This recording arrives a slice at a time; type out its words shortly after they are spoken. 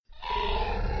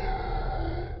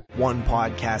One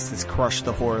podcast has crushed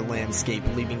the horror landscape,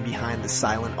 leaving behind the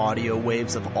silent audio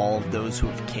waves of all of those who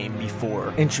have came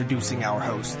before. Introducing our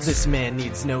host. This man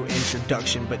needs no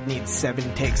introduction, but needs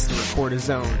 7 takes to record his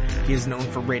own. He is known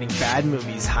for rating bad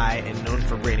movies high and known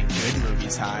for rating good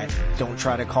movies high. Don't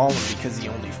try to call him because he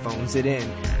only phones it in.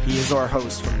 He is our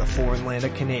host from the foreign land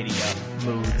of Canada,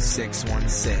 Mood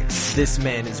 616. This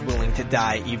man is willing to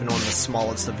die even on the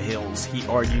smallest of hills. He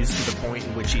argues to the point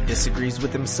in which he disagrees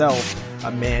with himself. A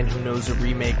man who knows a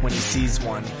remake when he sees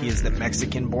one. He is the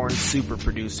Mexican-born super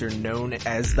producer known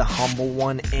as the humble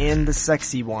one and the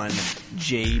sexy one,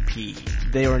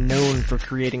 JP. They are known for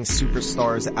creating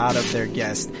superstars out of their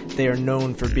guests. They are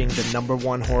known for being the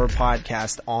 #1 horror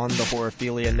podcast on the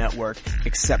Horrorphilia Network,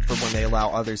 except for when they allow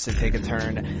others to take a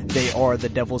turn. They are the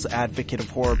devil's advocate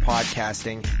of horror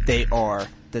podcasting. They are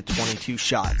the 22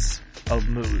 shots of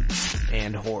moods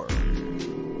and horror.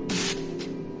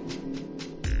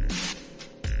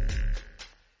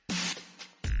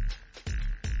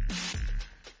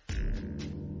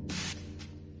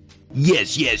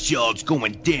 Yes, y'all, it's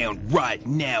going down right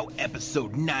now.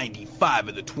 Episode 95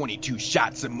 of the 22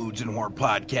 Shots of Moods and Horror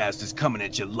podcast is coming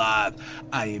at you live.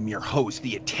 I am your host,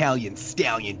 the Italian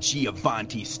stallion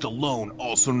Giovanni Stallone,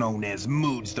 also known as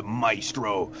Moods the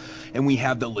Maestro. And we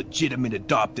have the legitimate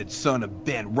adopted son of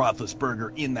Ben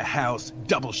Roethlisberger in the house,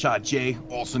 Double Shot J,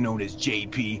 also known as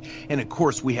JP. And of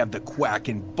course we have the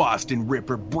quacking Boston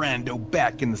Ripper Brando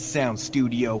back in the sound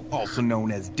studio, also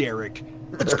known as Derek.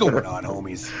 What's going on,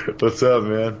 homies? What's up,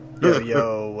 man?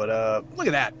 Yo, what up? Look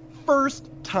at that. First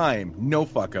time, no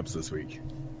fuck-ups this week.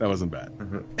 That wasn't bad.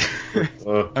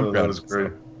 I'm proud of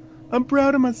myself. I'm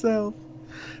proud of myself.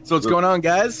 So what's going on,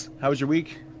 guys? How was your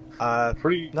week?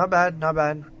 Pretty... Not bad.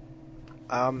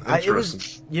 It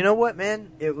was, you know what,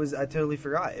 man? I totally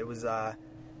forgot. It was,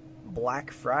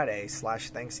 Black Friday /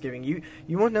 Thanksgiving. You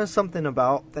want to know something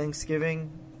about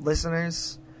Thanksgiving,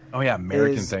 listeners? Oh yeah,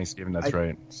 American Thanksgiving. That's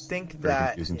right. I think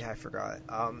that I forgot.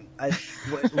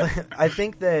 I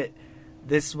think that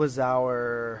this was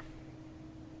our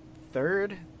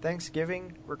 3rd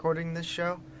Thanksgiving recording this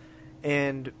show,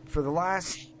 and for the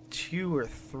last 2 or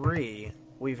 3,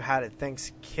 we've had a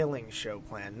Thanksgiving show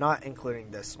planned, not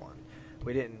including this one.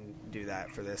 We didn't do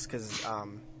that for this because,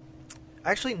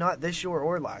 actually, not this year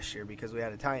or last year because we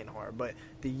had Italian horror, but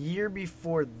the year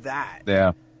before that.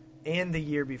 Yeah. And the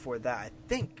year before that, I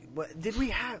think.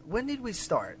 When did we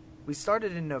start? We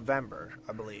started in November,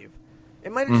 I believe.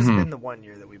 It might have just been the one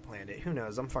year that we planned it. Who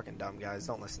knows? I'm fucking dumb, guys.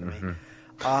 Don't listen to me.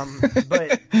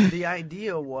 But the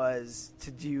idea was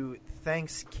to do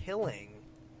Thanksgiving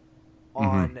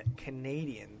on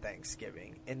Canadian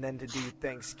Thanksgiving, and then to do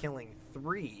Thanksgiving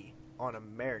 3 on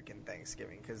American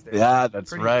Thanksgiving because they're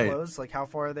pretty close. Like, how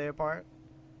far are they apart?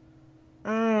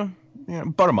 About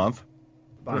a month.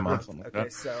 Okay,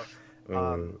 so,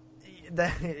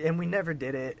 and we never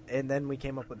did it, and then we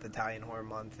came up with Italian Horror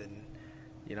Month, and,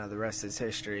 you know, the rest is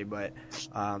history, but,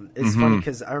 it's funny,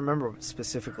 because I remember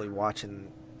specifically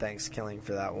watching Thanksgiving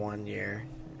for that one year,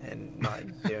 and not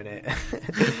doing it.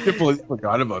 People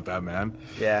forgot about that, man.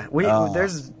 Yeah,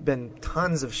 there's been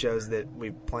tons of shows that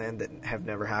we've planned that have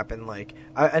never happened, like,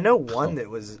 I know one that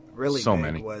was really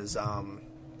big was,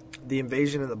 the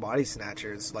Invasion of the Body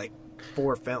Snatchers, like,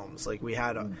 4 films. Like, we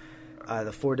had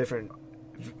the 4 different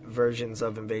versions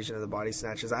of Invasion of the Body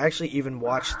Snatchers. I actually even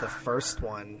watched the first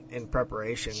one in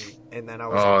preparation, and then I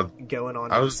was going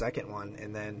on to the second one,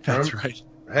 and then... That's right.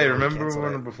 Hey, remember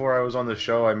when before I was on the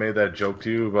show, I made that joke to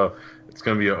you about it's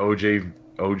going to be a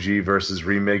OG versus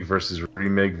remake versus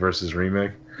remake versus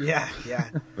remake? Yeah.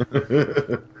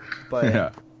 But... Yeah.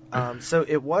 So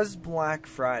it was Black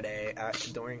Friday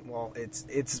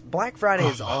it's Black Friday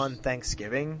is on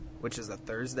Thanksgiving, which is a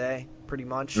Thursday, pretty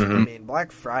much. I mean,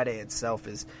 Black Friday itself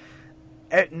is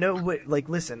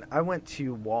listen, I went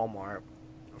to Walmart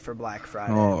for Black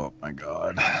Friday. Oh my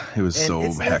god, it was so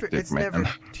hectic, it's man. It's never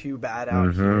too bad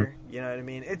out here. You know what I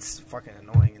mean? It's fucking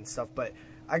annoying and stuff, but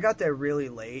I got there really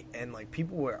late, and like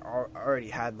people were already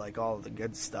had like all of the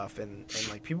good stuff, and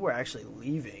like people were actually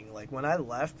leaving. Like when I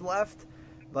left.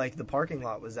 Like, the parking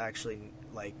lot was actually,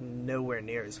 like, nowhere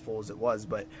near as full as it was.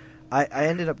 But I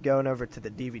ended up going over to the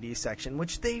DVD section,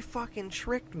 which they fucking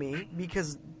tricked me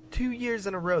because 2 years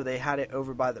in a row they had it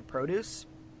over by the produce.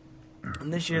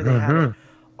 And this year they had it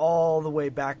all the way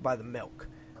back by the milk,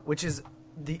 which is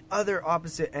the other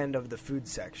opposite end of the food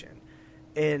section.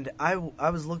 And I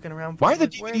was looking around. Why are the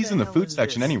DVDs in the food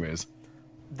section anyways?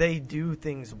 They do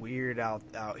things weird out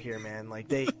here, man.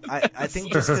 Like I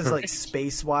think just because like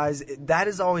space wise, that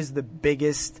is always the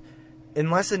biggest.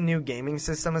 Unless a new gaming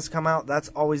system has come out, that's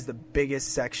always the biggest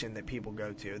section that people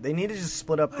go to. They need to just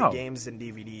split up the games and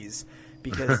DVDs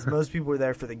because most people were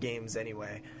there for the games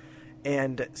anyway.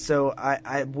 And so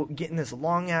I get in this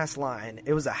long-ass line.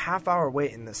 It was a half-hour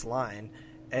wait in this line.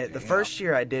 The first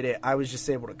year I did it, I was just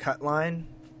able to cut line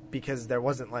because there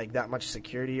wasn't, like, that much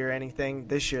security or anything.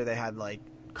 This year they had, like,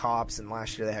 cops, and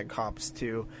last year they had cops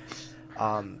too.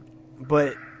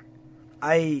 But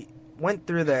I went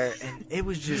through there, and it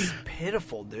was just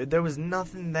pitiful, dude. There was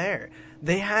nothing there.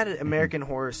 They had American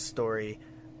Horror Story,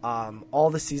 all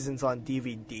the seasons on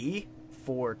DVD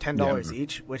for $10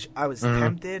 each, which I was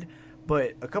tempted.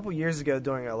 But a couple years ago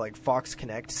during a, like, Fox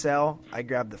Connect sale, I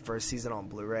grabbed the first season on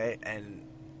Blu-ray, and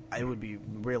it would be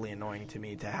really annoying to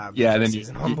me to have the first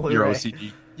season on Blu-ray.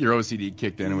 Your OCD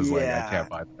kicked in and was like, I can't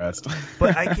buy the rest.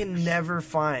 But I can never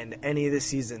find any of the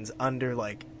seasons under,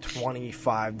 like,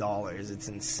 $25. It's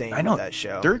insane with that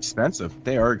show. They're expensive.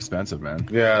 They are expensive, man.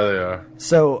 Yeah, they are.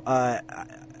 So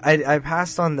I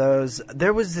passed on those.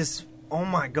 There was this, oh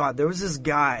my God, there was this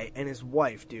guy and his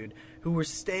wife, dude, who were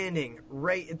standing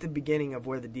right at the beginning of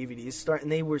where the DVDs start,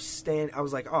 and they were I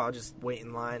was like, oh, I'll just wait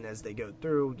in line as they go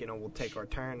through, you know, we'll take our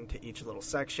turn to each little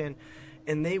section,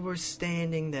 and they were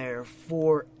standing there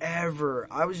forever.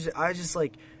 I was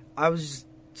just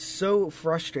so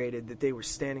frustrated that they were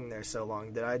standing there so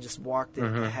long that I just walked in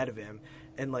ahead of him,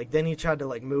 and, like, then he tried to,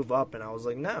 like, move up, and I was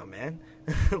like, no, man.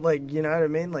 Like, you know what I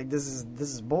mean? Like, this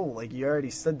is bull. Like, you already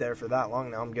stood there for that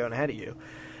long, now I'm going ahead of you.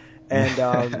 And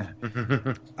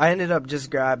I ended up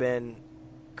just grabbing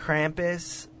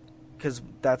Krampus, because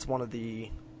that's one of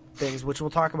the things, which we'll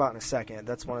talk about in a second.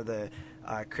 That's one of the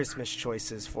Christmas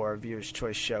choices for our Viewer's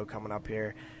Choice show coming up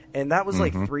here. And that was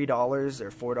like $3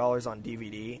 or $4 on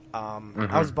DVD.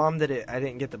 I was bummed that I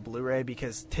didn't get the Blu-ray,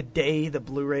 because today the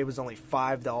Blu-ray was only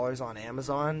 $5 on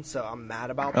Amazon, so I'm mad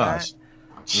about that.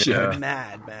 Shit.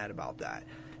 Mad about that.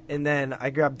 And then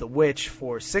I grabbed The Witch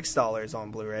for $6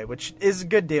 on Blu-ray, which is a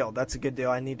good deal. That's a good deal.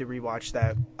 I need to rewatch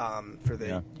that for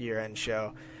the year-end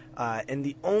show. And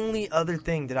the only other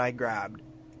thing that I grabbed,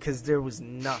 because there was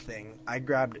nothing, I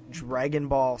grabbed Dragon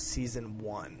Ball Season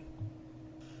 1.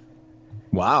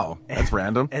 Wow, that's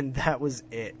random. And that was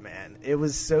it, man. It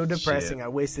was so depressing. Shit. I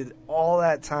wasted all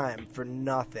that time for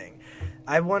nothing.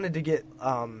 I wanted to get...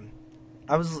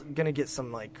 I was going to get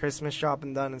some, like, Christmas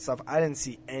shopping done and stuff. I didn't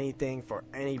see anything for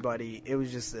anybody. It was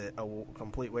just a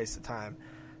complete waste of time.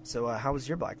 So how was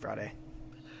your Black Friday?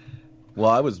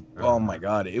 Well, oh my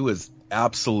God, it was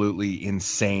absolutely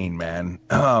insane, man.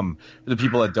 For the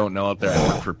people that don't know out there, I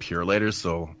work for Pure Later,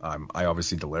 so I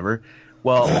obviously deliver.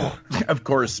 Well, of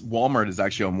course, Walmart is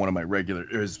actually on one of my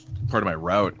is part of my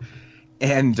route.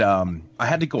 And I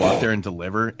had to go out there and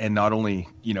deliver, and not only,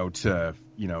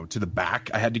 to the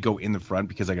back, I had to go in the front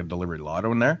because I got a delivery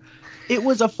lotto in there. It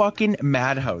was a fucking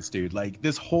madhouse, dude. Like,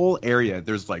 this whole area,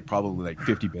 there's like probably like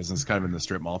 50 businesses kind of in the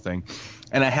strip mall thing.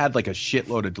 And I had like a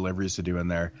shitload of deliveries to do in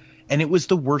there. And it was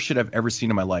the worst shit I've ever seen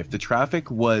in my life. The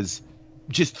traffic was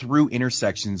just through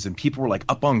intersections, and people were like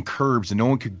up on curbs, and no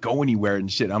one could go anywhere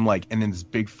and shit. I'm like, and then this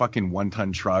big fucking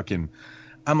 1-ton truck, and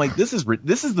I'm like, this is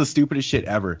the stupidest shit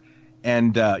ever.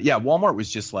 And Walmart was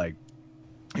just like,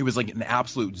 it was like an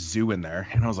absolute zoo in there.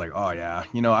 And I was like, oh yeah,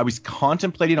 I was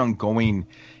contemplating on going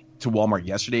to Walmart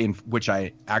yesterday, which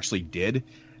I actually did,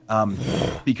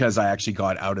 because I actually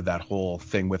got out of that whole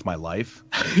thing with my life.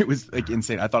 It was like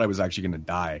insane. I thought I was actually going to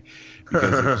die,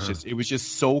 because it was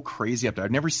just so crazy up there.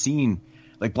 I've never seen,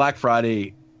 like, Black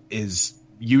Friday is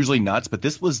usually nuts, but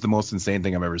this was the most insane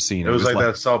thing I've ever seen. It was like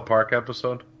that South Park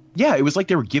episode. Yeah, it was like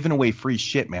they were giving away free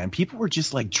shit, man. People were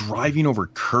just like driving over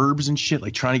curbs and shit,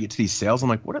 like trying to get to these sales. I'm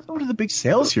like, what are the big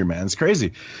sales here, man? It's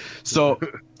crazy. So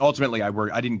ultimately,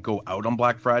 I didn't go out on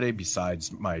Black Friday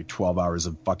besides my 12 hours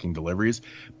of fucking deliveries.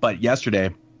 But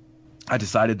yesterday, I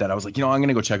decided that I was like, I'm going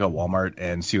to go check out Walmart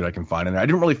and see what I can find in there. I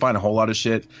didn't really find a whole lot of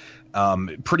shit.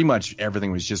 Pretty much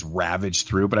everything was just ravaged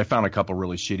through, but I found a couple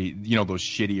really shitty, those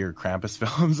shittier Krampus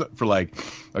films for like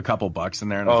a couple bucks in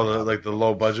there. And like the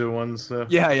low budget ones?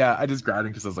 Yeah. I just grabbed them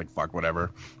because I was like, fuck,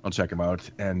 whatever. I'll check them out.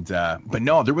 And, but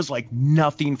no, there was like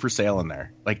nothing for sale in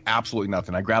there. Like absolutely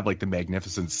nothing. I grabbed like the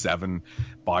Magnificent 7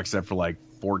 box set for like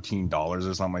 $14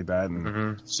 or something like that.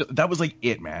 And so that was like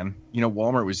it, man.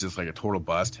 Walmart was just like a total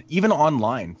bust. Even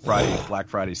online, Black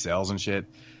Friday sales and shit.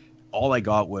 All I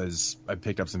got was I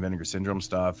picked up some Vinegar Syndrome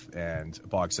stuff and a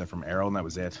box set from Arrow, and that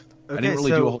was it. Okay, I didn't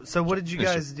really so what did you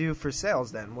guys do for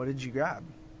sales then? What did you grab?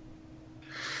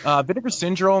 Vinegar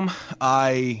Syndrome,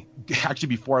 I actually,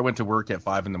 before I went to work at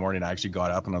 5 a.m, I actually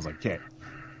got up and I was like, okay,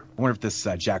 I wonder if this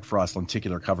Jack Frost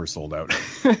lenticular cover sold out.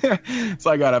 So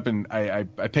I got up and I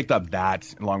picked up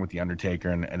that along with The Undertaker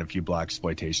and a few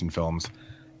blaxploitation films.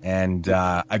 And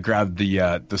I grabbed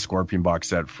the Scorpion box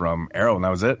set from Arrow, and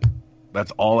that was it.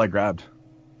 That's all I grabbed.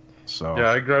 So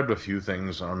yeah, I grabbed a few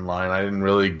things online. I didn't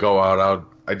really go out.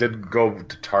 I did go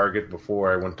to Target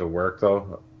before I went to work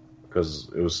though, because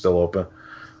it was still open.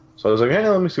 So I was like, hey,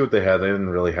 let me see what they had. They didn't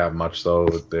really have much though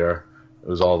there. It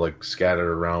was all like scattered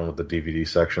around with the DVD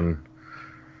section.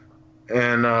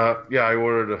 And yeah, I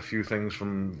ordered a few things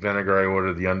from Vinegar. I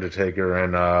ordered The Undertaker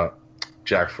and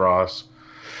Jack Frost.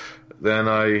 Then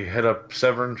I hit up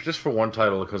Severn just for one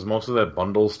title because most of that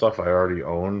bundle stuff I already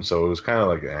owned, so it was kind of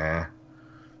like, eh.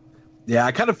 Yeah,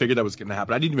 I kind of figured that was going to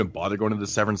happen. I didn't even bother going to the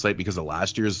Severn site because of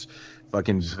last year's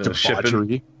fucking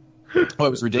debauchery. Oh, it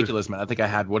was ridiculous, man. I think I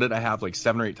had, what did I have, like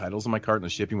 7 or 8 titles in my cart, and the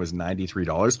shipping was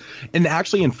 $93. And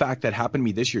actually, in fact, that happened to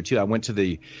me this year, too. I went to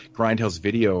the Grindhouse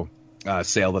Video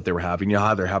sale that they were having. You know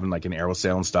how they're having like an Arrow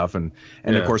sale and stuff, and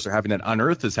of course they're having that.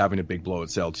 Unearthed is having a big blowout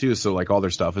sale too, so like all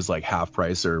their stuff is like half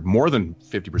price or more than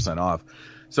 50% off.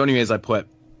 So anyways, I put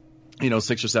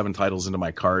 6 or 7 titles into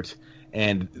my cart,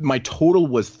 and my total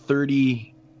was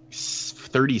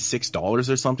 $36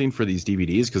 or something for these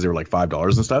DVDs because they were like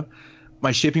 $5 and stuff.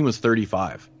 My shipping was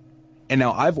 $35. And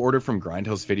now I've ordered from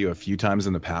Grindhouse Video a few times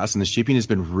in the past, and the shipping has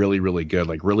been really, really good,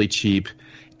 like really cheap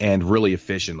and really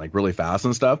efficient, like really fast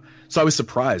and stuff. So I was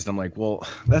surprised. I'm like, well,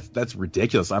 that's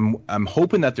ridiculous. I'm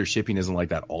hoping that their shipping isn't like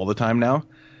that all the time now.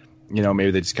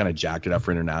 Maybe they just kind of jacked it up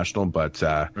for international, but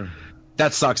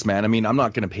that sucks, man. I mean, I'm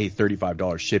not going to pay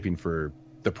 $35 shipping for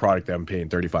the product that I'm paying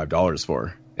 $35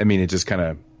 for. I mean, it just kind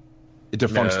of it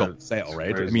defunct the sale,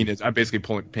 right? Crazy. I mean, I'm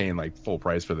basically paying like full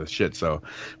price for this shit. So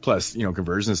plus,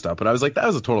 conversion and stuff. But I was like, that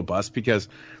was a total bust because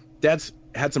Dad's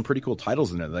had some pretty cool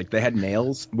titles in it. Like they had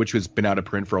Nails, which has been out of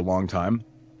print for a long time.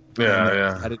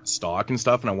 Yeah. Had it in stock and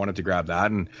stuff, and I wanted to grab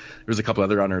that. And there was a couple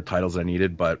other unearthed titles I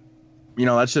needed, but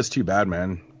that's just too bad,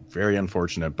 man. Very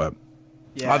unfortunate, but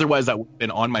yeah. Otherwise that would have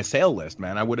been on my sale list,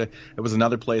 man. It was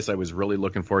another place I was really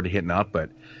looking forward to hitting up, but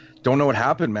don't know what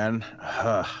happened, man.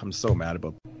 I'm so mad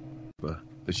about the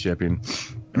shipping.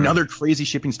 Another crazy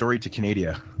shipping story to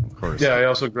Canada, of course. Yeah, I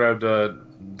also grabbed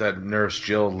that Nurse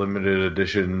Jill limited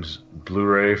edition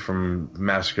Blu-ray from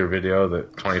Massacre Video,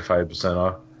 that 25%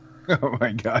 off. Oh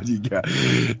my God,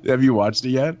 have you watched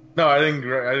it yet? No, I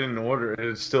didn't order it.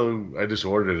 I just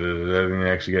ordered it. I didn't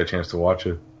actually get a chance to watch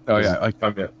it. Oh yeah,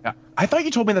 I thought you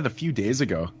told me that a few days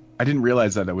ago. I didn't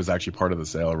realize that it was actually part of the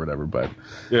sale or whatever, but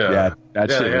they had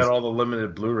all the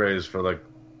limited Blu-rays for like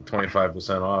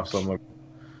 25% off. So I'm like,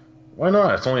 why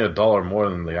not? It's only $1 more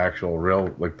than the actual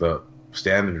real, like the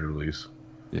standard release.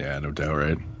 Yeah, no doubt,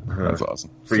 right? That's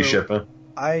awesome. Free shipping.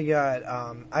 I got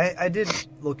I did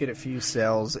look at a few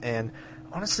sales, and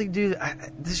honestly, dude,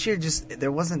 this year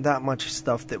there wasn't that much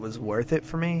stuff that was worth it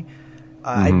for me.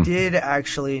 I did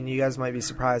actually, and you guys might be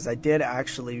surprised, I did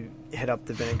actually hit up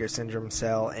the Vinegar Syndrome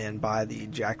sale and buy the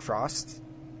Jack Frost.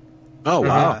 Oh,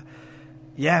 wow.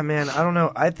 Yeah, man, I don't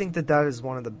know. I think that is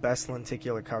one of the best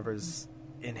lenticular covers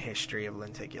in history of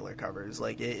lenticular covers.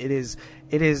 Like, it is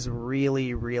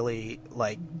really, really,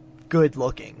 like, good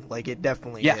looking. Like, it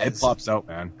definitely is. Yeah, it pops out,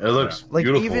 man. It looks like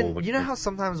beautiful. You know how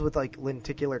sometimes with, like,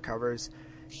 lenticular covers,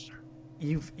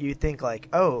 you think like,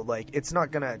 oh, like it's not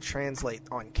gonna translate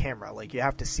on camera, like you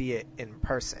have to see it in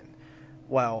person.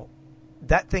 Well,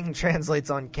 that thing translates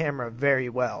on camera very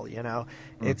well,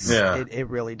 it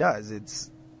really does. It's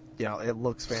it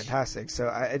looks fantastic. So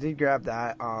I did grab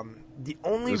that. The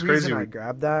only reason I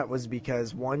grabbed that was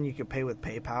because, one, you could pay with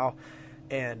PayPal,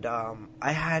 and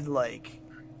I had like,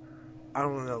 I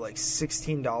don't know, like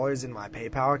 $16 in my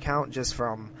PayPal account just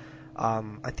from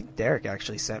I think Derek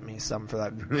actually sent me some for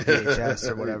that VHS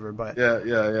or whatever, but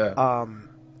yeah.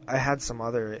 I had some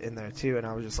other in there too, and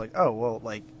I was just like, oh, well,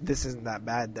 like this isn't that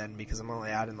bad then, because I'm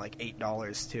only adding like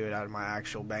 $8 to it out of my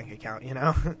actual bank account,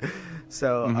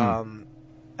 So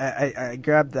I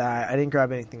grabbed that. I didn't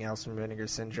grab anything else from Vinegar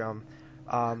Syndrome.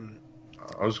 I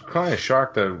was kind of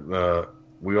shocked that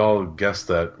we all guessed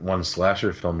that one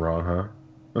slasher film wrong,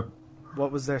 huh?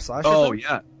 What was their slasher? Oh film?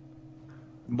 Yeah.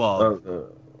 Well.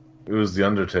 It was The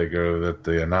Undertaker that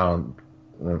they announced.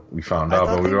 We found out,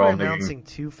 but we were all announcing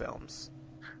 2 films.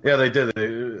 Yeah, they did.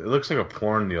 It looks like a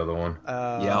porn. The other one.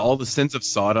 Yeah, All the Sins of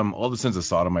Sodom,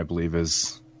 I believe,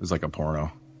 is like a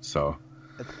porno. So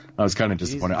I was kind of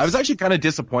disappointed. I was actually kind of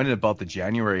disappointed about the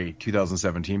January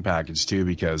 2017 package too,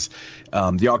 because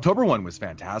the October one was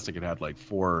fantastic. It had like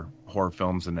 4 horror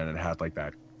films, and then it had like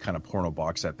that kind of porno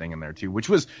box set thing in there too, which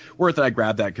was worth it. I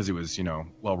grabbed that because it was,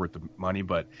 well worth the money.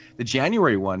 But the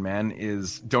January one, man,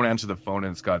 is Don't Answer the Phone,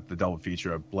 and it's got the double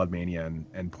feature of Blood Mania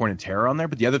and Point of Terror on there.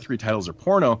 But the other 3 titles are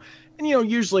porno. And,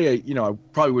 usually, I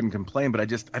probably wouldn't complain, but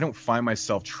I don't find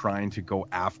myself trying to go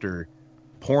after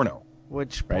porno.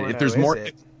 Which porno If there's more,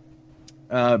 is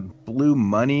it? Blue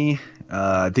Money.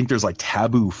 I think there's like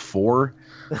Taboo 4.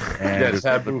 Yeah,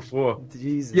 Taboo 4.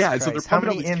 Jesus Yeah, Christ. so they're How pumping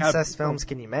out many these incest taboo films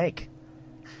can you make?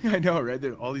 I know, right?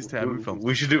 There are all these Taboo films.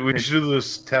 We should do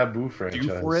this Taboo Do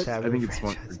franchise. for it. Taboo I think it's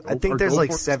franchise. one. I think or there's go like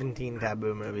for it. 17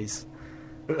 Taboo movies.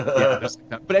 Yeah,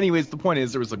 but anyways, the point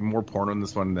is there was like more porn in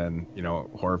this one than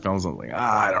horror films. I'm like,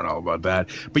 I don't know about that.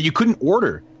 But you couldn't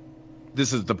order.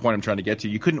 This is the point I'm trying to get to.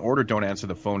 You couldn't order Don't Answer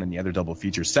the Phone and the other double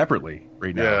feature separately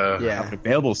right now. Yeah.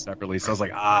 Available separately. So I was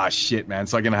like, shit, man.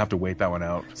 So I'm gonna have to wait that one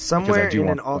out. Somewhere in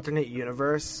an alternate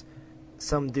universe,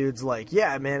 some dude's like,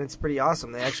 yeah, man, it's pretty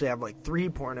awesome. They actually have like 3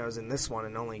 pornos in this one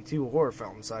and only 2 horror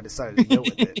films. So I decided to go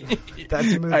with it.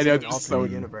 That's moves in an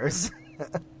alternate universe.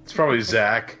 It's probably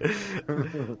Zach.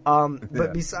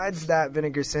 But besides that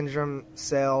Vinegar Syndrome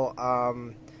sale,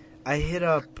 I hit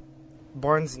up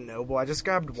Barnes & Noble. I just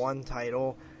grabbed one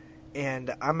title,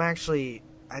 and I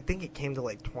think it came to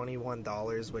like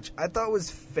 $21, which I thought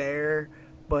was fair,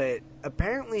 but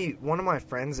apparently one of my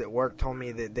friends at work told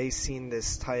me that they seen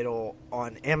this title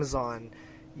on Amazon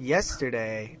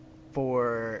yesterday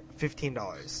for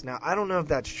 $15. Now, I don't know if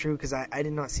that's true, because I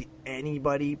did not see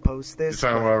anybody post this.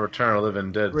 You're talking about Return of the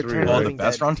Living Dead 3, Return of right? the Living the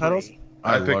best Dead round 3. titles?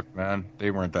 I think- looked, man.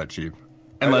 They weren't that cheap.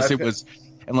 Unless it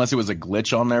was a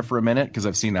glitch on there for a minute, because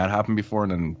I've seen that happen before,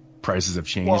 and then prices have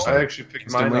changed. Well, I actually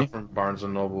picked mine instantly. up from Barnes &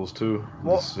 Nobles, too.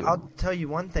 Well, I'll tell you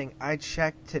one thing. I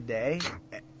checked today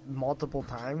multiple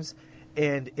times,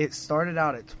 and it started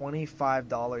out at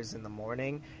 $25 in the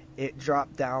morning. It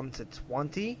dropped down to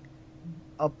 $20,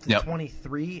 up to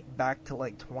 $23, back to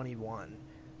like $21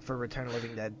 for Return of the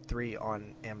Living Dead 3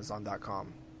 on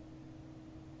Amazon.com.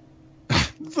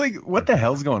 It's like, what the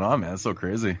hell's going on, man? It's so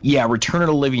crazy. Yeah, Return of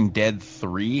the Living Dead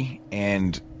 3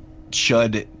 and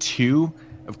Chud 2.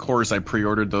 Of course, I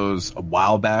pre-ordered those a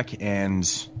while back, and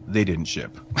they didn't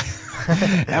ship.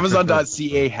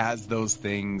 Amazon.ca has those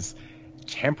things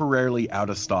temporarily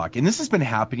out of stock. And this has been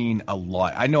happening a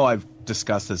lot. I know I've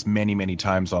discussed this many, many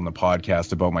times on the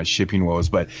podcast about my shipping woes,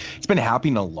 but it's been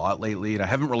happening a lot lately, and I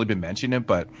haven't really been mentioning it,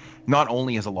 but not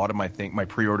only has a lot of my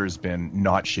pre-orders been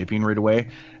not shipping right away,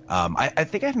 I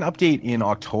think I had an update in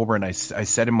October, and I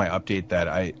said in my update that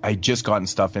I just gotten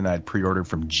stuff in that I'd pre-ordered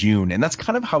from June, and that's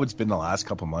kind of how it's been the last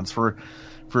couple months for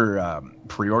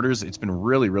pre-orders. It's been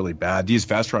really, really bad. These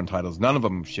Vestron titles, none of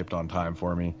them shipped on time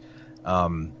for me.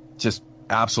 Just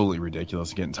absolutely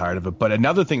ridiculous. I'm getting tired of it. But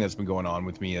another thing that's been going on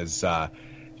with me is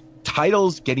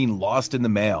titles getting lost in the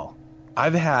mail.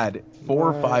 I've had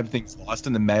 4 or 5 things lost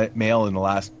in the mail in the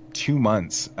last 2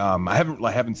 months. I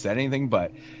haven't said anything,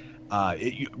 but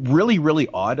it really, really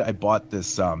odd. I bought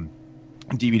this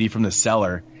DVD from the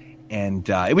seller, and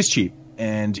it was cheap,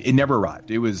 and it never arrived.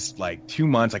 It was like 2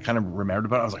 months. I kind of remembered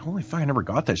about it. I was like, holy fuck, I never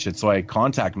got that shit. So I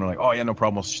contacted them. They're like, oh yeah, no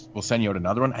problem. We'll send you out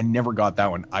another one. I never got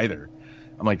that one either.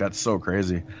 I'm like, that's so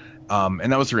crazy.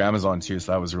 And that was through Amazon too,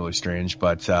 so that was really strange.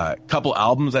 But a couple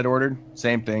albums I'd ordered,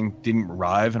 same thing, didn't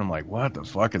arrive, and I'm like, what the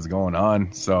fuck is going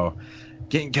on? So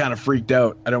getting kind of freaked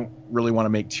out. I don't really want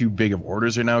to make too big of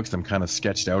orders right now, because I'm kind of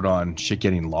sketched out on shit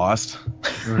getting lost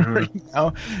right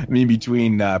now. I mean,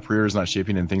 between pre-orders not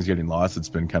shipping and things getting lost, it's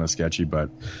been kind of sketchy, but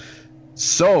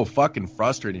so fucking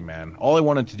frustrating, man. All I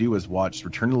wanted to do was watch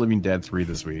Return of the Living Dead 3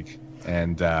 this week,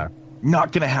 and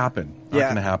not gonna happen. Not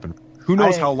gonna happen. Who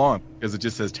knows how long, because it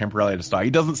just says temporarily out of stock.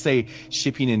 It doesn't say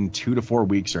shipping in 2 to 4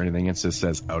 weeks or anything. It just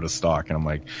says out of stock. And I'm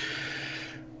like,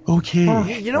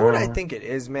 okay. You know what I think it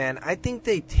is, man? I think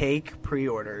they take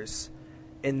pre-orders,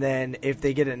 and then if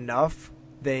they get enough,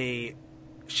 they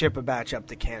ship a batch up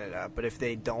to Canada. But if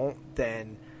they don't,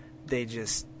 then they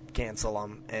just cancel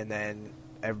them, and then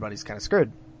everybody's kind of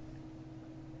screwed.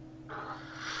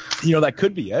 You know, that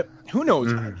could be it. Who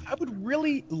knows? I would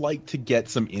really like to get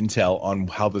some intel on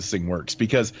how this thing works,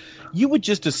 because you would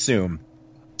just assume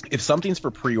if something's for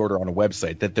pre-order on a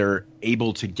website that they're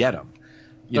able to get them.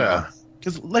 You know?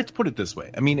 Because let's put it this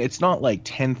way. I mean, it's not like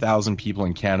 10,000 people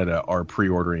in Canada are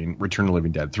pre-ordering Return of the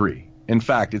Living Dead 3. In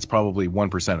fact, it's probably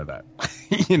 1% of that.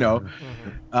 You know?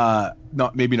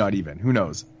 Maybe not even. Who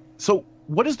knows? So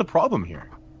what is the problem here?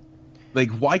 Like,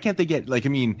 why can't they get, like, I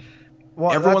mean...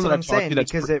 Well, everyone that's what I'm saying,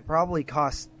 that's because it probably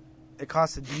costs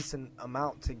a decent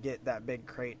amount to get that big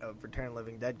crate of Return of the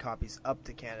Living Dead copies up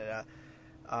to Canada,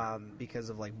 because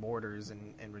of like borders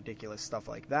and ridiculous stuff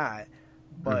like that.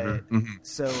 But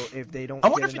so if they don't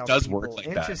get enough people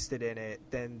interested in it,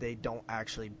 then they don't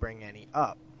actually bring any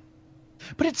up.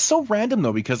 But it's so random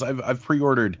though, because I've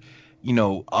pre-ordered, you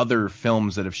know, other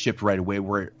films that have shipped right away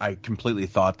where I completely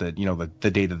thought that, you know,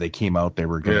 the day that they came out, they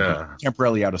were going to be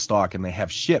temporarily out of stock, and they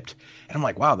have shipped. And I'm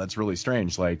like, wow, that's really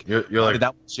strange. Like, you're like, did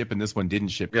that one ship and this one didn't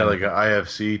ship? Yeah, like an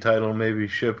IFC title maybe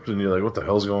shipped, and you're like, what the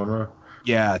hell's going on?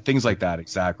 Yeah, things like that.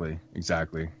 Exactly. So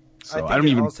I think I don't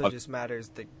it even. also just matters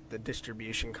the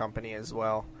distribution company as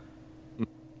well.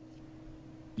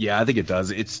 Yeah, I think it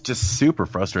does. It's just super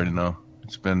frustrating though.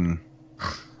 It's been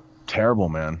terrible,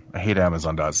 man. I hate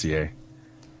Amazon.ca.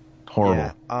 Horrible.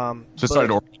 Yeah. So I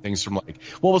started ordering things from like,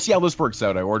 well, we'll see how this works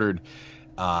out. I ordered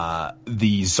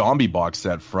the zombie box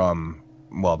set from,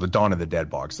 well, the Dawn of the Dead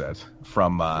box set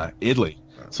from Italy.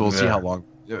 So we'll see how long.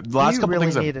 The last couple really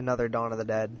things need another Dawn of the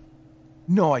Dead?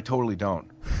 No, I totally don't.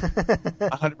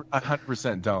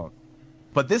 100% don't.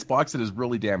 But this box set is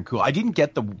really damn cool. I didn't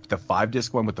get the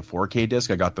 5-disc one with the 4K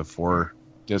disc. I got the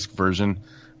 4-disc version.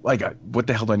 Like, what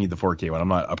the hell do I need the 4K one? I'm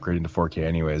not upgrading to 4K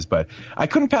anyways. But I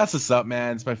couldn't pass this up,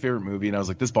 man. It's my favorite movie. And I was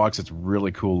like, this box set's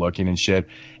really cool looking and shit.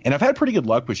 And I've had pretty good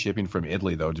luck with shipping from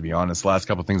Italy, though, to be honest. The last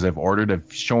couple things I've ordered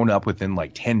have shown up within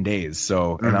like 10 days.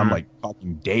 So, and I'm like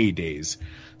talking days.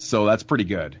 So that's pretty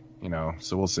good, you know.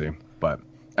 So we'll see. But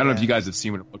I don't know if you guys have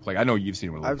seen what it looked like. I know you've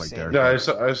seen what it looked like, Derek. Yeah, I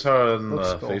saw it in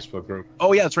the cool. Facebook group.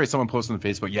 Oh, yeah, that's right. Someone posted on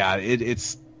Facebook. Yeah,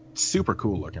 it's super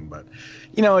cool looking, but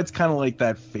you know, it's kind of like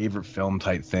that favorite film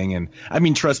type thing. And I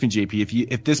mean, trust me, JP,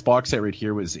 if this box set right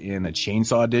here was in a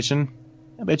Chainsaw edition,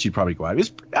 I bet you'd probably go out.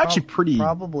 It's actually pretty.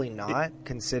 Probably not,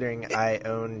 considering I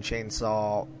own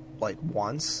Chainsaw like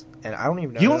once, and I don't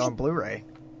even own it on Blu-ray.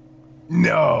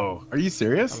 No, are you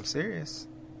serious? I'm serious.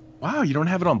 Wow, you don't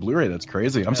have it on Blu-ray. That's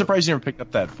crazy. I'm surprised you never picked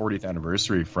up that 40th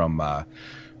anniversry from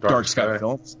Dark Sky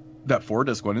Films. That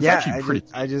 4-disc one. It's actually pretty.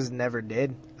 I just never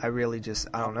did. I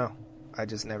don't know. I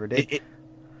just never did.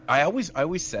 I always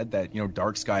said that, you know,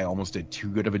 Dark Sky almost did too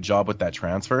good of a job with that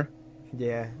transfer.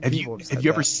 Yeah. Have you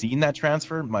ever seen that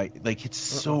transfer? It's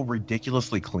so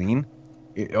ridiculously clean.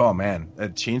 Oh man,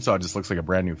 that Chainsaw just looks like a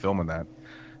brand new film in that.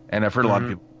 And I've heard a lot of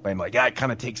people saying like, yeah, it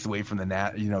kind of takes away from the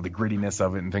the grittiness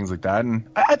of it and things like that. And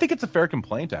I think it's a fair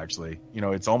complaint actually. You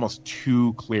know, it's almost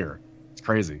too clear. It's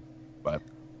crazy, but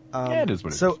yeah, it is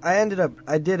what it is. So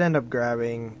I did end up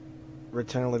grabbing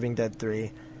Return of the Living Dead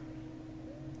 3,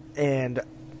 and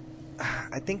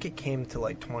I think it came to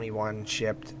like 21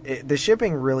 shipped. The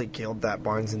shipping really killed that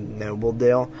Barnes and Noble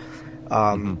deal.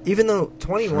 Even though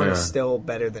 21 is still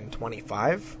better than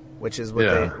 25, which is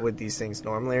what these things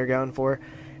normally are going for.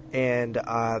 And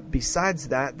besides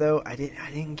that, though, I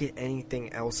didn't get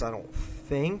anything else, I don't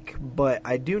think. But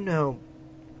I do know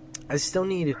I still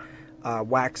need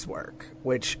Waxwork,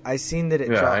 which I seen that it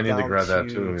dropped down to grab that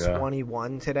too,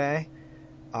 21 today.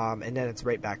 And then it's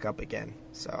right back up again.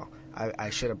 So I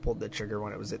should have pulled the trigger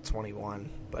when it was at 21,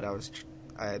 but I was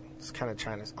kind of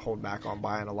trying to hold back on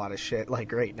buying a lot of shit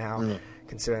like right now,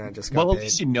 considering I just got paid. At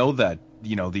least you know that,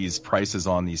 you know, these prices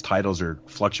on these titles are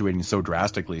fluctuating so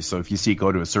drastically. So if you see it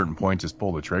go to a certain point, just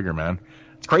pull the trigger, man.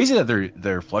 It's crazy that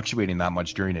they're fluctuating that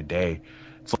much during a day.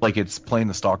 It's like it's playing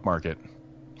the stock market.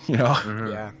 You know?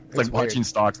 Yeah. It's like weird. Watching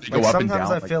stocks go up and down.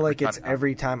 Sometimes I feel like it's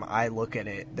every time I look at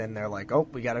it, then they're like, oh,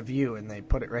 we got a view, and they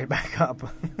put it right back up.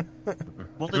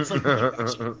 Well, it's like,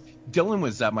 Dylan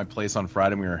was at my place on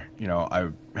Friday, and we were, you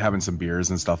know, having some beers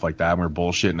and stuff like that, and we were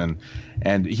bullshitting,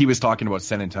 and he was talking about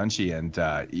Sen and Tunchi,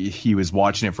 and he was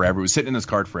watching it forever. It was sitting in his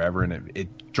cart forever, and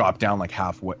it dropped down like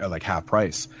half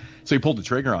price. So he pulled the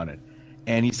trigger on it.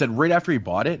 And he said right after he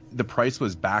bought it, the price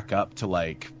was back up to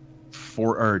like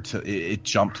it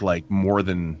jumped like more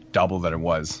than double that it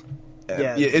was.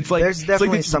 Yeah, it's like there's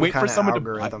definitely like some kind of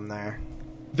algorithm there.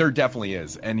 There definitely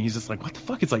is, and he's just like, "What the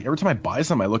fuck?" It's like every time I buy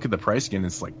something, I look at the price again,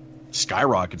 it's like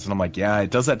skyrockets, and I'm like, "Yeah,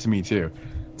 it does that to me too."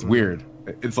 It's weird.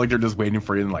 It's like they're just waiting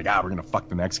for you, and like, we're gonna fuck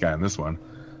the next guy on this one.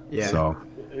 Yeah. So.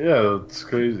 Yeah, it's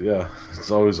crazy. Yeah,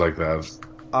 it's always like that.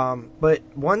 But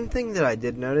one thing that I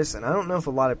did notice, and I don't know if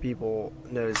a lot of people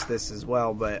noticed this as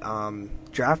well, but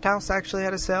Draft House actually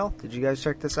had a sale. Did you guys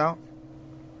check this out?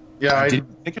 Yeah, I did.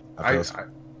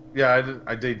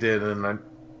 They did, and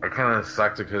I kind of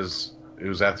sucked it because it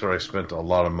was after I spent a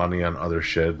lot of money on other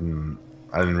shit, and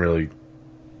I didn't really.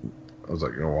 I was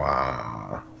like,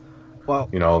 wow. Well,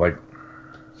 you know, like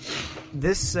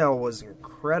this sale was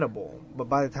incredible, but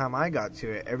by the time I got to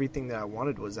it, everything that I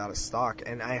wanted was out of stock.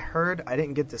 And I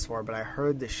didn't get this far, but I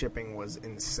heard the shipping was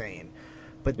insane.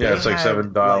 But yeah, it's like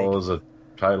 $7 a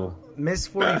title. Miss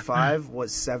 45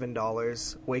 was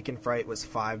 $7. Wake and Fright was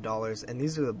 $5, and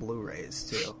these are the Blu-rays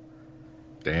too.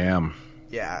 Damn.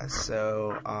 Yeah,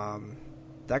 so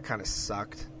that kind of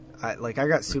sucked. I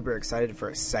got super excited for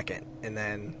a second, and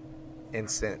then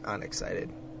instant unexcited.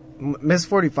 Miss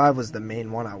 45 was the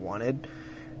main one I wanted,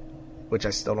 which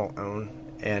I still don't own,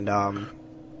 and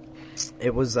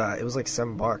it was like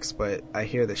 $7, but I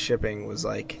hear the shipping was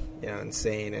like, you know,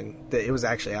 insane, and it was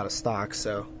actually out of stock,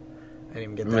 so I didn't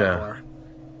even get that far.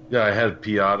 Yeah, I had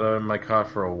Piata in my cart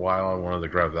for a while. I wanted to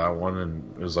grab that one,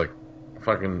 and it was like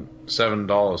fucking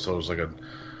 $7, so it was like a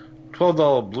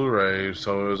 $12 Blu-ray.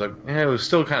 So it was like, it was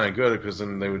still kind of good because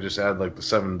then they would just add like the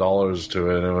 $7 to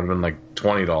it, and it would have been like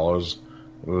 $20.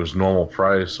 It was normal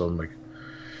price, so I'm like,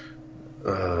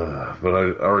 but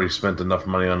I already spent enough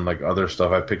money on like other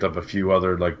stuff. I picked up a few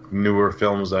other like newer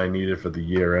films that I needed for the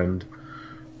year end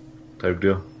type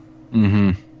deal.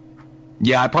 Mm-hmm.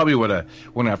 Yeah, I probably would have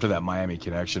went after that Miami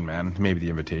Connection, man. Maybe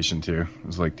The Invitation too. It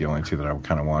was like the only two that I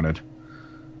kind of wanted.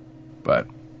 But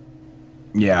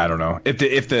yeah, I don't know. If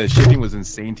the shipping was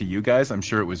insane to you guys, I'm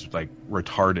sure it was like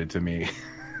retarded to me.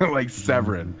 Like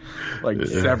Severin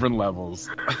levels.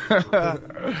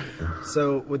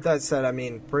 So with that said, I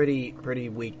mean, pretty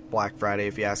weak Black Friday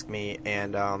if you ask me.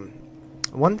 And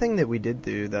one thing that we did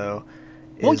do though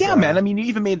is, well, yeah, man. I mean, you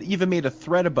even made a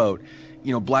thread about,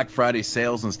 you know, Black Friday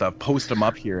sales and stuff. Post them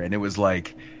up here, and it was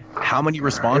like, how many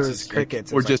responses? It was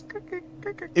crickets. Or just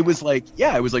it was like,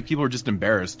 yeah, it was like people were just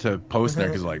embarrassed to post there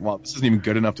because like, well, this isn't even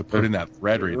good enough to put in that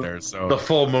thread right there. So the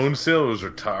full moon sale was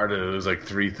retarded. It was like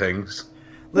 3 things.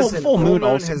 Listen, full moon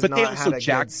also, has but not they also had a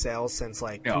jacked good sale since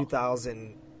like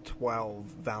 2012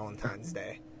 Valentine's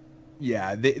Day.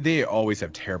 Yeah, they always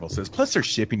have terrible sales. Plus, their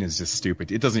shipping is just stupid.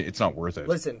 It's not worth it.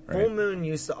 Listen, right? Full Moon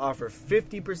used to offer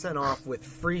 50% off with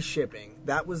free shipping.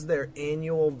 That was their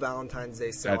annual Valentine's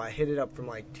Day sale. I hit it up from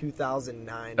like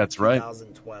 2009 to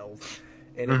 2012,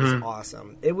 and it was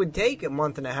awesome. It would take a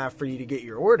month and a half for you to get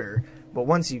your order, but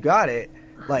once you got it,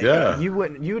 like you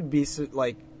would be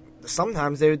like,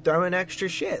 sometimes they would throw in extra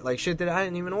shit, like shit that I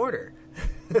didn't even order.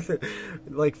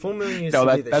 Like Full Moon used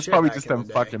to be the that's shit probably back just in them the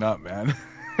day. fucking up, man.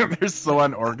 They're so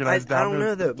unorganized. I don't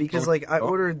know though, because like I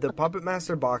ordered the Puppet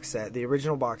Master box set, the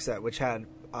original box set, which had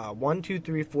 1, 2,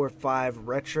 3, 4, 5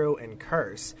 Retro and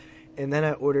Curse, and then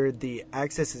I ordered the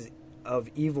Axis of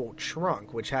Evil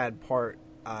trunk, which had part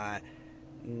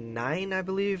 9, I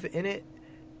believe, in it,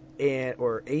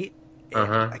 or 8.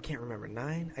 I can't remember.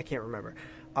 9. I can't remember.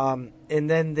 And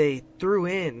then they threw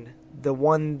in the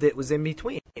one that was in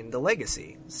between, the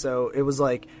Legacy. So it was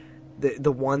like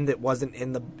the one that wasn't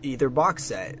in the either box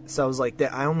set. So I was like,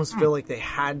 I almost feel like they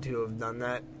had to have done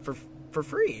that for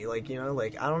free. Like, you know,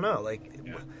 like, I don't know. Like,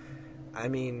 I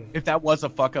mean, if that was a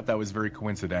fuck up, that was very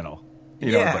coincidental.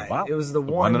 You know, yeah, it was, like, wow, it was the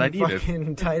one that I needed.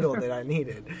 fucking title that I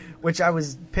needed, which I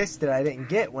was pissed that I didn't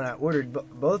get when I ordered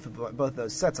both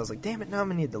those sets. I was like, damn it, now I'm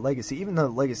gonna need the Legacy, even though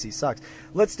the Legacy sucks.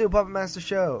 Let's do a Puppet Master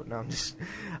show. No, I'm just,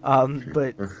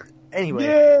 but anyway,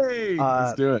 yay,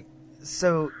 let's do it.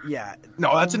 So yeah,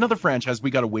 no, that's another franchise. We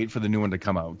got to wait for the new one to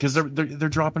come out because they're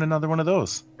dropping another one of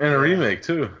those and a remake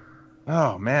too.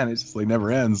 Oh man, it's just like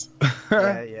never ends.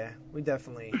 yeah, we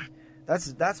definitely.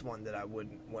 That's one that I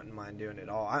wouldn't mind doing at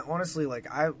all. I honestly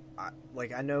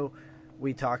I know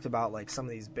we talked about like some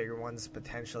of these bigger ones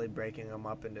potentially breaking them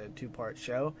up into a 2-part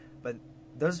show, but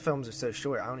those films are so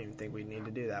short. I don't even think we need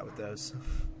to do that with those.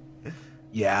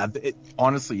 Yeah,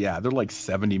 honestly, yeah, they're like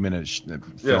 70-minute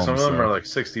films. Yeah, some of them are like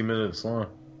 60 minutes long.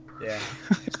 Yeah,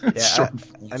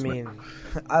 I mean,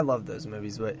 I love those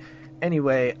movies, but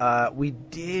anyway, we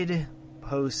did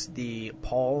post the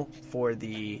poll for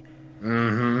the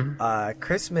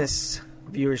Christmas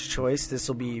Viewer's Choice. This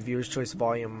will be Viewer's Choice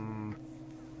Volume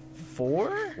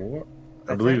 4?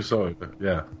 I believe so,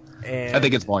 yeah. And, I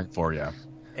think it's Volume 4, yeah.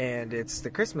 And it's the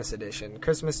Christmas edition,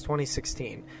 Christmas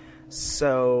 2016.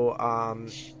 So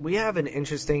we have an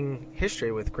interesting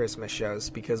history with Christmas shows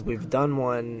because we've done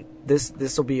one.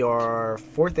 This will be our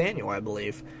 4th annual, I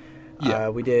believe. Yeah.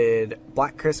 We did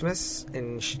Black Christmas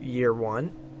in year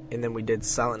 1, and then we did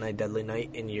Silent Night, Deadly Night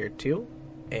in year 2,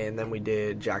 and then we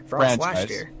did Jack Frost last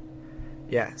year.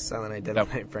 Yeah, Silent Night, Deadly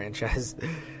Night franchise.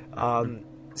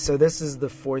 So this is the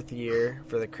 4th year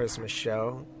for the Christmas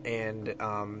show, and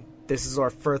this is our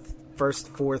first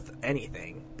 4th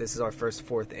anything. This is our first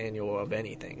 4th annual of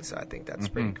anything, so I think that's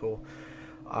pretty cool.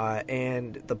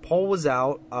 And the poll was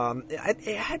out.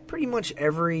 It had pretty much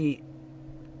every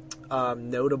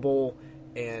notable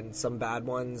and some bad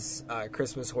ones,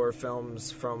 Christmas horror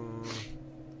films from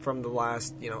the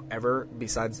last, ever,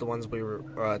 besides the ones we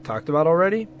were talked about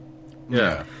already.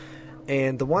 Yeah.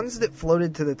 And the ones that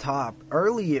floated to the top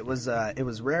early, it was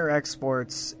Rare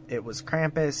Exports, it was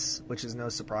Krampus, which is no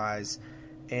surprise,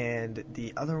 and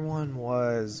the other one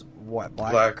was what?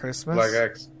 Black Christmas.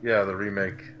 The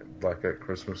remake Black at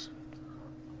Christmas.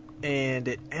 And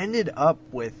it ended up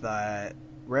with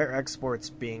Rare Exports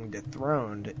being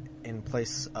dethroned in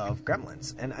place of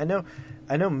Gremlins. And I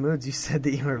know, Moods, you said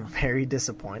that you were very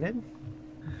disappointed.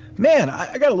 Man,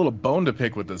 I got a little bone to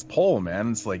pick with this poll,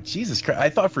 man. It's like, Jesus Christ. I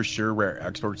thought for sure Rare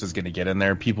Exports was going to get in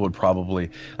there. People would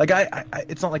probably... Like,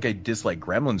 it's not like I dislike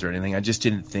Gremlins or anything. I just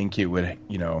didn't think it would,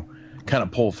 kind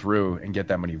of pull through and get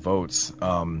that many votes.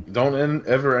 Don't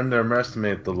ever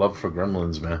underestimate the love for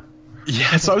Gremlins, man.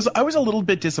 Yeah, so I was a little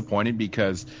bit disappointed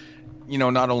because,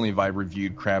 not only have I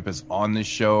reviewed Krampus on this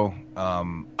show,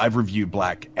 I've reviewed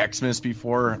Black Xmas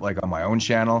before, like on my own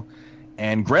channel,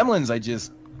 and Gremlins I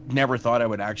just never thought I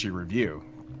would actually review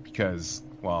because,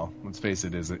 well, let's face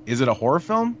it, is it a horror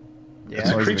film? Yeah, it's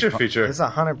a creature feature. It's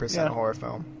 100% a horror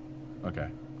film. Okay,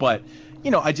 but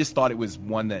I just thought it was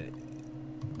one that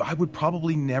I would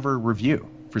probably never review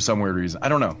for some weird reason. I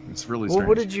don't know. It's really strange. Well,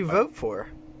 what did you vote for?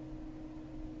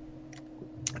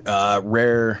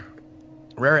 Rare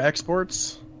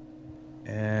Exports,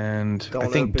 and I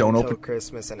think Don't Open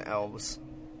Christmas and Elves.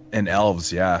 And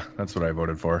Elves, yeah, that's what I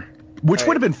voted for. Which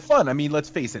would have been fun. I mean, let's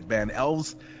face it, man.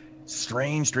 Elves,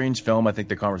 strange film. I think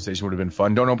the conversation would have been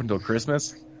fun. Don't Open Till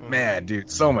Christmas, man, dude,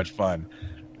 so much fun.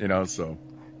 So.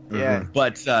 Yeah.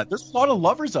 But there's a lot of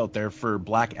lovers out there for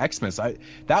Black Xmas.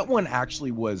 That one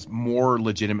actually was more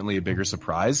legitimately a bigger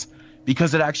surprise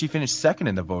because it actually finished second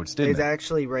in the votes, didn't it? It's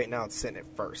actually, right now, it's sitting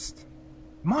at first.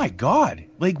 My God.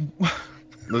 Like,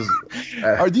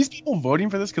 are these people voting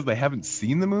for this because they haven't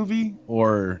seen the movie?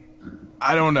 Or,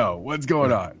 I don't know. What's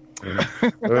going on?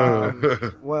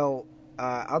 Well,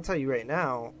 I'll tell you right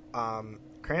now,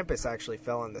 Krampus actually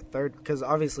fell in the third, because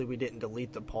obviously we didn't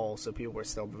delete the poll, so people were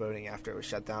still voting after it was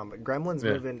shut down, but Gremlins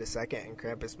moved into second and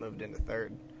Krampus moved into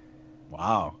third.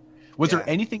 Wow. Was there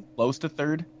anything close to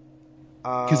third?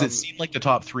 Because it seemed like the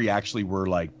top three actually were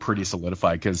like pretty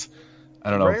solidified, because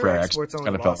I don't know if Rare Exports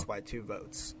only lost by 2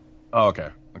 votes. Oh, okay.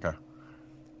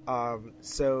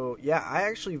 So yeah, I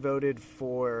actually voted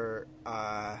for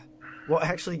well,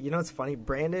 actually, it's funny.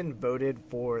 Brandon voted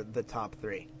for the top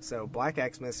 3. So Black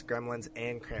Xmas, Gremlins,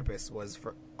 and Krampus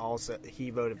he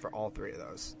voted for all 3 of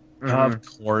those.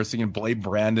 Of course, you can blame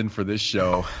Brandon for this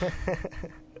show.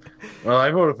 Well, I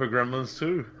voted for Gremlins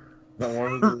too.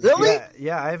 Really?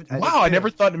 Yeah. I never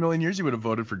thought in a million years you would have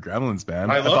voted for Gremlins, man.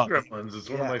 I love Gremlins. It's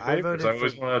one of my favorites. I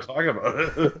always want to talk about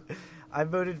it. I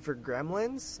voted for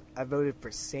Gremlins, I voted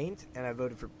for Saint, and I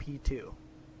voted for P2.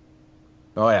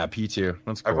 Oh yeah, P2.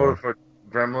 That's cool. I voted for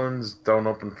Gremlins, Don't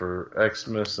Open for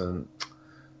Xmas, and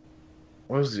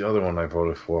what was the other one I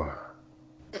voted for?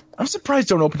 I'm surprised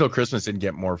Don't Open Till Christmas didn't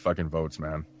get more fucking votes,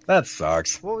 man. That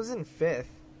sucks. What was in 5th?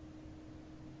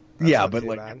 But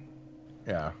like, bad.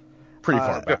 Yeah, pretty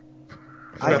far back.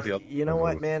 You know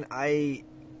what, man?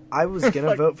 I was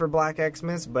gonna vote for Black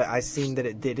Xmas, but I seen that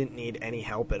it didn't need any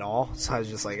help at all, so I was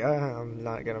just like, I'm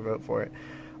not gonna vote for it.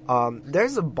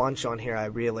 There's a bunch on here I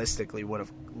realistically would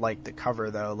have liked to cover,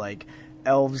 though. Like,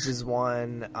 Elves is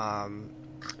one,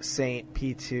 Saint,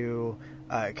 P2,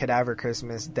 Cadaver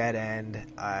Christmas, Dead End,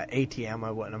 ATM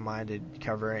I wouldn't have minded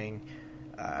covering.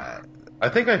 I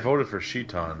think I voted for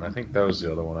Sheeton. I think that was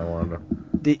the other one I wanted to...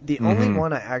 The only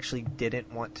one I actually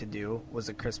didn't want to do was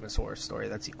A Christmas Horror Story.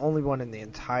 That's the only one in the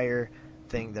entire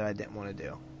thing that I didn't want to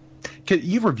do.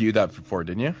 You reviewed that before,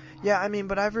 didn't you? Yeah, I mean,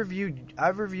 but I've reviewed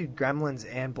Gremlins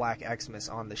and Black Xmas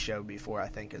on the show before, I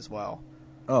think, as well.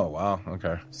 Oh, wow.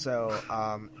 Okay. So,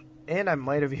 and I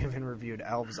might have even reviewed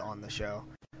Elves on the show.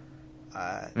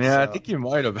 I think you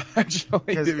might have,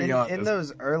 actually, to be honest. In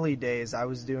those early days, I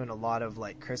was doing a lot of,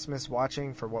 like, Christmas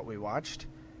watching for what we watched.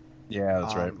 Yeah,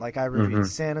 that's right. Like, I reviewed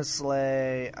Santa's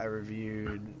Sleigh, I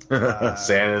reviewed...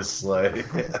 Santa's Sleigh.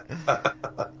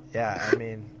 Yeah, I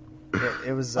mean...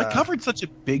 It was. I covered such a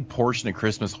big portion of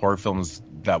Christmas horror films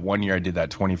that one year I did that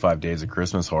 25 Days of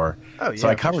Christmas Horror. Oh, yeah, so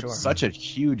I covered such a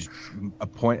huge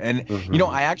point, and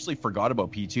I actually forgot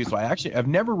about P2. So I've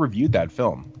never reviewed that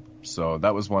film, so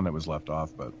that was one that was left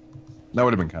off. But that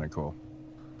would have been kind of cool.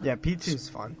 Yeah, P2's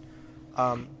fun.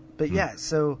 But yeah,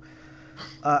 so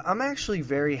I'm actually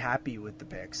very happy with the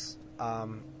picks.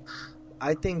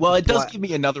 I think. Well, it does give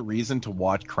me another reason to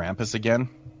watch Krampus again.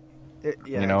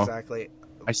 Exactly.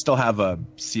 I still have a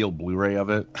sealed Blu-ray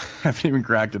of it. I haven't even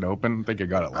cracked it open. I think I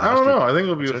got it last year. I don't know. I think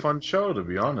it'll be a fun show, to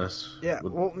be honest. Yeah,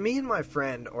 well, me and my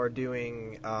friend are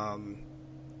doing a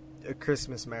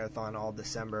Christmas marathon all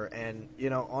December, and,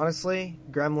 honestly,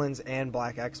 Gremlins and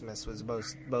Black Xmas was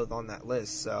both on that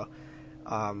list, so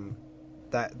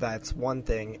that's one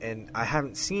thing, and I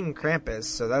haven't seen Krampus,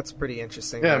 so that's pretty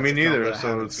interesting. Yeah, me neither,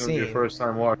 so it's going to be a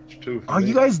first-time watch, too. Oh,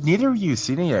 you guys, neither of you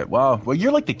seen it yet? Wow. Well,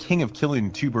 you're like the king of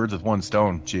killing 2 birds with 1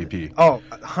 stone, JP. Oh,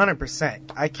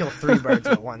 100%. I kill 3 birds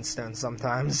with 1 stone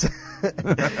sometimes.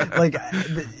 Like,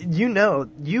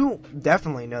 you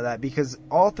definitely know that, because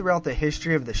all throughout the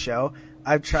history of the show,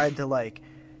 I've tried to, like,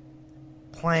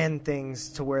 plan things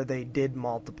to where they did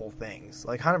multiple things,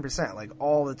 like 100%, like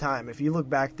all the time. If you look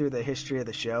back through the history of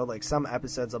the show, like some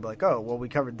episodes I'll be like, oh, well, we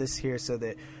covered this here so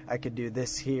that I could do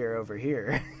this here over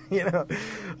here, you know?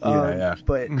 Yeah.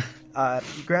 But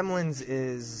Gremlins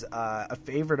is a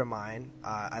favorite of mine.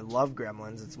 I love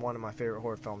Gremlins. It's one of my favorite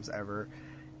horror films ever.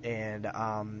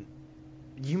 And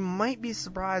you might be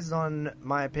surprised on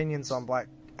my opinions on Black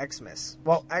Xmas.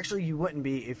 Well, actually, you wouldn't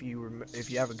be if you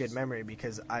have a good memory,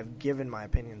 because I've given my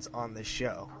opinions on this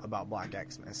show about Black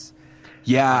Xmas.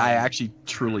 Yeah, I actually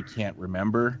truly can't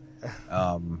remember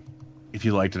if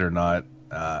you liked it or not.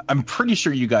 I'm pretty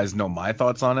sure you guys know my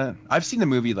thoughts on it. I've seen the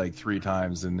movie like 3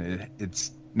 times, and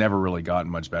it's never really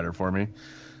gotten much better for me.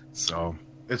 So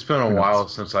it's been a while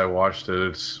since I watched it.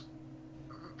 It's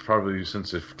probably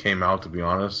since it came out, to be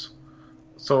honest.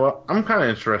 So I'm kind of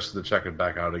interested to check it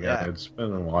back out again. Yeah. It's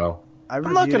been a while. I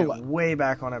reviewed it way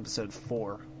back on episode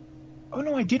 4. Oh,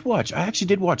 no, I actually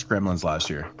did watch Gremlins last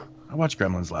year. I watched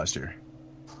Gremlins last year.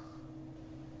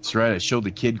 That's right, I showed the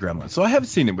kid Gremlins. So I haven't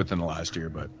seen it within the last year,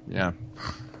 but yeah.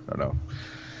 I don't know.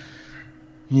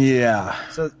 Yeah.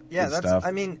 So, yeah, that's stuff.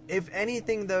 I mean, if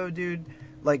anything, though, dude,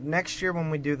 like next year when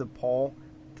we do the poll,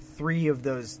 3 of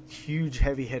those huge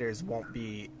heavy hitters won't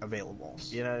be available.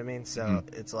 You know what I mean? So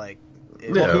it's like,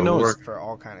 who knows? For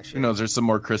all kind of shit. Who knows? There's some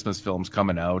more Christmas films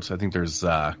coming out. I think there's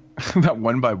that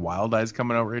one by Wild Eyes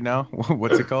coming out right now.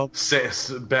 What's it called?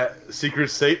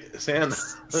 Secret Santa.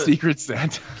 Secret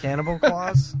Santa. Cannibal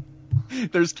Claus.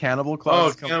 There's Cannibal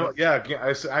Claus. Yeah,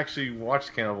 I actually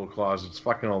watched Cannibal Claus. It's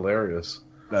fucking hilarious.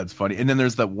 That's funny. And then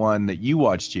there's that one that you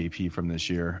watched, JP, from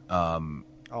this year.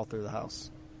 All Through the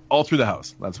House. All Through the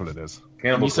House. That's what it is.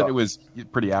 And you said it was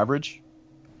pretty average?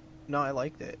 No, I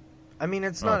liked it. I mean,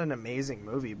 it's not an amazing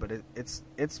movie, but it's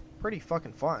pretty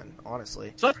fucking fun,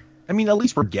 honestly. So, I mean, at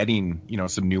least we're getting,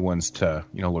 some new ones to,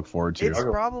 look forward to. It's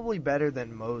probably better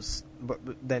than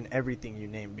than everything you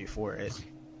named before it.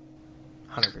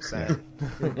 100%.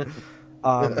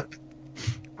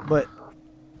 But,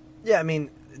 yeah, I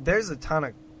mean, there's a ton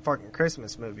of fucking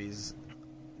Christmas movies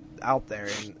out there,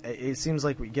 and it seems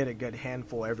like we get a good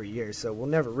handful every year, so we'll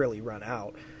never really run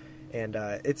out. And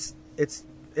it's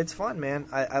fun, man.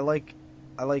 I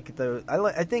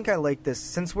think I like this.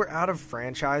 Since we're out of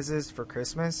franchises for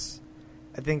Christmas,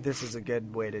 I think this is a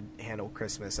good way to handle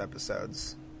Christmas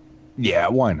episodes. Yeah,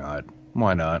 why not?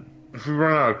 Why not? If we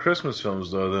run out of Christmas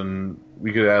films, though, then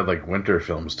we could add, like, winter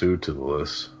films, too, to the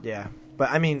list. Yeah.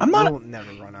 But, I mean, we'll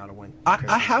never run out of winter.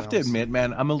 I have to admit,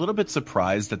 man, I'm a little bit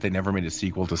surprised that they never made a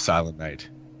sequel to Silent Night.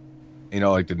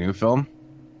 Like the new film.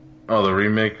 Oh, the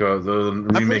remake? The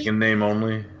remake in name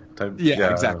only? Type?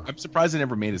 Yeah, exactly. I'm surprised they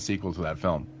never made a sequel to that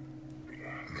film.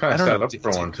 Kind of set up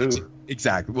for one, too.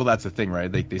 Exactly. Well, that's the thing, right?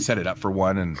 They set it up for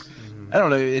one, and I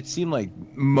don't know. It seemed like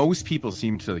most people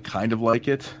seem to kind of like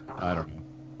it. I don't know.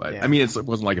 But, I mean, it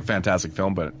wasn't like a fantastic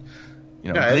film, but,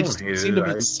 they just seem to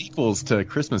make sequels to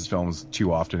Christmas films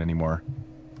too often anymore.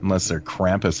 Unless they're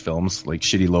Krampus films, like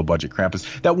shitty low-budget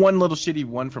Krampus. That one little shitty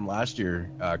one from last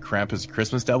year, Krampus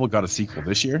Christmas Devil, got a sequel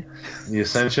this year. The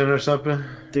Ascension or something?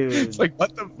 Dude. It's like,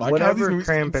 what the fuck? Whatever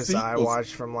Krampus I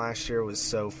watched from last year was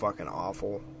so fucking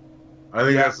awful. I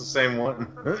think that's the same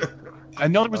one. I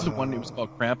know there was the one, it was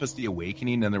called Krampus the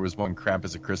Awakening, and there was one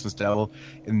Krampus a Christmas Devil,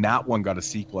 and that one got a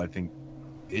sequel, I think,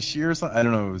 this year or something. I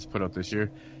don't know if it was put out this year.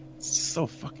 It's so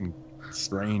fucking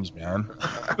strange, man.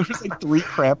 There's like 3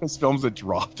 Krampus films that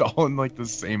dropped all in like the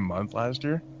same month last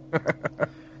year.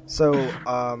 So,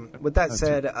 with that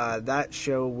said, that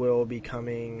show will be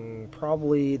coming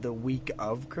probably the week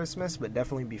of Christmas, but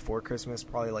definitely before Christmas,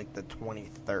 probably like the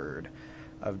 23rd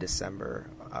of December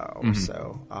or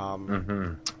so.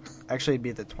 Actually, it'd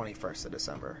be the 21st of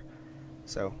December.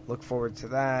 So, look forward to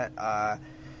that.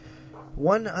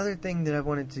 One other thing that I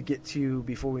wanted to get to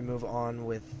before we move on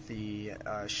with the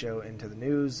show into the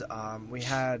news, we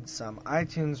had some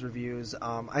iTunes reviews.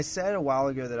 I said a while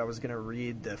ago that I was going to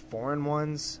read the foreign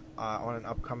ones on an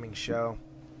upcoming show,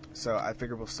 so I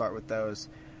figured we'll start with those.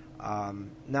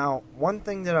 Now, one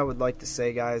thing that I would like to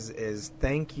say, guys, is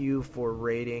thank you for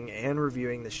rating and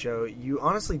reviewing the show. You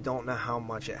honestly don't know how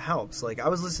much it helps. Like, I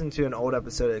was listening to an old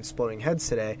episode of Exploding Heads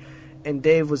today, and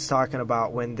Dave was talking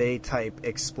about when they type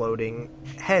Exploding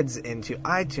Heads into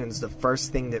iTunes, the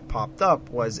first thing that popped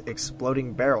up was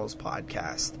Exploding Barrels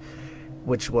Podcast,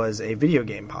 which was a video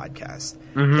game podcast.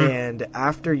 And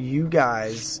after you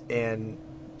guys and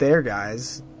their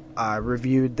guys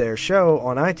reviewed their show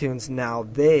on iTunes, now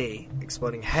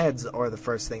Exploding Heads are the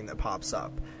first thing that pops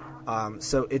up.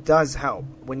 So it does help.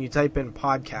 When you type in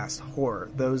podcast, horror,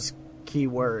 those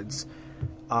keywords,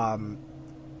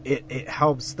 it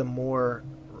helps the more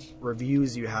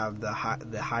reviews you have, the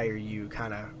higher you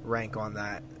kind of rank on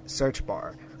that search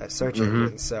bar, that search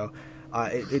engine. So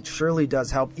it surely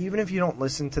does help, even if you don't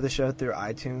listen to the show through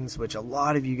iTunes, which a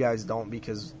lot of you guys don't,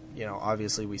 because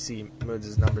obviously we see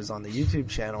Moods' numbers on the YouTube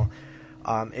channel.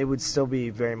 It would still be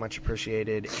very much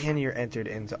appreciated, and you're entered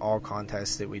into all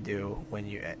contests that we do when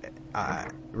you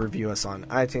review us on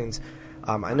iTunes.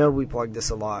 I know we plug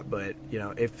this a lot, but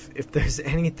if there's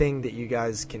anything that you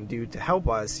guys can do to help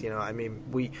us, I mean,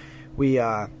 we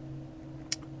don't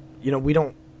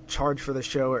charge for the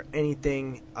show or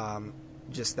anything.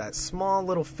 Just that small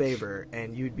little favor,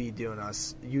 and you'd be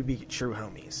true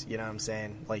homies. You know what I'm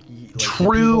saying? Like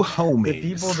true homies. The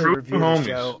people that review the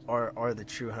show are the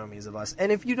true homies of us.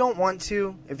 And if you don't want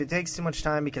to, if it takes too much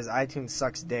time because iTunes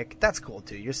sucks dick, that's cool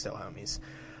too. You're still homies.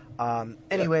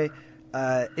 Anyway,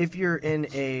 if you're in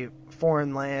a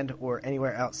foreign land or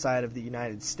anywhere outside of the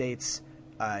United States,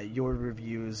 your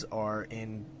reviews are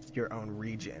in your own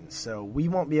region, so we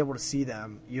won't be able to see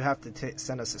them. You have to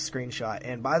send us a screenshot.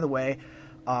 And by the way,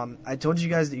 I told you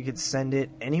guys that you could send it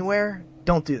anywhere.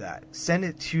 Don't do that. Send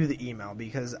it to the email,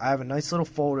 because I have a nice little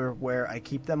folder where I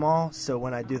keep them all, so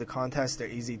when I do the contest, they're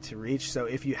easy to reach. So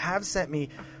if you have sent me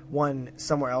one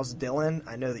somewhere else, Dylan,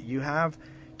 I know that you have,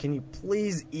 can you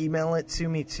please email it to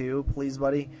me too, please,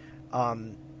 buddy?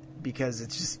 Because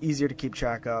it's just easier to keep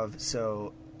track of.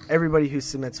 So everybody who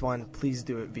submits one, please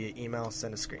do it via email.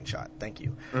 Send a screenshot. Thank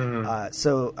you.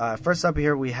 So first up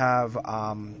here we have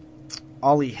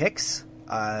Ollie Hicks.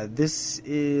 This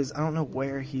is, I don't know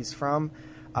where he's from,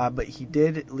 but he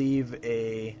did leave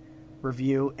a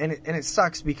review, and it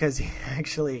sucks because he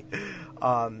actually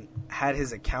had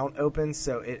his account open,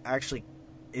 so it actually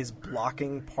is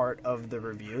blocking part of the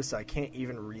review, so I can't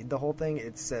even read the whole thing.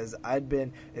 It says,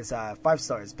 it's 5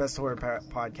 stars, best horror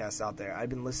podcast out there. I've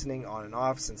been listening on and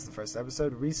off since the first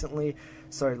episode. Recently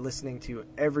started listening to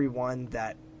everyone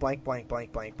that blank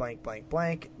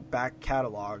back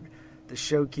catalog. The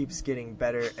show keeps getting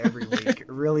better every week.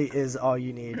 Really is all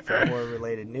you need for horror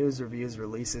related news, reviews,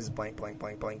 releases, blank.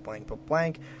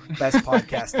 Best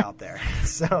podcast out there.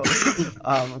 So,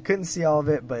 couldn't see all of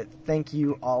it, but thank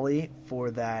you, Ollie,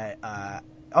 for that.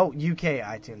 UK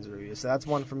iTunes review. So that's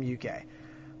one from UK.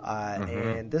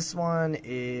 And this one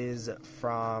is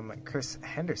from Chris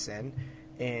Henderson,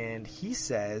 and he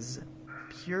says,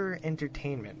 pure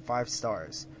entertainment, 5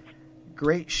 stars.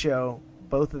 Great show.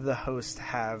 Both of the hosts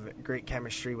have great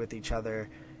chemistry with each other,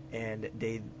 and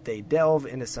they delve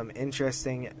into some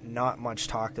interesting, not much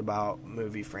talked about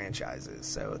movie franchises.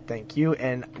 So thank you.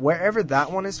 And wherever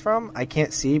that one is from, I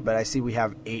can't see, but I see we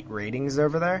have 8 ratings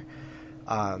over there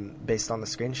based on the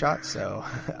screenshot. So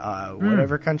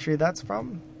whatever country that's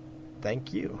from,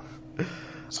 thank you.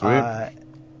 Sweet.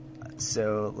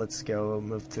 So let's go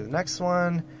move to the next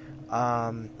one.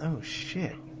 Oh,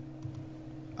 shit.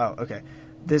 Oh, okay.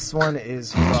 This one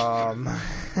is from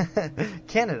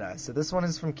Canada. So this one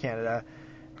is from Canada,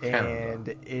 and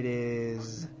it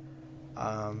is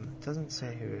doesn't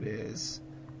say who it is.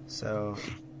 So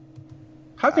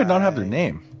how could it not have their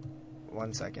name?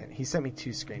 One second. He sent me 2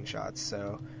 screenshots.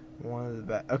 So one of the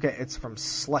best. Okay, it's from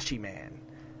Slushy Man.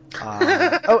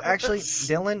 Actually,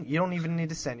 Dylan, you don't even need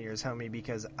to send yours, homie,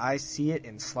 because I see it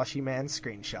in Slushy Man's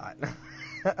screenshot.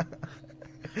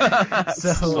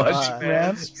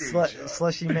 So,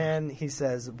 Slushy Man, he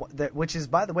says, which is,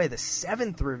 by the way, the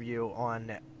 7th review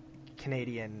on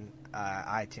Canadian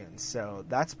iTunes, so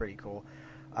that's pretty cool.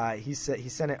 He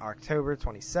sent it October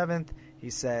 27th. He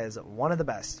says, one of the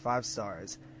best, 5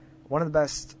 stars, one of the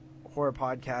best horror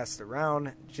podcasts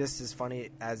around, just as funny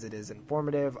as it is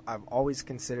informative. I've always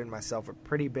considered myself a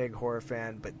pretty big horror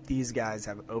fan, but these guys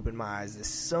have opened my eyes to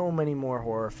so many more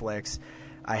horror flicks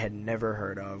I had never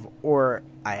heard of, or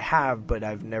I have, but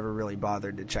I've never really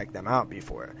bothered to check them out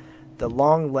before. The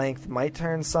long length might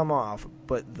turn some off,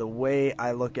 but the way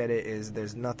I look at it is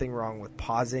there's nothing wrong with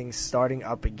pausing, starting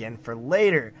up again for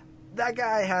later. That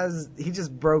guy he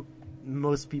just broke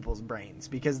most people's brains,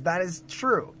 because that is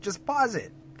true. Just pause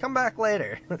it. Come back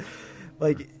later.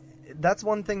 Like, that's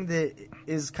one thing that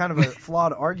is kind of a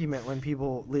flawed argument when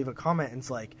people leave a comment and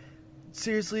it's like,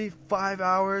 seriously, 5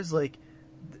 hours? Like,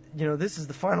 this is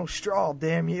the final straw,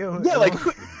 damn you. Yeah, like,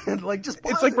 like, just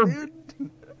pause dude.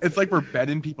 It's like we're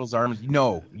betting people's arms.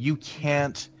 No, you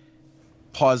can't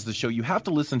pause the show. You have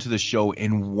to listen to the show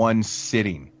in one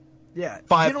sitting. Yeah,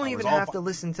 5 you don't hours, even have to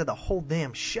listen to the whole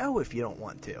damn show if you don't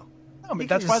want to. No, but you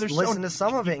that's can why just there's listen to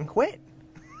some of it and quit.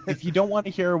 If you don't want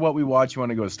to hear what we watch, you want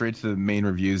to go straight to the main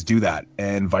reviews, do that,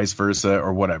 and vice versa,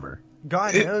 or whatever.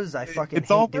 God knows I fucking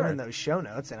hate all doing there. those show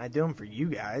notes, and I do them for you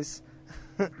guys.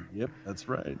 Yep, that's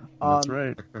right.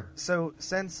 So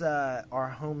since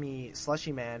our homie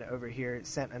Slushy Man over here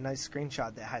sent a nice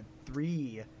screenshot that had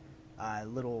 3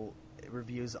 little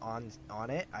reviews on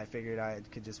it, I figured I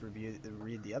could just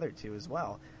read the other 2 as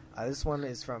well. This one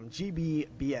is from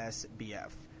GBBSBF.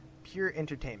 Pure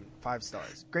entertainment, 5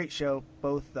 stars. Great show.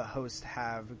 Both the hosts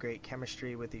have great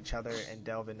chemistry with each other and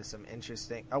delve into some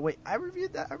interesting... Oh, wait, I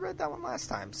reviewed that. I read that one last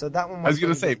time. So that one was... I was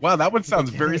going to say, wow, that one sounds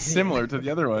very similar to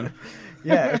the other one.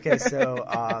 Yeah, okay, so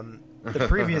the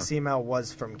previous email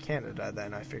was from Canada,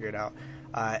 then I figured out.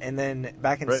 And then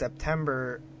back in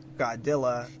September,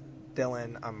 Godzilla...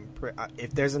 Dylan,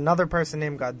 if there's another person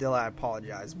named Godzilla, I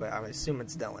apologize, but I assume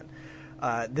it's Dylan.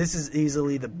 This is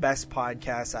easily the best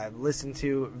podcast I've listened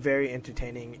to. Very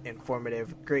entertaining,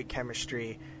 informative, great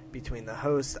chemistry between the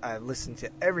hosts. I've listened to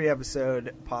every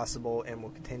episode possible and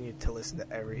will continue to listen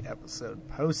to every episode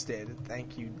posted.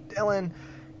 Thank you, Dylan.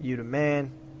 You the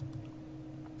man.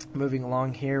 Moving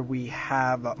along here, we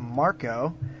have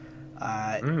Marco.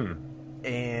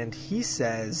 And he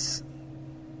says,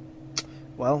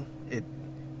 well,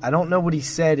 I don't know what he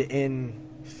said in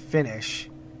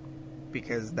Finnish,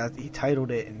 because he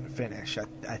titled it in Finnish.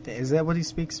 I think, is that what he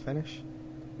speaks, Finnish?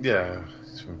 Yeah,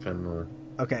 he's from Finland.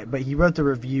 Okay, but he wrote the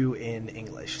review in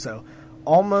English. So,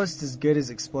 almost as good as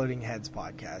Exploding Heads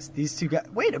podcast. These two guys...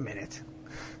 Wait a minute.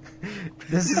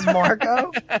 This is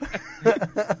Marco?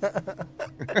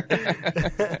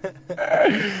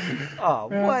 Oh,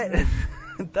 what?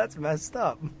 That's messed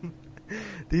up.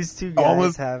 These two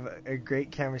guys have a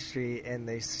great chemistry, and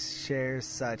they share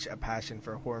such a passion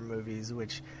for horror movies,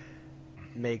 which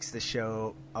makes the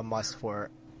show a must for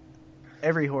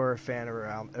every horror fan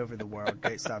around over the world.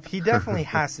 Great stuff. He definitely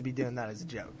has to be doing that as a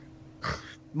joke.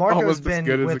 Marco's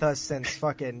been with us since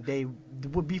fucking day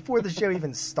before the show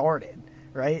even started,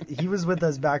 right? He was with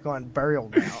us back on Burial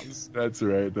Grounds. That's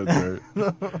right.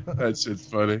 That shit's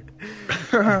funny.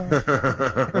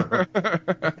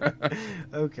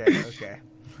 Okay.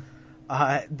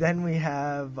 Then we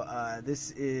have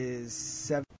this is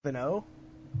 7-0,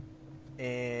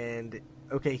 and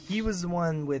okay, he was the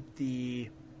one with the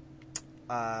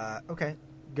okay,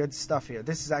 good stuff here.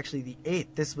 This is actually the 8th.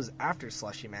 This was after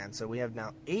Slushy Man, so we have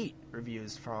now 8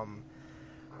 reviews from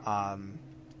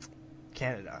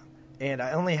Canada, and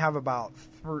I only have about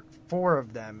 4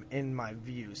 of them in my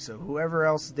view. So whoever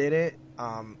else did it,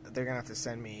 they're gonna have to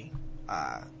send me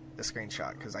a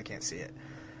screenshot because I can't see it.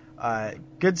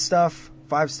 Good stuff,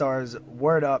 5 stars,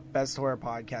 word up, best horror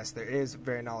podcast there is,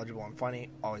 very knowledgeable and funny,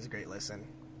 always a great listen.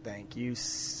 Thank you,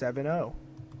 7-0.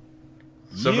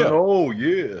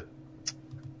 7-0, yeah.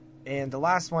 And the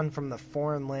last one from the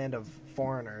foreign land of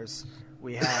foreigners,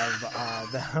 we have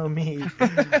the homie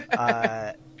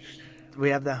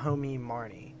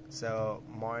Marnie. So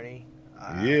Marnie,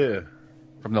 yeah,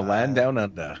 from the land down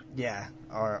under. Yeah,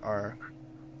 our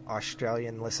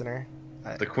Australian listener.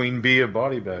 The queen bee of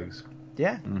body bags.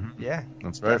 Yeah, yeah,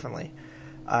 that's right. Definitely.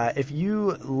 If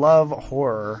you love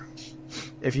horror,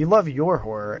 if you love your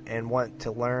horror and want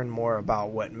to learn more about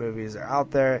what movies are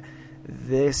out there,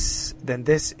 this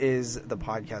is the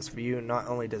podcast for you. Not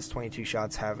only does 22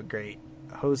 Shots have a great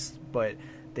host, but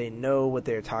they know what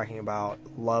they're talking about,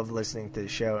 love listening to the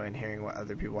show and hearing what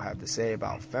other people have to say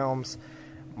about films.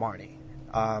 Marnie.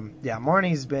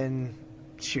 Marnie's been...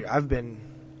 Shoot, I've been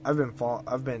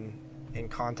in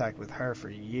contact with her for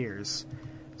years.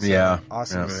 So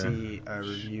awesome to see a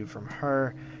review from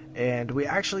her. And we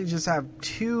actually just have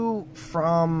 2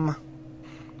 from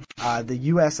the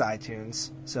US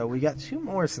iTunes. So we got 2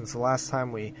 more since the last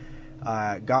time we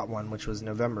got one, which was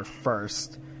November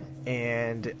 1st.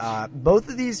 And both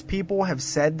of these people have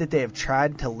said that they have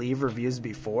tried to leave reviews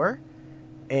before,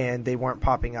 and they weren't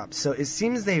popping up. So it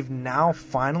seems they've now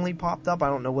finally popped up. I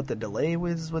don't know what the delay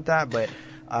was with that, but...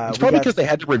 it's probably because they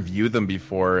had to review them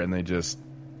before, and they just...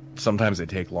 Sometimes they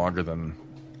take longer than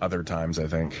other times, I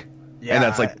think. Yeah, and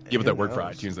that's like people that work for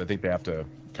iTunes. I think they have to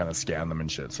kind of scan them and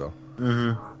shit, so...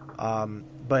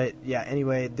 But yeah,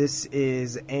 anyway, this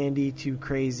is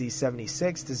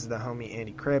Andy2Crazy76. This is the homie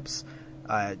Andy Cripps.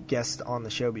 Guest on the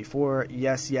show before.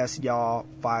 Yes, y'all.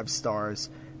 5 stars.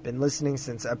 Been listening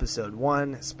since episode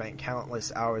 1. Spent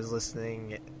countless hours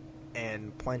listening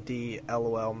and plenty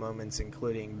LOL moments,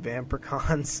 including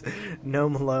Vampircons,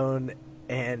 Gnome Alone,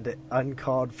 and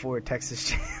uncalled for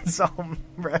Texas Chainsaw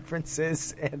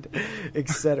references, and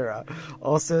etc.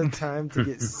 Also, time to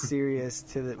get serious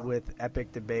with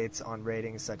epic debates on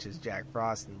ratings such as Jack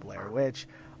Frost and Blair Witch.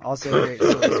 Also, a great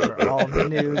source for all the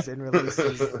news and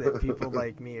releases that people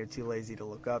like me are too lazy to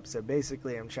look up. So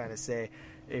basically, I'm trying to say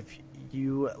if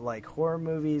you like horror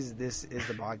movies, this is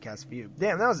the podcast for you.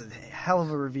 Damn, that was a hell of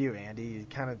a review, Andy. You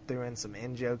kind of threw in some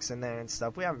in-jokes in there and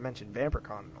stuff. We haven't mentioned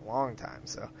VampireCon in a long time,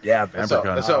 so... Yeah, That's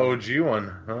VampireCon. an OG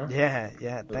one, huh?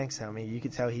 Yeah, thanks, homie. You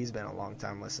could tell he's been a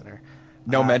long-time listener.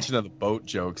 No mention of the boat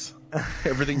jokes.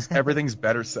 Everything's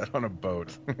better set on a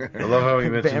boat. I love how he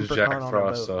mentions VampireCon Jack on a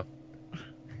Frost, boat. though.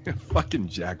 Fucking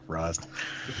Jack Frost.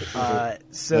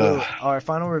 So our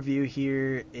final review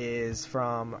here is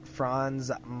from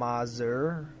Franz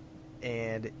Mazur,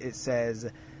 and it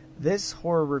says, "This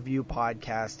horror review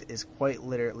podcast is quite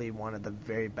literally one of the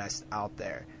very best out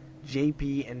there.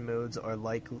 JP and Moods are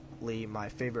likely my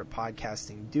favorite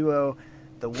podcasting duo.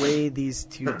 The way these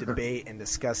two debate and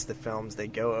discuss the films they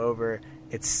go over,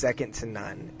 it's second to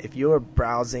none. If you are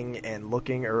browsing and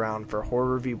looking around for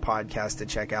horror review podcasts to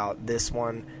check out, this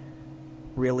one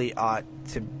really ought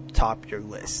to top your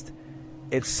list.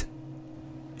 It's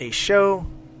a show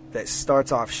that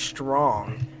starts off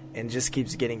strong and just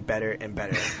keeps getting better and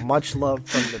better. Much love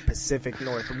from the Pacific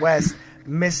Northwest,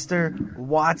 Mr.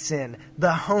 Watson." The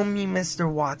homie Mr.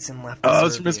 Watson left us. Oh,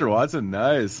 it's Mr. Watson.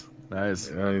 Nice.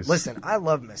 Listen, I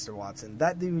love Mr. Watson.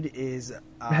 That dude is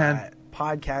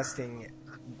podcasting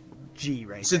G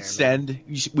right there.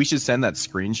 We should send that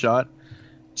screenshot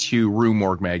to Rue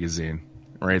Morgue magazine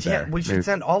right there. Yeah, we should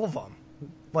send all of them.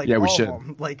 Like, yeah, we all should. of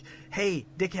them. Like, hey,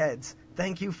 dickheads,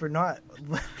 thank you for not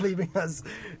leaving us,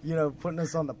 putting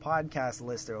us on the podcast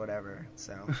list or whatever.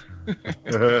 So,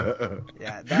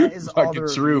 yeah, that is all the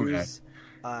reviews.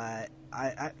 I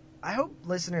hope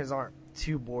listeners aren't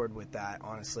too bored with that,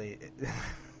 honestly.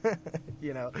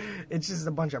 It's just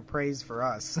a bunch of praise for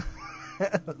us.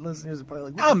 Listeners are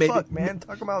probably like, what the fuck, man?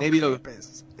 Talk about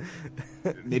therapists.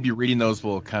 Maybe reading those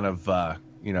will kind of,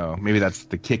 maybe that's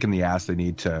the kick in the ass they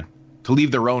need to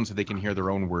leave their own so they can hear their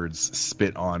own words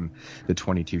spit on the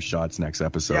 22 Shots next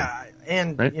episode. Yeah,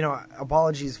 and, right?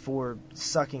 Apologies for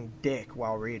sucking dick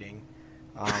while reading.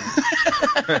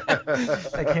 That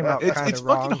came out kind of wrong. It's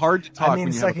fucking hard to talk I mean,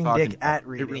 when you have a sucking cock dick in at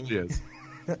your reading. It really is.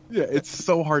 Yeah, it's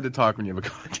so hard to talk when you have a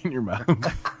cock in your mouth.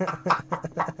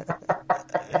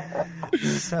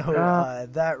 So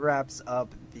that wraps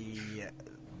up the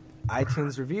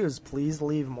iTunes reviews. Please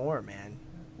leave more, man.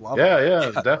 Love it.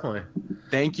 Yeah, definitely.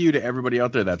 Thank you to everybody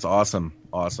out there. That's awesome.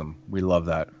 We love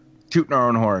that. Tooting our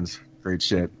own horns. Great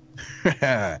shit.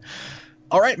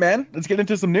 All right, man. Let's get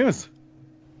into some news.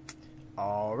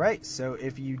 All right. So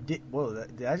if you did... Whoa,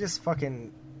 did I just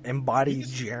fucking embody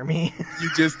Jeremy? You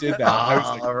just did that.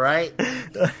 All right.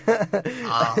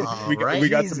 We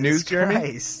got some news,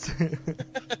 Jeremy?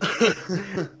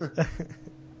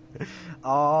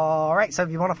 All right. So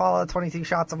if you want to follow 22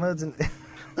 Shots of Moods and...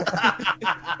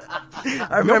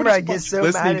 I remember I get so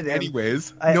mad at him.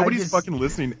 Anyways, nobody's fucking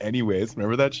listening anyways.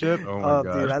 Remember that shit? Oh my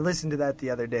god, dude! I listened to that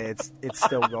the other day. It's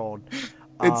still gold.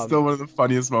 It's still one of the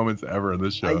funniest moments ever in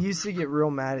this show. I used to get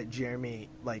real mad at Jeremy.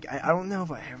 Like I don't know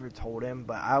if I ever told him,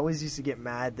 but I always used to get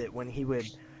mad that when he would,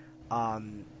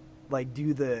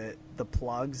 do the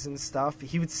plugs and stuff,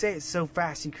 he would say it so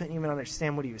fast you couldn't even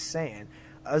understand what he was saying.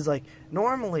 I was like,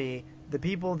 normally the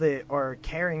people that are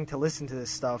caring to listen to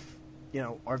this stuff,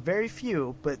 are very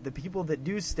few, but the people that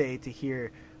do stay to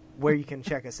hear where you can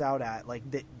check us out at, like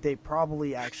they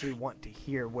probably actually want to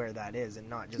hear where that is and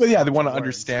not just. But yeah, they want to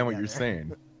understand what you're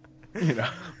saying.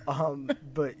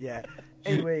 But yeah.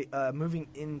 Anyway, moving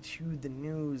into the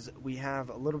news, we have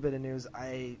a little bit of news.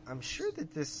 I'm sure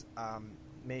that this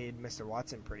made Mr.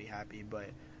 Watson pretty happy, but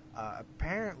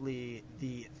apparently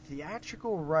the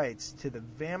theatrical rights to the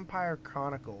Vampire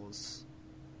Chronicles,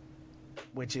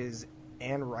 which is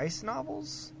Anne Rice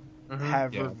novels,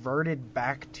 have reverted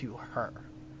back to her.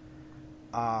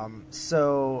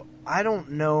 So I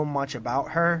don't know much about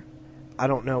her. I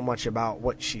don't know much about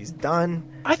what she's done.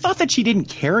 I thought that she didn't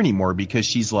care anymore because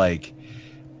she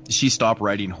stopped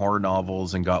writing horror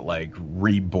novels and got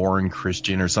reborn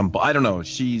Christian or something. I don't know.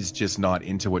 She's just not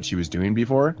into what she was doing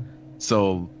before.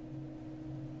 So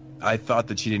I thought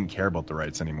that she didn't care about the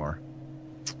rights anymore.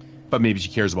 But maybe she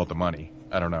cares about the money.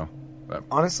 I don't know.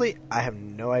 Honestly, I have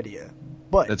no idea.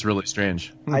 But that's really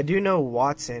strange. I do know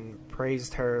Watson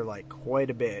praised her quite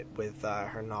a bit with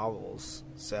her novels.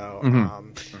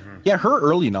 So yeah, her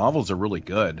early novels are really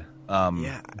good.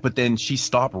 But then she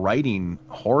stopped writing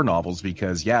horror novels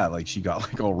because she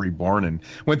got all reborn and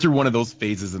went through one of those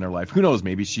phases in her life. Who knows?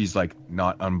 Maybe she's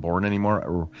not unborn anymore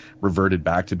or reverted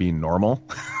back to being normal.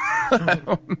 I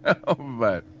don't know,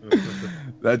 but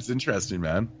that's interesting,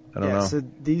 man. I don't know. So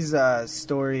these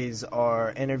stories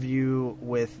are Interview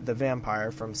with the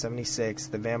Vampire from 76,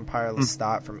 The Vampire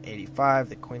Lestat from 85,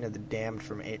 The Queen of the Damned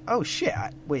from 8. Oh shit!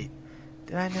 Wait,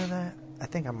 did I know that? I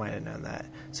think I might have known that.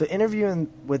 So Interviewing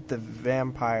with the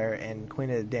Vampire and Queen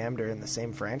of the Damned are in the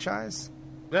same franchise?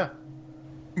 Yeah.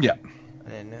 Yeah.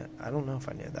 I don't know if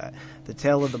I knew that. The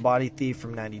Tale of the Body Thief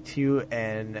from 92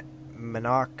 and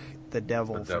Monarch the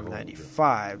Devil from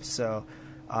 95. So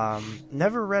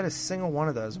never read a single one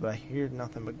of those, but I hear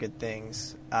nothing but good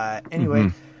things.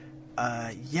 Anyway,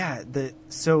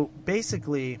 so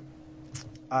basically,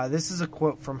 this is a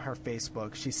quote from her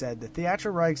Facebook. She said, "The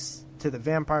theatrical rights to the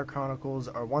Vampire Chronicles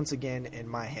are once again in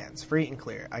my hands, free and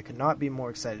clear. I could not be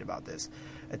more excited about this.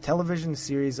 A television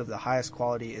series of the highest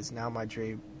quality is now my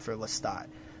dream for Lestat,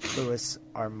 Louis,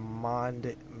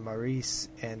 Armand, Maurice,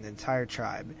 and the entire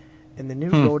tribe. In the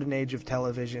new golden age of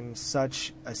television,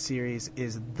 such a series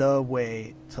is the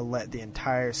way to let the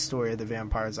entire story of the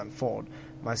vampires unfold.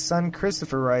 My son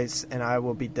Christopher Rice and I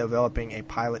will be developing a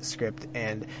pilot script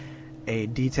and a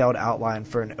detailed outline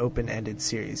for an open-ended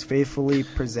series, faithfully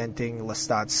presenting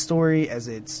Lestat's story as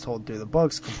it's told through the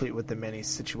books, complete with the many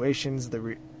situations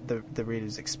the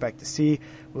readers expect to see.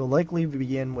 We'll likely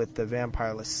begin with the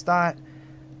vampire Lestat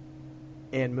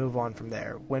and move on from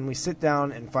there. When we sit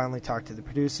down and finally talk to the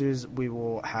producers, we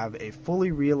will have a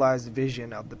fully realized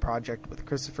vision of the project with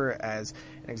Christopher as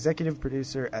an executive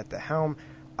producer at the helm.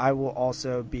 I will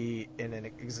also be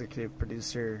an executive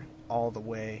producer all the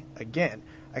way again.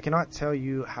 I cannot tell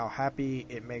you how happy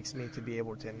it makes me to be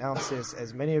able to announce this.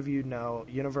 As many of you know,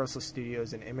 Universal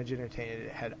Studios and Image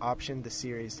Entertainment had optioned the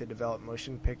series to develop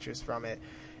motion pictures from it.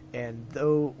 And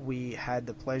though we had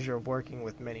the pleasure of working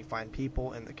with many fine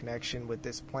people in the connection with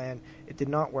this plan, it did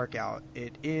not work out.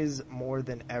 It is more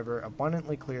than ever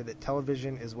abundantly clear that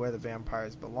television is where the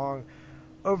vampires belong.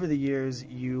 Over the years,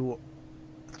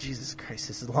 Jesus Christ,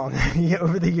 this is long.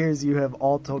 Over the years, you have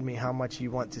all told me how much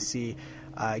you want to see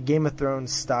Game of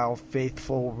Thrones style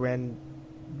faithful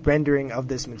rendering of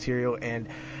this material and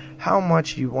how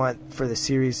much you want for the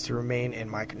series to remain in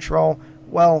my control.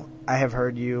 Well, I have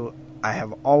heard you. I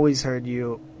have always heard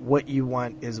you. What you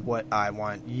want is what I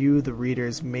want. You, the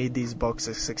readers, made these books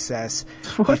a success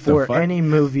before any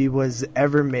movie was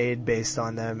ever made based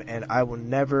on them, and I will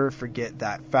never forget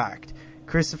that fact.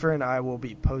 Christopher and I will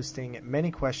be posting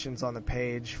many questions on the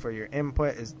page for your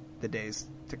input as the days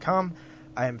to come.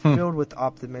 I am filled with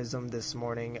optimism this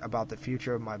morning about the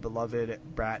future of my beloved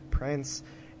Brat Prince,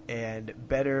 and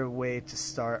better way to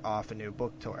start off a new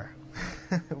book tour.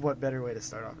 What better way to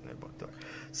start off a new book tour?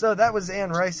 So that was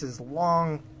Anne Rice's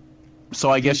long... So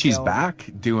I guess she's back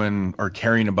doing or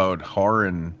caring about horror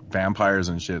and vampires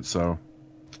and shit, so...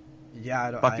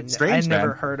 Yeah, strange, I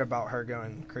never heard about her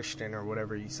going Christian or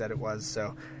whatever you said it was,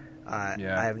 so I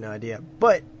have no idea.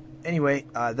 But anyway,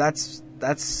 that's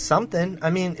something. I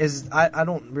mean, I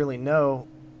don't really know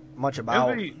much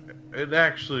about... It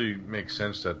actually makes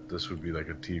sense that this would be like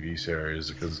a TV series,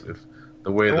 because if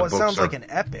the way the books it sounds like an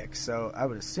epic, so I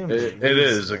would assume it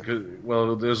is.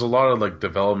 Well, there's a lot of like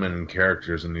development in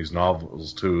characters in these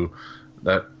novels too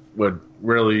that would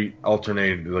really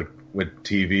alternate like with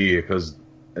TV, because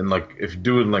and like if you're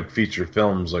doing like feature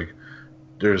films, like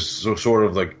there's sort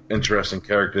of like interesting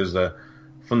characters that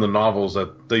from the novels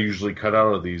that they usually cut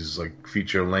out of these like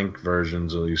feature length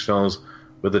versions of these films.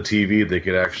 With the TV, they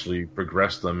could actually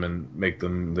progress them and make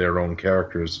them their own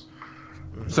characters.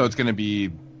 So it's going to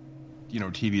be,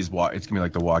 TV's it's going to be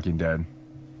like The Walking Dead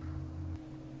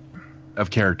of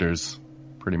characters,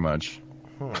 pretty much.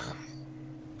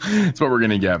 That's what we're going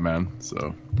to get, man.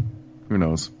 So who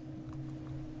knows?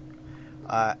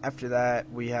 After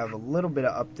that, we have a little bit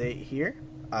of update here.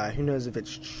 Who knows if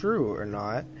it's true or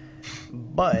not?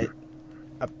 But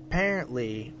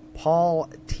apparently, Paul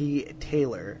T.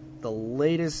 Taylor, the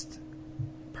latest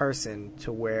person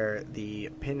to wear the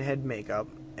Pinhead makeup,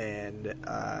 and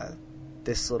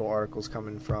this little article's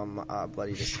coming from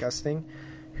Bloody Disgusting,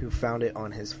 who found it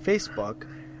on his Facebook,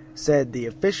 said the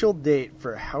official date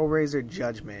for Hellraiser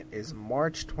Judgment is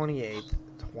March 28th,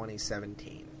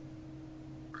 2017.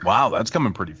 Wow, that's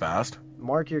coming pretty fast.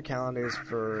 Mark your calendars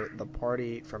for the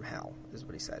party from hell, is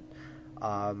what he said.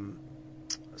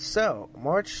 So,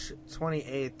 March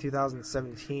 28th,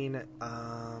 2017,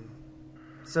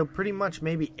 so pretty much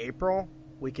maybe April,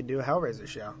 we could do a Hellraiser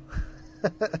show.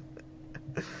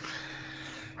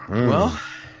 Well,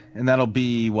 and that'll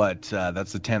be what,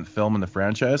 that's the 10th film in the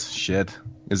franchise? Shit.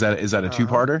 Is that a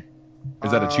two-parter?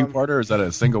 Is that a two-parter or is that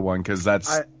a single one? Because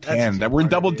that's 10. We're in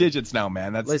double digits now,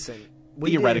 man. That's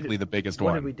theoretically the biggest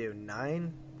one. What did we do,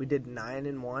 9? We did 9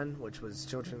 in 1, which was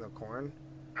Children of the Corn.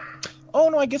 Oh,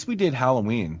 no, I guess we did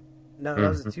Halloween. No, that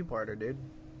was a two-parter, dude.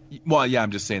 Well, yeah,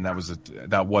 I'm just saying that was a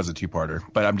two-parter,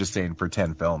 but I'm just saying for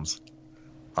 10 films.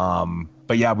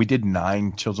 But yeah, we did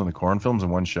 9 Children of the Corn films in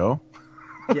one show.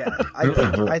 Yeah,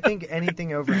 I think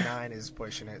anything over 9 is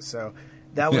pushing it. So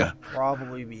that would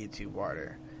probably be a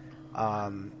 2-parter.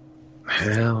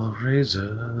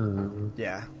 Hellraiser.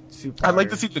 Yeah, 2-parter. I'd like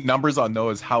to see the numbers on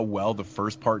those, how well the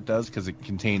first part does, because it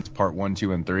contains part 1,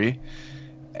 2, and 3,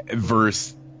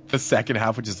 versus the second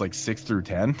half, which is like 6 through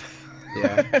 10.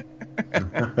 Yeah.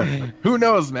 Who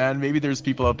knows, man? Maybe there's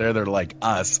people out there that are like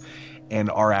us and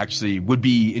would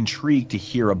be intrigued to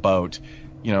hear about,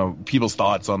 people's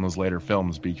thoughts on those later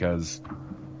films, because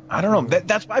I don't know.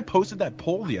 That's why I posted that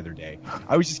poll the other day.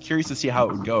 I was just curious to see how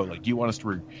it would go. Like, do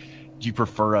you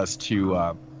prefer us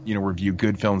to, review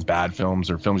good films, bad films,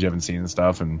 or films you haven't seen and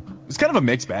stuff? And it's kind of a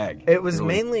mixed bag. It was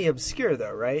mainly obscure,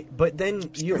 though, right? But then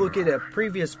you look at a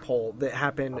previous poll that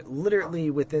happened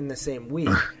literally within the same week,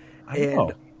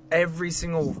 and every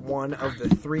single one of the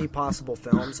 3 possible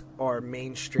films are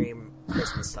mainstream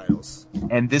Christmas titles.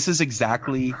 And this is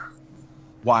exactly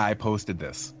why I posted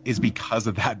this, is because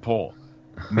of that poll.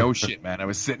 No shit, man. I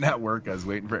was sitting at work, I was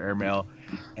waiting for airmail,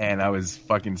 and I was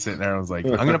fucking sitting there, and I was like,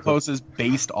 I'm going to post this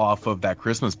based off of that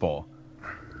Christmas poll.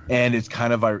 And it's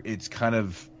kind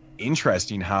of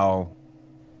interesting how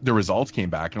the results came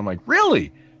back, and I'm like,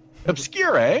 really?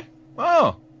 Obscure, eh?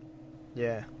 Oh.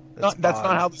 Yeah. That's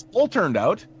not how this poll turned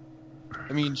out.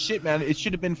 I mean, shit, man. It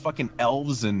should have been fucking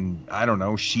elves and, I don't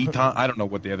know, Sheeton. I don't know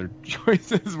what the other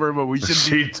choices were, but we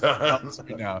should be elves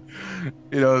right now.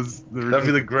 That'd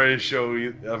be the greatest show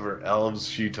ever. Elves,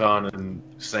 Sheeton, and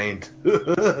Saint.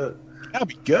 That'd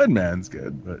be good, man. It's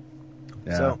good, but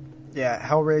yeah. So, yeah,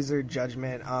 Hellraiser,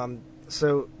 Judgment.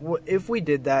 So if we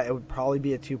did that, it would probably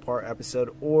be a 2-part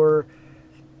episode, or,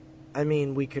 I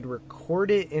mean, we could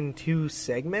record it in 2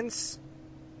 segments.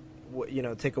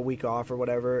 Take a week off or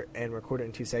whatever and record it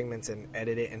in 2 segments and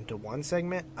edit it into 1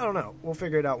 segment. I don't know. We'll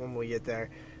figure it out when we get there.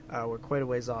 We're quite a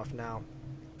ways off now.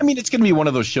 I mean, it's going to be one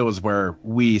of those shows where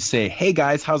we say, hey,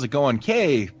 guys, how's it going?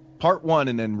 Okay, part 1,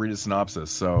 and then read a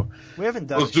synopsis. So we haven't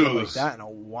done a show like that in a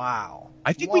while.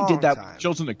 I think we did that with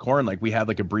Children of the Corn. Like, we had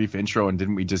like a brief intro, and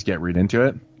didn't we just get right into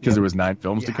it? Because there was 9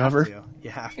 films to cover. You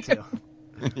have to.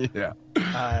 Yeah.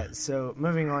 So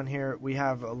moving on here, we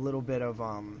have a little bit of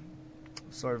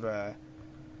sort of a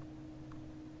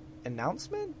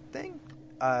announcement thing.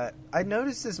 I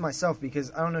noticed this myself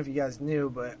because I don't know if you guys knew,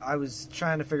 but I was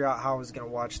trying to figure out how I was going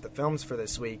to watch the films for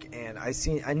this week, and I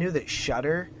knew that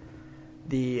Shudder,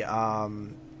 the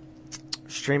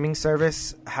streaming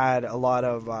service, had a lot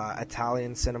of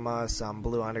Italian cinema, some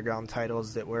Blue Underground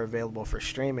titles that were available for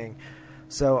streaming.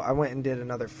 So I went and did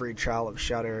another free trial of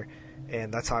Shudder,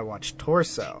 and that's how I watched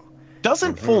Torso.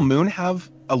 Doesn't Full Moon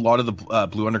have a lot of the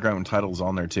Blue Underground titles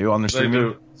on there too, on their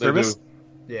streaming service?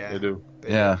 Yeah, they do.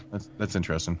 That's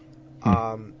interesting.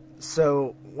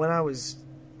 So when I was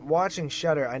watching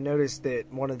Shudder, I noticed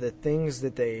that one of the things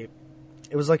that it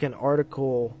was like an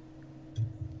article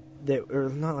or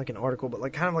not like an article, but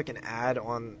like kind of like an ad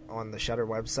on the Shudder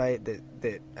website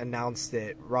that announced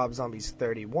that Rob Zombie's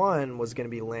 31 was going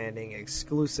to be landing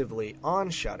exclusively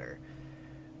on Shudder,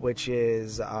 which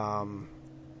is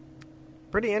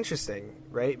pretty interesting,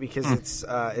 right? Because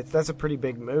that's a pretty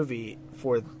big movie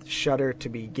for Shudder to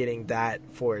be getting that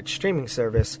for its streaming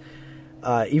service,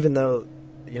 even though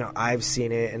I've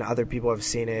seen it and other people have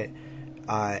seen it,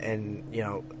 and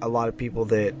a lot of people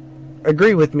that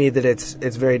agree with me that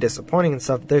it's very disappointing and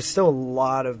stuff. There's still a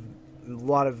lot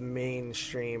of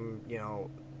mainstream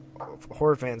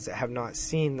horror fans that have not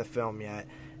seen the film yet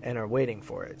and are waiting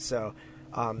for it. So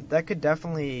that could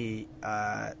definitely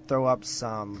throw up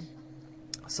some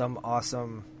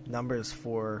awesome numbers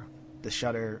for the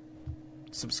Shudder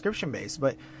subscription base.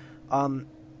 But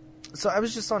so I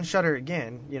was just on Shudder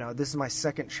again. This is my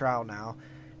second trial now,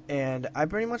 and I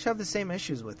pretty much have the same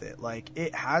issues with it. Like,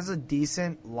 it has a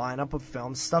decent lineup of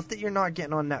films, stuff that you're not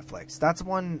getting on Netflix. That's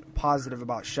one positive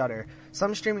about Shudder.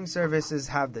 Some streaming services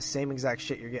have the same exact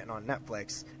shit you're getting on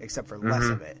Netflix, except for less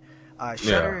of it.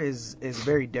 Shudder is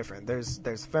very different.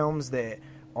 There's films that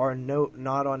are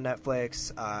not on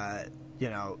Netflix. A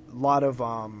lot of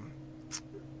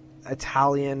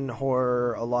Italian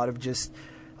horror, a lot of just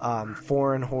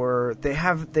foreign horror. They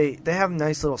have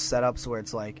nice little setups where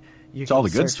it's like you can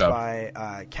search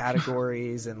by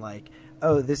categories and like,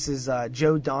 oh, this is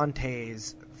Joe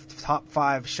Dante's top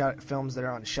 5 films that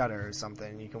are on Shudder or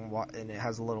something. You can and it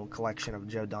has a little collection of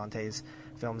Joe Dante's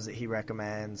films that he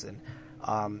recommends, and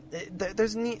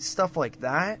there's neat stuff like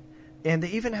that. And they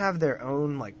even have their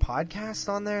own like podcast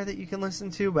on there that you can listen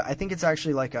to, but I think it's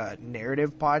actually like a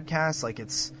narrative podcast. Like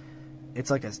it's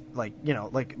like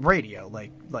like radio,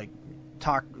 like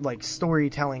talk, like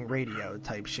storytelling radio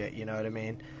type shit. You know what I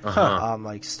mean?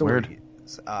 Like stories.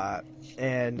 Weird.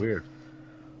 And weird.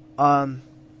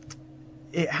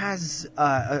 it has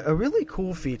a really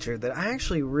cool feature that I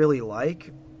actually really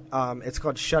like. It's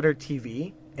called Shudder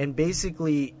TV, and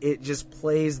basically it just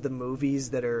plays the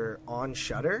movies that are on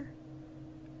Shudder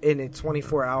in a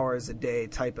 24 hours a day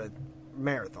type of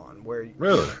marathon where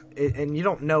and you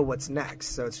don't know what's next,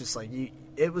 so it's just like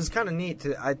it was kind of neat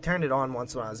I turned it on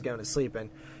once when I was going to sleep, and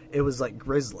it was like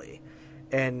Grizzly,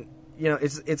 and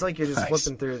it's like you're just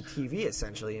flipping through the TV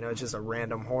essentially. It's just a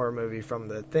random horror movie from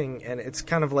the thing, and it's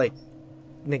kind of like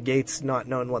negates not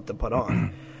knowing what to put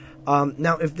on.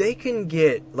 Now, if they can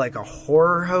get like a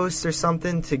horror host or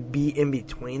something to be in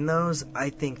between those,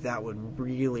 I think that would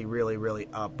really, really, really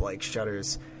up like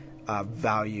Shudder's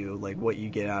value, like what you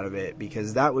get out of it,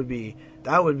 because that would be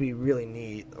really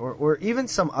neat. Or even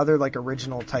some other like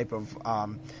original type of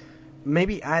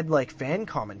maybe add like fan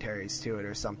commentaries to it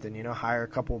or something. Hire a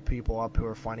couple of people up who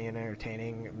are funny and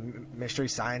entertaining, Mystery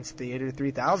Science Theater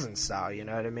 3000 style. You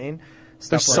know what I mean?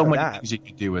 There's so many things you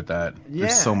can do with that. Yeah.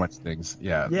 There's so much things.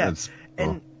 Yeah. That's cool.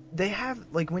 And they have,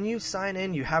 like, when you sign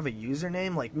in, you have a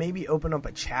username. Like, maybe open up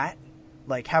a chat.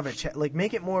 Like, have a chat. Like,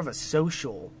 make it more of a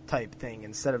social type thing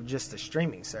instead of just a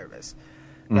streaming service.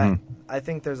 That I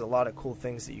think there's a lot of cool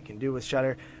things that you can do with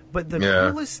Shudder. But the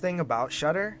coolest thing about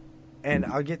Shudder, and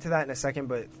I'll get to that in a second,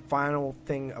 but final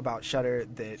thing about Shudder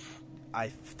that I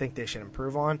think they should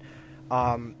improve on,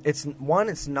 it's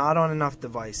not on enough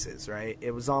devices, right?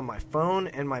 It was on my phone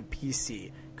and my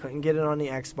PC. Couldn't get it on the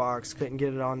Xbox, couldn't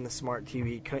get it on the smart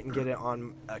TV, couldn't get it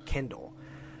on a Kindle.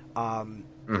 It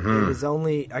was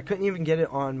I couldn't even get it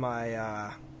on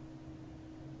my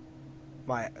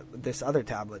this other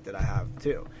tablet that I have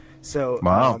too. So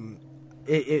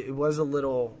it was a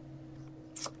little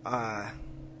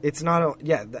it's not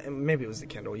on, maybe it was the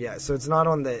Kindle. Yeah, so it's not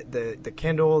on the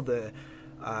Kindle, the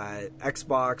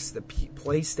Xbox, the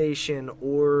PlayStation,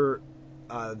 or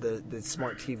the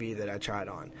smart TV that I tried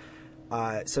on.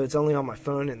 So it's only on my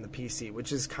phone and the PC,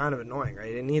 which is kind of annoying,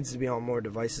 right? It needs to be on more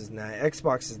devices than that.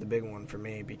 Xbox is the big one for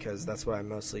me because that's what I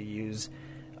mostly use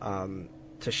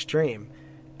to stream,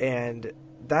 and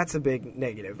that's a big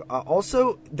negative.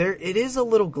 Also, it is a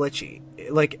little glitchy.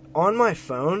 Like on my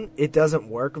phone, it doesn't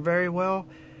work very well.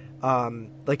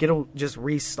 Like it'll just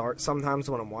restart sometimes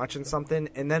when I'm watching something,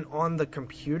 and then on the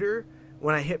computer,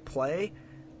 when I hit play,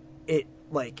 it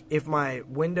like if my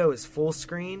window is full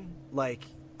screen, like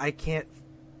I can't.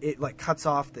 It like cuts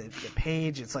off the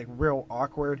page. It's like real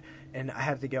awkward, and I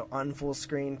have to go unfull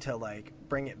screen to like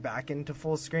bring it back into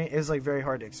full screen. It's like very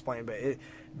hard to explain, but it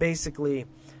basically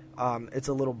it's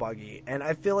a little buggy, and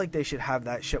I feel like they should have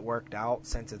that shit worked out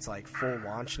since it's like full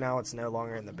launch now. It's no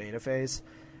longer in the beta phase.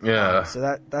 Yeah.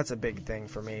 So that's a big thing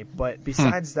for me. But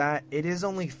besides that, it is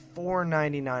only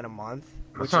 $4.99 a month.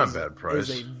 That's not a bad price.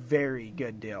 Is a very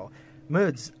good deal.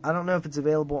 Moods, I don't know if it's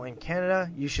available in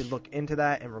Canada. You should look into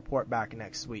that and report back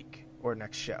next week or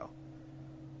next show.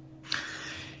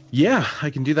 Yeah,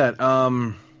 I can do that.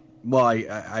 Well,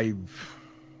 I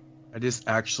just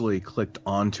actually clicked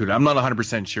onto it. I'm not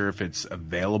 100% sure if it's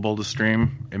available to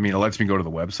stream. I mean, it lets me go to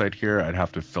the website here. I'd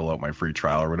have to fill out my free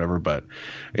trial or whatever. But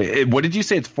what did you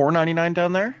say? It's $4.99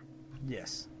 down there?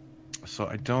 Yes. So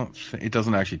it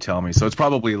doesn't actually tell me. So it's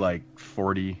probably like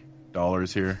 $40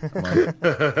 here.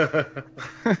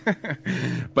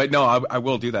 But no, I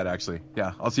will do that actually.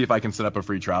 Yeah, I'll see if I can set up a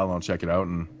free trial and I'll check it out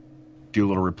and do a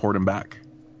little reporting back.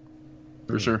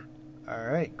 For sure. All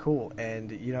right, cool.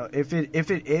 And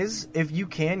if you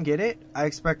can get it, I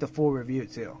expect a full review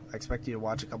too. I expect you to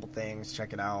watch a couple things,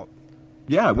 check it out.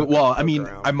 Yeah, well, I mean,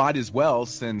 I might as well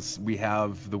since we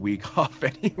have the week off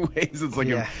anyways. It's like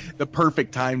the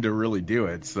perfect time to really do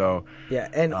it. So yeah,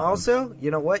 and also,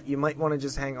 you know what? You might want to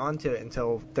just hang on to it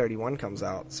until 31 comes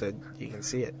out so you can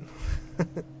see it.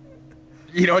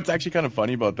 You know, it's actually kind of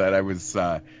funny about that.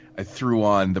 I threw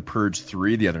on The Purge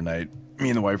 3 the other night. Me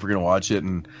and the wife were going to watch it,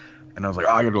 and I was like,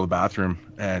 I got to go to the bathroom.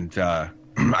 And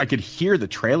I could hear the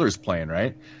trailers playing,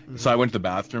 right? Mm-hmm. So I went to the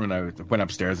bathroom, and I went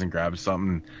upstairs and grabbed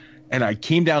something. And I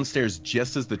came downstairs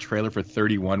just as the trailer for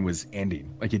 31 was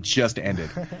ending. Like, it just ended.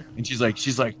 And she's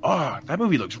like, oh, that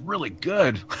movie looks really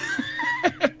good.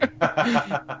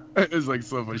 It was like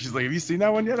so funny. She's like, have you seen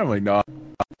that one yet? I'm like, no,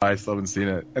 I still haven't seen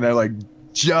it. And I like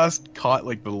just caught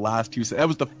like the last 2 seconds. That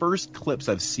was the first clips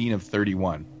I've seen of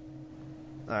 31.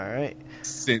 All right.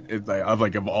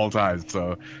 Of all time.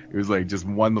 So it was like just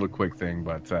one little quick thing.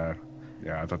 But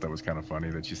yeah, I thought that was kind of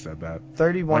funny that she said that.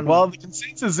 31. Like, well, the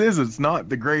consensus is it's not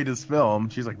the greatest film.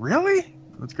 She's like, really?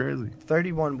 That's crazy.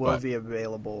 31 will be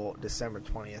available December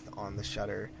 20th on the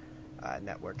Shudder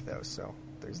network, though. So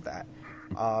there's that.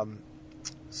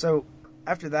 So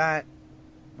after that,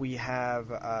 we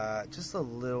have just a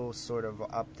little sort of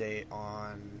update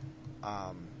on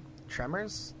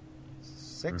Tremors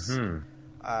 6.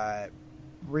 Mm-hmm.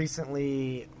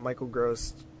 Recently, Michael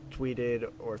Gross tweeted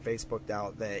or Facebooked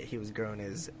out that he was growing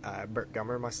his Burt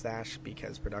Gummer mustache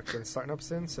because production's starting up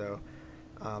soon. So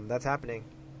that's happening.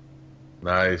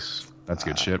 Nice. That's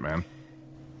good shit, man.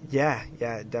 Yeah,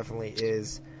 it definitely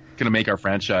is. Gonna make our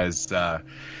franchise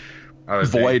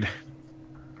Void.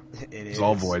 It's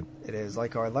all void. It is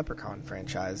like our Leprechaun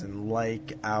franchise and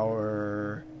like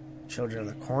our Children of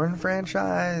the Corn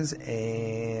franchise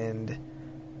and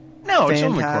No,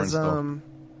 Children of the Corn still. Phantasm.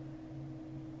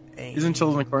 Isn't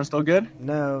Children of the Corn still good?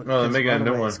 No, they're making a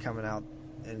new one coming out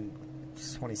in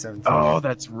 2017. Oh,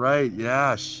 that's right.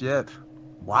 Yeah, shit.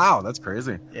 Wow, that's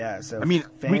crazy. Yeah, so I mean,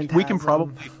 we can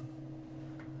probably.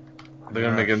 They're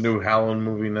gonna make a new Halloween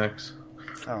movie next.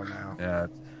 Oh no. Yeah,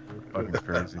 it's fucking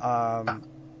crazy.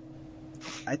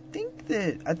 I think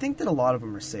that a lot of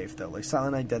them are safe though. Like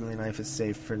Silent Night, Deadly Knife is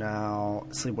safe for now.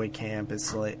 Sleepaway Camp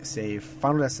is safe.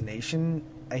 Final Destination,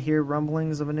 I hear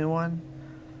rumblings of a new one.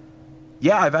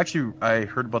 Yeah, I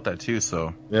heard about that too.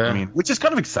 So yeah, I mean, which is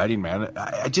kind of exciting, man.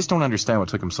 I just don't understand what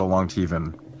took them so long to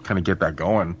even kind of get that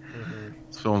going. Mm-hmm.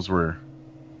 These films were,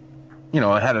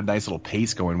 it had a nice little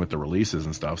pace going with the releases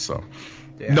and stuff. So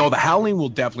no, the Howling will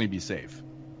definitely be safe.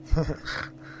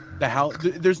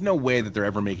 There's no way that they're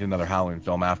ever making another Halloween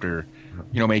film after,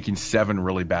 making 7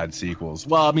 really bad sequels.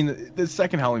 Well, I mean, the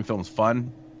second Halloween film is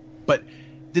fun, but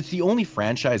it's the only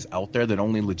franchise out there that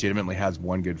only legitimately has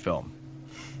one good film.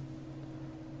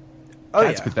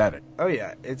 That's pathetic. Oh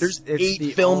yeah, There's it's 8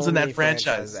 the films in only that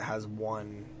franchise that has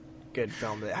one good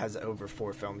film that has over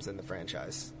 4 films in the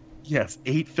franchise. Yes,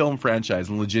 8 film franchise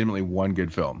and legitimately one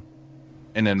good film,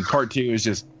 and then part 2 is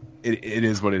just. It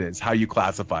is what it is. How you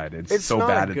classify it. It's so not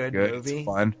bad a good it's good. movie, it's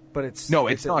fun. But it's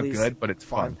not good, but it's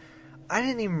fun. I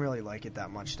didn't even really like it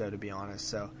that much, though, to be honest.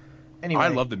 So, anyway, I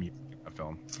love the music in that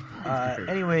film.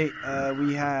 Anyway,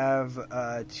 we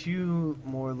have 2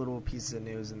 more little pieces of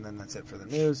news, and then that's it for the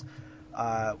news.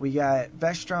 We got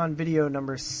Vestron video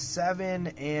number 7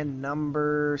 and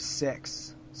number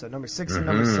 6. So number 6 and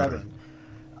number 7.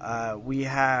 We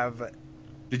have.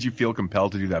 Did you feel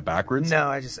compelled to do that backwards? No,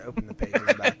 I just opened the pages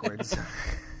backwards.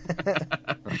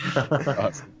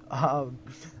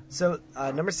 So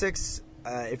number 6,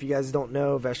 if you guys don't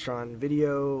know, Vestron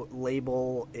Video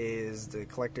label is the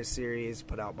collector series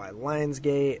put out by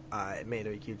Lionsgate. It made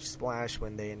a huge splash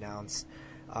when they announced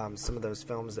some of those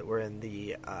films that were in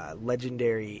the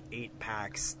legendary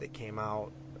 8-packs that came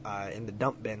out in the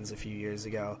dump bins a few years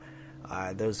ago.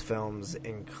 Those films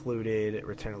included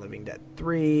Return of the Living Dead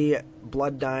 3,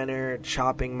 Blood Diner,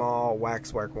 Chopping Mall,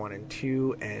 Waxwork 1 and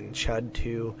 2, and Chud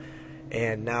 2.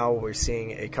 And now we're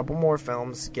seeing a couple more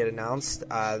films get announced.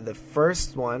 The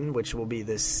first one, which will be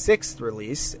the 6th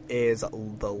release, is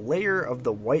The Lair of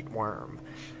the White Worm.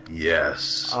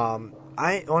 Yes.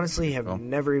 I honestly have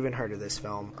never even heard of this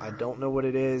film. I don't know what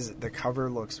it is. The cover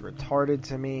looks retarded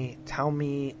to me.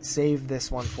 Save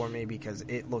this one for me because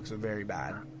it looks very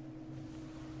bad.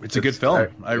 It's a good film.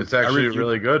 It's actually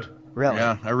really good. Really?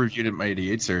 Yeah, I reviewed it in my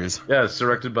 88 series. Yeah, it's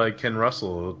directed by Ken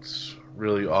Russell. It's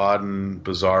really odd and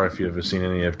bizarre if you've ever seen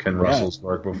any of Ken Russell's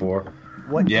work before.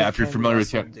 What did if you're Ken familiar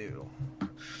Russell with do?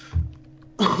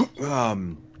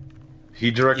 He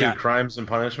directed Crimes and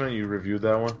Punishment. You reviewed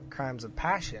that one? Crimes of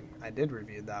Passion. I did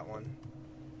review that one.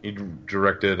 He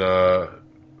directed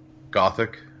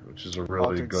Gothic, which is a really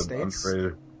Altered good States?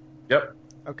 underrated. Yep.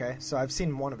 Okay, so I've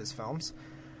seen one of his films.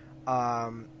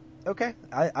 Okay,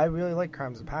 I really like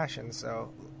Crimes of Passion,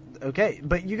 so... Okay,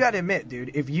 but you gotta admit,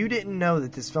 dude, if you didn't know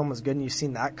that this film was good and you've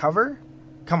seen that cover,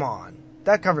 come on.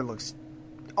 That cover looks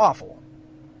awful.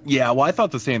 Yeah, well, I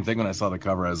thought the same thing when I saw the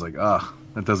cover. I was like,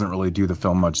 that doesn't really do the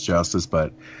film much justice,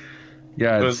 but...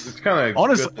 Yeah, it's kind of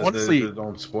honestly, they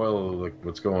don't spoil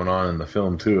what's going on in the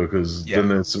film too, because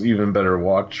then it's an even better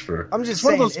watch for. I'm just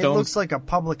saying, it looks like a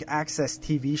public access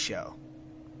TV show,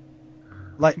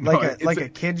 like a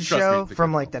kids show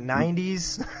from like the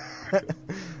 '90s.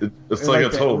 It's like a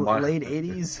total late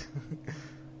 '80s.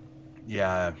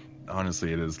 Yeah,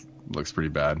 honestly, looks pretty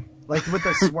bad. Like with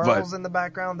the swirls in the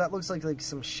background, that looks like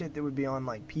some shit that would be on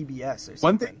like PBS or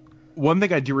something. One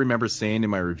thing I do remember saying in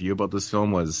my review about this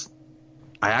film was,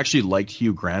 I actually liked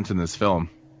Hugh Grant in this film.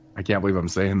 I can't believe I'm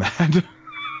saying that.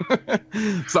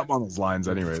 Something on those lines,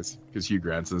 anyways, because Hugh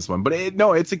Grant's in this one. But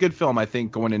it's a good film. I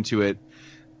think going into it,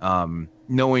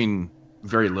 knowing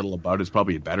very little about it is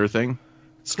probably a better thing.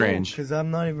 Strange. Because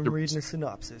I'm not even reading a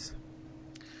synopsis.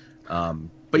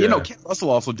 But Ken Russell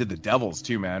also did The Devils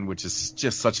too, man, which is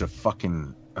just such a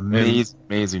fucking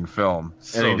amazing film.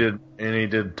 And he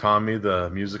did Tommy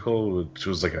the musical, which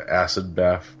was like an acid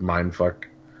bath mindfuck.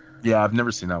 Yeah, I've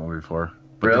never seen that one before.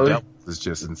 But really? is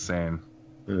just insane.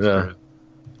 Yeah.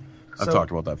 I've So,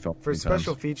 talked about that film For many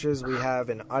special times. features, we have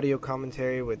an audio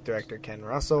commentary with director Ken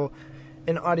Russell,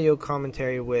 an audio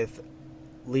commentary with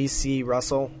Lee C.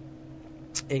 Russell,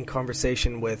 in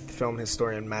conversation with film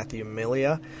historian Matthew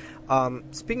Milia.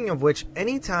 Speaking of which,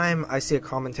 anytime I see a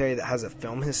commentary that has a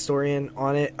film historian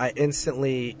on it, I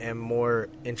instantly am more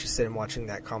interested in watching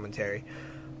that commentary.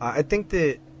 I think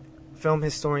that film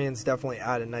historians definitely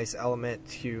add a nice element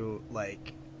to,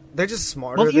 like, they're just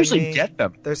smarter Well, they than usually me. get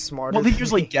them. They're smarter Well, they than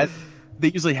usually me. they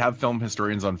usually have film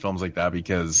historians on films like that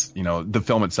because, you know, the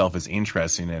film itself is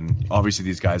interesting, and obviously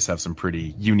these guys have some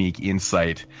pretty unique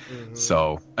insight. Mhm.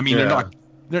 So, I mean, Yeah.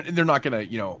 they're not gonna,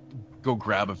 you know, go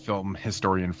grab a film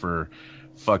historian for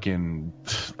fucking,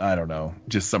 I don't know,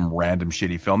 just some random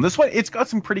shitty film. This one, it's got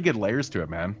some pretty good layers to it,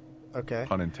 man. Okay.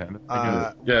 Pun intended.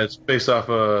 Uh, Yeah, it's based off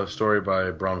a story by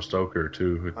Bram Stoker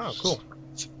too. which- Oh, cool.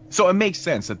 So it makes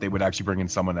sense that they would actually bring in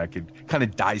someone that could kind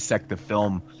of dissect the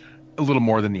film a little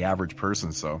more than the average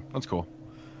person. So that's cool.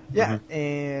 Yeah,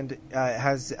 and it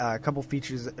has a couple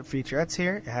featurettes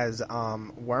here. It has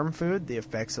Worm Food, The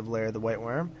Effects of Lair the White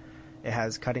Worm. It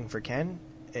has Cutting for Ken,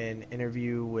 an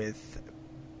interview with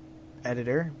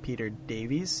editor Peter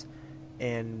Davies,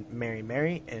 and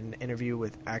Mary, an interview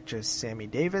with actress Sammy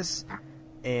Davis.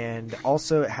 And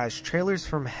also it has Trailers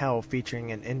from Hell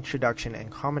featuring an introduction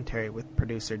and commentary with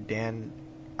producer Dan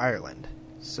Ireland.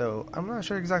 So I'm not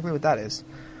sure exactly what that is.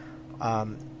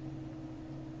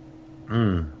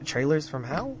 Trailers from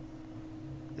Hell?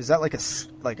 Is that like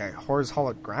a Horrors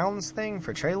Hallowed Grounds thing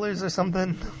for trailers or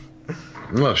something?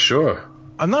 I'm not sure.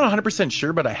 I'm not 100%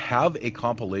 sure, but I have a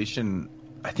compilation.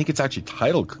 I think it's actually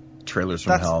titled Trailers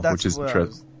from Hell, that's which is what I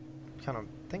was kind of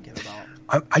thinking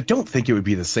about. I don't think it would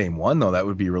be the same one, though. That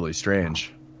would be really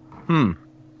strange. Well,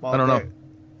 I don't know.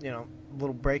 You know,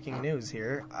 little breaking news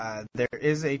here. There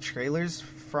is a Trailers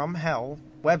from Hell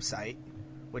website,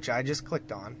 which I just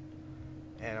clicked on,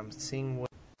 and I'm seeing what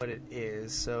it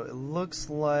is. So it looks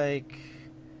like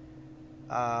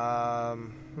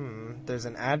there's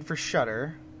an ad for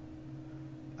Shudder.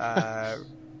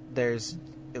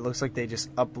 It looks like they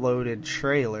just uploaded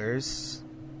trailers.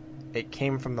 It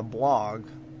came from the blog,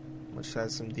 which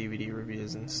has some DVD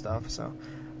reviews and stuff. So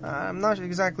I'm not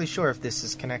exactly sure if this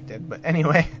is connected, but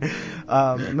anyway,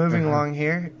 moving along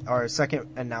here, our second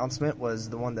announcement was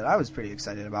the one that I was pretty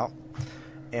excited about,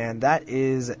 and that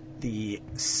is the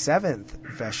 7th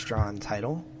Vestron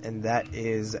title, and that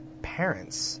is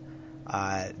Parents,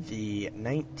 the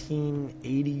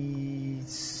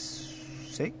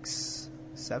 1986,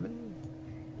 7?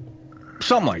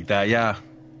 Something like that, yeah.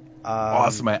 Um,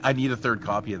 Awesome. I need a third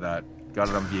copy of that. Got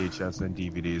it on VHS and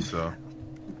DVD, so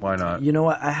why not? You know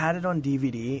what? I had it on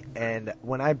DVD, and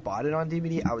when I bought it on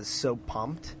DVD, I was so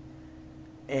pumped,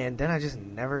 and then I just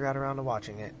never got around to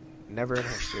watching it. Never in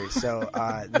history. So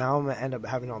now I'm going to end up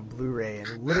having it on Blu-ray,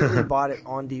 and literally bought it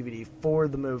on DVD for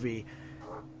the movie,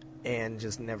 and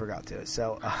just never got to it.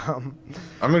 So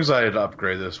I'm excited to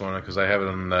upgrade this one because I have it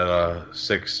in that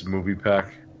 6 movie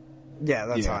pack. yeah,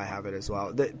 that's how I have it as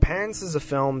well. The Parents is a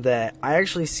film that I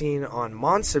actually seen on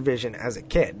Monster Vision as a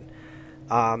kid.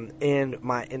 And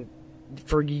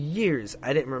for years,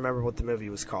 I didn't remember what the movie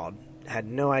was called. Had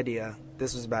no idea.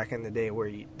 This was back in the day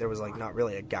where there was like not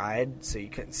really a guide, so you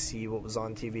couldn't see what was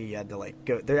on TV. You had to like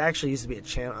go. There actually used to be a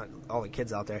channel. All the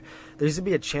kids out there, there used to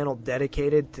be a channel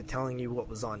dedicated to telling you what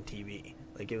was on TV.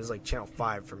 Like it was like Channel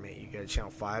 5 for me. You go to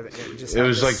Channel 5, and It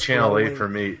was like Channel 8 for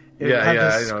me. Yeah, I I know.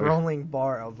 scrolling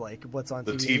bar of like what's on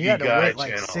The TV. TV You had to guide wait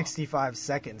like channel. 65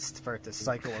 seconds for it to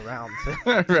cycle around.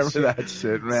 I remember that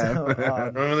shit, man. So,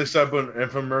 Remember they started putting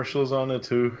infomercials on it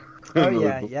too? oh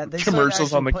yeah. They started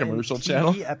Commercials on the actually putting commercial TV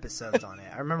channel? episodes on it.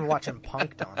 I remember watching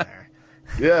Punk'd on there.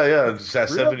 Yeah, it's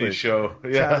that Really? 70s show.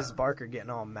 Yeah. Travis Barker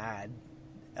getting all mad.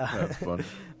 That's fun.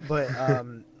 But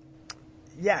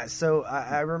yeah, so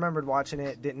I remembered watching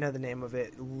it, didn't know the name of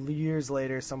it. Years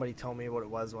later, somebody told me what it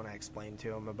was when I explained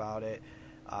to him about it.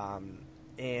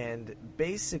 And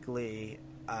basically,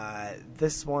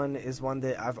 this one is one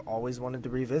that I've always wanted to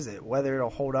revisit. Whether it'll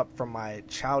hold up from my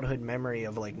childhood memory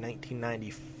of like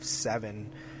 1997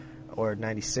 or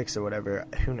 96 or whatever,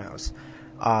 who knows.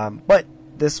 But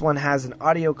this one has an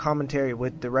audio commentary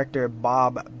with director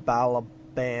Bob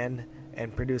Balaban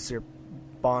and producer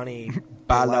Bonnie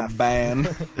Balaban.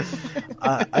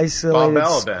 isolated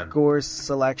Bob Balaban. score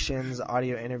selections,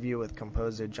 audio interview with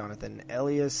composer Jonathan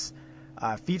Elias,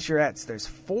 featurettes. There's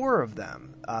 4 of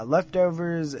them.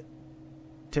 Leftovers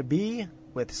to Be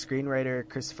with screenwriter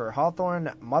Christopher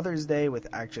Hawthorne, Mother's Day with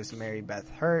actress Mary Beth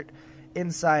Hurt,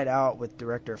 Inside Out with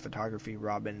director of photography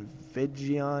Robin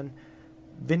Vigion,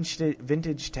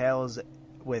 Vintage Tales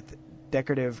with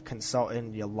decorative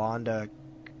consultant Yolanda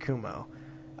Kumo.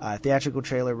 Theatrical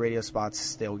trailer, radio spots,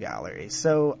 still gallery.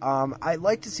 So I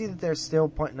like to see that they're still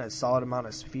putting a solid amount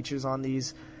of features on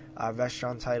these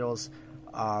Vestron titles.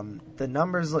 The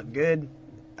numbers look good.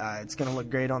 It's going to look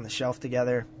great on the shelf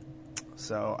together.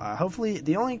 So hopefully,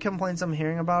 the only complaints I'm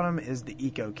hearing about them is the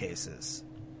eco cases.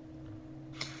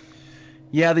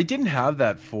 Yeah, they didn't have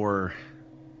that for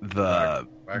the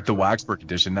Waxwork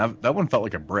edition. That one felt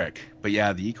like a brick. But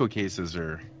yeah, the eco cases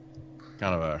are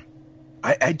kind of a...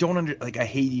 I don't I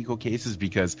hate eco cases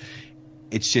because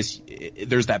it's just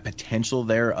there's that potential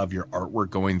there of your artwork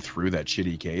going through that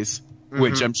shitty case,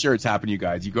 which I'm sure it's happened to you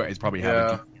guys. You guys probably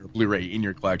have your Blu-ray in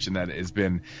your collection that has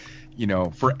been,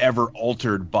 forever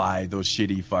altered by those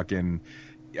shitty fucking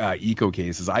eco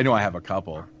cases. I know I have a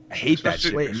couple. I hate that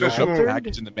shit. Wait, you open a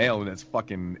package in the mail and it's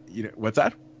fucking, what's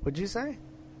that? What'd you say?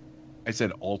 I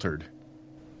said altered.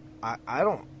 I've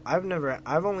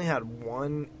only had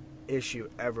one issue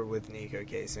ever with an eco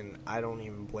case, and I don't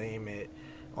even blame it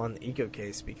on the eco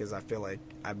case because I feel like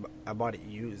I bought it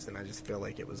used and I just feel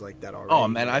like it was like that already. Oh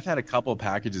man, I've had a couple of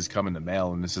packages come in the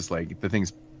mail and it's just like the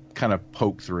thing's kind of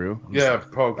poke through.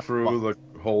 Poke through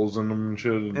the holes in them and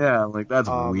shit. Yeah, like that's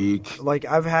weak. Like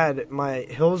I've had my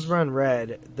Hills Run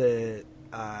Red, the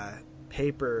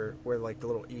paper where like the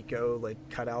little eco like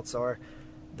cutouts are,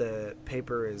 the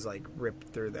paper is like ripped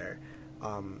through there.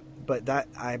 But that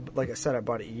like I said, I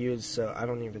bought it used, so I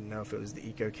don't even know if it was the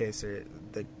eco case or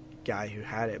the guy who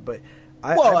had it. But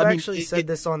I've actually said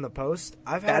this on the post.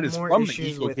 I've had more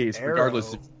issues with Arrow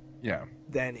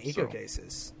than eco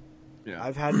cases. Yeah.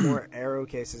 I've had more Arrow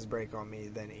cases break on me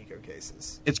than eco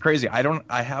cases. It's crazy. I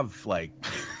have like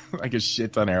a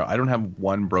shit ton Arrow. I don't have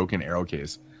one broken Arrow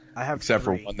case. I have except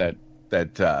 3. for one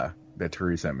that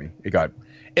Turi sent me.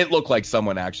 It looked like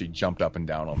someone actually jumped up and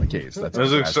down on the case. That's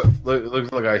it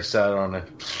looks like I sat on it.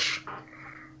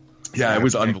 Yeah, it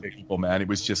was unbelievable, man. It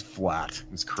was just flat.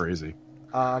 It was crazy.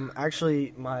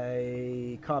 Actually,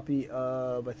 my copy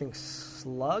of, I think,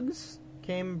 Slugs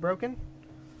came broken.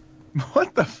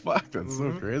 What the fuck? That's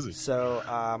so crazy. So,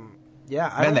 yeah,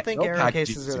 I don't think Arrow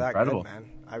cases are that good, man.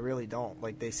 I really don't.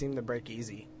 Like, they seem to break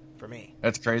easy. For me,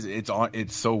 that's crazy.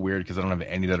 It's so weird because I don't have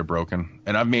any that are broken,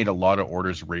 and I've made a lot of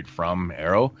orders right from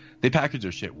Arrow. They package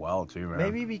their shit well too, man.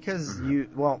 Maybe because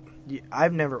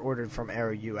I've never ordered from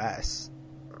Arrow US.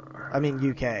 I mean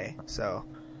UK, so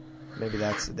maybe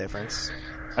that's the difference.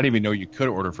 I didn't even know you could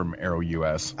order from Arrow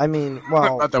US. I mean, well, I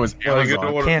thought that was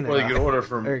Amazon. Canada. You could order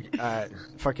from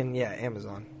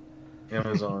Amazon.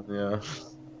 Amazon, yeah.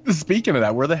 Speaking of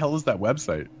that, where the hell is that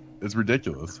website? It's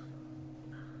ridiculous.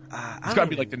 It's got to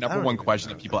be like the number one question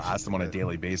that people ask them on a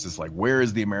daily basis. Like, where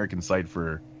is the American site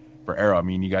for Arrow? I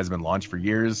mean, you guys have been launched for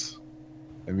years.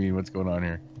 I mean, what's going on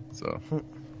here? So,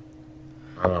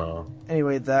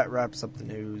 anyway, that wraps up the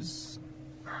news.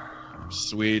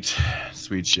 Sweet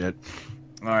shit.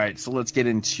 All right, so let's get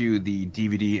into the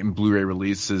DVD and Blu-ray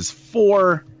releases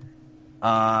for.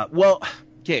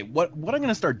 Okay, what I'm going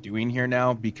to start doing here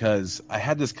now, because I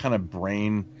had this kind of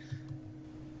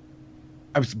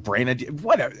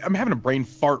I'm having a brain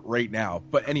fart right now.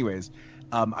 But anyways,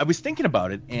 I was thinking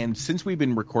about it, and since we've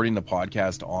been recording the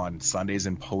podcast on Sundays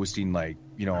and posting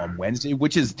on Wednesday,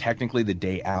 which is technically the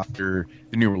day after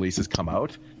the new releases come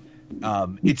out,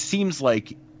 it seems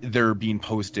like they're being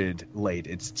posted late.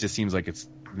 It just seems like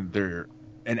they're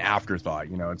an afterthought.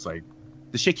 It's like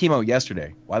the shit came out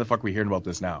yesterday. Why the fuck are we hearing about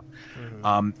this now?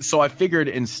 Mm-hmm. So I figured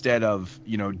instead of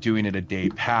doing it a day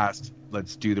past,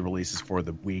 let's do the releases for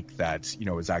the week that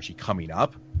is actually coming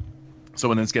up. So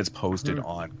when this gets posted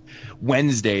on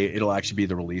Wednesday, it'll actually be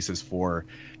the releases for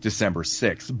December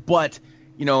 6th. But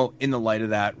in the light of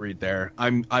that right there,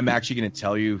 I'm actually going to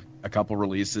tell you a couple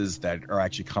releases that are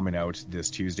actually coming out this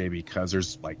Tuesday, because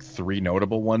there's like 3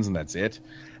 notable ones and that's it.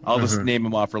 I'll just name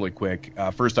them off really quick.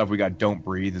 First off, we got Don't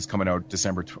Breathe is coming out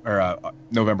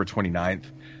November 29th.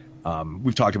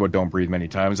 We've talked about Don't Breathe many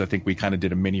times. I think we kind of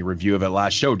did a mini review of it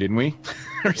last show, didn't we?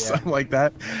 Or something like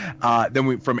that.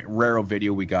 Then from Raro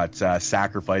Video, we got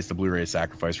Sacrifice, the Blu-ray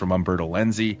Sacrifice from Umberto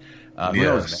Lenzi. Maybe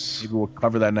we'll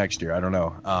cover that next year. I don't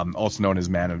know. Also known as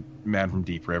Man from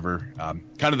Deep River.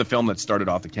 Kind of the film that started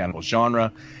off the cannibal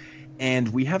genre. And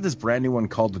we have this brand new one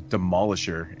called The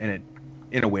Demolisher, and it,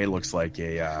 in a way, looks like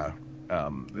a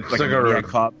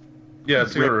cop. Yeah,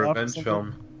 it's like a revenge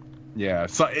film. Yeah,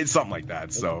 so it's something like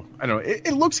that. So I don't know.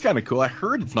 It looks kind of cool. I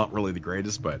heard it's not really the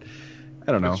greatest, but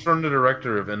I don't know. It's from the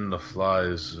director of In the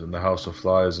House of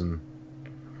Flies, and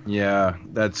yeah,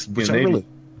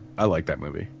 I like that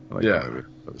movie. That movie.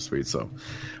 That was sweet. So,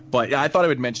 But yeah, I thought I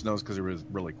would mention those because it was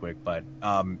really quick. But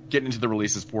getting into the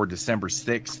releases for December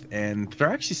 6th, and there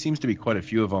actually seems to be quite a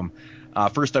few of them.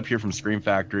 First up here from Scream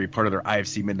Factory, part of their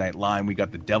IFC Midnight line, we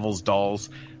got the Devil's Dolls.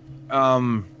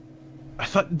 I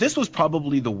thought this was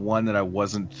probably the one that I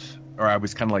was kind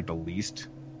of like the least,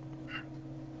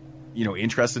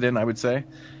 interested in, I would say.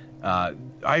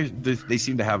 They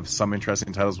seem to have some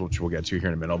interesting titles, which we'll get to here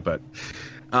in a minute. But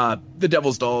the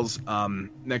Devil's Dolls.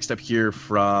 Next up here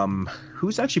from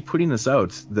who's actually putting this out?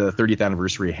 The 30th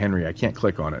anniversary of Henry. I can't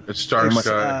click on it. It's Dark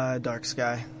Sky. Dark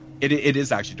Sky. It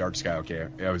is actually Dark Sky. Okay,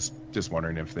 I was just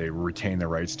wondering if they retain the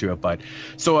rights to it. But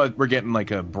so we're getting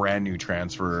like a brand new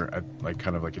transfer, like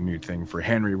kind of like a new thing for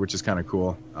Henry, which is kind of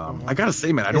cool. I gotta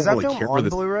say, man, I don't really care for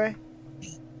this. Blu-ray?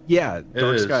 Yeah,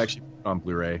 Dark Sky actually on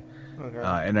Blu-ray. Okay.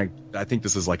 And I think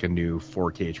this is like a new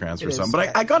 4K transfer or something.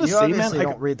 But I gotta say, man, I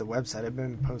don't read the website. I've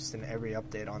been posting every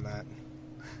update on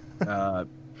that.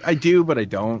 I do, but I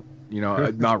don't.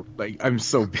 Not like I'm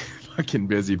so fucking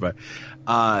busy. But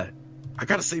I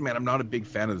gotta say, man, I'm not a big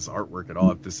fan of this artwork at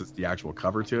all. If this is the actual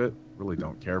cover to it, really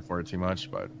don't care for it too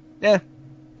much. But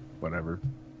whatever.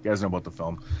 You guys know about the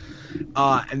film.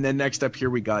 And then next up here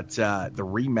we got the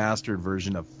remastered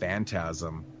version of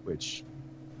Phantasm, which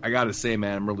I gotta say,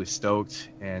 man, I'm really stoked.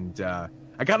 And I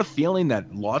got a feeling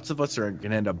that lots of us are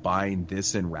gonna end up buying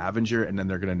this in Ravager, and then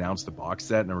they're gonna announce the box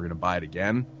set, and then we're gonna buy it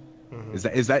again. Mm-hmm.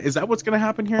 Is that what's gonna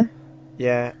happen here?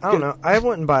 Yeah, I don't know. I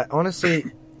wouldn't buy. Honestly,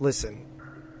 listen.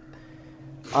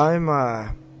 I'm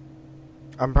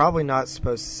probably not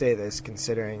supposed to say this,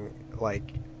 considering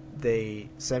like they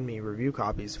send me review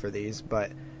copies for these,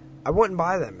 but I wouldn't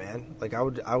buy them, man. Like I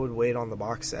would wait on the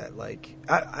box set. Like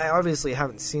I obviously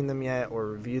haven't seen them yet or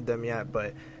reviewed them yet,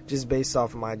 but just based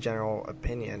off of my general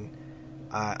opinion,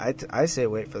 I say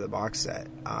wait for the box set.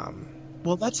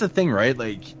 Well, that's the thing, right?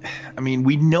 Like, I mean,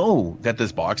 we know that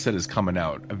this box set is coming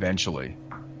out eventually,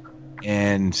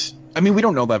 and I mean, we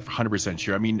don't know that 100%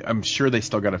 sure. I mean, I'm sure they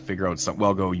still got to figure out something.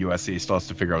 Well, USA still has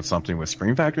to figure out something with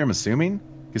Scream Factory, I'm assuming,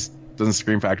 because doesn't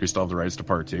Scream Factory still have the rights to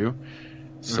Part 2?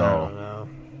 So, I don't know.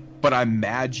 But I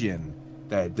imagine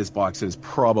that this box set is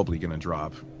probably going to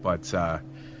drop. But I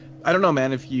don't know,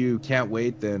 man. If you can't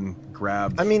wait, then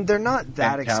grab. I mean, they're not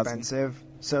that expensive.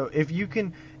 So if you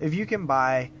can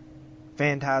buy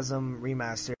Phantasm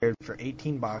remastered for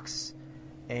 $18.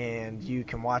 And you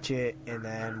can watch it, and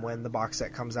then when the box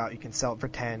set comes out, you can sell it for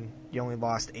 $10. You only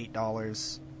lost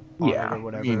 $8 on it or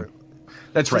whatever. I mean,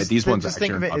 that's right. These ones. Just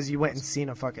think of it as you went and seen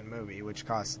a fucking movie, which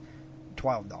costs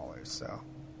 $12. So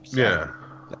yeah.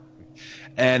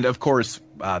 And of course,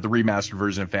 the remastered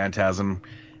version of Phantasm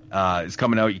is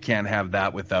coming out. You can't have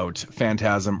that without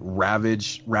Phantasm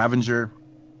Ravager.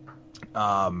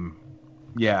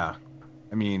 Yeah,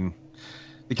 I mean.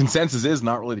 The consensus is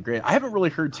not really the great. I haven't really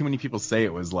heard too many people say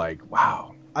it was like,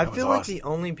 wow. I feel like the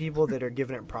only people that are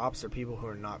giving it props are people who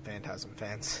are not Phantasm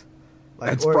fans. Like,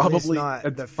 that's or probably not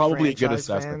that's the probably a good franchise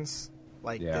assessment. Fans,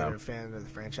 like that are a fan of the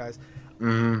franchise.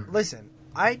 Mm-hmm. Listen,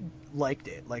 I liked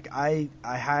it. Like I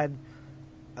had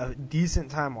a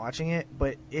decent time watching it,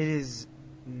 but it is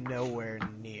nowhere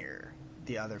near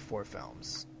the other 4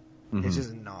 films. Mm-hmm. It's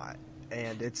just not.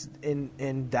 And it's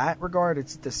in that regard,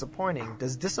 it's disappointing.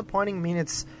 Does disappointing mean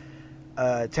it's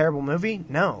a terrible movie?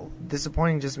 No,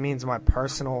 disappointing just means my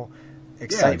personal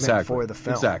excitement for the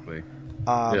film. Exactly.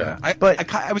 I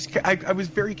was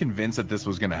very convinced that this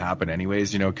was going to happen,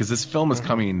 anyways. Because this film is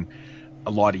coming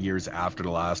a lot of years after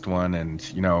the last one, and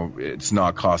it's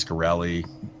not Coscarelli,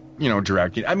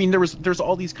 directing. I mean, there's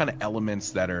all these kind of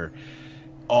elements that are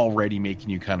already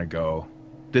making you kind of go,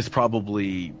 this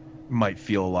probably might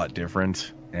feel a lot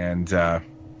different, and that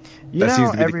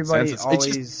seems to be everybody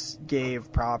always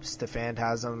gave props to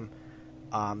Phantasm,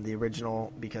 the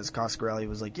original, because Coscarelli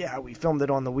was like, yeah, we filmed it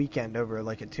on the weekend over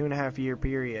like a 2.5 year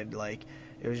period, like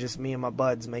it was just me and my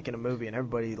buds making a movie, and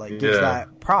everybody like gives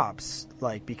that props,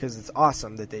 like, because it's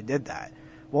awesome that they did that.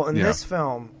 Well, in this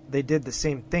film they did the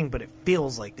same thing, but it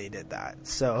feels like they did that,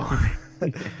 so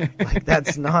like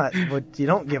that's not what, you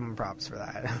don't give them props for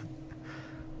that.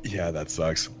 Yeah, that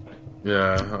sucks.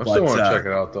 Yeah, I still want to check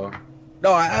it out, though.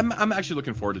 No, I'm actually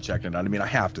looking forward to checking it out. I mean, I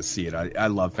have to see it. I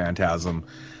love Phantasm,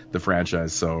 the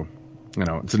franchise, so,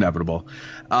 it's inevitable.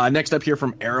 Next up here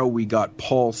from Arrow, we got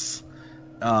Pulse.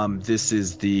 This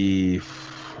is the...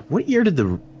 What year did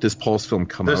this Pulse film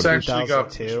come out? This actually got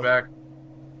pushed back.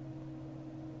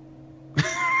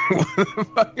 What the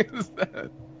fuck is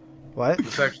that? What?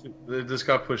 This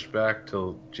got pushed back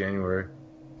till January.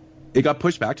 It got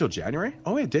pushed back till January?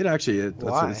 Oh, it did actually.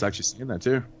 It's actually saying that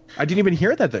too. I didn't even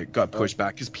hear that got pushed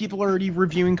back because people are already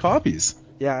reviewing copies.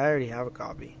 Yeah, I already have a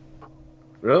copy.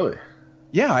 Really?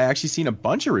 Yeah, I actually seen a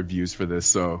bunch of reviews for this,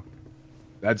 so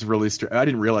that's really I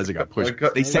didn't realize it got pushed.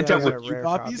 They sent out review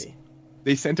copies.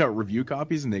 They sent out review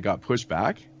copies and they got pushed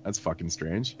back. That's fucking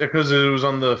strange. Yeah, because it was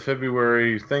on the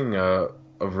February thing of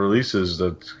releases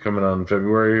that's coming on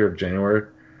February or January.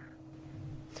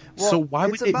 Well, so why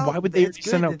would they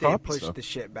send out copies? Push the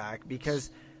shit back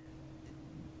because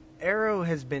Arrow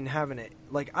has been having it.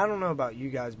 Like, I don't know about you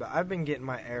guys, but I've been getting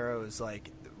my Arrows like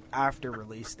after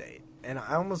release date, and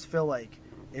I almost feel like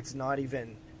it's not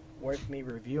even worth me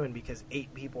reviewing because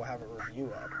 8 people have a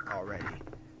review up already,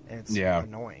 and it's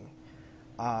annoying.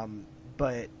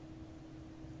 But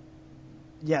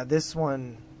yeah, this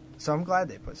one. So I'm glad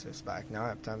they pushed this back. Now I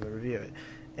have time to review it,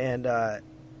 and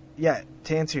yeah,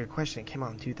 to answer your question, it came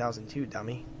out in 2002,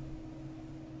 dummy.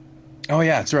 Oh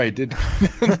yeah, that's right. It did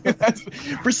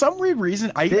for some weird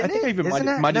reason? I think I even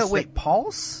might have. Wait,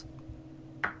 Pulse?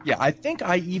 Yeah, I think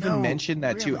I even mentioned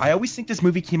that too. I always think this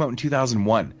movie came out in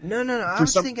 2001. No. I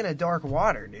was thinking of Dark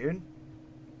Water, dude.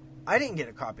 I didn't get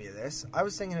a copy of this. I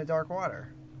was thinking of Dark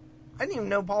Water. I didn't even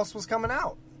know Pulse was coming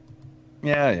out.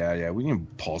 Yeah. We knew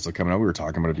Pulse was coming out. We were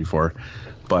talking about it before,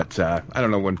 but I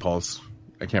don't know when Pulse.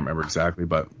 I can't remember exactly,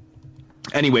 but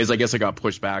anyways, I guess I got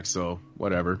pushed back. So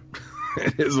whatever.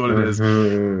 It is what it is.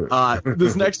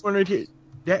 This next one right here.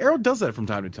 Yeah, Arrow does that from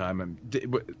time to time.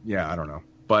 I don't know.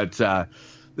 But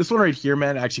this one right here,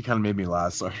 man, actually kind of made me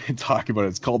laugh. So I can talk about it.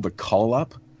 It's called The Call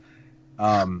Up.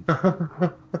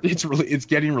 It's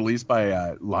getting released by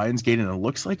Lionsgate, and it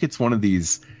looks like it's one of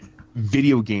these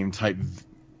video game type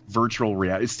virtual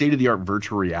reality, state of the art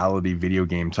virtual reality video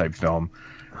game type film.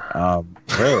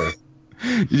 Really?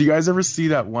 Did you guys ever see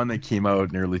that one that came out in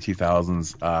the early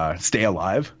 2000s? Stay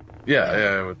Alive.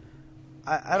 Yeah.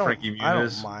 I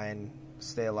don't mind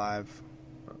Stay Alive.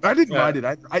 I didn't mind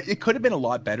it. It could have been a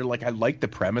lot better. Like, I liked the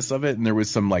premise of it, and there was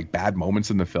some like bad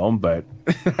moments in the film, but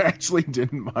I actually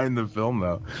didn't mind the film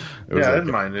though. I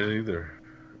didn't mind it either.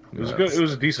 It was good. It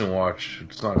was a decent watch.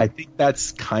 It's not. I think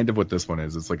that's kind of what this one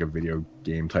is. It's like a video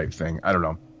game type thing. I don't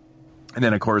know. And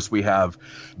then of course we have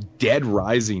Dead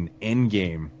Rising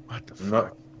Endgame. What the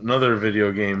fuck? Another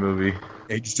video game movie.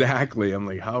 Exactly. I'm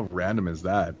like, how random is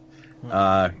that?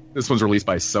 This one's released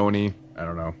by Sony. I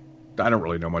don't know. I don't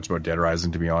really know much about Dead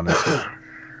Rising, to be honest.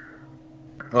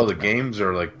 Oh, the games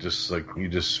are like you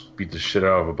just beat the shit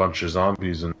out of a bunch of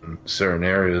zombies in certain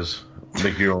areas,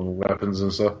 make your own weapons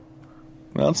and stuff.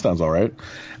 Well, that sounds all right.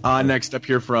 Next up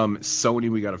here from Sony,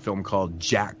 we got a film called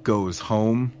Jack Goes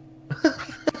Home.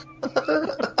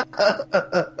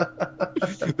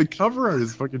 The cover art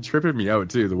is fucking tripping me out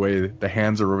too. The way the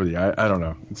hands are over the eye. I don't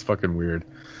know. It's fucking weird.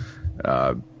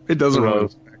 It doesn't really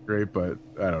look that great, but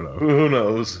I don't know. Who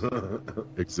knows?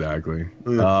 Exactly.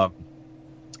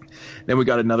 Then we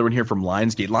got another one here from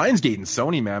Lionsgate. Lionsgate and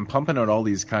Sony, man, pumping out all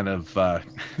these kind of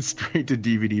straight to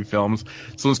DVD films.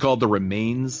 This one's called The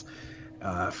Remains.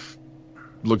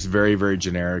 Looks very, very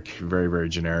generic. Very, very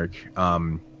generic.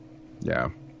 Yeah.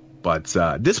 But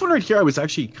this one right here, I was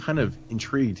actually kind of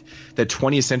intrigued that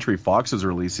 20th Century Fox is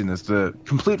releasing this, the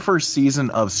complete first season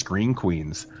of Scream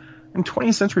Queens. And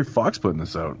 20th Century Fox putting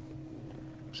this out.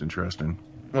 It's interesting.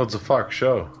 Well, it's a Fox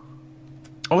show.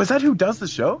 Oh, is that who does the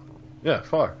show? Yeah,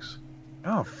 Fox.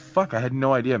 Oh, fuck. I had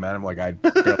no idea, man. I'm like, I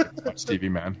barely watch TV,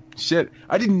 man. Shit.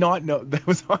 I did not know that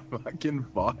was on fucking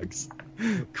Fox.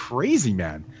 Crazy,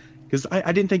 man. Because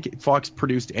I didn't think Fox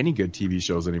produced any good TV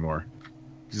shows anymore.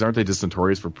 Because aren't they just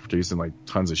notorious for producing like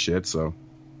tons of shit? So,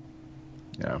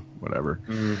 yeah, whatever.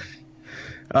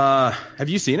 Have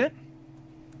you seen it?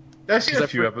 I've seen a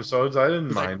few episodes. I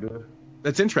didn't mind it.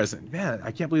 That's interesting. Man,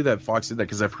 I can't believe that Fox did that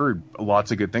because I've heard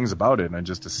lots of good things about it, and I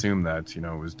just assumed that, it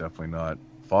was definitely not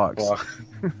Fox.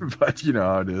 But you know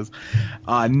how it is.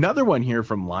 Another one here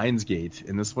from Lionsgate,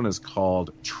 and this one is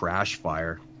called Trash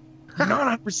Fire. I'm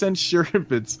not 100% sure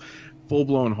if it's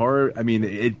full-blown horror. I mean,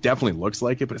 it definitely looks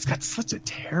like it, but it's got such a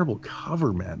terrible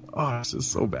cover, man. Oh, it's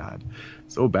just so bad.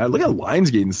 So bad. Look at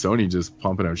Lionsgate and Sony just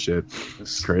pumping out shit.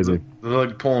 It's crazy. They're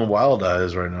like pulling Wild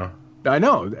Eyes right now. I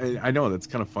know. That's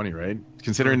kind of funny, right?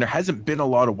 Considering there hasn't been a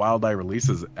lot of Wild Eye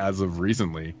releases as of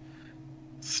recently.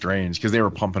 Strange, because they were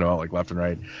pumping out like left and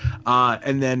right.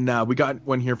 And then we got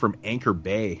one here from Anchor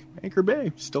Bay. Anchor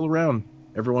Bay, still around.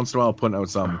 Every once in a while putting out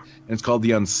something. And it's called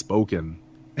The Unspoken.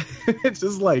 It's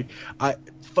just like,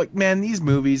 man, these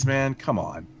movies, man, come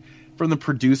on. From the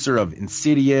producer of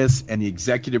Insidious and the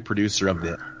executive producer of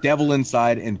The Devil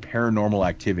Inside and Paranormal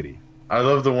Activity. I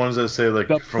love the ones that say like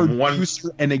the from producer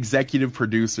one and executive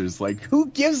producers. Like, who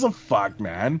gives a fuck,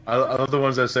 man? I love the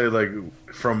ones that say like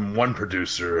from one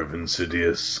producer of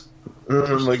Insidious.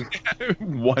 Like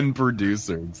one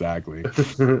producer, exactly.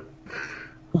 Fucking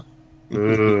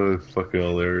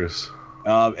hilarious.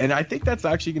 And I think that's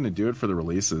actually going to do it for the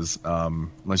releases,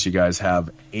 unless you guys have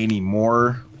any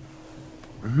more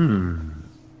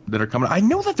that are coming. I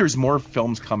know that there's more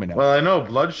films coming out. Well, I know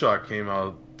Bloodshot came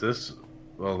out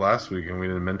last week, and we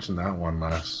didn't mention that one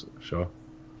last show.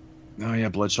 Oh yeah,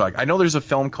 Bloodshot. I know there's a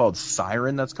film called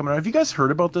Siren that's coming out. Have you guys heard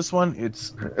about this one?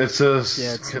 It's a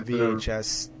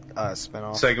VHS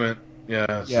spinoff segment. Yeah,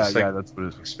 that's what it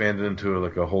is. Expanded into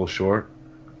like a whole short.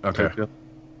 Okay.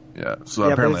 Yeah. So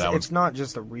apparently it's not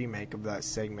just a remake of that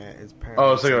segment. It's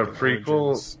apparently it's like a prequel.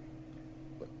 Origins.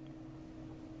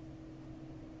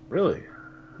 Really?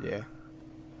 Yeah.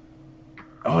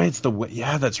 Oh, it's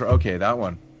that's right. Okay, that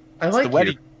one.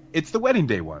 It's the wedding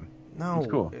day one. No.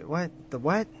 It's cool. What? The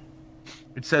what?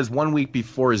 It says 1 week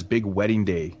before his big wedding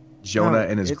day, Jonah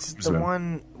and his It's the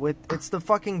one with. It's the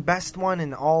fucking best one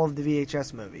in all of the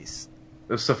VHS movies.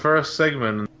 It's the first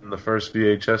segment in the first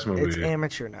VHS movie. It's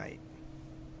Amateur Night.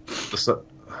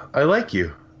 I like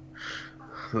you.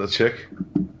 The chick.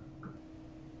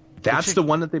 That's the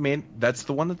one that they made? That's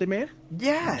the one that they made?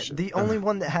 Yeah, the only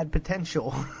one that had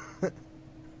potential.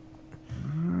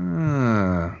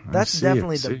 That's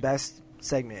definitely the best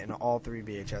segment in all 3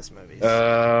 VHS movies.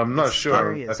 I'm not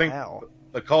sure. I think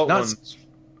the cult one's...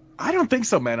 I don't think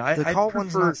so, man. The cult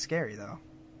one's not scary, though.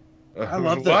 I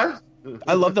love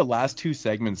I love the last 2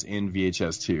 segments in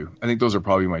VHS 2. I think those are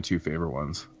probably my 2 favorite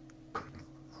ones,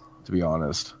 to be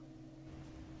honest.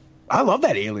 I love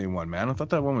that alien one, man. I thought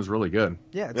that one was really good.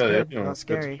 Yeah, it's good. Not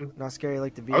scary. Not scary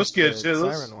like the VHS I was scared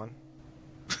Siren one.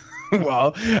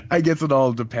 Well, I guess it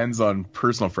all depends on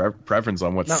personal preference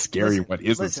on what's scary and what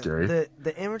isn't scary.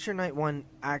 The Amateur Night one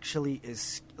actually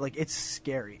is, like, it's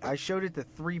scary. I showed it to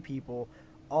 3 people.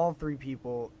 All 3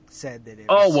 people said that it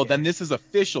was scary. Then this is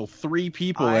official. 3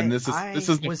 people, and this is an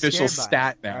official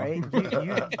stat now. Right? You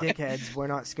dickheads were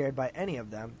not scared by any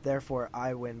of them. Therefore,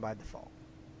 I win by default.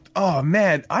 Oh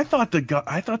man, I thought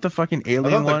the fucking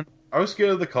alien one. I was scared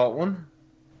of the cult one.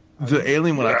 The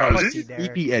alien one I thought was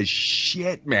creepy as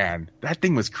shit, man. That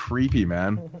thing was creepy,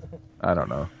 man. I don't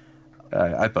know.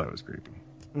 I thought it was creepy.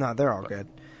 No, they're all good.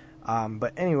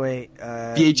 But anyway,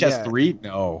 VHS 3?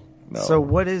 No. So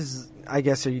what is? I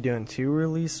guess are you doing 2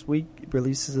 releases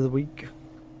of the week?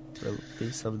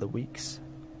 Release of the weeks.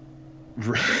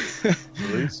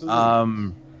 Releases?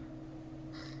 Yeah,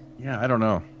 I don't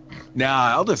know.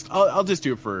 Nah, I'll just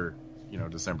do it for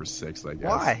December 6th, I guess.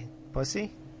 Why,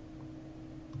 pussy?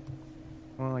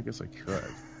 Well, I guess I could.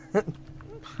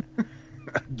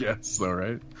 I guess so,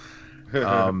 right?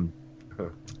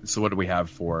 So what do we have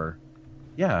for?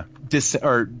 Yeah,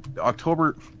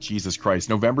 October. Jesus Christ,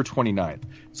 November 29th.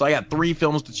 So I got 3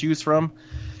 films to choose from: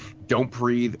 Don't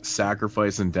Breathe,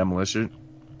 Sacrifice, and Demolition.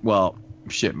 Well,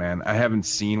 shit, man, I haven't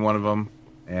seen one of them,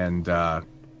 and the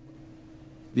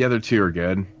other 2 are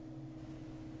good.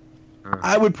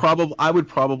 I would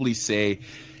probably say,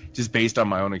 just based on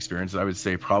my own experience, I would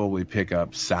say probably pick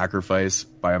up Sacrifice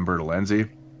by Umberto Lenzi.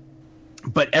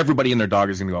 But everybody and their dog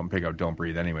is going to go out and pick up Don't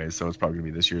Breathe anyway, so it's probably going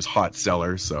to be this year's hot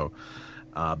seller. So,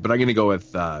 but I'm going to go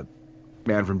with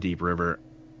Man from Deep River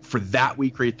for that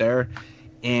week right there.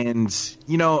 And,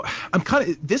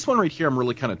 I'm this one right here I'm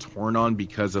really kind of torn on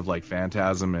because of like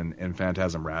Phantasm and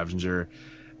Phantasm Ravager.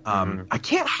 I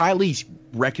can't highly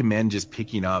recommend just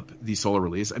picking up the solo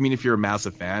release. I mean, if you're a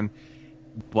massive fan,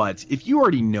 but if you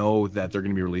already know that they're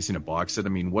going to be releasing a box set, I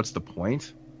mean, what's the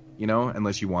point?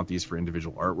 Unless you want these for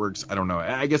individual artworks. I don't know.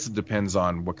 I guess it depends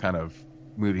on what kind of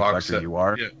movie collector you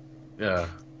are. Yeah.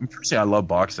 Personally, I love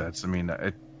box sets. I mean,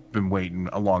 I've been waiting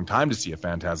a long time to see a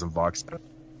Phantasm box set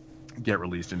get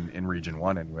released in Region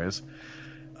 1 anyways.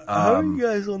 How are you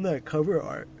guys on that cover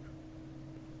art?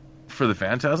 For the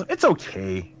Phantasm, it's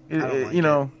okay.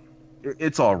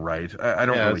 It's all right. I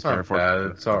don't really care for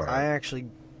it. It's all right.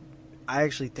 I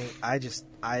actually think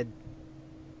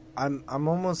I'm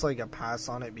almost like a pass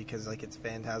on it because like it's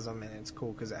Phantasm and it's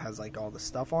cool because it has like all the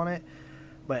stuff on it.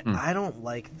 But I don't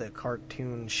like the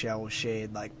cartoon shell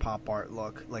shade like pop art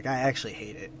look. Like I actually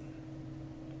hate it.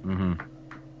 Mm-hmm.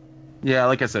 Yeah,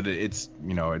 like I said, it's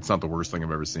it's not the worst thing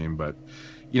I've ever seen, but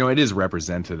it is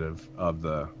representative of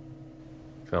the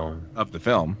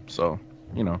film. So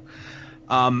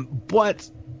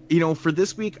but for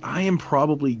this week, I am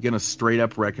probably gonna straight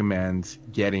up recommend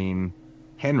getting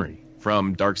Henry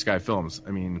from Dark Sky Films.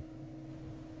 I mean,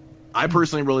 I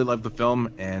personally really love the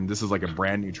film, and this is like a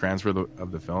brand new transfer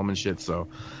of the film and shit. So,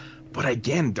 but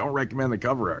again, don't recommend the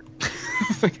cover art.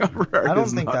 The cover art I don't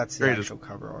think that's the actual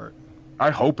cover art. I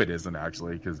hope it isn't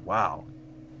actually, because wow,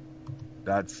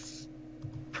 that's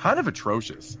kind of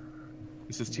atrocious.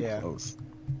 It's just too close.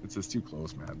 It's too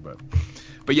close, man.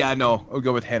 But yeah, no, I'll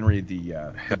go with Henry,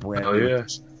 the brand new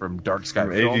from Dark Sky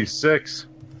From Films. 86.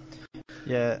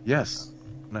 Yeah. Yes,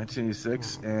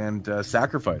 1986 and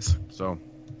Sacrifice. So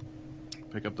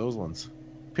pick up those ones.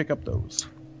 Pick up those.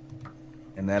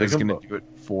 And that is going to do it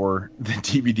for the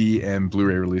DVD and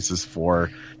Blu-ray releases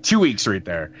for 2 weeks right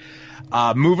there.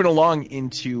 Moving along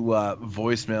into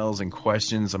voicemails and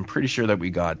questions. I'm pretty sure that we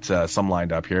got some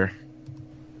lined up here.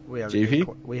 We have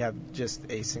JP? we have just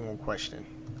a single question.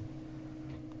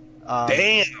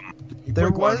 Damn!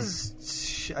 There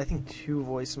was, I think, 2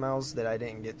 voicemails that I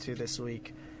didn't get to this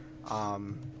week.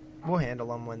 We'll handle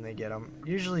them when they get them.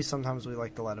 Usually, sometimes we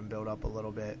like to let them build up a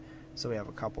little bit, so we have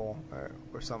a couple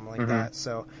or something like that.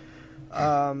 So,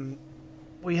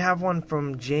 we have one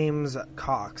from James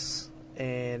Cox,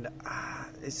 and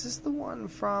is this the one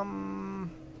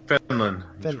from Finland?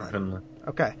 Finland.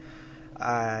 Okay.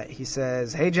 He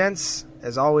says, "Hey gents,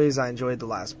 as always, I enjoyed the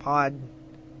last pod.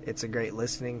 It's a great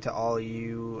listening to all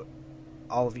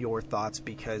of your thoughts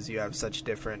because you have such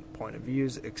different point of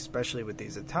views, especially with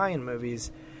these Italian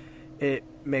movies. It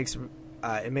makes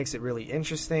it really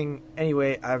interesting.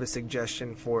 Anyway, I have a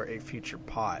suggestion for a future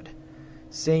pod.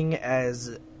 Seeing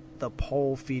as the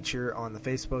poll feature on the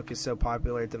Facebook is so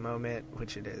popular at the moment,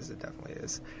 which it is, it definitely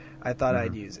is, I thought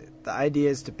I'd use it. The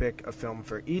idea is to pick a film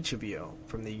for each of you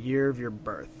from the year of your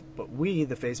birth, but we,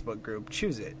 the Facebook group,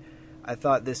 choose it. I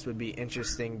thought this would be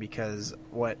interesting because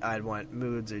what I'd want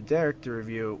Moods or Derek to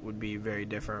review would be very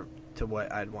different to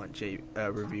what I'd want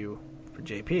review for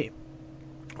JP.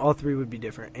 All 3 would be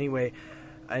different. Anyway,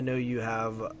 I know you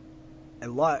have a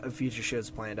lot of future shows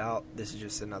planned out. This is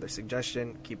just another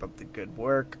suggestion. Keep up the good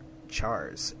work.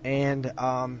 Chars." And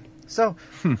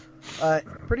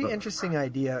pretty interesting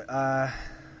idea.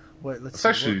 Let's see.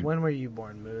 Actually, when were you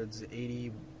born, Moods?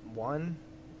 81?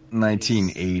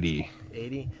 1980.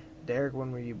 80? Derek,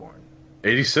 when were you born?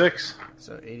 86.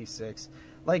 So 86.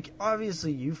 Like,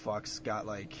 obviously you fucks got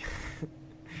like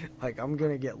I'm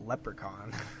gonna get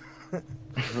Leprechaun.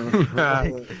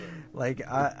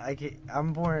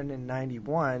 I'm born in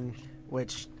 91,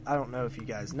 which I don't know if you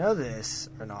guys know this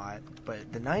or not,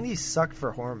 but the 90s sucked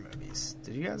for horror movies.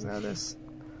 Did you guys know this?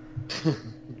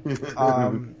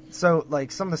 So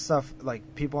like some of the stuff,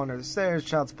 like People Under the Stairs,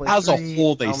 Child's Play 3, as a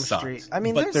whole, they Elm suck. Street. I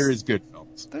mean, but there is good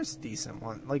films. There's decent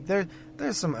ones. Like there's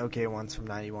some okay ones from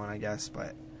 91, I guess,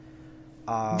 but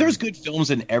there's good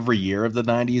films in every year of the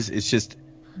 90s. It's just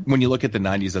when you look at the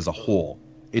 90s as a whole,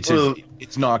 it's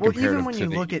not comparative. Even when to you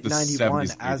the, look at the 91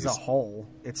 70s, as a 80s. whole,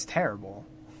 it's terrible.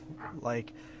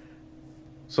 Like,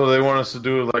 So they want us to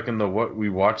do it like in the What We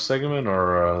Watch segment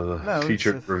or the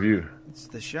featured review? It's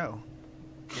the show.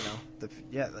 You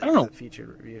know, I don't know. the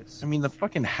featured reviews. I mean, the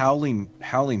fucking Howling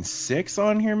 6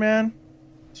 on here, man.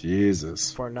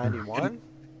 Jesus. For 91?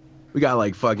 We got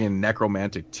like fucking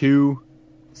Necromantic 2.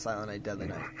 Silent Night, Deadly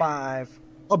Night 5.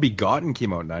 Oh, Begotten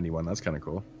came out in 91. That's kind of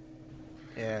cool.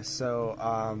 Yeah, so,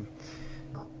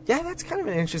 yeah, that's kind of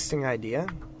an interesting idea.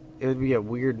 It would be a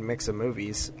weird mix of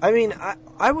movies. I mean,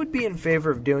 I would be in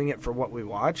favor of doing it for what we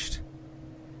watched.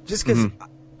 Just because,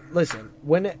 listen,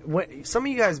 when some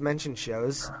of you guys mention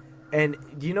shows, and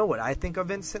do you know what I think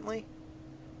of instantly?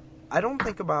 I don't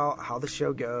think about how the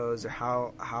show goes or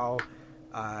how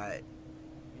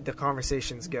the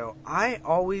conversations go.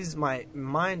 My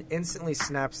mind instantly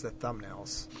snaps the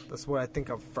thumbnails. That's what I think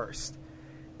of first.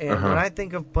 And when I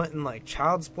think of putting like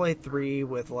Child's Play 3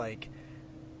 with like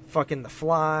fucking The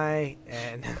Fly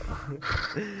and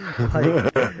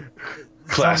like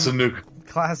Class of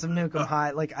Nukem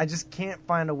High, like I just can't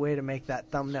find a way to make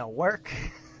that thumbnail work.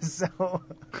 So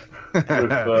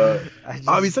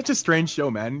I mean, such a strange show,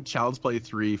 man. Child's Play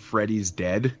 3, Freddy's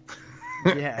Dead.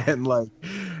 Yeah. and like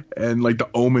The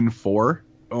Omen 4.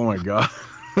 Oh my god.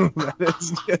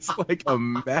 It's just like a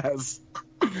mess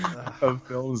of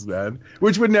films, man.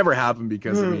 Which would never happen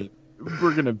because I mean,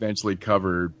 we're gonna eventually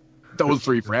cover those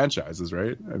 3 franchises,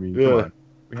 right? I mean, come on.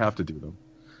 We have to do them.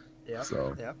 Yeah.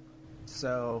 So. Yep.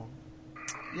 So,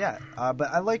 yeah.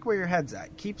 But I like where your head's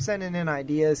at. Keep sending in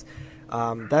ideas.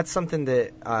 That's something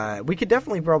that we could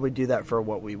definitely probably do that for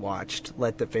what we watched.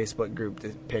 Let the Facebook group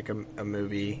pick a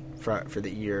movie for the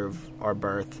year of our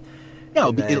birth. Yeah,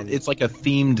 it's like a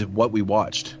themed what we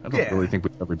watched. I don't really think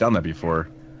we've ever done that before.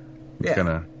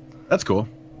 That's cool.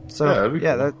 So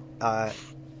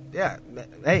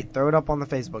hey, throw it up on the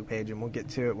Facebook page and we'll get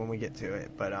to it when we get to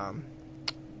it. But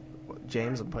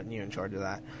James, I'm putting you in charge of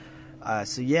that.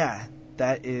 So yeah,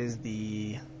 that is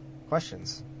the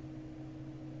questions.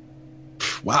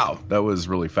 Wow, that was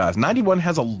really fast. 91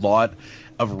 has a lot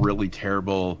of really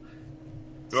terrible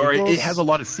Or it has a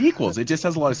lot of sequels. It just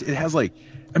has a lot of. It has like.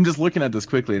 I'm just looking at this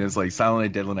quickly, and it's like Silent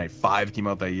Night, Deadly Night 5 came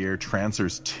out that year.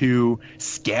 Trancers 2,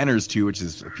 Scanners 2, which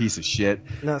is a piece of shit.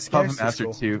 No, Scanners Puppet Master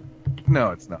cool. 2.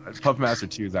 No, it's not. Puppet Master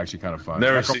 2 is actually kind of fun.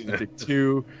 Never seen it.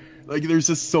 2. Like, there's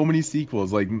just so many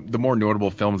sequels. Like, the more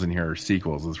notable films in here are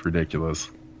sequels. It's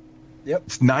ridiculous. Yep.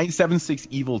 It's 976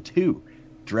 Evil 2,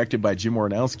 directed by Jim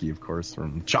Warnowski, of course,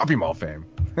 from Chopping Mall fame.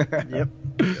 Yep.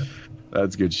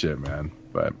 That's good shit, man.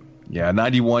 But, yeah,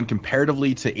 91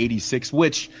 comparatively to 86,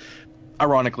 which...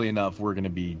 Ironically enough, we're going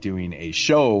to be doing a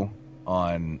show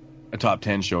on a top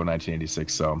 10 show in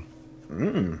 1986. So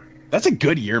that's a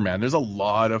good year, man. There's a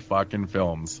lot of fucking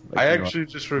films. Like, I actually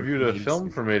just reviewed a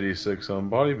film from 86 on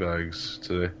Body Bags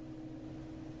today.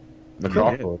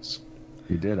 Necropolis.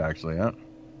 You did actually, yeah.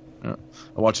 I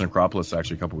watched Necropolis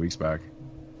actually a couple weeks back.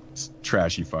 It's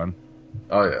trashy fun.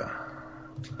 Oh, yeah.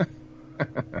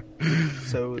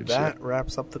 So Good that shit.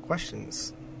 wraps up the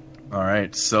questions. All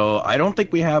right. So I don't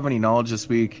think we have any knowledge this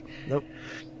week. Nope.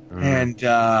 And,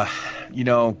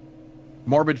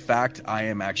 morbid fact, I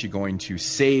am actually going to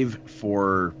save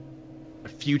for a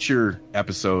future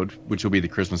episode, which will be the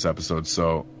Christmas episode.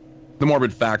 So the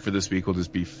morbid fact for this week will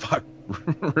just be fuck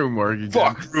Rue Morgue again.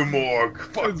 Fuck Rue Morgue.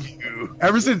 Fuck you.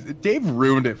 Ever since Dave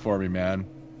ruined it for me, man.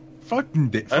 Fucking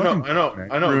Dave. I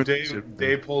know.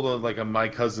 Dave pulled a My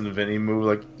Cousin Vinny move.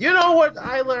 Like, you know what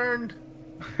I learned?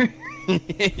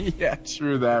 Yeah,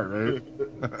 true that, right?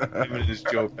 Him and his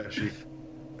Joe Pesci.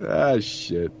 Ah,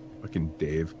 shit. Fucking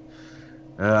Dave.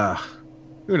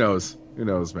 Who knows? Who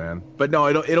knows, man? But no,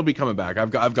 it'll be coming back. I've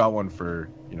got one for,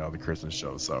 the Christmas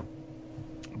show, so.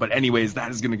 But anyways,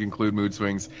 that is going to conclude Mood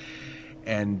Swings.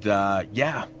 And,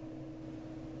 yeah.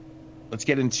 Let's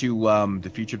get into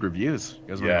the featured reviews. You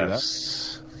guys want to do that?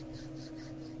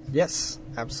 Yes,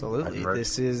 absolutely. Right.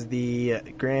 This is the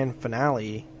grand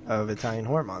finale of Italian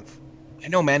Horror Month. I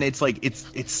know, man. It's like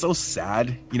it's so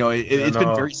sad. It's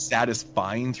been very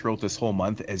satisfying throughout this whole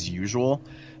month as usual.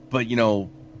 But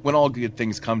when all good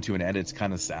things come to an end, it's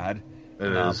kind of sad.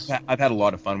 It is. I've had a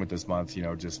lot of fun with this month.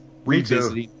 Just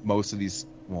revisiting most of these.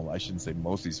 Well, I shouldn't say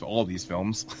most of these. All these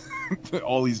films.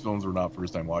 All these films were not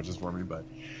first time watches for me, but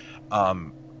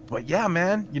yeah,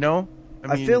 man.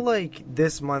 I feel like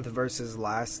this month versus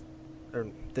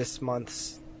this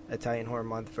month's Italian Horror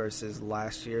Month versus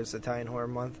last year's Italian Horror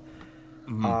Month.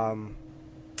 Mm-hmm.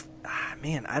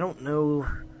 Man, I don't know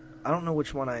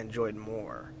which one I enjoyed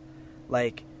more.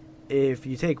 Like, if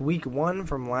you take week 1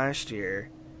 from last year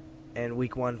and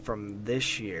week 1 from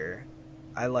this year,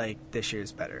 I like this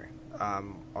year's better.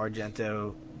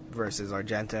 Argento versus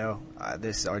Argento.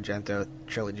 This Argento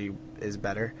trilogy is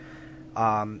better.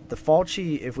 The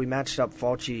Fulci, if we matched up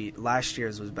Fulci, last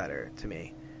year's was better to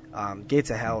me. Gates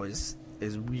of Hell is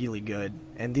really good,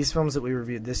 and these films that we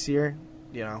reviewed this year,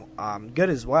 good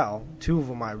as well. 2 of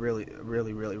them I really,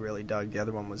 really, really, really dug. The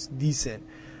other one was decent.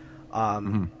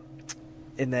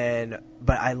 And then,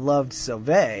 but I loved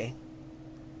Sauvé,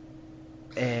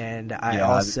 and I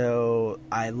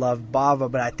loved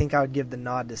Bava, but I think I would give the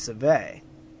nod to Sauvé.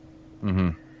 Mm-hmm.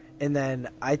 And then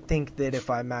I think that if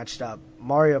I matched up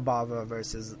Mario Bava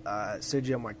versus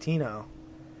Sergio Martino,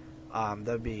 that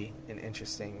would be an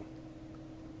interesting.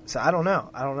 So I don't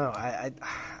know.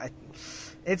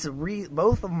 It's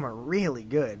both of them are really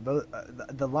good. Both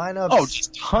the lineups. Oh,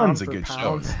 just tons of good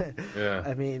pound. shows. Yeah.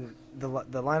 I mean, the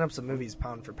lineups of movies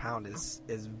pound for pound is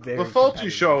very. The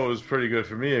Fulci show was pretty good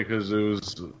for me because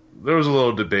there was a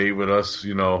little debate with us,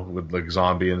 with like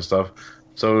zombie and stuff.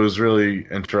 So it was really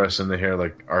interesting to hear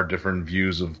like our different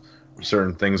views of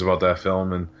certain things about that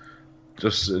film and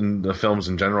just in the films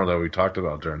in general that we talked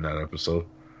about during that episode.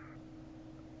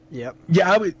 Yep.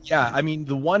 Yeah, I mean,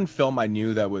 the one film I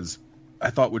knew that I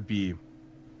thought would be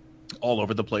all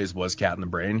over the place was Cat in the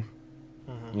Brain.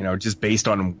 Mm-hmm. Just based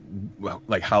on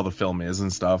like how the film is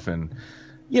and stuff, and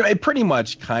it pretty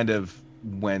much kind of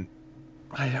went,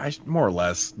 I more or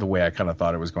less the way I kind of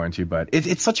thought it was going to. But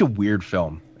it's such a weird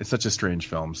film. It's such a strange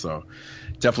film. So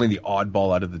definitely the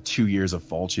oddball out of the 2 years of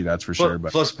Fulci, that's for sure.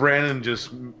 But plus Brandon just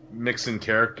mixing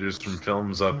characters from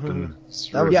films up and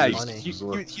that was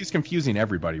funny. He's confusing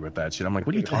everybody with that shit. I'm like,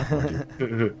 what are you talking about,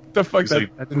 dude? The fuck? Who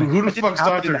the fuck's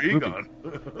Dr. Egon?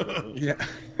 Yeah.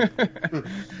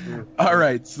 All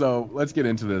right, so let's get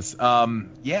into this.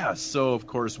 So of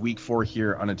course, week 4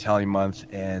 here on Italian Month,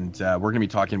 and we're going to be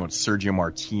talking about Sergio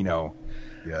Martino.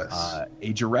 Yes.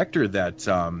 A director that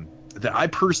I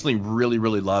personally really,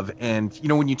 really love. And,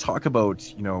 when you talk about,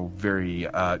 very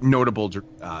notable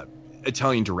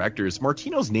Italian directors,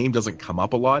 Martino's name doesn't come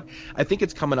up a lot. I think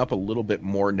it's coming up a little bit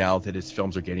more now that his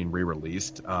films are getting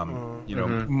re-released.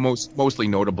 Mostly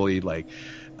notably, like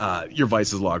Your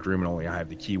Vice's Locked Room and Only I Have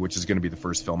the Key, which is going to be the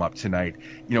first film up tonight.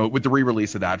 With the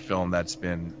re-release of that film, that's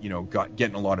been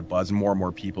getting a lot of buzz, and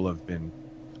more people have been,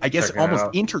 I guess, almost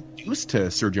introduced to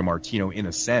Sergio Martino in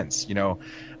a sense.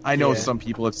 I know some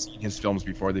people have seen his films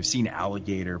before. They've seen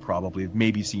Alligator, probably,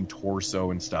 maybe seen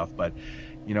Torso and stuff, but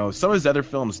some of his other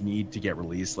films need to get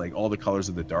released, like All the Colors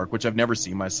of the Dark, which I've never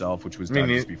seen myself, which was done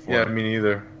just before. Yeah, me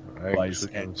neither.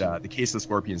 And The Case of the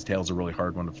Scorpion's Tail is a really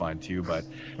hard one to find too, but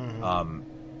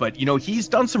he's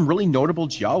done some really notable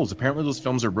giallos. Apparently those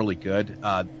films are really good.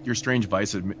 Your Strange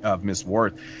Vice of Miss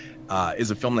Worth is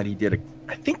a film that he did,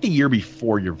 I think, the year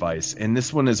before Your Vice, and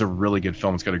this one is a really good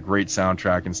film. It's got a great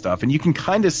soundtrack and stuff, and you can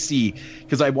kind of see,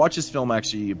 because I watched this film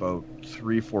actually about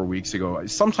 3-4 weeks ago,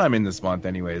 sometime in this month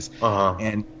anyways,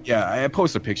 and I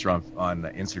posted a picture on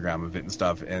Instagram of it and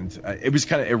stuff, and it was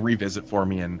kind of a revisit for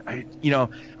me, and I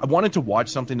wanted to watch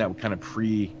something that would kind of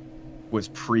pre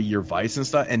Your Vice and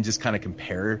stuff, and just kind of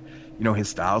compare his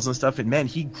styles and stuff, and man,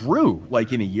 he grew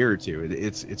like in a year or two.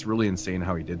 It's really insane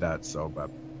how he did that. So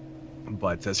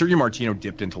but Sergio Martino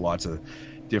dipped into lots of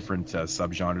different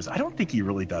subgenres. I don't think he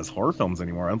really does horror films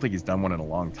anymore. I don't think he's done one in a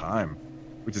long time,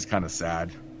 which is kind of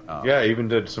sad. He even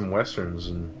did some westerns.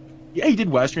 Yeah, he did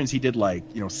westerns. He did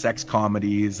sex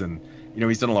comedies, and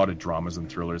he's done a lot of dramas and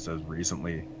thrillers as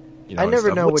recently. I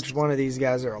never know which one of these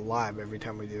guys are alive every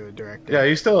time we do a director. Yeah,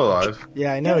 he's still alive.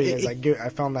 Yeah, I know he is. I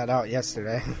found that out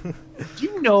yesterday.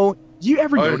 Do you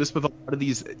ever notice with a lot of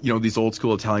these, these old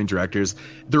school Italian directors,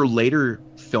 their later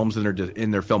films in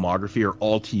their filmography are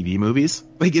all TV movies?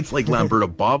 Like, it's like Lamberto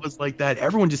Bava's like that.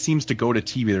 Everyone just seems to go to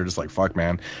TV. They're just like, fuck,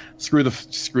 man, screw the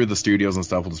studios and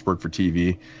stuff. We'll just work for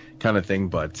TV, kind of thing.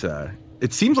 But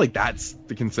it seems like that's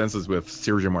the consensus with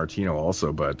Sergio Martino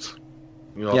also. But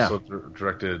he also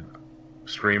directed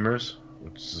Screamers,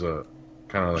 which is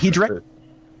kind of like he directed.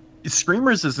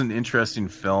 Screamers is an interesting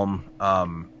film,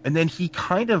 and then he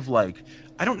kind of I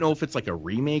don't know if it's like a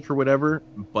remake or whatever,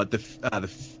 but the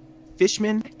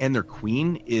Fishmen and Their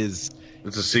Queen it's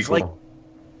a sequel.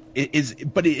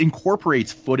 But it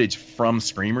incorporates footage from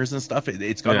Screamers and stuff.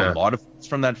 It's got a lot of footage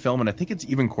from that film, and I think it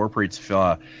even incorporates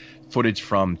footage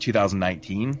from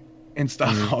 2019 and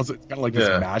stuff. Also, it's kind of like this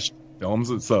mashed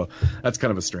films, so that's kind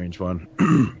of a strange one.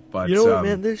 But what,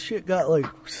 man, this shit got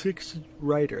 6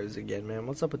 writers again, man.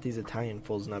 What's up with these Italian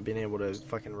fools not being able to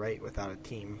fucking write without a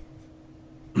team?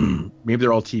 Maybe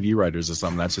they're all TV writers or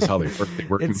something. That's just how they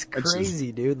work. It's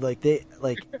crazy, dude.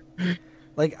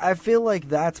 I feel like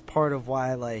that's part of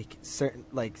why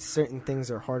certain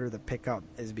things are harder to pick up,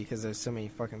 is because there's so many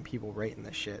fucking people writing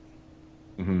this shit.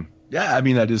 Mm-hmm. Yeah, I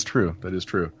mean, that is true.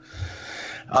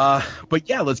 But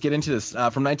yeah, let's get into this.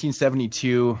 From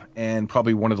 1972, and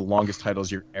probably one of the longest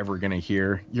titles you're ever going to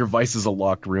hear. Your Vice is a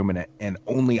Locked Room, and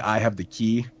Only I Have the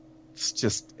Key.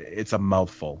 It's a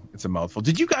mouthful.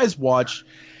 Did you guys watch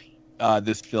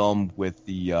this film with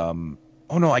the,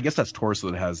 I guess that's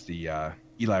Torso that has the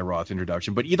Eli Roth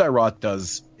introduction, but Eli Roth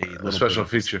does a special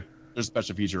feature. There's a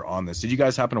special feature on this. Did you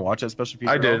guys happen to watch that special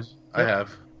feature? I did. I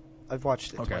have. I've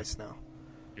watched it twice now.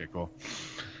 Okay,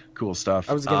 cool stuff.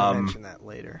 I was going to mention that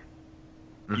later.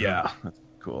 Yeah, that's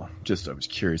cool. I was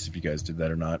curious if you guys did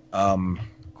that or not.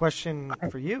 Question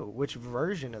for you: which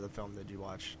version of the film did you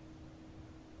watch?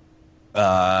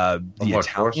 The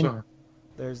Italian.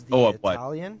 There's the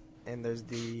Italian, and there's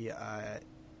the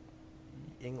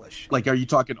English. Are you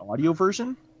talking audio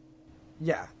version?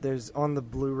 Yeah, there's on the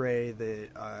Blu-ray that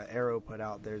Arrow put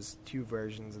out. There's 2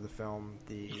 versions of the film: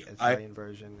 the Italian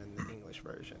version and the English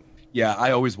version. Yeah,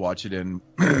 I always watch it in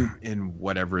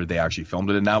whatever they actually filmed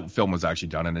it in. That film was actually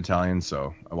done in Italian,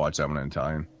 so I watched that one in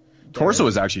Italian. Torso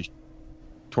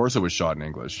was shot in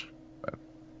English. But...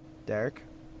 Derek?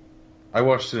 I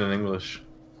watched it in English.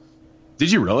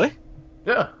 Did you really?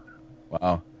 Yeah.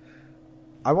 Wow.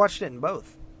 I watched it in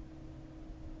both.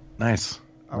 Nice.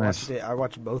 I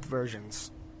watched both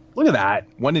versions. Look at that.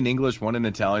 One in English, one in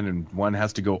Italian, and one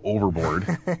has to go overboard.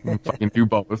 Fucking do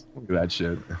both. Look at that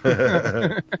shit.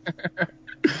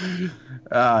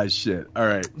 Shit. All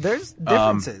right. There's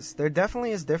differences. There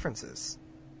definitely is differences.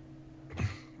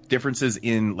 Differences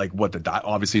in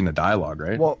obviously in the dialogue,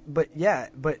 right? Well, but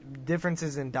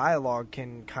differences in dialogue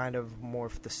can kind of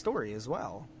morph the story as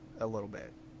well a little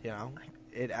bit.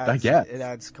 It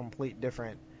adds complete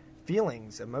different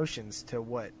feelings, emotions to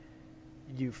what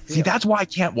you feel. See, that's why I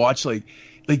can't watch the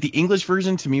English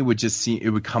version. To me, it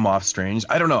would come off strange.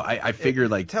 I don't know. I figure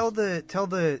tell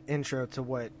the intro to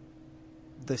what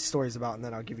the story's about, and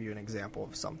then I'll give you an example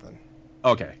of something.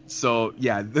 Okay, so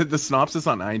yeah, the synopsis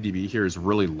on IMDb here is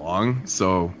really long,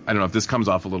 so I don't know if this comes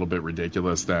off a little bit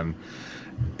ridiculous, then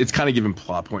it's kind of giving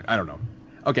plot point. I don't know.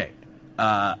 Okay,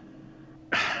 how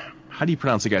do you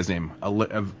pronounce the guy's name?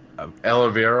 Olivero?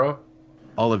 Olivero?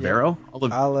 Olivero.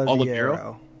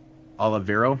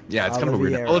 Olivero? Yeah, it's kind of a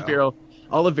weird name.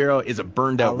 Olivero is a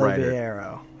burned out writer.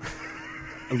 Oliviero.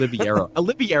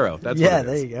 That's what it is.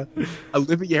 There you go.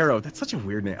 Oliviero. That's such a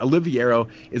weird name. Oliviero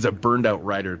is a burned out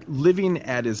writer living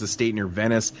at his estate near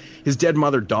Venice. His dead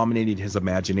mother dominated his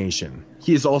imagination.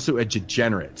 He is also a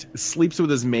degenerate. Sleeps with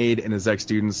his maid and his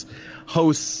ex-students.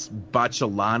 Hosts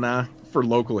bachelana for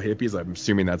local hippies. I'm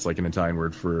assuming that's like an Italian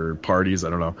word for parties. I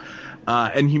don't know.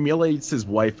 And humiliates his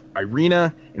wife,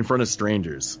 Irina, in front of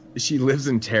strangers. She lives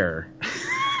in terror.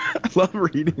 I love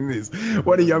reading these.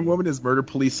 When a young woman is murdered,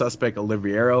 police suspect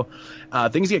Oliviero.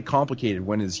 Things get complicated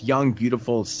when his young,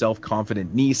 beautiful,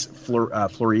 self-confident niece,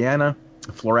 Florana,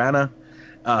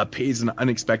 pays an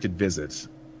unexpected visit.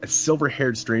 A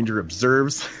silver-haired stranger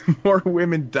observes. More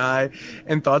women die,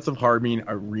 and thoughts of harming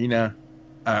Irina,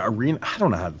 I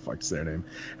don't know how the fuck to say her name,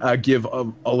 give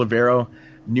Oliviero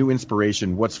new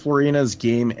inspiration. What's Florina's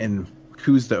game, and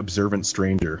who's the observant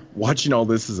stranger? Watching all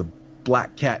this is a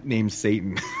black cat named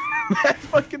Satan. That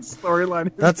fucking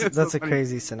storyline. That's a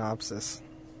crazy synopsis.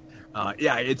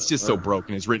 Yeah, it's just so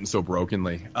broken. It's written so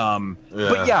brokenly.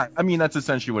 But yeah, I mean, that's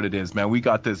essentially what it is, man. We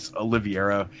got this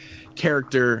Oliviero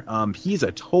character. He's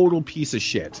a total piece of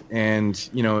shit. And,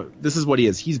 you know, this is what he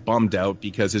is. He's bummed out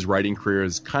because his writing career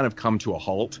has kind of come to a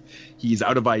halt. He's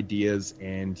out of ideas,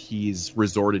 and he's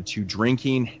resorted to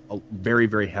drinking very,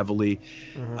 very heavily.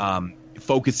 Mm-hmm.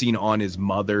 Focusing on his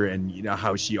mother and, you know,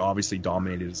 how she obviously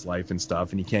dominated his life and stuff,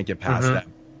 and he can't get past that.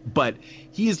 But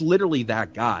he is literally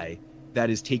that guy that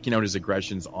is taking out his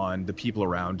aggressions on the people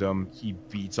around him. He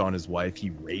beats on his wife. He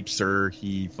rapes her.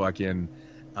 He fucking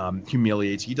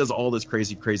humiliates. He does all this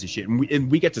crazy, crazy shit.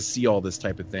 And we get to see all this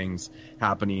type of things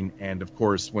happening. And, of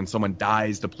course, when someone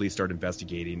dies, the police start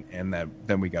investigating, and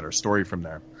then we got our story from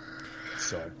there.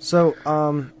 So,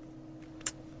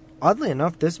 oddly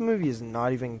enough, this movie is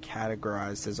not even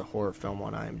categorized as a horror film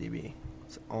on IMDb.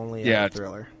 It's only a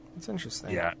thriller. It's interesting.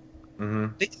 Yeah.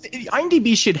 Mm-hmm.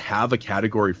 IMDb should have a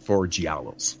category for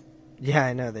giallos. Yeah,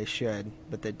 I know they should,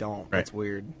 but they don't. Right. That's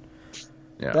weird.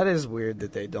 Yeah. That is weird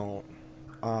that they don't.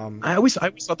 I always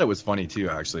thought that was funny too,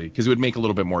 actually, because it would make a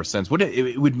little bit more sense.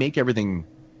 It would make everything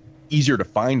easier to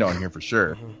find on here for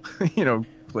sure. Mm-hmm. You know,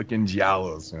 clicking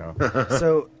giallos, you know.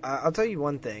 So I'll tell you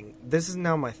one thing. This is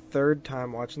now my third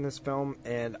time watching this film,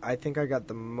 and I think I got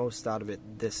the most out of it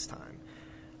this time.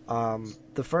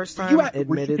 The first time,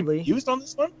 admittedly, were you confused on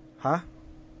this one? Huh?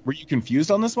 Were you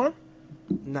confused on this one?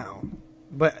 No,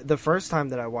 but the first time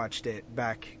that I watched it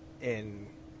back in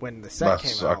when the set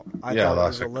came out, I thought it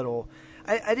was a little.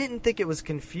 I didn't think it was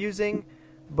confusing,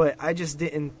 but I just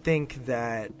didn't think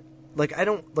that. Like, I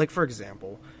don't like, for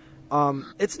example.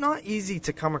 It's not easy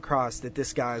to come across that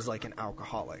this guy is like an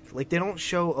alcoholic. Like, they don't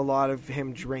show a lot of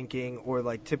him drinking or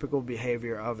like typical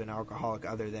behavior of an alcoholic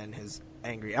other than his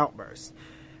angry outbursts.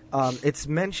 It's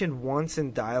mentioned once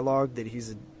in dialogue that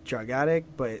he's a drug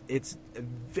addict, but it's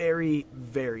very,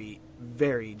 very,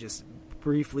 very just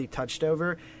briefly touched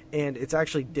over, and it's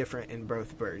actually different in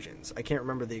both versions. I can't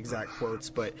remember the exact quotes,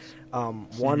 but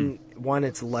one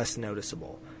it's less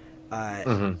noticeable.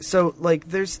 So, like,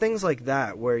 there's things like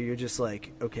that where you're just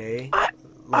like, okay.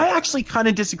 I actually kind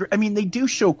of disagree. I mean, they do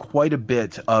show quite a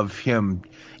bit of him.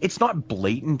 It's not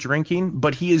blatant drinking,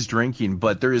 but he is drinking.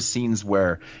 But there is scenes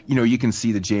where, you know, you can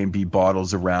see the J&B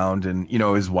bottles around, and, you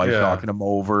know, his wife knocking him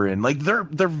over, and like they're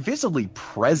visibly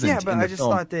present. Yeah, but in the I just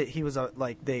thought that he was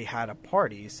like they had a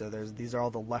party, so these are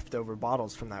all the leftover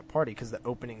bottles from that party because the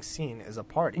opening scene is a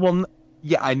party. Well.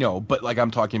 Yeah, I know, but like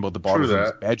I'm talking about the bottles in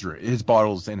his bedroom. His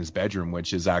bottles in his bedroom,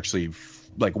 which is actually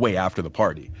like way after the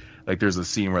party. Like there's a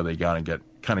scene where they kind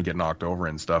of get knocked over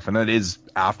and stuff, and that is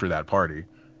after that party.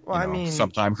 Well, I mean,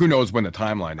 sometime who knows when the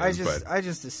timeline is. I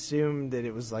just assumed that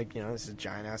it was like, you know, this is a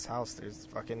giant ass house. There's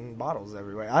fucking bottles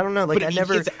everywhere. I don't know. Like, I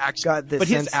never got this. But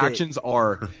his actions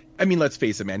are. I mean, let's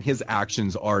face it, man. His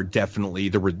actions are definitely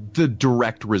the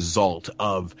direct result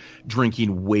of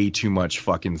drinking way too much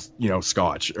fucking, you know,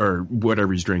 scotch or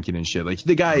whatever he's drinking and shit. Like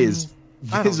the guy is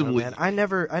visibly. I don't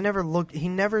know, man. I never looked. He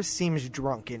never seems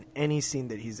drunk in any scene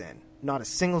that he's in. Not a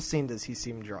single scene does he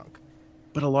seem drunk.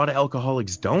 But a lot of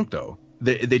alcoholics don't, though.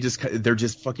 They're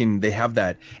just fucking. They have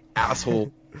that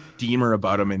asshole steamer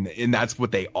about them, and that's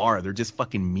what they are. They're just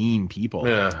fucking mean people.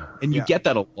 Yeah. And you get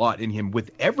that a lot in him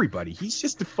with everybody. He's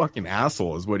just a fucking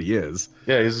asshole, is what he is.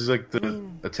 Yeah, he's like the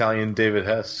Italian David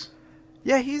Hess.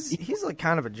 Yeah, he's like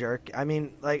kind of a jerk. I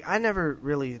mean, like I never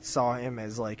really saw him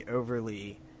as like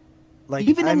overly like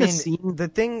Even I in the mean scene,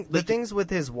 the like- things with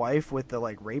his wife with the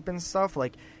like rape and stuff,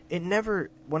 like it never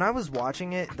when I was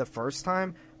watching it the first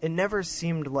time, it never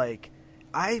seemed like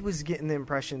I was getting the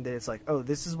impression that it's like, oh,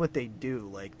 this is what they do,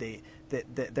 like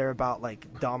they're about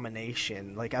like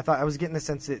domination. Like I was getting the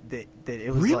sense that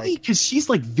it was really, like, because she's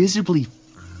like visibly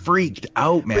freaked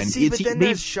out, man. but then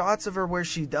there's shots of her where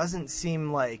she doesn't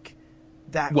seem like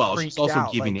that Well, freaked she's also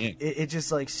out. giving like, in. It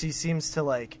just like she seems to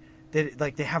like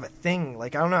they have a thing.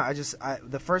 Like I don't know.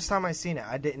 The first time I seen it,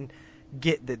 I didn't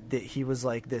get that he was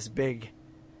like this big.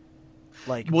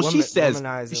 Like well, she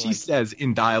womanizing, says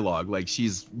in dialogue, like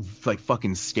she's like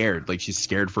fucking scared, like she's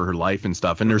scared for her life and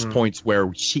stuff. And there's points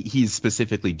where he's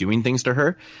specifically doing things to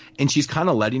her, and she's kind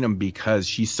of letting him because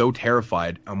she's so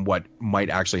terrified on what might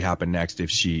actually happen next if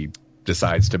she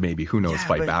decides to maybe, who knows,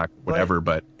 fight back, whatever.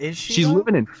 But is she she's though?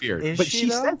 living in fear. Is but she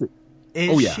though? says it.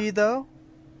 Is she though?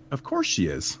 Of course she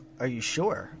is. Are you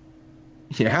sure?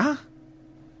 Yeah.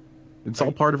 It's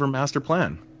all part of her master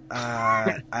plan.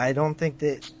 I don't think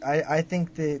that. I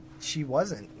think that she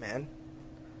wasn't, man.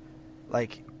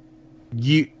 Like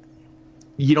you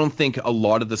don't think a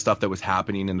lot of the stuff that was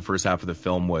happening in the first half of the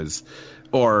film was,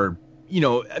 or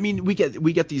I mean, we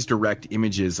get these direct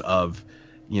images of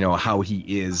how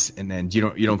he is, and then you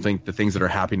don't think the things that are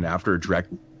happening after are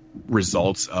direct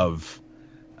results of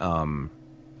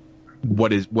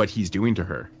what he's doing to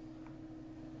her?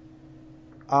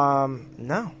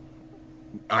 No.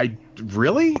 I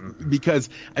really, because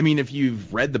I mean, if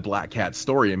you've read the Black Cat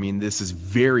story, I mean, this is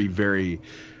very, very,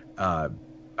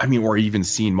 or even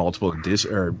seen multiple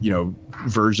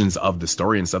versions of the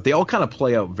story and stuff. They all kind of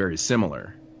play out very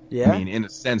similar. Yeah. I mean, in a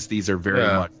sense, these are very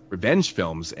much revenge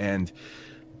films, and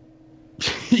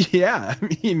yeah,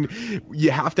 I mean,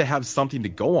 you have to have something to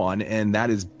go on, and that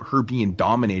is her being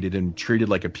dominated and treated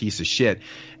like a piece of shit,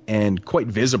 and quite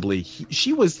visibly,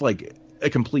 she was like a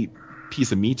complete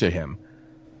piece of meat to him.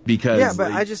 Because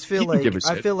but I just feel like that.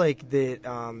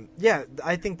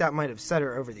 I think that might have set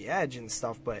her over the edge and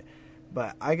stuff. But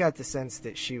I got the sense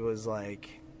that she was like,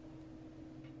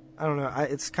 I don't know.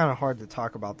 It's kind of hard to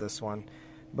talk about this one,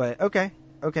 but okay.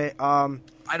 I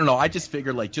don't know. I just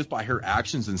figured like just by her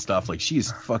actions and stuff, like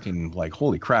she's fucking like,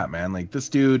 holy crap, man! Like this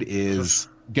dude is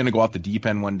gonna go off the deep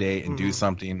end one day and do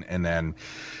something, and then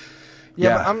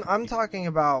but I'm talking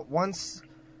about once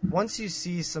you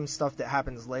see some stuff that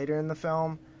happens later in the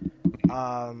film,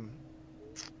 I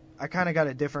kind of got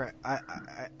a different. I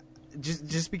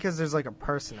just because there's like a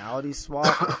personality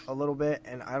swap a little bit,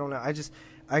 and I don't know. It's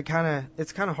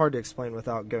kind of hard to explain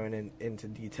without going into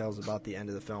details about the end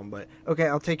of the film. But okay,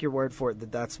 I'll take your word for it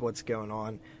that that's what's going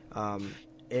on.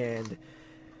 And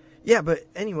yeah, but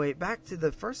anyway, back to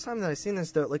the first time that I seen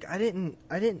this though. Like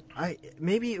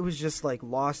maybe it was just like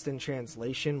lost in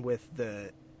translation with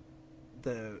the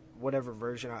whatever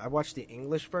version. I watched the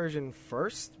English version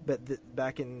first, but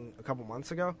back in a couple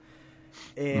months ago,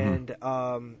 and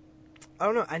I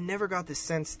don't know. I never got the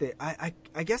sense that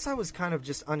I guess I was kind of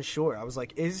just unsure. I was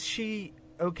like, is she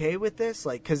okay with this?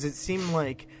 Like, because it seemed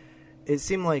like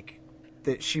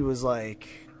that she was like,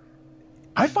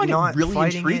 I find not it really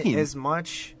fighting intriguing it as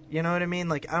much. You know what I mean?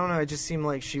 Like, I don't know. It just seemed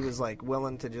like she was like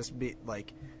willing to just be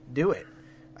like do it.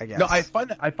 I guess. No, I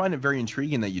find it very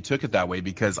intriguing that you took it that way,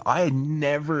 because I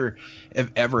never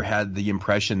have ever had the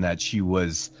impression that she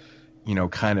was,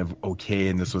 kind of okay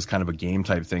and this was kind of a game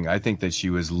type thing. I think that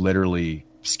she was literally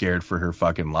scared for her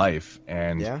fucking life,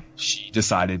 and she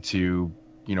decided to,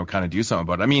 kind of do something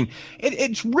about it. I mean,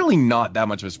 it's really not that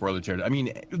much of a spoiler territory. I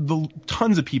mean,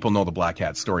 tons of people know the Black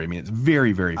Cat story. I mean, it's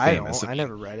very, very famous. I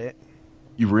never read it.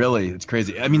 You really? It's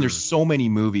crazy. I mean, there's so many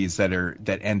movies that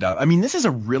end up. I mean, this is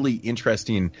a really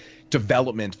interesting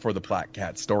development for the Black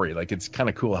Cat story. Like, it's kind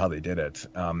of cool how they did it.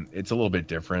 It's a little bit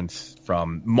different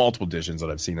from multiple editions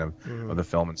that I've seen of the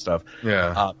film and stuff.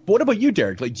 Yeah. But what about you,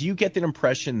 Derek? Like, do you get the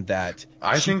impression that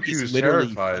I think she was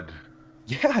terrified?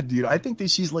 Yeah, dude. I think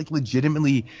that she's like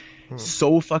legitimately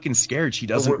so fucking scared she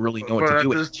doesn't really know what to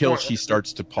do until she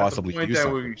starts to possibly do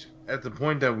something. At the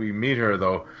point that we meet her,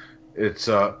 though, it's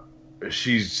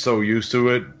she's so used to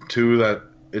it too that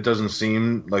it doesn't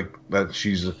seem like that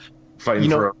she's fighting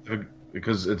for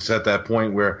because it's at that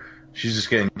point where she's just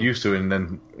getting used to it,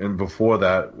 and before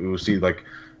that we will see like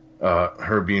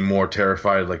her being more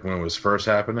terrified, like when it was first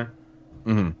happening.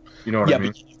 Mm-hmm. You know what I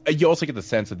mean? But you also get the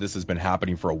sense that this has been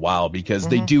happening for a while because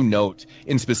they do note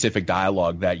in specific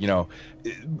dialogue that, you know,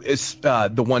 it's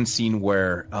the one scene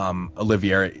where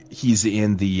Olivier, he's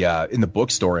in the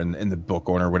bookstore and the book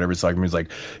owner or whatever is talking, he's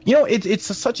like, you know, it's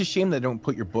such a shame they don't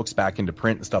put your books back into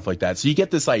print and stuff like that. So you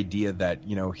get this idea that,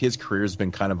 you know, his career has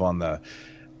been kind of on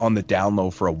the down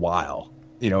low for a while.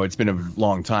 You know, it's been a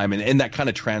long time, and that kind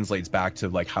of translates back to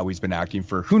like how he's been acting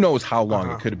for who knows how long.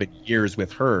 It could have been years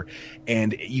with her,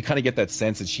 and you kind of get that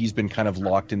sense that she's been kind of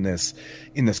locked in this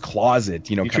closet.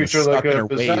 You know, kind of stuck in her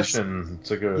ways.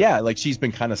 Like she's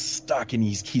been kind of stuck, and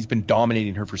he's been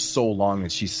dominating her for so long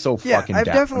that she's so fucking. I've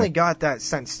definitely got that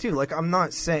sense too. Like I'm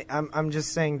not saying I'm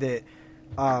just saying that,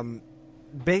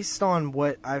 based on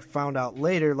what I found out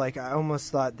later, like I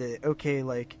almost thought that okay,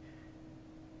 like.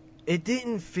 It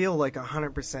didn't feel like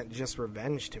 100% just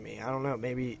revenge to me. I don't know.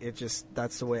 Maybe it just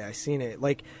that's the way I seen it.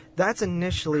 Like that's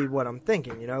initially what I'm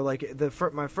thinking. You know, like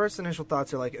my first initial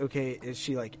thoughts are like, okay, is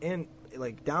she like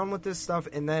down with this stuff?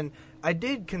 And then I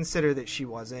did consider that she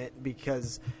wasn't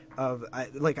because of I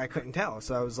couldn't tell,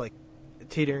 so I was like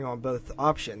teetering on both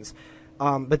options.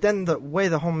 But then the way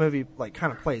the whole movie like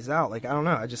kind of plays out, like I don't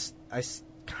know. I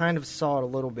kind of saw it a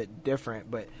little bit different.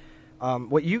 But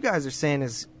what you guys are saying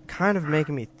is kind of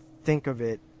making me think of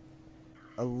it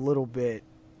a little bit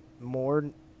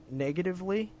more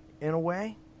negatively in a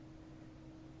way.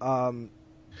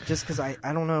 Just because I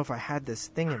don't know if I had this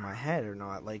thing in my head or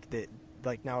not, like that,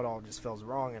 like now it all just feels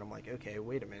wrong, and I'm like, okay,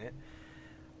 wait a minute.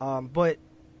 But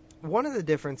one of the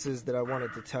differences that I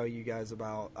wanted to tell you guys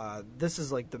about, this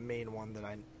is like the main one that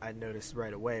I noticed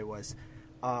right away was,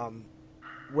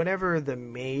 whenever the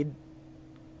maid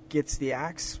gets the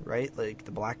axe, right, like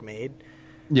the black maid.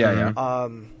 Yeah.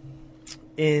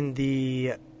 In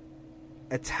the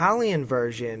Italian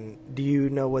version, do you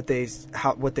know what they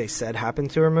said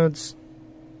happened to her, Moods?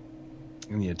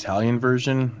 In the Italian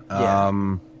version, yeah.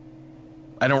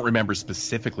 I don't remember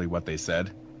specifically what they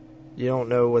said. You don't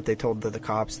know what they told the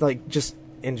cops, like just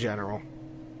in general.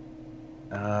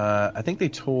 I think they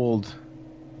told.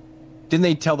 Didn't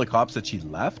they tell the cops that she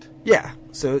left? Yeah.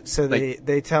 So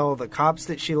they tell the cops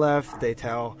that she left. They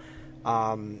tell.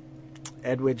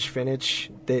 Edwidge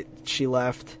Finch that she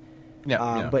left.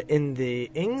 Yeah. But in the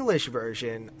English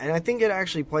version, and I think it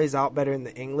actually plays out better in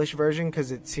the English version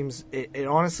because it seems it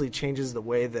honestly changes the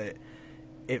way that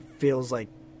it feels like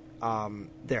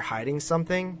they're hiding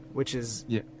something, which is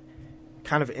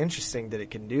kind of interesting that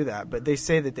it can do that. But they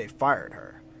say that they fired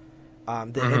her,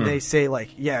 and they say like,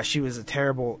 yeah, she was a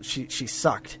terrible. She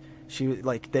sucked. She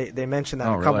like they mentioned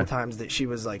that a couple times that she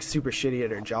was like super shitty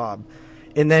at her job.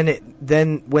 And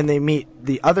then when they meet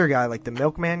the other guy, like the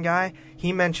milkman guy,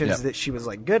 he mentions that she was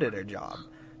like good at her job.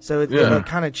 So it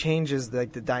kind of changes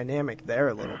like the dynamic there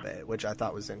a little bit, which I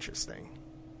thought was interesting.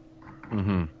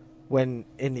 Mm-hmm. When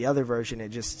in the other version, it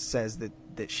just says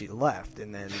that she left,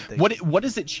 and then what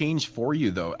does it change for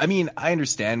you though? I mean, I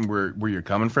understand where you're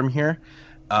coming from here.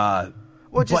 Well,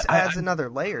 it just adds another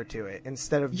layer to it.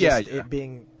 Instead of just it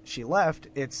being she left,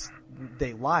 it's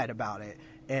they lied about it.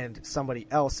 And somebody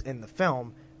else in the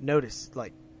film noticed,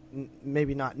 like,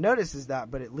 maybe not notices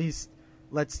that, but at least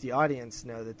lets the audience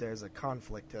know that there's a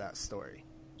conflict to that story.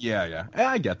 Yeah,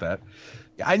 I get that.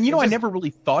 And, I never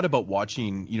really thought about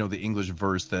watching, the English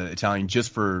verse, the Italian,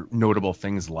 just for notable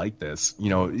things like this.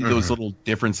 Those little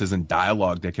differences in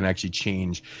dialogue that can actually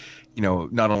change,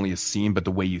 not only a scene, but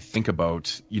the way you think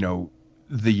about,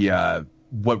 the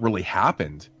what really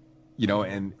happened.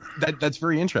 And that's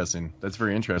very interesting. That's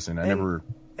very interesting. I never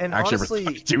actually honestly,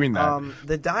 ever thought of doing that.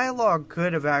 The dialogue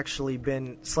could have actually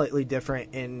been slightly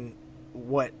different in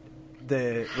what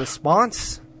the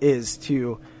response is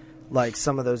to, like,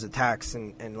 some of those attacks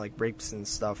and like rapes and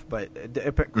stuff. But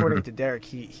according to Derek,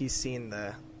 he's seen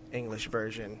the English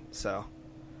version, so.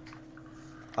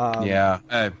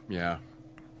 I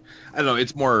don't know.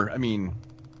 It's more. I mean.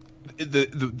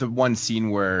 The one scene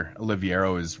where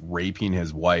Oliviero is raping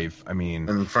his wife, I mean,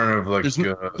 in front of like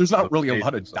there's not really a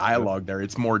lot of dialogue there.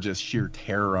 It's more just sheer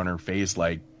terror on her face,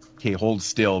 like, "Okay, hold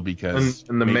still," because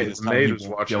and the maid was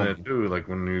watching it too, like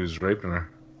when he was raping her.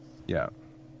 Yeah,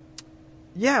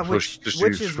 which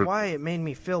is why it made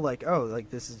me feel like, oh, like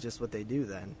this is just what they do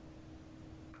then.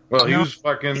 Well, he was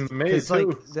fucking made too.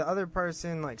 Like the other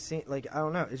person, like, I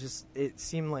don't know. It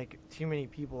seemed like too many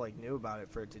people like knew about it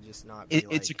for it to just not be.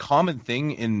 It's a common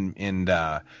thing in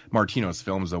Martino's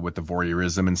films though, with the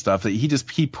voyeurism and stuff, that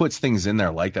he puts things in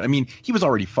there like that. I mean, he was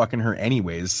already fucking her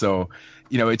anyways, so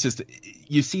it's just,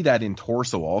 you see that in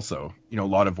Torso also. A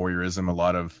lot of voyeurism, a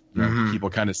lot of people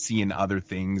kind of seeing other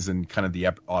things and kind of the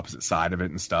opposite side of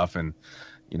it and stuff, and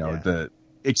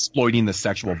exploiting the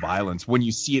sexual violence. When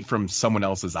you see it from someone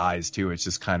else's eyes too, it's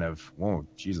just kind of, whoa,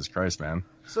 Jesus Christ, man.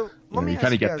 So let me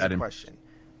ask you guys a question.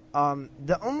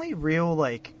 The only real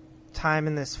like time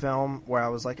in this film where I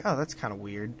was like, oh, that's kind of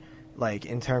weird, like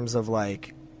in terms of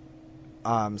like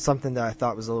something that I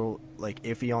thought was a little like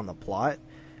iffy on the plot,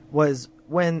 was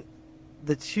when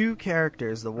the two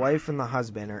characters, the wife and the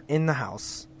husband, are in the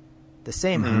house, the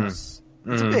same house.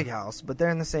 It's a big house, but they're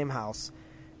in the same house,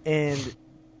 and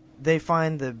they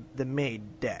find the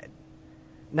maid dead.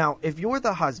 Now, if you're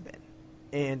the husband,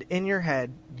 and in your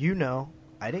head, you know,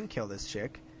 I didn't kill this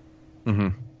chick,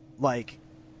 like,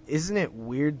 isn't it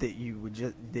weird that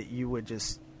you would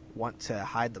just want to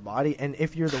hide the body? And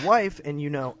if you're the wife and you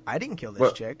know, I didn't kill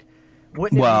this chick,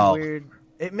 wouldn't it be weird?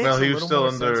 It makes a little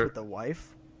more sense with the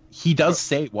wife. He does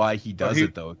say why he does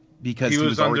it, though, because he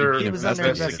was under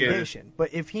investigation.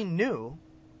 But if he knew,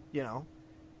 you know,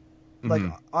 like,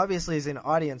 obviously as an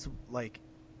audience, like,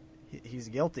 he's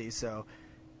guilty, so,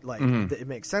 like, it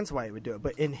makes sense why he would do it.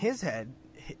 But in his head,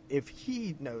 if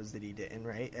he knows that he didn't,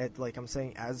 right, like I'm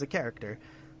saying, as a character,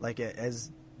 like,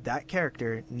 as that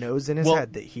character knows in his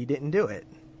head that he didn't do it.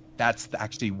 That's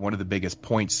actually one of the biggest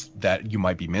points that you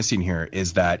might be missing here,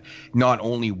 is that not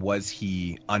only was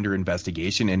he under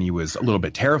investigation and he was a little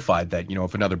bit terrified that, you know,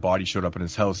 if another body showed up in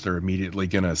his house, they're immediately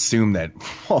going to assume that,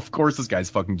 well, of course this guy's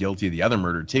fucking guilty of the other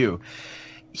murder too.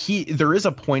 There is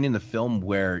a point in the film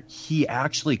where he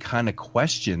actually kind of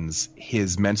questions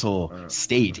his mental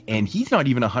state, and he's not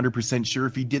even 100% sure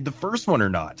if he did the first one or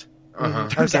not.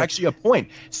 There's actually a point.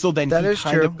 So then that he is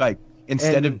kind true. of like,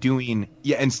 instead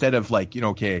of like, you know,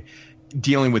 okay,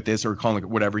 dealing with this or calling it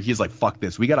whatever, he's like, fuck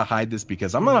this, we got to hide this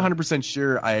because I'm not 100%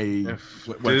 sure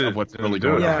what's really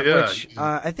going on. Which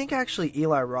I think actually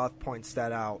Eli Roth points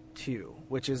that out too,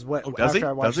 which is what after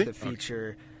I watched the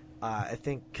feature, I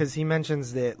think, because he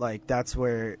mentions that like that's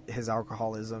where his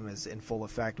alcoholism is in full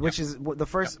effect, which is the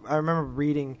first I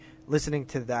remember listening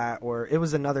to that, or it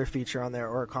was another feature on there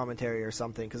or a commentary or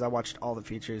something, because I watched all the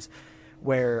features,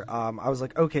 where I was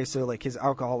like, okay, so like his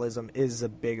alcoholism is a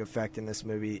big effect in this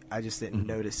movie. I just didn't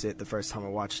notice it the first time I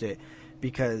watched it,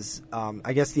 because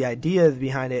I guess the idea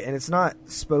behind it, and it's not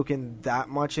spoken that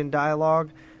much in dialogue,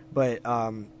 but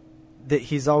that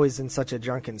he's always in such a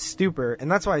drunken stupor, and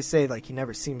that's why I say like he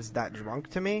never seems that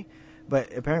drunk to me.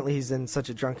 But apparently he's in such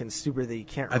a drunken stupor that he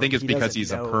can't. I think it's because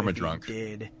he's a perma-drunk.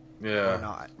 Or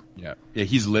not. Yeah,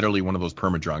 he's literally one of those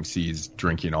perma-drunks. He's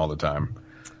drinking all the time.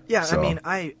 Yeah, so. I mean,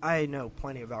 I know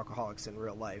plenty of alcoholics in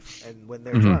real life, and when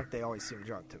they're drunk, they always seem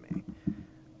drunk to me.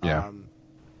 Yeah.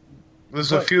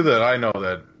 There's a few that I know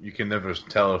that you can never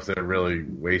tell if they're really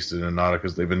wasted or not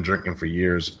because they've been drinking for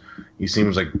years. He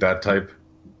seems like that type.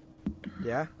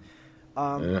 Yeah.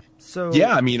 So.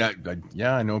 Yeah, I mean,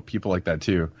 I know people like that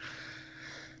too.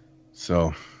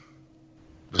 So.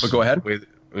 But go ahead.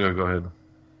 Go ahead.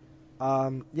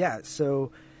 Yeah.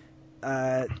 So.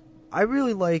 I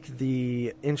really like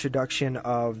the introduction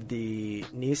of the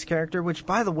niece character, which,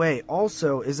 by the way,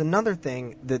 also is another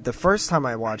thing that the first time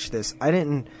I watched this,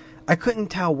 I couldn't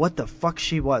tell what the fuck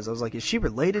she was. I was like, is she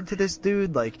related to this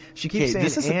dude? Like, she keeps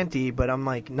saying auntie, but I'm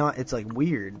like, not. It's like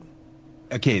weird.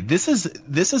 Okay, this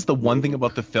is the one thing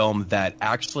about the film that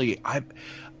actually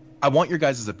I want your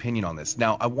guys' opinion on this.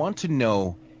 Now, I want to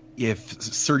know if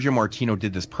Sergio Martino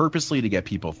did this purposely to get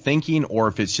people thinking, or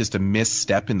if it's just a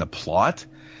misstep in the plot.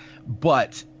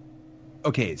 But,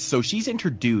 okay, so she's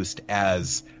introduced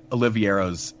as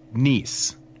Oliviero's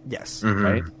niece. Yes.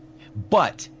 Right?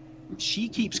 But she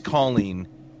keeps calling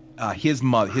his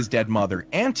dead mother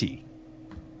auntie.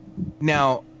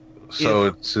 Now... So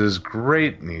it's his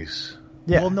great niece.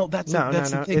 Yeah. Well, no, that's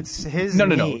the thing. It's his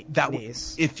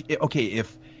niece.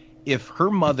 If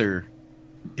her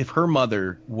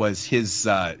mother was his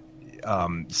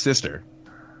sister,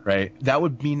 right, that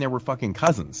would mean they were fucking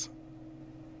cousins.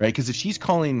 Right, because if she's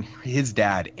calling his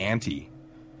dad auntie,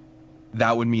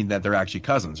 that would mean that they're actually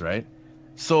cousins, right?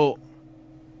 So,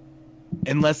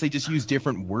 unless they just use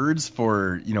different words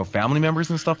for, you know, family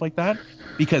members and stuff like that,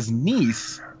 because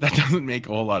niece, that doesn't make a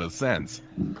whole lot of sense.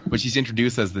 But she's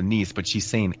introduced as the niece, but she's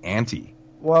saying auntie.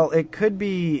 Well, it could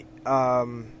be,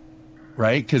 right?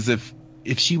 Because if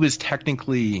she was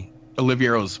technically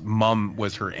Oliviero's mom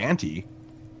was her auntie,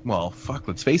 well, fuck,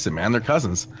 let's face it, man, they're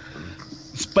cousins.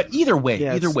 But either way,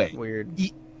 weird.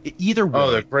 Either way.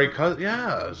 Oh, they're great cousins.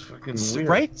 Yeah, it's fucking weird.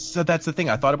 Right? So that's the thing.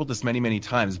 I thought about this many, many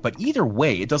times. But either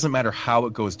way, it doesn't matter how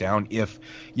it goes down. If,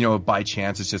 you know, by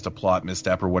chance it's just a plot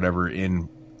misstep or whatever in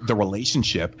the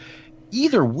relationship.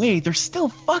 Either way, they're still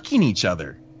fucking each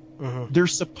other. They're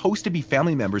supposed to be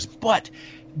family members, but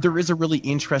there is a really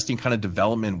interesting kind of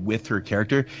development with her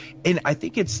character. And I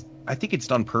think it's I think it's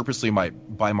done purposely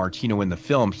by Martino in the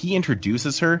film. He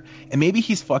introduces her, and maybe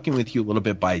he's fucking with you a little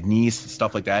bit by niece,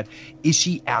 stuff like that. Is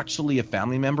she actually a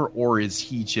family member, or is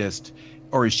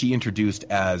she introduced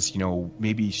as,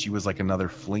 maybe she was like another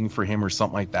fling for him or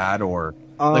something like that, or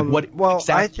like what? Well,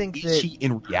 exactly I think is she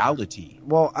in reality?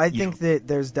 Well, I think that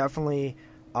there's definitely.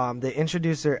 They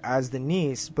introduce her as the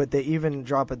niece, but they even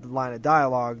drop a line of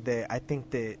dialogue that I think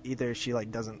that either she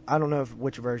doesn't. I don't know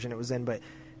which version it was in, but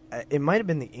it might have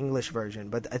been the English version.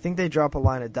 But I think they drop a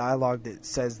line of dialogue that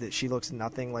says that she looks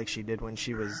nothing like she did when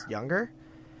she was younger.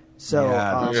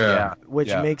 So, which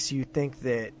makes you think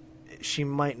that she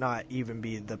might not even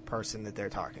be the person that they're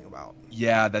talking about.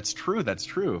 Yeah, that's true. That's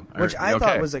true. Which I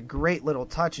thought was a great little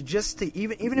touch, just to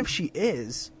even if she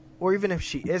is. Or even if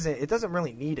she isn't, it doesn't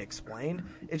really need explained.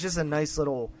 It's just a nice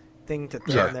little thing to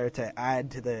throw in there to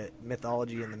add to the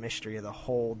mythology and the mystery of the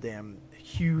whole damn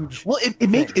huge. Well,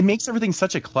 it makes everything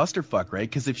such a clusterfuck, right?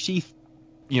 Because if she,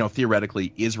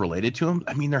 theoretically is related to him,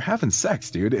 I mean, they're having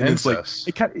sex, dude. And incest.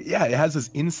 It's like it has this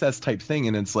incest type thing,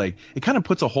 and it's like it kind of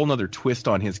puts a whole nother twist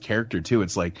on his character too.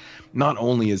 It's like not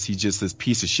only is he just this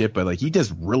piece of shit, but like he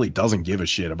just really doesn't give a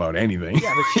shit about anything.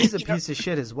 Yeah, but she's a piece of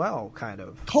shit as well, kind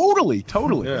of. Totally.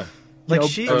 Yeah. Like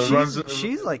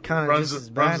she's like kind of just as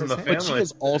bad as him. But she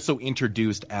is also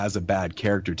introduced as a bad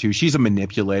character too. She's a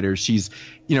manipulator. She's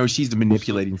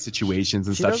manipulating situations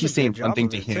and stuff. She's saying one thing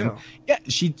to him. Too. Yeah,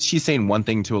 she's saying one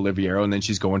thing to Oliviero, and then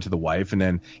she's going to the wife, and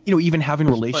then even having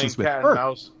relations with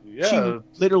her. Yeah. She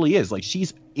literally is like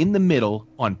she's in the middle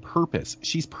on purpose.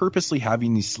 She's purposely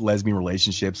having these lesbian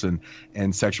relationships and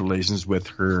sexual relations with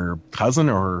her cousin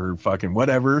or her fucking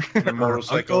whatever. The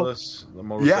motorcyclist.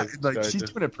 She's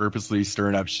doing it purposely,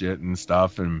 stirring up shit and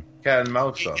stuff. And cat and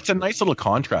mouse stuff. It's a nice little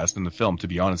contrast in the film, to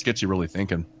be honest. Gets you really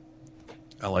thinking.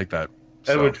 I like that.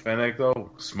 Edward Fenech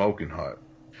though, smoking hot.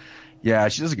 Yeah,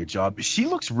 she does a good job. She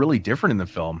looks really different in the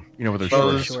film. With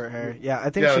her short hair. Yeah, I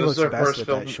think she looks best with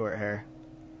that short hair.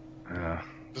 Yeah.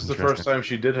 This is the first time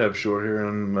she did have short hair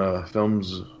in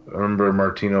films. I remember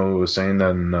Martino was saying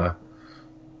that in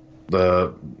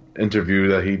the interview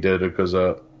that he did, because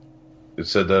it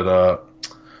said that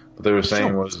what they were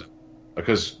saying was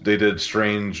because they did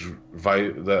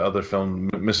the other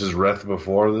film, Mrs. Reth,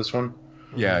 before this one.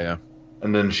 Yeah.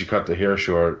 And then she cut the hair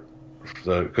short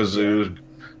because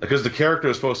the character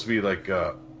is supposed to be like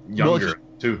younger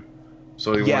too.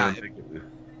 So he wanted to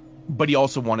But he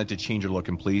also wanted to change her look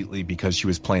completely because she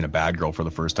was playing a bad girl for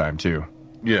the first time too.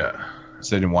 Yeah.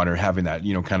 So they didn't want her having that,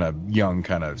 kind of young,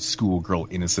 kind of schoolgirl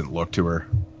innocent look to her.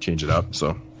 Change it up.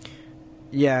 So.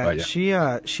 Yeah, she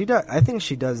does. I think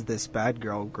she does this bad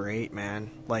girl great, man.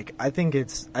 Like I think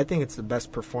it's the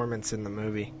best performance in the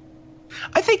movie.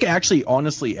 I think actually,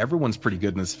 honestly, everyone's pretty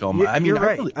good in this film. You're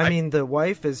right. I mean, the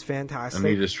wife is fantastic.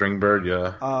 Anita Stringberg,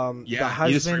 the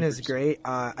husband is great.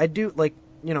 I do like.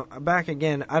 Back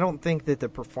again, I don't think that the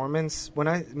performance, when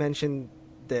I mentioned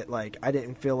that, like, I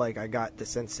didn't feel like I got the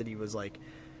sense that he was, like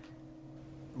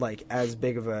as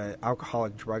big of a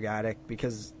alcoholic drug addict,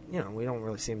 because, we don't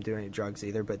really see him do any drugs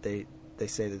either, but they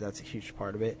say that that's a huge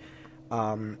part of it.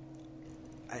 I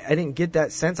didn't get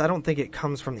that sense. I don't think it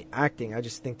comes from the acting. I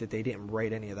just think that they didn't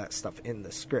write any of that stuff in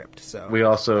the script. So we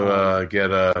also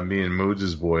get me and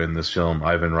Moods' boy in this film,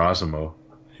 Ivan Rosimo.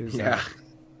 Who's that?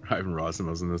 Ivan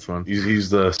Rosimo's in this one. He's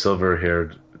the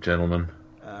silver-haired gentleman.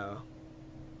 Oh.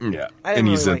 Yeah. I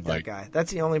didn't really like that guy. That's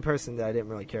the only person that I didn't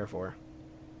really care for.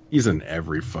 He's in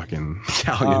every fucking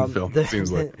Italian film, it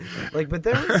seems like. But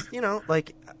there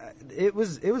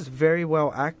was, it was very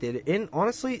well acted.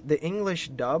 Honestly, the English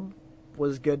dub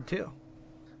was good too.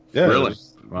 Yeah. Really?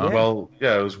 Wow.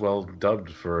 Yeah. It was well dubbed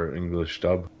for English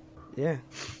dub. Yeah.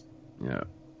 Yeah.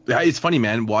 It's funny,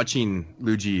 man, watching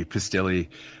Luigi Pistilli.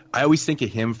 I always think of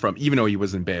him from, even though he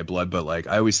was in Bay of Blood, but like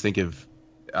I always think of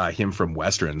him from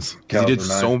westerns. He did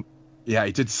so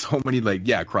many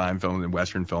crime films and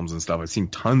western films and stuff. I've seen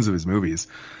tons of his movies.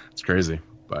 It's crazy,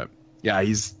 but yeah,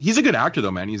 he's a good actor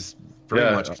though, man. He's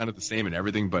very much kind of the same in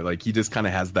everything, but like he just kind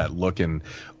of has that look and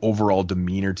overall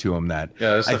demeanor to him that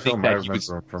that's the film I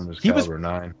remember from his Caliber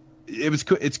 9.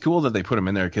 It's cool that they put him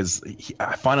in there because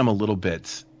I find him a little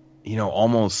bit,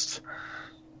 almost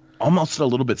a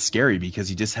little bit scary because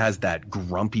he just has that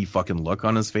grumpy fucking look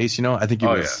on his face, I think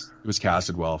it was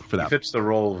casted well for that. He fits the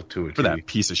role to it. For that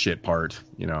piece of shit part,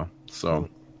 so.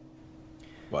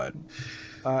 But.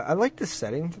 I like the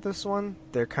setting for this one.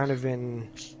 They're kind of in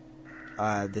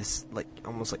this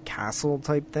almost like castle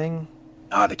type thing.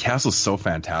 The castle's so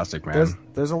fantastic, man.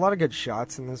 There's a lot of good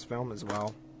shots in this film as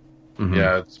well. Mm-hmm.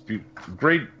 Yeah, it's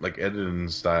great editing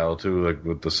style too,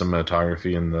 with the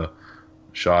cinematography and the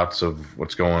shots of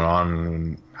what's going on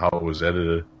and how it was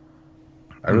edited.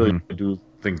 I really do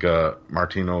think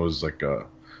Martino is like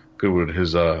good with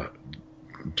his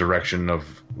direction of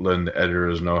letting the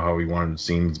editors know how he wanted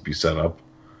scenes to be set up.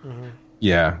 Mm-hmm.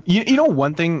 Yeah. You know,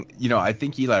 one thing, I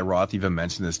think Eli Roth even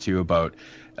mentioned this too about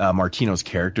Martino's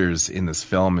characters in this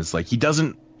film is like he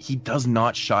does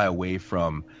not shy away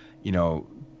from,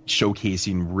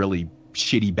 showcasing really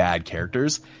shitty bad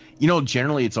characters.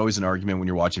 Generally it's always an argument when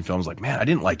you're watching films like, man, I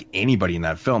didn't like anybody in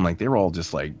that film. Like they were all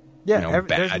just like, bad,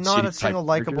 there's not a single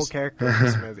likable character in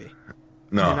this movie.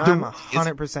 No. And I'm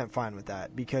 100% fine with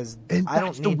that because I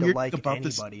don't need to like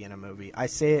anybody in a movie. I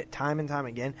say it time and time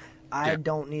again. I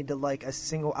don't need to like I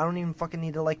don't even fucking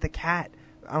need to like the cat.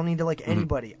 I don't need to like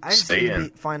anybody. I just need to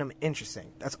find them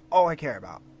interesting. That's all I care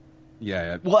about.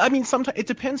 Yeah. Well, I mean, sometimes it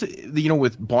depends,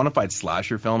 with bona fide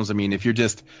slasher films. I mean, if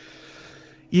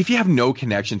you have no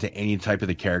connection to any type of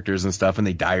the characters and stuff and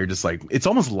they die, you're just like, it's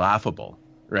almost laughable,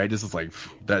 right? This is like,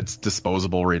 that's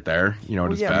disposable right there,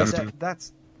 But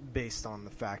that's based on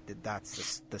the fact that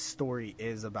the story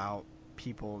is about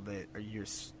people that are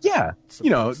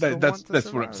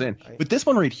that's what I'm saying. Right? But this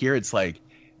one right here, it's like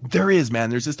there's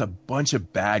just a bunch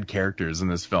of bad characters in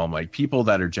this film, like people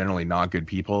that are generally not good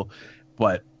people,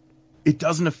 but it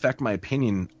doesn't affect my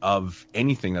opinion of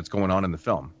anything that's going on in the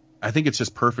film. I think it's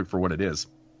just perfect for what it is,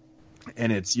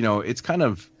 and it's it's kind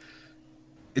of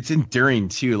it's endearing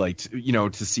too, like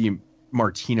to see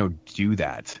Martino do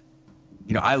that.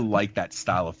 I like that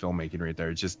style of filmmaking right there.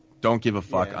 It's just don't give a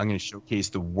fuck. Yeah. I'm going to showcase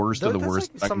the worst of the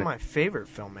worst. Like some of my favorite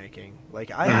filmmaking.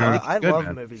 Like I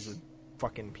love movies with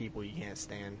fucking people you can't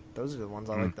stand. Those are the ones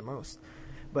I like the most.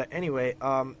 But anyway,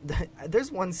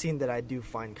 there's one scene that I do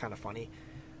find kind of funny.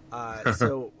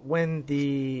 So when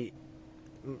the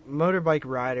motorbike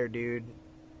rider dude,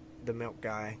 the milk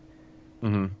guy,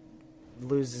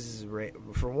 loses his race.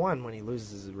 For one, when he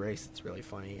loses his race, it's really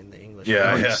funny in the English.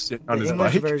 Yeah, version. The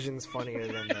English version's funnier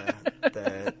than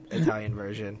the Italian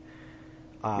version.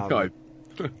 How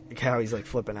he's like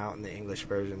flipping out in the English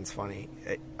version's funny.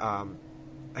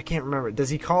 I can't remember. Does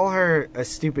he call her a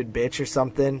stupid bitch or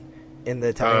something in the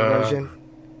Italian version?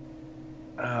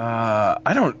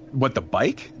 I don't. What, the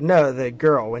bike? No, the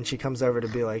girl when she comes over to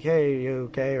be like, "Hey, you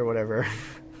okay?" or whatever.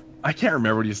 I can't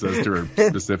remember what he says to her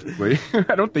specifically.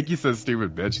 I don't think he says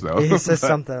stupid bitch, though. He says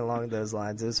something along those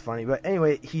lines. It was funny. But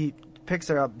anyway, he picks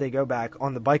her up. They go back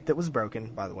on the bike that was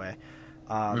broken, by the way.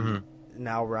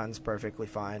 Now runs perfectly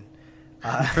fine.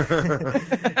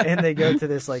 And they go to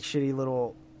this like shitty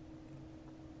little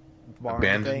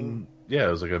barn thing. Yeah,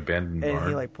 it was like an abandoned barn. And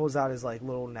he like pulls out his like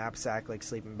little knapsack, like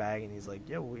sleeping bag, and he's like,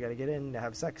 "Yo, we gotta get in to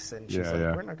have sex." And she's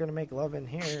 "We're not gonna make love in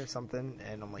here or something."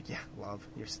 And I'm like, "Yeah, love.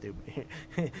 You're stupid.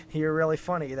 You're really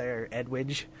funny there,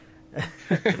 Edwidge."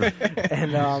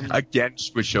 And again,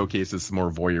 which showcases some more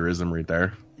voyeurism right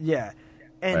there. Yeah,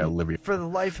 and for the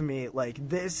life of me, like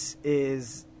this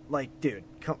is like, dude,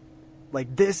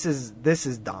 this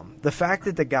is dumb. The fact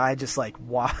that the guy just like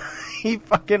he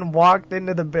fucking walked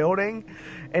into the building.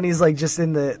 And he's like just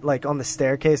in the like on the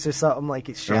staircase or something, like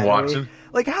it's shadowy. Watching.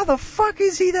 Like how the fuck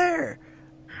is he there?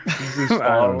 He's just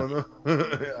following them.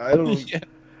 I don't. Yeah.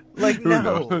 Like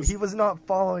no, he was not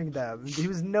following them. He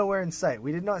was nowhere in sight.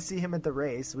 We did not see him at the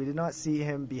race. We did not see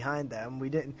him behind them. We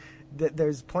didn't.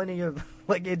 There's plenty of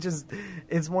like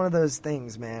it's one of those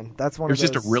things, man. That's one. It's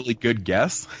just a really good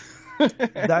guess.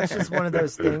 That's just one of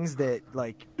those things that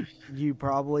like you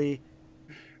probably.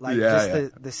 Like,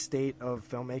 the state of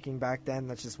filmmaking back then,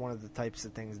 that's just one of the types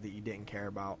of things that you didn't care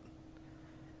about.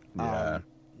 Yeah.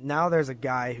 Now there's a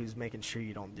guy who's making sure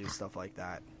you don't do stuff like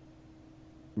that.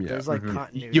 Yeah. There's like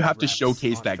continuity. You have to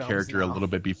showcase that character a little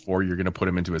bit before you're going to put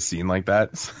him into a scene like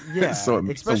that. Yeah. So it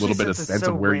makes a little bit of sense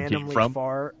of where he came from.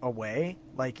 Far away.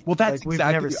 Like, well, that's we've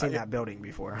never seen that building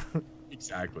before.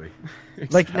 Exactly.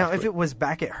 Like, now, if it was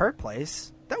back at her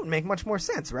place, that would make much more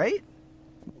sense, right?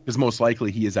 Because most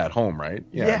likely he is at home, right?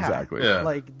 Yeah, exactly. Yeah.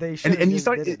 Like they should. And he's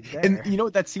not. And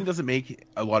that scene doesn't make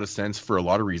a lot of sense for a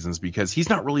lot of reasons because he's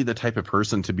not really the type of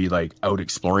person to be like out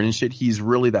exploring and shit. He's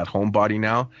really that homebody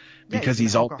now because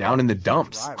he's all down in the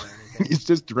dumps. He's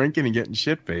just drinking and getting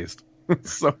shit faced.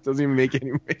 So it doesn't make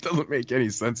any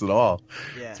sense at all.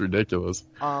 Yeah. It's ridiculous.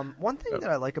 One thing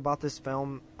that I like about this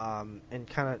film, and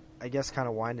kind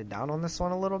of winding down on this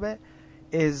one a little bit,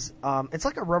 is it's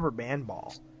like a rubber band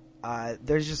ball.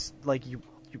 There's just like you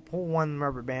pull one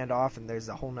rubber band off and there's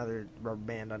a whole nother rubber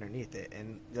band underneath it,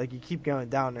 and like you keep going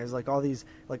down, there's like all these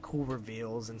like cool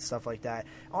reveals and stuff like that.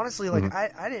 Honestly, like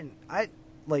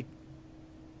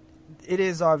it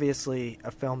is obviously a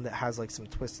film that has like some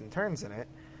twists and turns in it.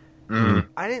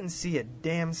 I didn't see a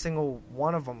damn single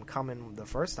one of them coming the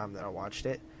first time that I watched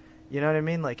it. You know what I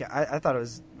mean? Like I thought it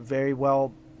was very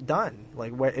well, done.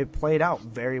 Like, where it played out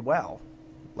very well.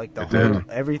 Like,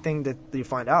 everything that you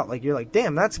find out, like, you're like,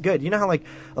 damn, that's good. You know how, like,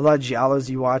 a lot of giallos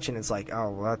you watch and it's like,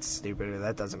 oh, well, that's stupid or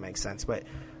that doesn't make sense. But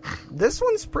this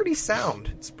one's pretty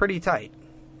sound. It's pretty tight.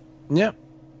 Yeah.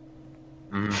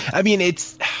 I mean,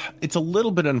 it's a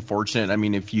little bit unfortunate. I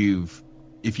mean, if you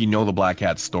know the Black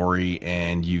Cat story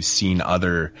and you've seen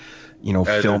other,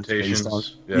 films based on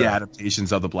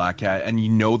adaptations of the Black Cat, and you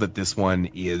know that this one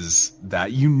is that,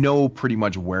 pretty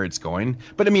much where it's going.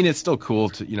 But I mean, it's still cool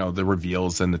to, the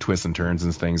reveals and the twists and turns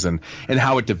and things and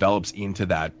how it develops into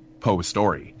that Poe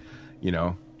story,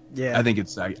 Yeah. I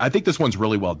think this one's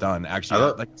really well done.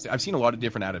 Actually, I've seen a lot of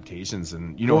different adaptations,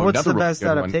 and what's the best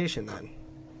adaptation then?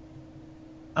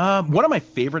 One of my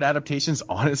favorite adaptations,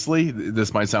 honestly,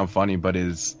 this might sound funny, but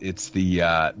it's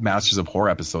the Masters of Horror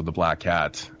episode, The Black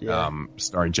Cat,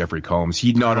 starring Jeffrey Combs.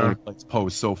 He not only plays Poe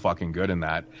so fucking good in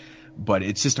that, but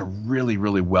it's just a really,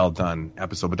 really well done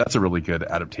episode. But that's a really good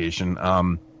adaptation.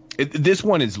 This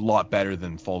one is a lot better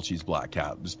than Fulci's Black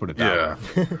Cat. Just put it that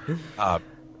way.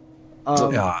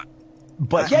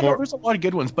 But there's a lot of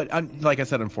good ones. But like I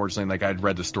said, unfortunately, I'd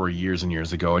read the story years and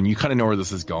years ago, and you kind of know where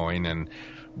this is going.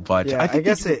 But I think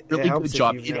it's a really good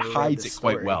job. It hides it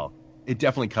quite well. It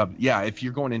definitely comes. Yeah, if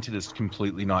you're going into this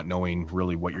completely not knowing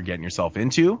really what you're getting yourself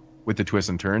into with the twists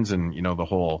and turns and the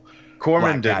whole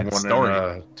Corman did one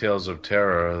in Tales of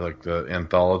Terror, like the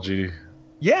anthology.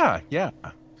 Yeah.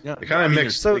 They kind of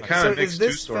mixed. So is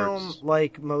this film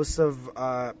like most of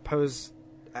Poe's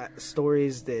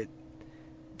stories that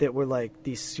were like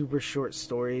these super short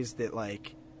stories that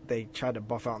like they tried to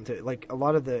buff out into, like a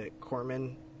lot of the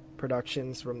Corman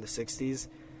productions from the 60s,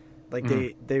 like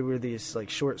they were these like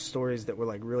short stories that were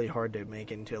like really hard to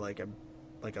make into like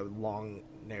a long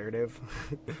narrative.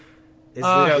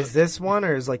 Is this one,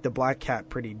 or is like the Black Cat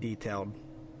pretty detailed?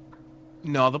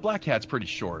 No, the Black Cat's pretty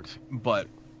short, but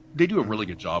they do a really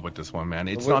good job with this one, man.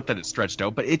 It's not that it's stretched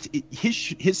out, but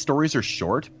his stories are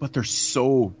short, but there's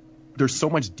so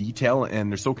much detail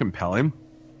and they're so compelling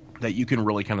that you can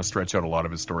really kind of stretch out a lot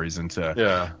of his stories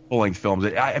into full-length films.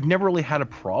 I've never really had a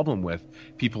problem with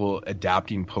people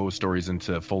adapting Poe stories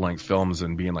into full-length films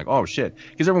and being like, oh shit,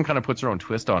 because everyone kind of puts their own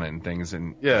twist on it and things,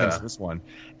 and hence this one.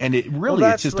 And it really,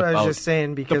 that's it's just what about, I was just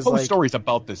saying, because the Poe like, story's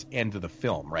about this end of the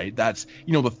film, right? That's,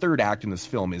 the third act in this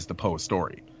film is the Poe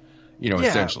story,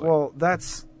 essentially. Well,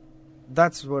 that's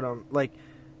what I'm like.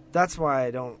 That's why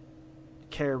I don't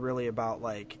care really about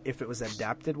like if it was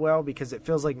adapted well, because it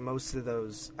feels like most of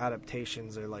those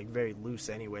adaptations are like very loose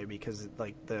anyway, because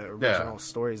like the original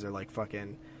stories are like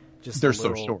fucking just they're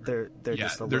so short. They're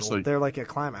just a little, they're like a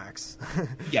climax.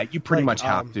 Yeah, you pretty much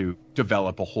have to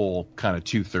develop a whole kind of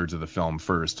 2/3 of the film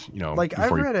first, like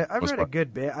I've read a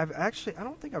good bit. I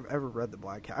don't think I've ever read the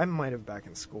Black Cat. I might have back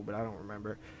in school, but I don't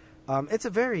remember. It's a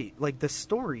very like, the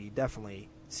story definitely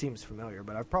seems familiar,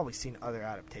 but I've probably seen other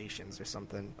adaptations or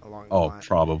something along the line. Oh,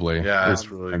 probably. Yeah,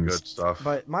 it's really good stuff.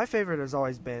 But my favorite has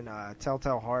always been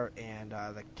Telltale Heart and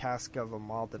the Cask of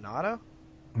Maldonado.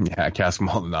 Yeah, Cask of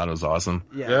Maldonado is awesome.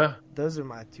 Yeah, those are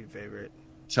my two favorite.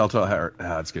 Telltale Heart,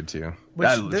 that's good too.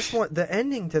 This one, the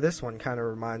ending to this one kind of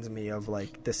reminds me of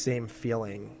like the same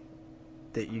feeling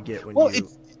that you get when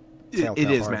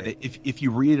It is, man. If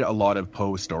you read a lot of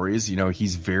Poe stories,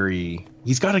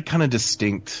 he's got a kind of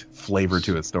distinct flavor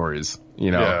to his stories.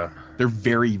 They're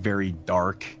very, very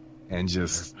dark and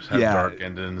just dark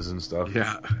endings and stuff.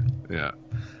 Yeah.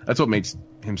 That's what makes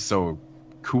him so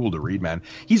cool to read, man.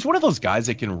 He's one of those guys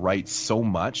that can write so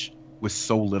much with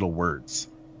so little words.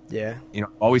 Yeah.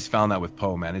 Always found that with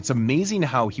Poe, man. It's amazing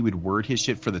how he would word his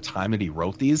shit for the time that he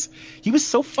wrote these. He was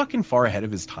so fucking far ahead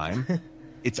of his time.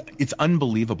 It's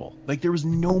unbelievable. Like, there was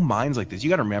no minds like this. You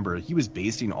got to remember, he was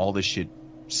basing all this shit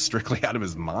strictly out of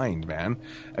his mind, man.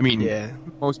 I mean,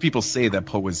 most people say that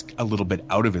Poe was a little bit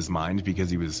out of his mind because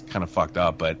he was kind of fucked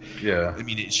up, but I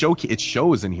mean, it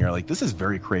shows in here, like, this is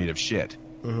very creative shit.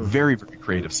 Very, very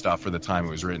creative stuff for the time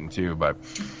it was written too. But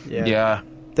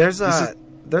there's a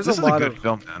lot of of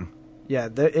film, man. Yeah,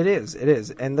 it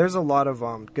is, and there's a lot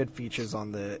of good features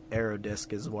on the Arrow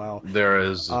disc as well. There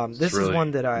is. This is one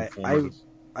that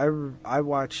I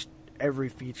watched every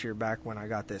feature back when I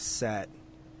got this set,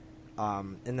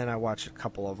 and then I watched a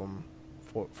couple of them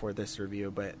for this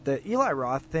review. But the Eli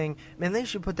Roth thing, man, they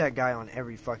should put that guy on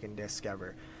every fucking disc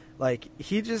ever. Like,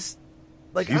 he just,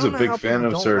 like, he's I don't a know big how fan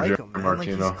of don't Sergio like him, man.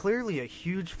 Martino. Like, he's clearly a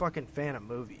huge fucking fan of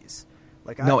movies.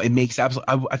 Like, it makes absolute.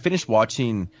 I finished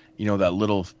watching, that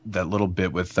little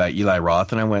bit with Eli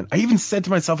Roth, and I even said to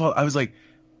myself, I was like,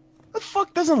 "The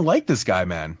fuck doesn't like this guy,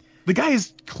 man? The guy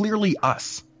is clearly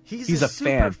us. He's a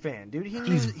super fan, dude.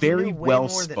 He's very way well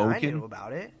more spoken. than I knew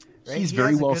about it. Right? He's He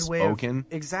very has a well good way of- spoken.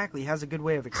 Exactly, he has a good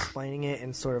way of explaining it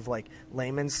in sort of like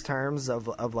layman's terms of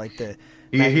like the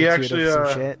He magnitude actually of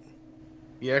some shit.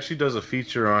 he actually does a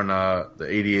feature on the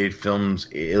 88 Films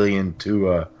Alien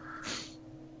 2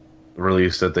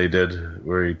 release that they did,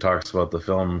 where he talks about the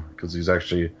film because he's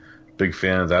actually a big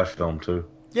fan of that film too.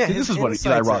 Yeah, See, his this is what Eli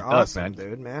insights Roth are does, awesome, man.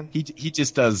 dude, man. He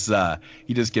just does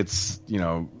he just gets, you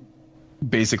know,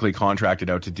 basically contracted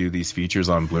out to do these features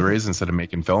on Blu-rays instead of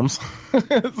making films.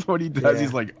 That's what he does. Yeah.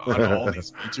 He's like on all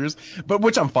these features, but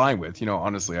which I'm fine with. You know,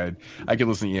 honestly, I could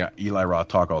listen to Eli Roth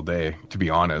talk all day. To be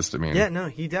honest, I mean, Yeah, no,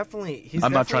 he's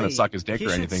I'm not trying to suck his dick he or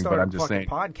should anything, start but I'm a just fucking saying.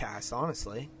 podcast,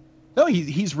 honestly. No,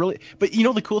 he's really. But you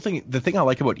know, the thing I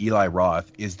like about Eli Roth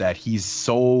is that he's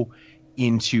so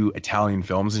into Italian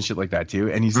films and shit like that too,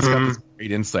 and he's just got this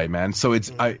great insight, man. So it's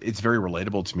very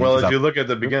relatable to me. Well, 'cause if you look at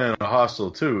the beginning of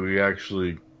Hostel 2, he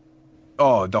actually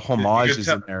the homage you could is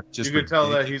tell- in there. Just you could tell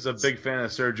that big- he's a big fan of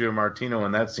Sergio Martino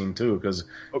in that scene too, because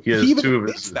he He has even two of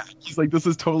admits his. that. He's like, this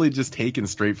is totally just taken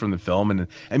straight from the film, and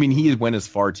I mean, he went as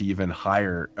far to even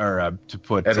hire or to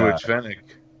put Edward Fennick.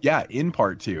 in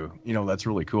part 2. You know, that's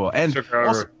really cool, and Took our-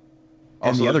 also, and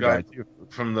also the other the guy guy too,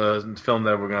 from the film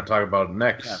that we're going to talk about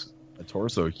next. the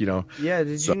torso. You know, Yeah,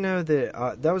 did So- you know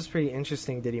that that was pretty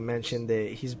interesting that he mentioned that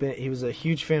he was a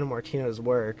huge fan of Martino's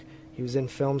work. He was in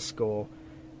film school.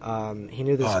 He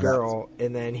knew this Oh, girl,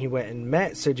 and then he went and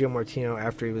met Sergio Martino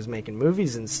after he was making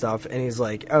movies and stuff, and he's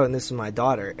like, oh, and this is my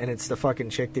daughter, and it's the fucking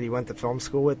chick that he went to film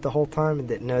school with the whole time and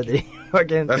didn't know that he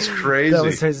fucking That's crazy. that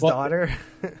was his Well, daughter.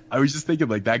 I was just thinking,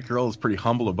 like, that girl is pretty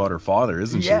humble about her father,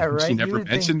 isn't she? Yeah, right. She You never would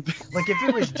think- mentioned. Like if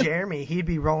it was Jeremy, he'd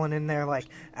be rolling in there like,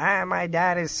 my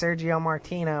dad is Sergio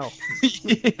Martino.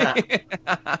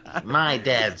 My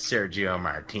dad's Sergio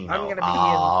Martino. I'm gonna be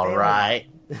in film. right.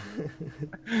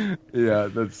 Yeah,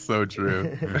 that's so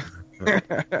true.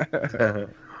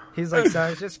 He's like, so I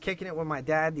was just kicking it with my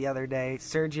dad the other day,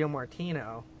 Sergio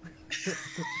Martino.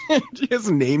 She has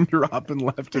name dropping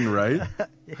left and right.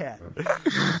 Yeah.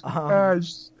 Ah,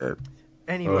 shit.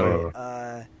 Anyway,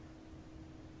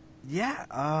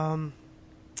 yeah.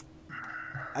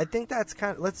 I think that's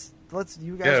kind of let's.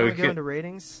 You guys Yeah, we want to go can- into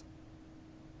ratings?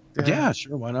 Yeah,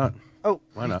 sure. Why not? Oh,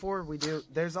 Why not? before we do,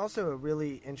 there's also a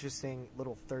really interesting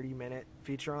little 30-minute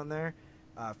feature on there.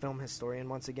 Film historian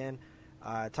once again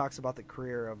talks about the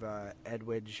career of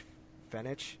Edwidge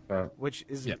Fenech, which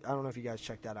is Yeah. I don't know if you guys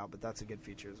checked that out, but that's a good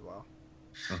feature as well.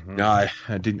 No,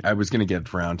 I didn't. I was gonna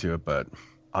get around to it, but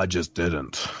I just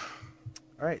didn't.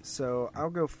 All right, so I'll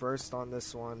go first on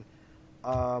this one.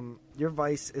 Your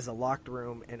Vice is a locked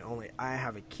room and only I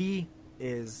have a key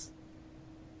is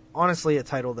honestly a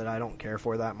title that I don't care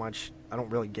for that much. I don't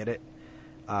really get it.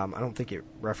 I don't think it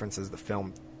references the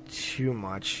film too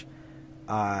much.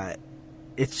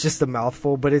 It's just a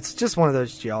mouthful, but it's just one of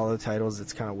those giallo titles.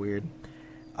 It's kind of weird.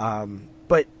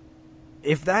 But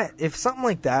if something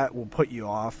like that will put you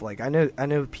off, like I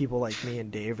know people like me and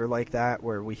Dave are like that,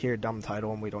 where we hear a dumb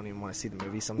title and we don't even want to see the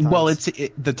movie sometimes. Well,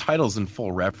 the title's in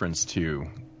full reference to,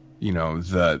 you know,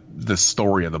 the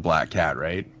story of the Black Cat,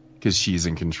 right? Because she's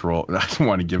in control. I don't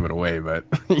want to give it away, but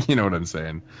you know what I'm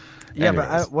saying. yeah.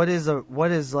 Anyways. But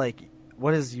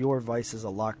what does Your Vice is a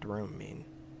locked room mean?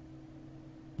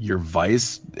 Your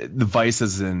vice, the vice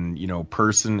is in, you know,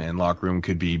 person, and locker room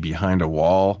could be behind a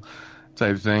wall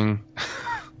type thing,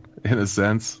 in a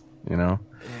sense, you know.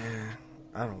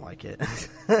 I don't like it.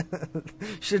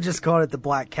 Should just call it the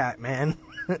Black Cat, man.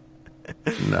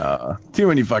 Nah, too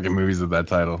many fucking movies with that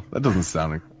title. That doesn't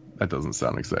sound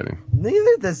exciting.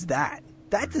 Neither does that.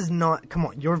 That does not. Come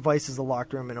on, Your Vice is a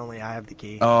locked room and only I have the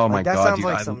key. Oh Like, my that god, sounds dude,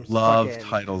 like I some love fucking-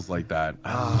 titles like that.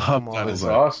 I Oh, love come on. titles That's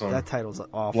like awesome. That title's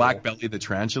awful. Black Belly the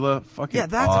Tarantula. Fucking Yeah,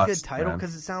 that's a awesome, good title man.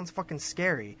 because it sounds fucking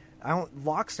scary.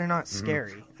 Locks are not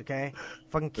scary. Okay,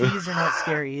 fucking keys are not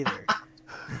scary either.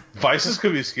 Vices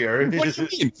could be scary. What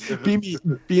do you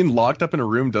mean? Being locked up in a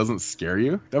room doesn't scare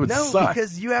you? That would No, suck.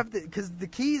 because you have the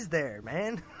key's there,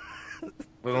 man.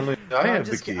 But only No, I I'm have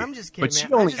the just key. I'm just kidding, But she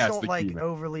man. I only just has don't the like key, man.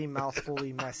 overly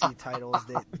mouthfully messy titles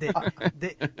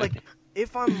that like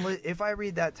if I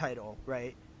read that title,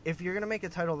 right? If you're gonna make a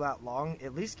title that long,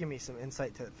 at least give me some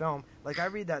insight to the film. Like I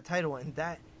read that title and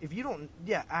that if you don't,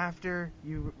 yeah, after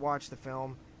you watch the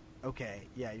film, okay,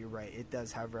 yeah, you're right. It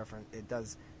does have reference. It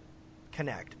does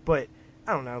connect, but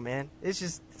I don't know, man. It's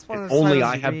one of those Only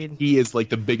titles I you have read. he is like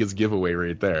the biggest giveaway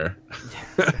right there.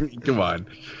 Come on.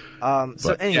 So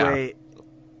But, anyway,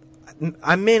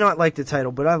 I may not like the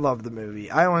title, but I love the movie.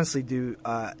 I honestly do.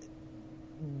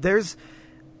 There's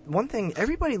one thing,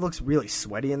 everybody looks really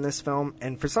sweaty in this film,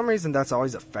 and for some reason that's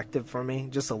always effective for me.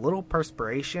 Just a little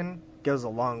perspiration goes a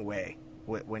long way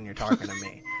when you're talking to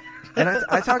me. And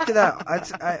I talk to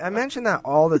that. I mention that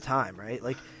all the time, right?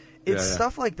 Like, it's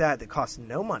stuff like that costs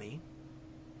no money,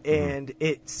 and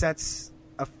it sets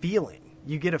a feeling.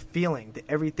 You get a feeling that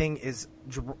everything is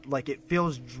like, it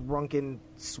feels drunken,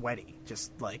 sweaty,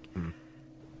 just like,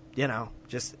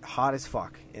 just hot as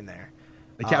fuck in there.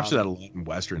 They capture that a lot in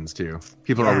westerns too.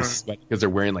 People are always sweating because they're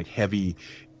wearing like heavy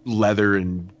leather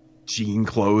and jean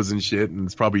clothes and shit, and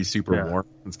it's probably super warm.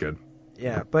 It's good.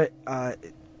 Yeah, but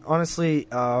honestly,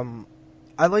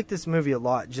 I like this movie a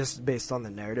lot just based on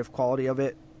the narrative quality of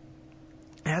it.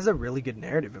 It has a really good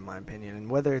narrative, in my opinion,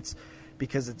 and whether it's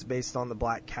because it's based on the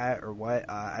Black Cat or what,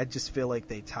 I just feel like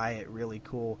they tie it really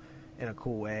cool in a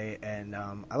cool way, and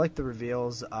I like the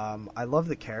reveals. I love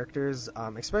the characters,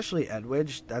 especially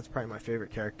Edwidge. That's probably my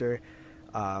favorite character,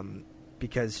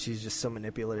 because she's just so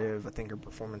manipulative. I think her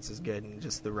performance is good, and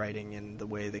just the writing and the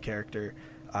way the character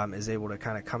is able to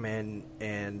kind of come in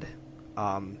and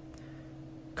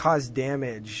cause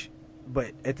damage,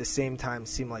 but at the same time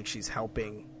seem like she's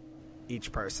helping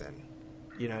each person.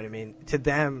 You know what I mean? To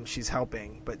them, she's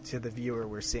helping, but to the viewer,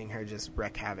 we're seeing her just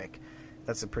wreak havoc.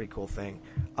 That's a pretty cool thing.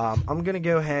 I'm going to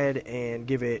go ahead and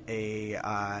give it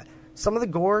a... some of the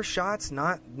gore shots,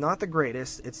 not the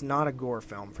greatest. It's not a gore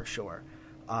film for sure.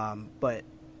 But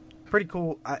pretty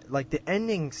cool. Like, the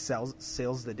ending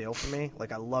seals the deal for me.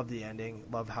 Like, I love the ending.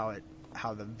 Love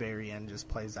how the very end just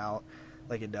plays out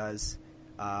like it does.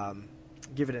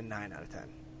 Give it a 9 out of 10.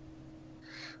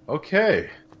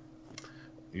 Okay.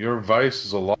 Your vice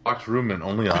is a locked room and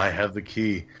only I have the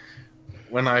key.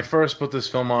 When I first put this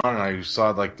film on, I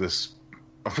saw like this...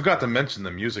 I forgot to mention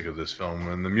the music of this film,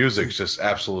 and the music's just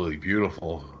absolutely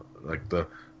beautiful. Like the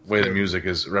way the music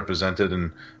is represented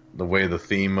and the way the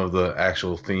theme of the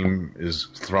actual theme is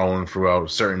thrown throughout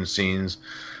certain scenes.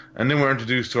 And then we're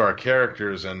introduced to our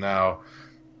characters, and now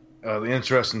the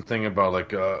interesting thing about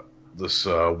like this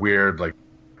weird like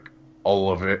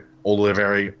Olivero,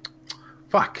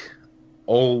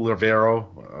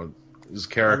 his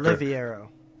character. Oliviero.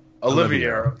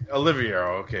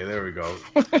 Okay, there we go.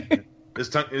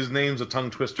 His name's a tongue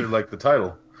twister like the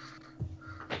title.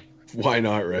 Why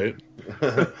not, right?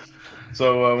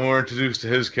 So when we're introduced to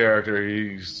his character,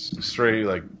 he's straight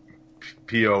like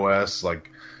POS, like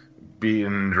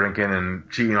beating, drinking, and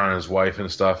cheating on his wife and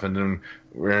stuff. And then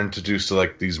we're introduced to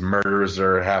like these murders that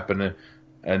are happening.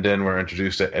 And then we're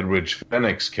introduced to Edwidge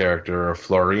Fenwick's character,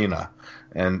 Florina.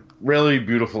 And really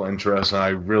beautiful interest, and I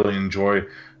really enjoy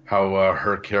how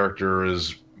her character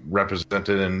is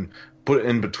represented and put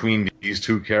in between these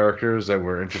two characters that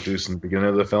were introduced in the beginning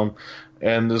of the film.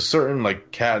 And there's certain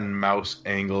like cat and mouse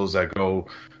angles that go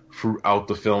throughout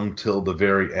the film till the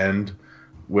very end,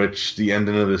 which the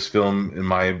ending of this film, in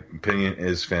my opinion,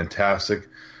 is fantastic.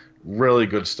 Really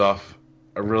good stuff.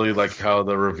 I really like how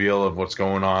the reveal of what's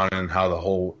going on and how the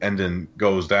whole ending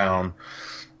goes down.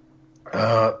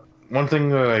 One thing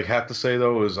that I have to say,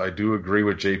 though, is I do agree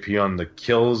with JP on the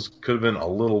kills could have been a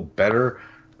little better.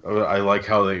 I like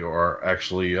how they are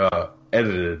actually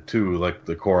edited, too, like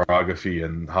the choreography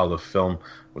and how the film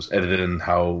was edited and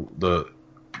how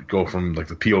go from like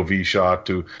the POV shot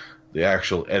to the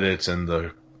actual edits, and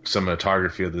the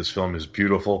cinematography of this film is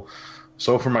beautiful.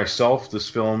 So for myself, this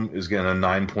film is getting a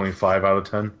 9.5 out of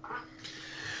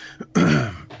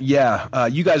 10. Yeah,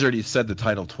 you guys already said the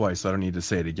title twice, so I don't need to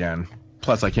say it again.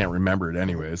 Plus, I can't remember it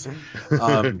anyways.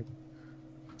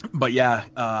 But yeah,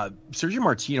 Sergio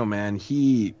Martino, man,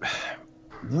 he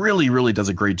really, really does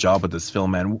a great job with this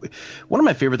film, man. One of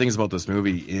my favorite things about this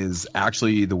movie is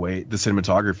actually the way the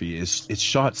cinematography is. It's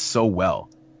shot so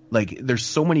well. Like, there's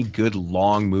so many good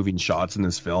long moving shots in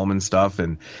this film and stuff,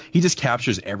 and he just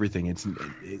captures everything.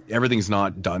 Everything's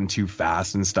not done too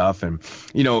fast and stuff. And,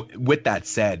 you know, with that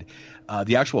said,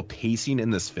 the actual pacing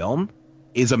in this film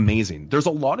is amazing. There's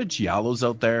a lot of giallos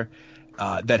out there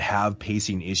that have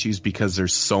pacing issues because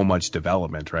there's so much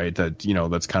development, right? That, you know,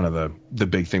 that's kind of the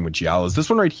big thing with giallos. This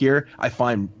one right here, I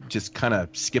find just kind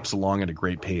of skips along at a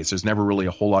great pace. There's never really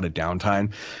a whole lot of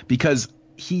downtime because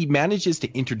he manages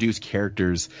to introduce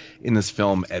characters in this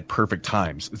film at perfect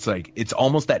times. It's like, it's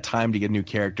almost that time to get a new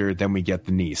character, then we get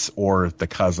the niece or the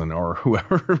cousin or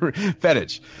whoever,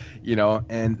 fetish, you know,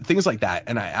 and things like that.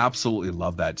 And I absolutely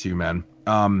love that too, man.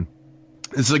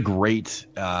 This is a great,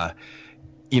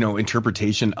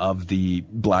 interpretation of the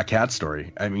Black Cat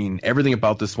story. I mean, everything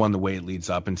about this one, the way it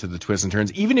leads up into the twists and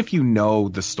turns, even if you know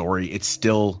the story, it's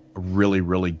still a really,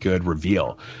 really good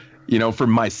reveal. You know, for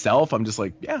myself, I'm just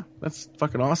like, yeah, that's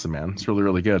fucking awesome, man. It's really,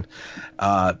 really good.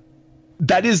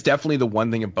 That is definitely the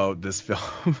one thing about this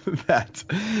film that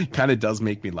kind of does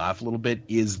make me laugh a little bit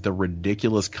is the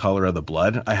ridiculous color of the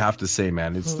blood. I have to say,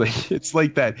 man, it's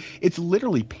like that. It's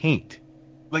literally paint.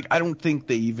 like I don't think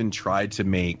they even tried to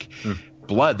make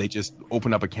blood. They just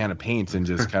opened up a can of paint and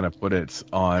just kind of put it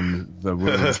on the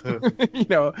wounds. You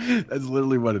know, that's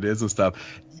literally what it is and stuff.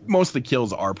 Most of the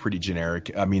kills are pretty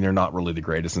generic. I mean, they're not really the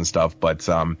greatest and stuff, but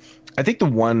I think the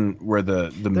one where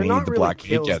the maid, the black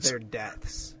maid gets, they're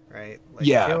deaths, right? Like,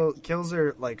 yeah, kills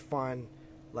are like fun,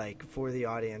 like for the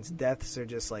audience. Deaths are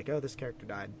just like, oh, this character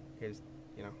died. Here's,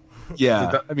 you know.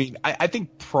 Yeah, I mean, I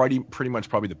think pretty much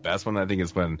probably the best one, I think,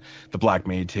 is when the black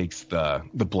maid takes the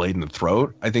blade in the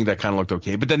throat. I think that kind of looked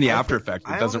okay, but then the after effect,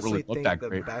 it doesn't really look that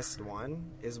great. The best one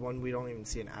is one we don't even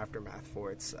see an aftermath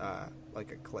for. It's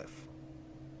like a cliff.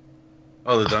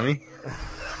 Oh, the dummy?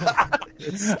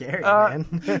 It's scary, man.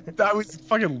 I was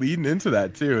fucking leading into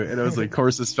that too, and I was like, of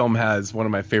course, this film has one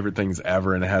of my favorite things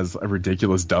ever, and it has a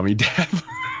ridiculous dummy death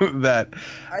that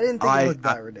I didn't think it looked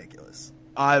that ridiculous.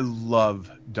 I love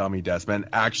dummy deaths, man.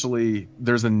 Actually,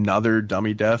 there's another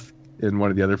dummy death in one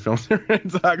of the other films we're going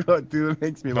to talk about, too. It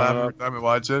makes me laugh every time I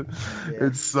watch it. Yeah.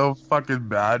 It's so fucking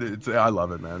bad. I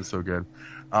love it, man. It's so good.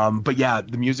 But yeah,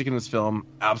 the music in this film,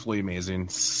 absolutely amazing.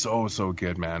 So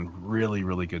good, man. Really,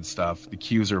 really good stuff. The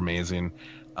cues are amazing.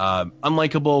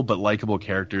 Unlikable, but likable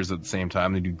characters at the same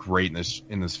time. They do great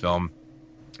in this film.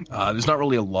 There's not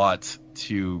really a lot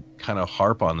to kind of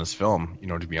harp on this film, you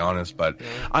know, to be honest, but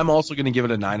I'm also going to give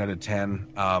it a 9 out of 10.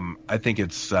 I think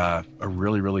it's a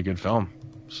really, really good film.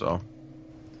 So.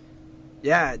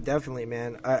 Yeah, definitely,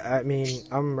 man. I mean,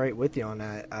 I'm right with you on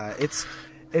that.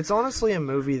 It's honestly a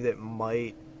movie that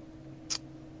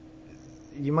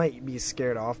you might be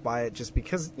scared off by it just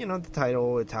because, you know, the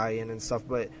title, Italian and stuff,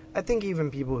 but I think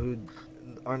even people who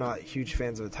are not huge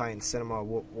fans of Italian cinema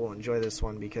will enjoy this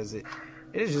one because it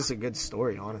is just a good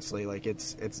story, honestly. Like,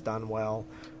 it's done well.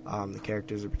 The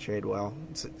characters are portrayed well.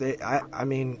 I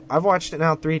mean, I've watched it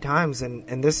now 3 times,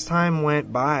 and this time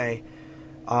went by.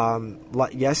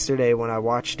 Yesterday when I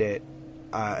watched it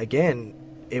again,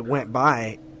 it went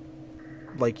by,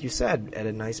 like you said, at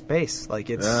a nice pace. Like,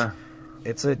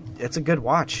 it's a good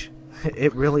watch.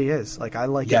 It really is. Like, I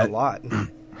like it a lot.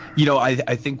 You know, I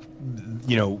think,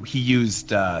 you know, he used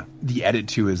the edit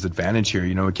to his advantage here.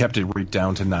 You know, it kept it right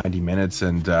down to 90 minutes,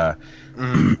 and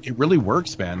it really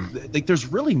works, man. Like,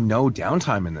 there's really no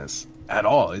downtime in this at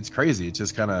all. It's crazy. It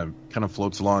just kind of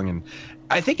floats along, and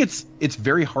I think it's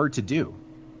very hard to do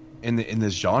in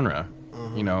this genre.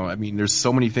 You know, I mean, there's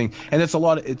so many things, and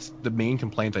it's the main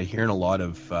complaint I hear in a lot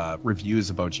of reviews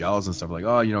about Giallos and stuff, like,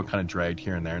 oh, you know, kind of dragged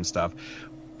here and there and stuff.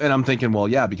 And I'm thinking, well,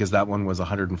 yeah, because that one was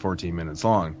 114 minutes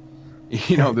long.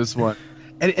 You know, this one,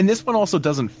 and this one also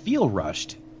doesn't feel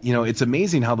rushed. You know, it's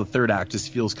amazing how the third act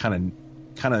just feels kind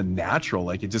of natural.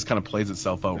 Like, it just kind of plays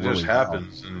itself out. It really just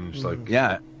happens, and it's like,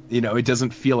 yeah, you know, it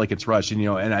doesn't feel like it's rushed. And, you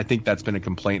know, and I think that's been a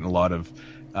complaint in a lot of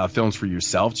films for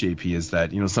yourself, JP, is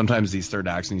that, you know, sometimes these third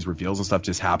acts and these reveals and stuff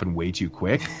just happen way too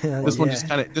quick. This one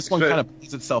kind of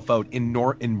plays itself out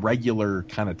in regular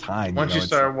kind of time. Once you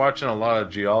start watching a lot of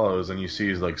Giallos and you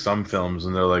see like some films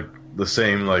and they're like the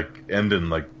same like ending,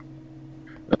 like,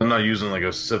 I'm not using like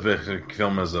a specific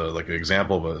film as an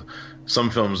example, but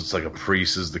some films it's like a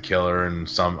priest is the killer and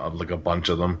some like a bunch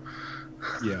of them.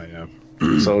 Yeah.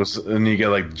 So and you get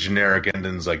like generic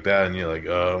endings like that, and you're like,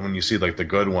 when you see like the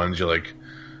good ones, you're like,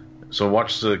 so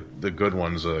watch the good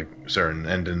ones, like certain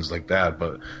endings like that.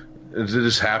 But it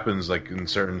just happens like in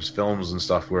certain films and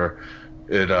stuff where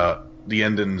the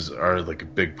endings are like a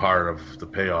big part of the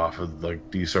payoff of like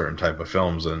these certain type of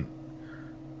films, and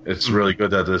it's really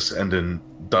good that this ending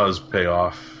does pay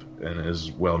off and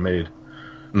is well made.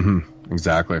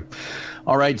 Exactly.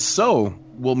 All right, so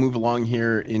we'll move along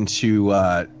here into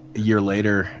a year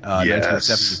later,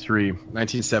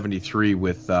 1973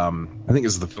 with, I think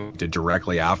this is the film did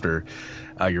directly after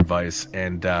Your Vice,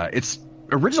 and its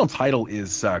original title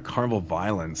is Carnival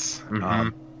Violence.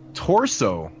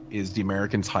 Torso is the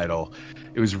American title.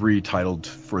 It was retitled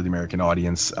for the American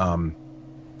audience.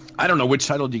 I don't know, which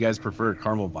title do you guys prefer,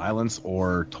 Carnival Violence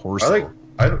or Torso?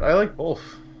 I like both,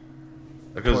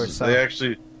 because I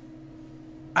actually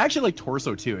like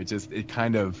Torso too. It just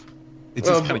kind of gets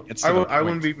to I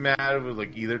wouldn't be mad with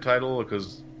like either title,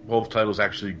 because both titles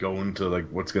actually go into like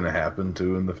what's going to happen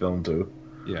too in the film too.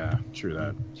 Yeah, true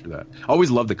that. I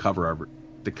always love the cover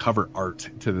art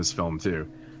to this film too.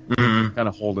 Kind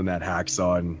of holding that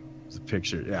hacksaw and the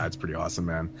picture. Yeah, it's pretty awesome,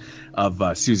 man. Of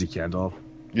Susie Kendall.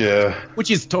 Yeah,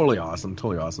 which is totally awesome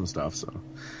stuff. So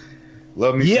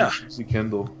love me, Susie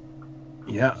Kendall.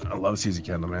 Yeah, I love Susie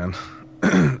Kendall, man.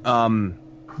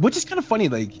 Which is kind of funny,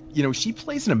 like, you know, she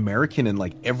plays an American in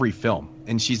like every film,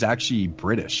 and she's actually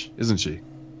British, isn't she?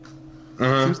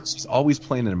 She's always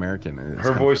playing an American.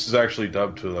 Her voice is actually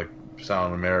dubbed to like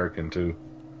sound American too.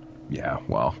 Yeah,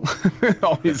 well,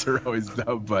 all these are always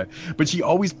dubbed, but she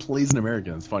always plays an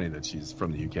American. It's funny that she's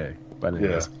from the UK. But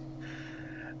anyways.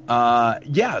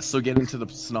 So getting into the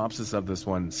synopsis of this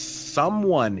one.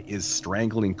 Someone is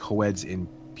strangling co-eds in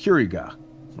Puriga,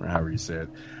 or however you say it.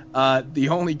 The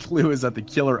only clue is that the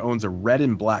killer owns a red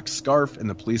and black scarf, and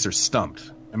the police are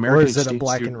stumped. Or is it a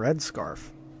black and red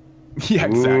scarf? Yeah,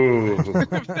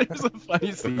 exactly. There's a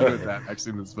funny scene with that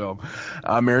actually in this film.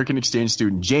 American exchange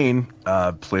student Jane,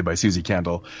 played by Susie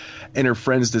Kendall, and her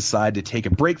friends decide to take a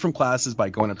break from classes by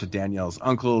going up to Danielle's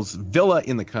uncle's villa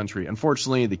in the country.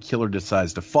 Unfortunately, the killer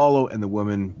decides to follow, and the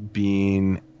woman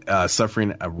being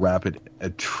suffering a rapid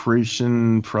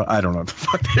attrition. I don't know what the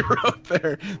fuck they wrote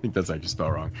there. I think that's actually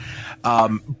spelled wrong.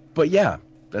 But yeah,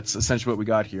 that's essentially what we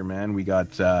got here, man. We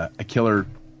got a killer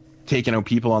taking out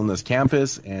people on this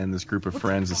campus, and this group of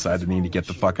friends decide they need to get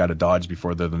the fuck out of Dodge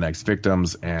before they're the next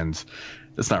victims, and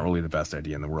that's not really the best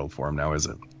idea in the world for them now, is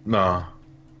it? No.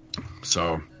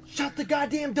 So, shut the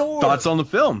goddamn door! Thoughts on the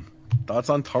film? Thoughts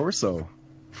on Torso?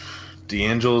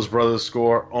 D'Angelo's Brothers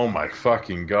score, oh my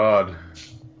fucking god.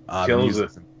 Kills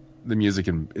it. The music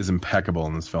is impeccable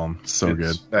in this film. So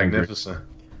it's good. Magnificent.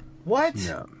 What?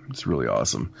 Yeah, it's really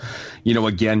awesome.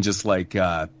 Again, just like...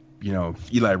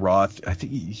 Eli Roth, I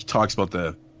think he talks about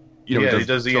the, he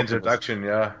does the introduction,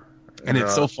 yeah. And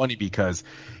it's so funny because,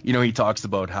 he talks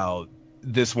about how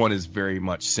this one is very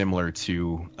much similar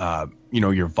to,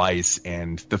 your Vice,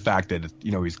 and the fact that,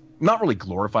 he's not really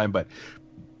glorifying, but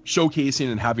showcasing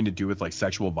and having to do with like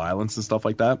sexual violence and stuff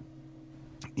like that.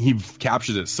 He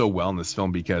captures it so well in this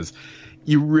film because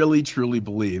you really truly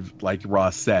believe, like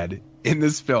Ross said, in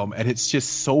this film, and it's just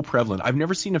so prevalent. I've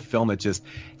never seen a film that just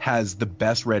has the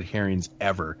best red herrings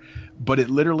ever, but it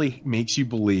literally makes you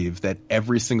believe that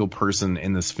every single person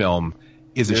in this film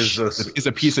is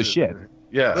a piece of shit.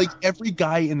 Yeah, like every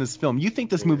guy in this film. You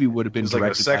think this movie would have been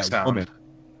directed like by a woman?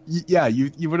 Yeah,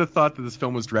 you would have thought that this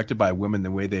film was directed by a woman. The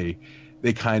way they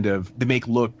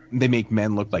make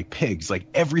men look like pigs. Like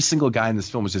every single guy in this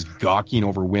film is just gawking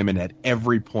over women at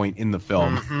every point in the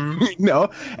film.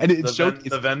 Mm-hmm. And it's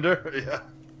the vendor. Yeah,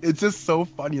 it's just so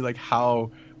funny, like how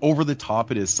over the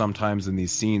top it is sometimes in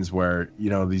these scenes where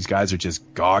these guys are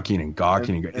just gawking and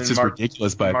it's just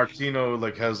ridiculous. But Martino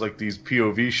has these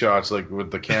POV shots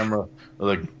with the camera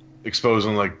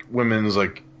exposing women's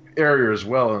area as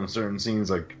well in certain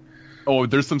scenes Oh,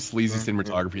 there's some sleazy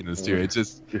cinematography in this too. It's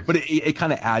just, but it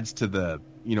kind of adds to the,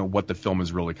 what the film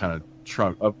is really kind of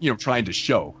trying to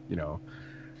show,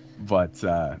 But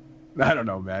I don't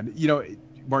know, man.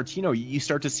 Martino, you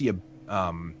start to see a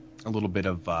little bit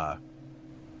of,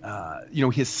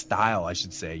 his style, I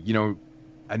should say.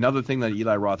 Another thing that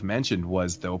Eli Roth mentioned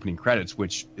was the opening credits,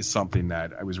 which is something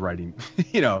that I was writing.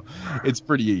 It's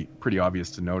pretty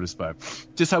obvious to notice, but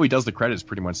just how he does the credits,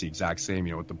 pretty much the exact same.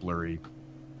 With the blurry.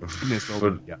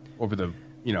 Over the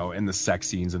and the sex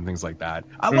scenes and things like that.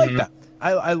 I like that.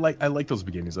 I like those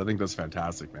beginnings. I think that's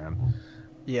fantastic, man.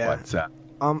 Yeah. But,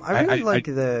 I really like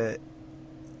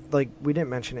we didn't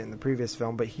mention it in the previous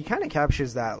film, but he kind of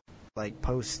captures that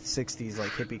post 60s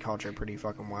hippie culture pretty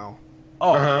fucking well.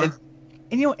 Oh,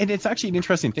 and it's actually an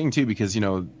interesting thing too, because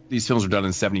these films were done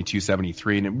in 72,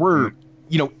 73, and we're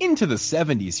into the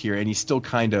 70s here, and he's still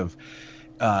kind of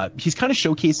he's kind of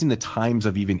showcasing the times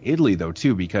of even Italy though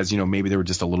too, because maybe they were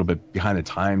just a little bit behind the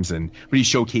times, but he's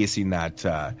showcasing that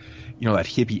that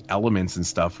hippie elements and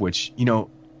stuff, which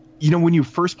when you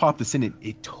first pop this in,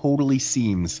 it totally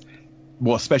seems,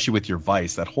 well, especially with your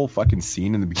Vice, that whole fucking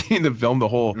scene in the beginning of the film, the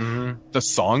whole the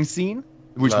song scene,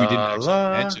 which we didn't actually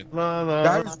mention.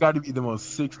 That has got to be the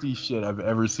most 60s shit I've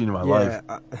ever seen in my life.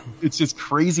 It's just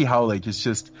crazy how it's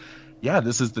just. Yeah,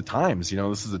 this is the times,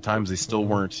 this is the times they still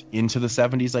weren't into the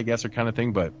 70s, I guess, or kind of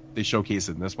thing, but they showcase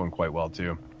it in this one quite well,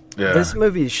 too. Yeah. This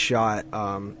movie is shot,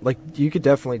 you could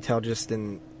definitely tell just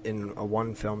in a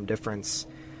one film difference.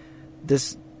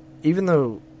 Even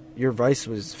though your Vice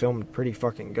was filmed pretty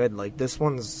fucking good, this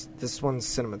one's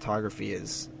cinematography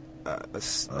is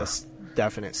a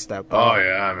definite step up. Oh,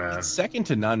 yeah, man. It's second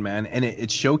to none, man, and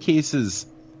it showcases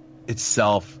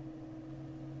itself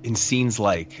in scenes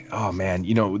oh man,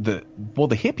 the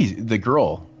hippies, the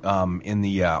girl in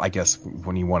the I guess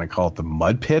when you want to call it the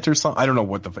mud pit or something, I don't know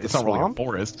what it's not really a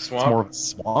forest, it's more of a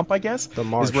swamp, I guess. The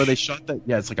marsh is where they shot that.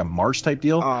 Yeah, it's like a marsh type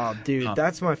deal. Oh, dude,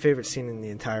 that's my favorite scene in the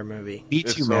entire movie. Me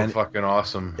too, man. It's so fucking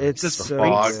awesome. It's just so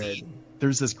good.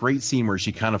 There's this great scene where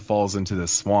she kind of falls into the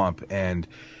swamp, and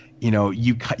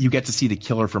you get to see the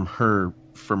killer from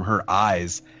her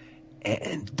eyes.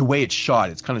 And the way it's shot,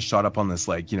 it's kind of shot up on this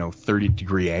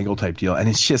 30-degree angle type deal, and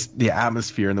it's just the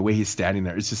atmosphere and the way he's standing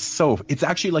there. It's just it's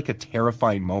actually like a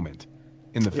terrifying moment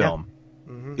in the film.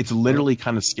 It's literally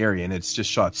kind of scary, and it's just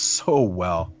shot so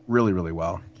well, really, really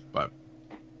well. But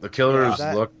the killer's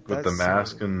Yeah, look with the that's,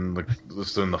 mask and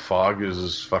just in the fog is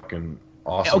just fucking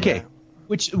awesome. okay, Yeah.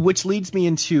 which leads me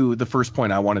into the first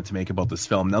point I wanted to make about this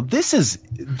film. Now, this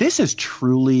is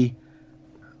truly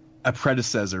a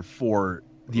predecessor for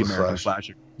the American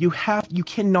slasher. You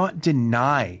cannot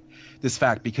deny this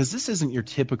fact, because this isn't your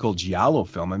typical giallo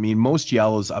film. I mean, most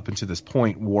giallos up until this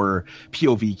point were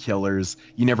POV killers.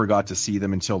 You never got to see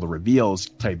them until the reveals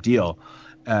type deal,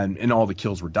 and all the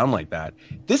kills were done like that.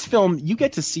 This film, you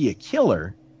get to see a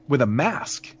killer with a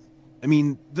mask. I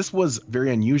mean, this was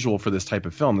very unusual for this type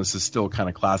of film. This is still kind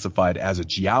of classified as a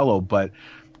giallo, but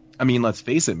I mean, let's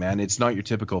face it, man, it's not your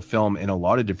typical film in a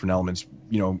lot of different elements,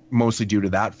 mostly due to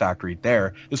that fact right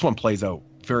there. This one plays out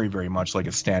very, very much like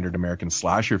a standard American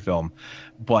slasher film,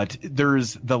 but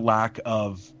there's the lack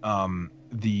of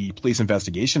the police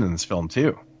investigation in this film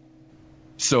too.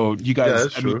 So you guys, Yeah,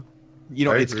 that's true.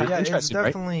 It's agree. kind of Yeah, it's interesting, right?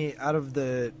 definitely out of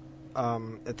the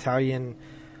Italian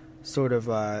sort of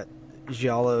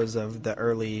giallos of the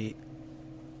early,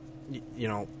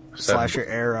 slasher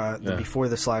era, the Yeah. before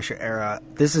the slasher era.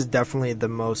 This is definitely the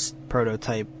most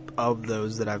prototype of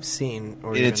those that I've seen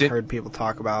or And even heard people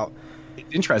talk about.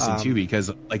 It's interesting too,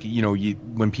 because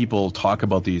when people talk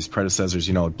about these predecessors,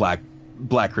 Black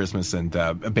Christmas and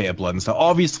Bay of Blood and stuff,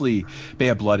 obviously Bay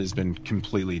of Blood has been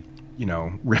completely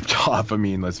ripped off. I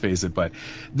mean, let's face it, but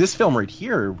this film right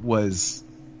here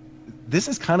this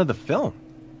is kind of the film.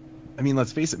 I mean,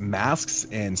 let's face it, masks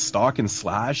and stalk and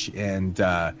slash and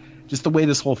just the way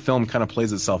this whole film kind of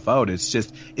plays itself out.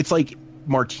 It's like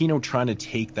Martino trying to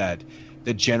take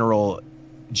the general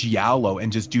giallo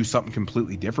and just do something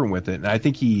completely different with it. And I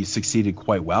think he succeeded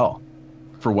quite well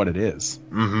for what it is.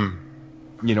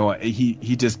 Mm-hmm.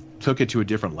 He just took it to a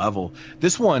different level.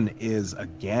 This one is,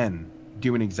 again,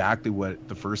 doing exactly what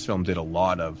the first film did a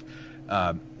lot of.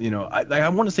 I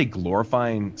want to say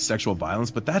glorifying sexual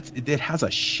violence, but it has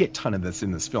a shit ton of this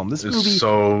in this film. This movie, There's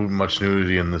so much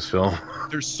nudity in this film.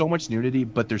 there's so much nudity,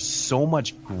 but there's so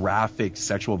much graphic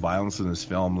sexual violence in this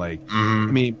film. Like, Mhm.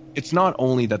 I mean, it's not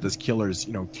only that this killer's,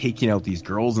 taking out these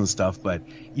girls and stuff, but,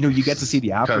 you get to see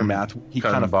the aftermath. He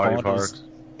kind of body fondles. parts.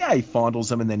 Yeah, he fondles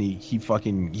them, and then he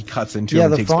cuts into Yeah, him.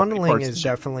 and the takes body fondling parts is and shit.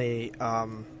 definitely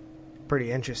pretty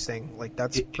interesting. Like,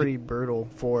 that's pretty brutal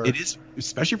for. It is,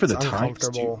 especially for the it's times, too.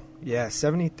 uncomfortable. Yeah,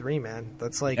 73, man.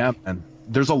 That's like. Yeah, man.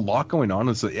 There's a lot going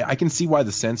on. So I can see why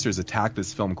the censors attacked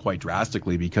this film quite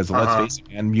drastically, because let's face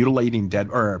it, man,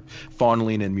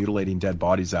 fondling and mutilating dead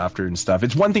bodies after and stuff.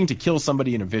 It's one thing to kill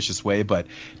somebody in a vicious way, but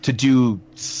to do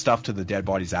stuff to the dead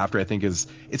bodies after, I think it's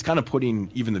kind of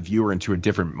putting even the viewer into a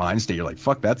different mind state. You're like,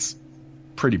 fuck, that's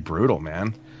pretty brutal,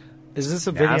 man. Is this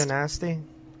a video Nasty.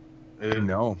 nasty?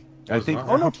 No, I think. not.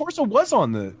 Oh no, Torso was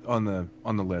on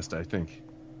the list. I think.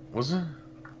 Was it?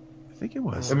 I think it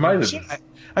was. It might have Shit, been.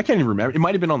 I can't even remember. It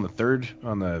might have been on the third. It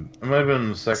might have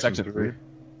been section Section 3.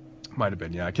 Might have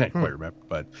been, yeah. I can't quite remember,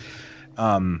 but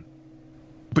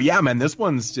yeah, man, this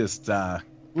one's just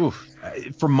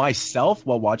for myself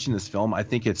while watching this film, I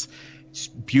think it's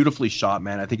beautifully shot,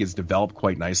 man. I think it's developed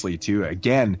quite nicely too.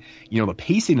 Again, the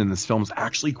pacing in this film is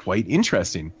actually quite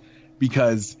interesting,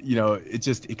 because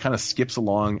it kind of skips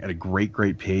along at a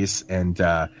great pace, and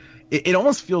it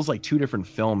almost feels like two different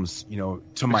films,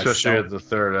 to myself. Especially at the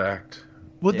third act.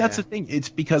 Well, that's Yeah. the thing. It's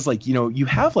because, you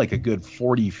have like a good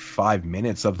 45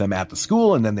 minutes of them at the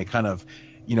school, and then they kind of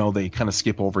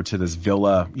skip over to this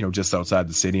villa, just outside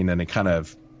the city, and then it kind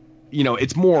of,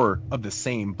 it's more of the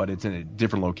same, but it's in a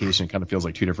different location. It kind of feels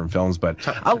like two different films, but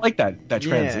I like that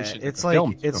transition. Yeah, it's in like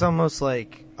film, it's too. almost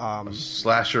like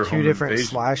Slasher two home different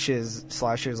invasion.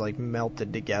 slashers like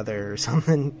melted together or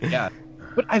something. Yeah.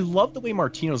 But I love the way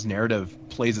Martino's narrative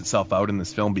plays itself out in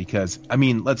this film, because, I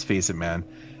mean, let's face it, man.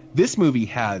 This movie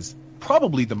has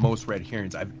probably the most red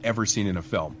herrings I've ever seen in a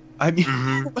film. I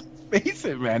mean, let's face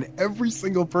it, man. Every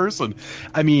single person.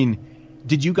 I mean,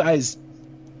 did you guys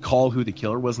call who the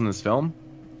killer was in this film?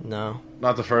 No.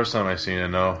 Not the first time I seen it,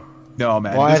 no. No,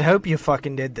 man. Well, I'd hope you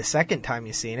fucking did the second time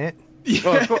you seen it.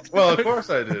 Well, of course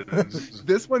I did.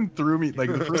 This one threw me.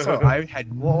 Like, the first time I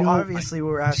had Well, no obviously we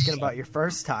were asking about your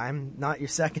first time, not your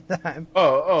second time.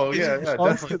 Oh, yeah,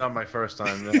 definitely not my first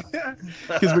time. Yeah.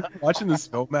 Because when you're watching this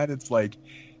film, man, it's like,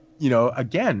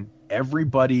 again,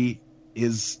 everybody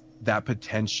is that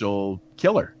potential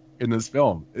killer in this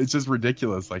film. It's just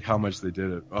ridiculous, like, how much they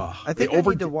did it. Oh, I think I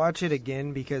need to watch it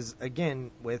again, because,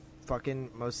 again, with fucking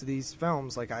most of these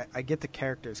films, like, I get the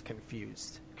characters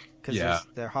confused. Because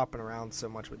they're hopping around so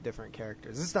much with different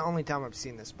characters. This is the only time I've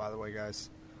seen this, by the way, guys.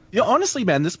 Yeah, honestly,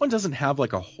 man, this one doesn't have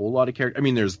like a whole lot of character. I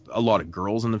mean, there's a lot of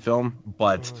girls in the film,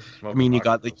 but I mean, you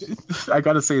got like, I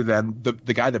gotta say that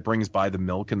the guy that brings by the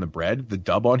milk and the bread, the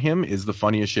dub on him is the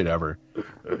funniest shit ever.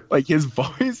 Like his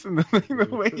voice and the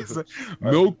way he's like,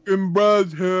 milk and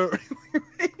bread here.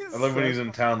 I love when he's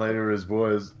in town later with his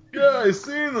boys. Yeah, I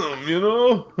seen them, you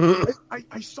know.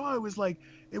 I saw it was like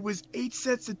it was 8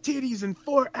 sets of titties and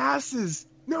 4 asses.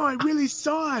 No, I really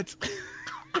saw it.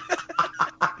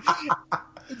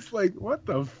 It's like, what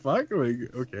the fuck?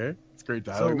 Like, okay, it's great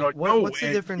dialogue. So what's the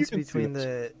way. difference between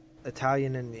the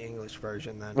Italian and the English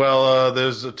version then? Well,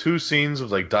 there's 2 scenes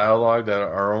of like dialogue that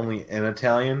are only in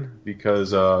Italian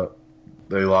because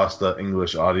they lost the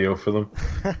English audio for them,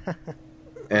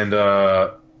 and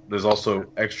there's also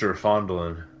extra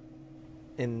fondling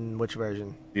In which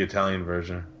version? the Italian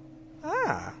version.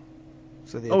 Ah,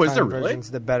 so the Oh, is there Italian really?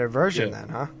 version's the better version Yeah. then,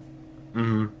 huh?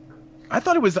 Mm-hmm. I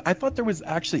thought there was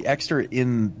actually extra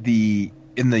in the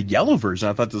yellow version.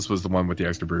 I thought this was the one with the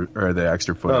extra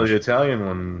extra No, footage. the Italian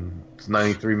one is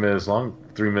 93 minutes long,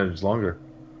 3 minutes longer.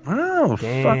 Oh,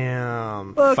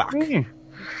 Damn. fuck me.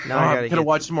 Now I I gotta gotta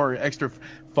watch some more extra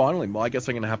fondling. Well, I guess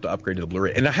I'm gonna have to upgrade to the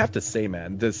Blu-ray. And I have to say,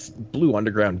 man, this Blue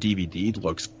Underground DVD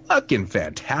looks fucking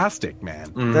fantastic,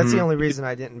 man. That's the only reason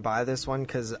I didn't buy this one,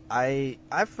 because I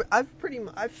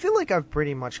feel like I've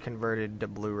pretty much converted to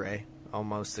Blu-ray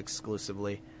almost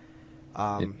exclusively.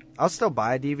 I'll still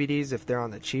buy DVDs if they're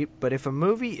on the cheap, but if a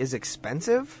movie is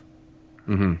expensive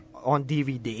on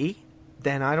DVD,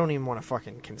 then I don't even want to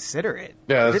fucking consider it.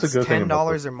 Yeah, if that's it's a good thing about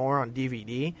 $10 or more on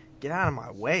DVD, get out of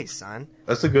my way, son.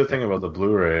 That's the good thing about the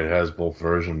Blu-ray. It has both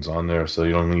versions on there, so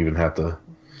you don't even have to.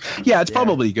 Yeah, it's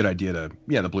probably a good idea to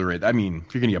the Blu-ray. I mean,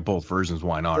 if you're gonna get both versions,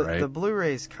 why not, right? The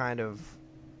Blu-ray's kind of.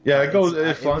 Yeah, it goes. It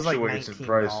It was like fluctuates in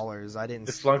price. $19. I didn't.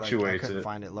 It fluctuates I couldn't it.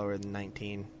 find it lower than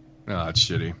 19. Oh, that's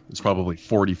shitty. It's probably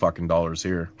 $40 fucking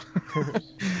here.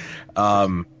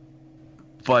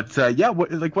 But yeah,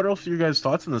 what else are your guys'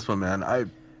 thoughts on this one, man?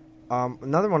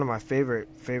 Another one of my favorite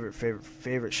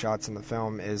shots in the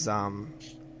film is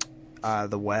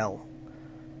the well,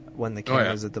 when the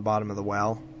camera's at the bottom of the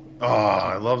well. Oh,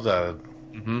 I love that.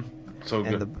 Mm-hmm. So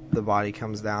good. And the body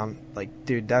comes down. Like,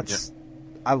 dude, that's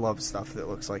I love stuff that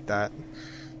looks like that.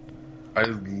 I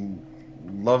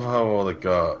love how like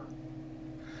the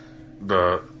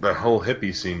whole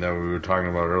hippie scene that we were talking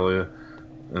about earlier,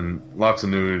 and lots of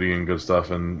nudity and good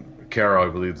stuff. And Carol, I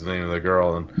believe, is the name of the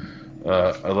girl, and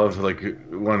I love like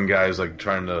one guy's like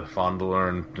trying to fondle her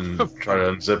and try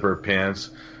to unzip her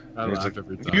pants. I And he's laugh like,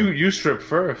 every time. you strip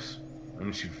first,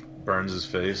 and she burns his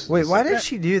face. Wait, It's why like, did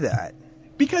she do that?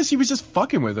 Because she was just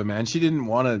fucking with him, man. She didn't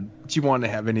want to. She wanted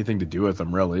to have anything to do with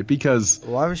him, really. Because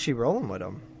Why was she rolling with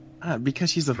him? because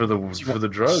she's a for the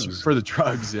drugs. For the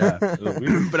drugs, yeah.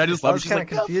 But I just I love. was She's kind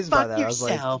like, of confused by that. I was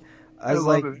like, I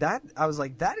love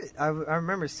it. I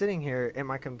remember sitting here in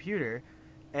my computer,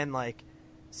 and like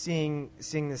seeing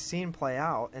this scene play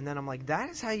out, and then I'm like, that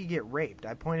is how you get raped.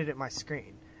 I pointed at my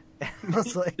screen. And I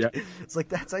was like, it's like,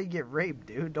 that's how you get raped,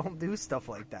 dude. Don't do stuff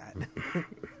like that.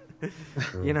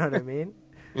 You know what I mean?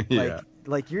 Yeah.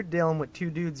 Like you're dealing with 2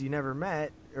 dudes you never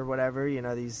met or whatever. You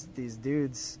know, these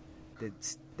dudes,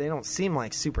 they don't seem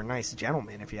like super nice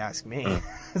gentlemen, if you ask me.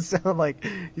 So like,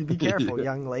 you be careful,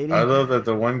 young lady. I love that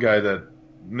the one guy that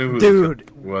knew who Dude, the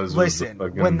kid was listen, the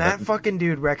fucking, when that fucking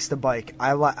dude wrecks the bike,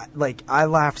 I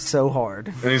laughed so hard.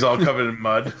 and he's all covered in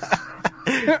mud.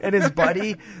 And his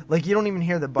buddy, like, you don't even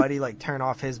hear the buddy like turn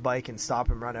off his bike and stop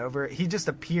and run over. He just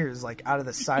appears like out of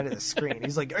the side of the screen.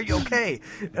 He's like, "Are you okay?"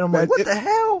 And I'm like, "What the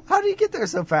hell? How did he get there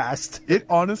so fast?" It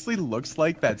honestly looks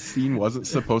like that scene wasn't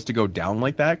supposed to go down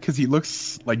like that because he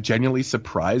looks like genuinely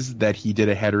surprised that he did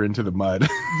a header into the mud.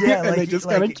 Yeah, and like they just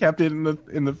kind of kept it in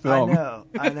the film.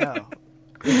 I know.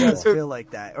 It does feel like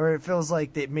that, or it feels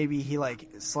like that maybe he like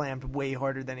slammed way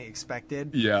harder than he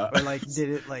expected. Yeah. Or like did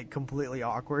it like completely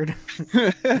awkward.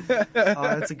 Oh,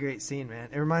 that's a great scene, man.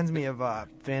 It reminds me of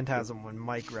Phantasm when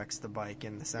Mike wrecks the bike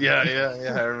in the cemetery.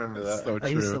 Yeah, I remember that. So I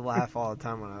used to true. laugh all the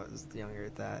time when I was younger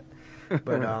at that.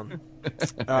 But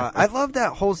I love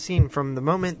that whole scene from the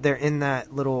moment they're in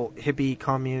that little hippie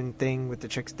commune thing with the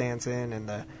chicks dancing and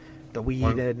the weed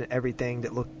and everything.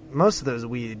 Most of those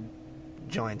weed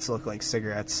joints look like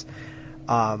cigarettes,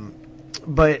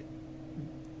 but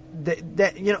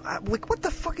that you know, like, what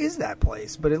the fuck is that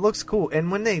place? But it looks cool.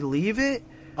 And when they leave it,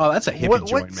 Oh, that's a hippie what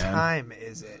joint, man. time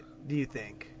is it? Do you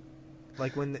think?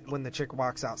 Like when the chick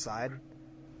walks outside?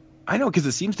 I know, because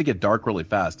it seems to get dark really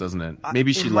fast, doesn't it?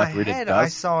 Maybe she in left my right head, at I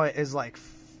dusk. saw it as like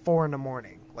 4 a.m,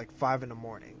 like 5 a.m,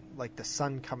 like the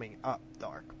sun coming up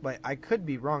dark. But I could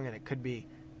be wrong, and it could be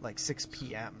like 6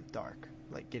 p.m. dark.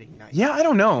 like getting night. Yeah, I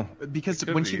don't know, because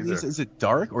when she be leaves, either. is it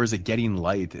dark or is it getting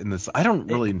light in this? I don't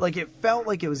really. It felt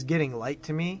like it was getting light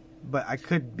to me, but I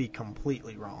could be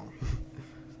completely wrong.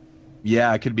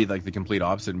 Yeah, it could be like the complete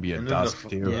opposite and be at And then dusk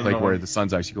too, yeah. like where the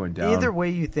sun's actually going down. Either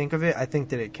way you think of it, I think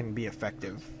that it can be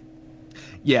effective.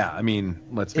 Yeah, I mean,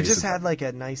 let's It face it. just had like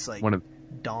a nice like one of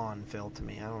dawn feel to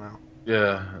me. I don't know.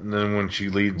 Yeah, and then when she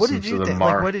leads What did into you the think?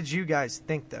 marsh, Like, what did you guys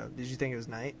think though? Did you think it was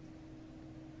night?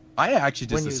 I actually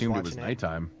when just you was assumed it was watching it.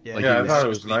 nighttime. Yeah. Like, yeah, I was thought it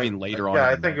was leaving night. later on. Yeah,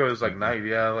 I in the think it was like night.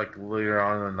 Yeah, like later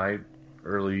on in the night,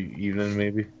 early evening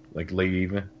maybe, like late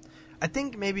evening. I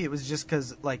think maybe it was just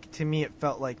because, like, to me, it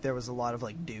felt like there was a lot of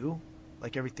like dew,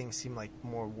 like everything seemed like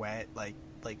more wet, like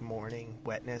morning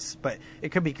wetness. But it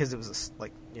could be because it was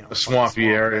A swampy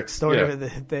area. like, sort Yeah. of the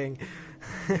thing.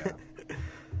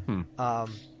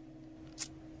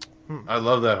 I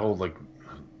love that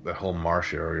whole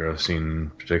marsh area scene in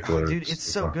particular. Oh, dude, it's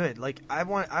so good. Like I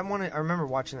remember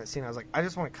watching that scene. I was like, I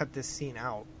just want to cut this scene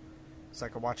out so I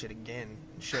could watch it again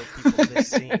and show people this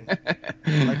scene.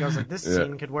 Like I was like, this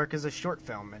scene could work as a short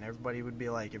film, and everybody would be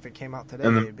like, if it came out today,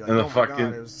 they'd be like, oh my god,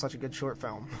 it was such a good short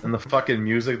film. And the fucking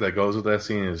music that goes with that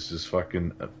scene is just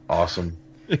fucking awesome.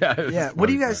 Yeah. What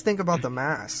do you guys think about the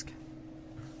mask?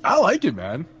 I like it,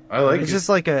 man. I like It's it. just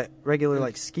like a regular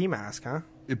like ski mask, huh?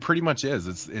 It pretty much is.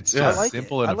 It's Yeah. I just like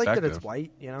simple it. and I like effective. that it's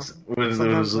white. You know, with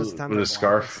Sometimes- a sometimes I with a want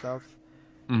scarf. stuff.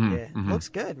 Mhm, Yeah, mhm. looks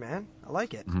good, man. I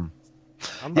like it. Mhm.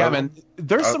 I'm Yeah, down. man.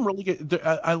 There's some really good.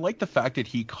 I like the fact that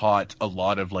he caught a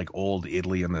lot of like old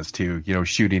Italy in this too. You know,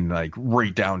 shooting like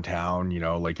right downtown. You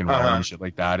know, like in Rome and shit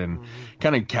like that, and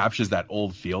kind of captures that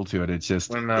old feel to it. It's just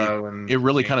When it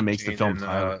really kind of Jane makes the film and,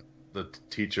 timeless. the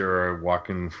teacher are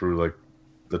walking through like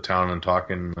the town and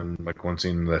talking, and like one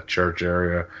scene in that church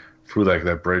area through like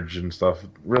that bridge and stuff.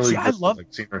 Really, See, I good, love- like,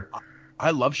 scenery. I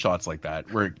love shots like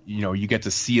that where you get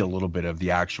to see a little bit of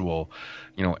the actual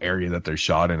area that they're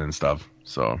shot in and stuff.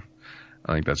 So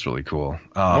I think that's really cool.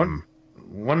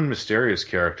 One mysterious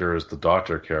character is the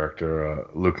doctor character,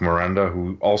 Luke Miranda,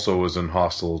 who also was in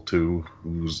Hostel 2.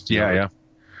 Who's yeah.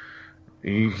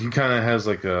 He kind of has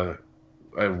like a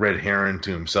red herring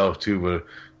to himself too, but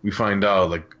we find out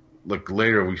like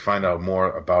later we find out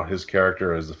more about his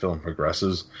character as the film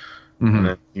progresses, and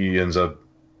then he ends up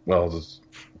just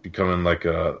becoming like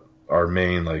our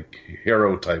main like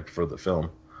hero type for the film.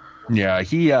 Yeah,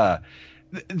 he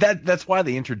that's why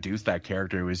they introduced that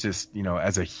character. It was just,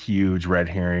 as a huge red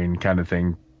herring kind of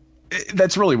thing.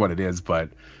 That's really what it is,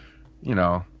 but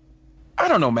I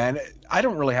don't know, man. I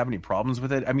don't really have any problems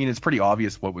with it. I mean, it's pretty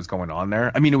obvious what was going on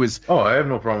there. I mean, it was I have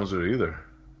no problems with it either.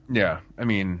 yeah, I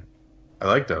mean, I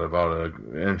like that about it.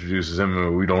 It introduces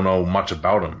him. We don't know much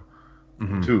about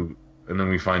him, too. And then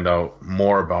we find out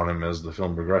more about him as the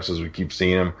film progresses. We keep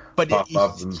seeing him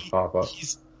pop up.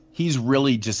 He's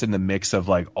really just in the mix of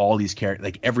like all these characters,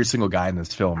 like every single guy in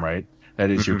this film, right? That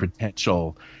is your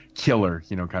potential killer,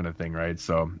 kind of thing, right?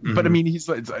 So, but I mean, he's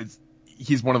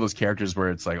one of those characters where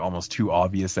it's like almost too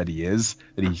obvious that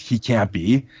he can't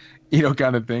be,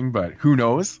 kind of thing. But who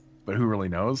knows? But who really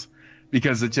knows?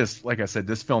 Because it just, like I said,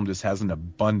 this film just has an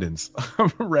abundance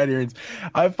of red herrings.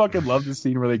 I fucking love the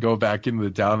scene where they go back into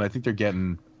the town. I think they get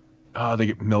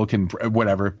milk and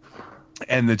whatever.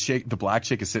 And the black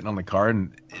chick is sitting on the car,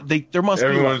 and there must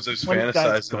Everyone's be just 20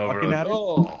 guys fantasizing over fucking it. at it.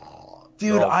 Oh,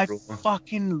 Dude, I brutal.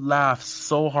 fucking laughed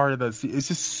so hard at that scene. It's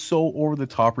just so over the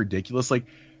top ridiculous. Like,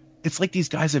 it's like these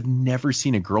guys have never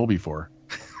seen a girl before.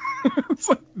 It's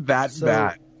like that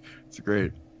bad. It's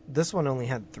great. This one only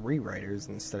had 3 writers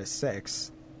instead of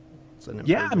 6.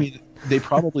 Yeah, I mean, they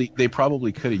probably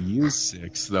could have used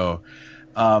 6 though.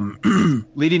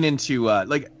 Leading into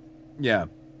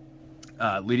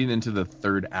leading into the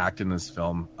third act in this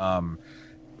film,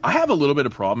 I have a little bit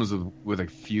of problems with a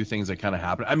few things that kind of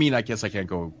happen. I mean, I guess I can't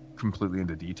go completely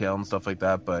into detail and stuff like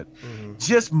that, but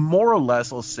just more or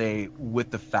less, I'll say, with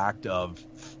the fact of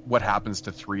what happens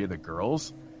to 3 of the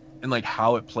girls and like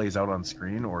how it plays out on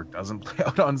screen or doesn't play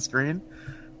out on screen.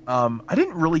 I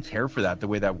didn't really care for that, the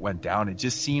way that went down. It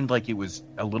just seemed like it was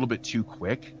a little bit too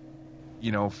quick,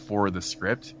 for the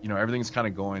script. Everything's kind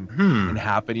of going and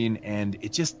happening, and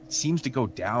it just seems to go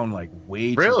down like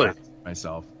way too fast for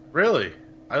myself. Really?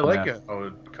 I like it. I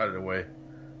would cut it away.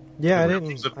 Yeah, I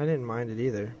didn't mind it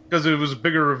either. Because it was a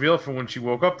bigger reveal for when she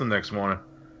woke up the next morning.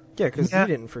 Yeah, because you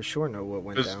didn't for sure know what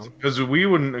went down. Because we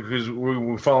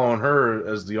were following her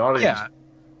as the audience. Yeah,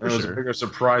 and it was a bigger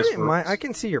surprise for us. I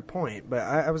can see your point, but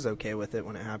I was okay with it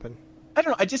when it happened. I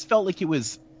don't know. I just felt like it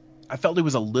was a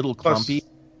little clumpy.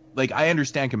 Like, I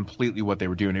understand completely what they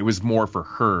were doing. It was more for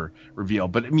her reveal.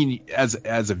 But I mean, as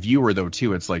a viewer though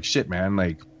too, it's like, shit, man.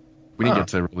 Like, we didn't get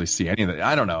to really see any of that.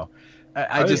 I don't know.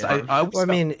 Well, I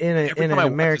mean, in an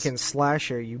American this,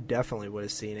 slasher, you definitely would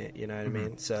have seen it. You know what I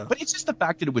mean? So, but it's just the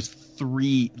fact that it was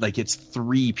it's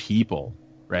three people,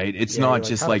 right? It's yeah, not like,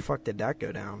 just how like the fuck did that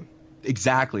go down?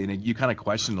 exactly, and you kind of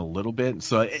question a little bit.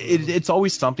 So it's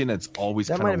always something that's always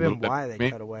That kind might of have been why they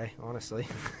cut away. Honestly,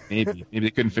 maybe they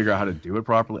couldn't figure out how to do it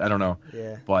properly. I don't know.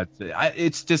 Yeah, but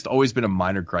it's just always been a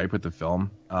minor gripe with the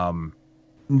film.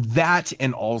 That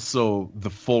and also the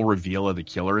full reveal of the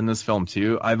killer in this film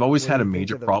too. I've always had a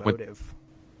major problem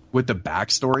with the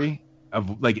backstory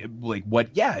of like what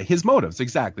his motives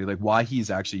exactly, like why he's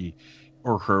actually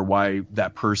or her, why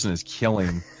that person is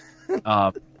killing.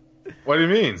 What do you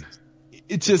mean?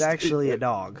 It's actually a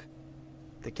dog.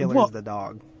 The killer is the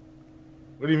dog.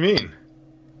 What do you mean?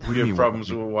 You have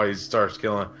problems with why he starts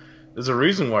killing. There's a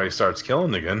reason why he starts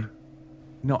killing again.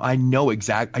 No, I know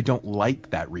exactly. I don't like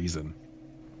that reason.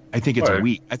 I think it's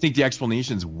weak. I think the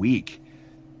explanation's weak.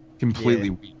 Completely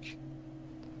weak.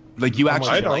 Like you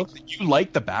actually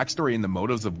like the backstory and the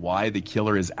motives of why the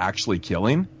killer is actually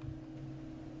killing.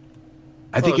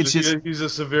 I think it's just he's a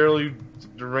severely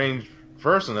deranged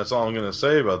person. That's all I'm going to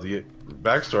say about the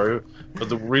backstory. But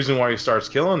the reason why he starts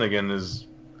killing again is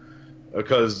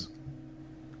because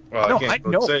I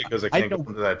can't say because I can't go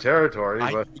into that territory.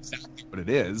 I know exactly what it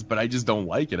is, but I just don't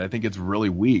like it. I think it's really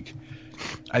weak.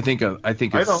 I think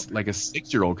it's like a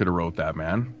 6-year-old could have wrote that,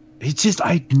 man. It's just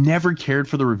I never cared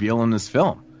for the reveal in this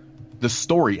film. The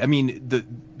story, I mean,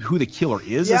 who the killer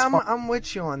is. Yeah, I'm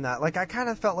with you on that. Like, I kind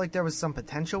of felt like there was some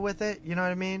potential with it. You know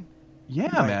what I mean? Yeah,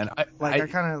 like, man. I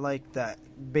kind of like that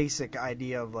basic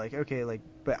idea of like, okay, like,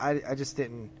 but I just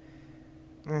didn't.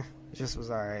 It just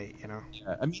was all right, you know.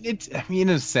 Yeah, I mean, in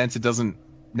a sense, it doesn't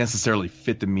necessarily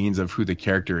fit the means of who the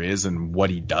character is and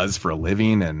what he does for a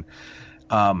living, and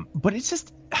but it's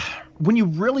just when you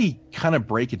really kind of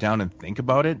break it down and think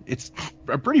about it, it's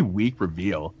a pretty weak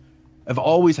reveal. I've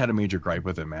always had a major gripe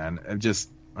with it, man.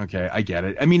 Okay, I get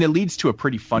it. I mean, it leads to a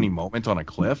pretty funny moment on a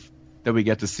cliff that we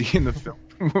get to see in the film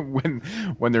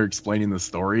when they're explaining the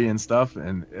story and stuff,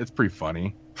 and it's pretty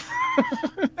funny.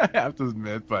 I have to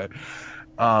admit, but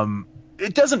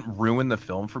it doesn't ruin the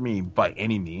film for me by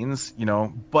any means, you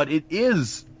know, but it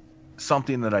is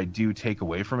something that I do take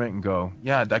away from it and go,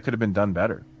 yeah, that could have been done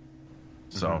better.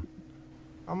 So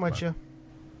I'm with you.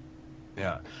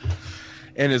 Yeah.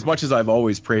 And as much as I've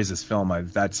always praised this film,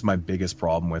 that's my biggest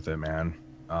problem with it, man.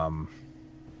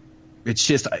 It's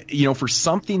just, you know, for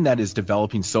something that is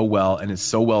developing so well and is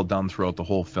so well done throughout the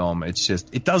whole film,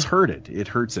 it does hurt it. It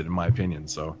hurts it, in my opinion.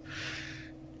 So,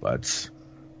 but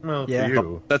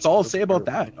that's all I'll say about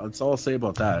that. That's all I'll say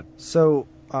about that. So,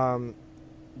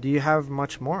 do you have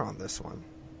much more on this one?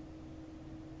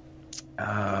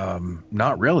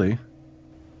 Not really.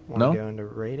 Want to go into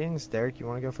ratings? Derek, you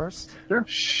want to go first?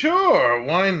 Sure,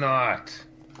 why not?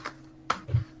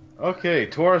 Okay,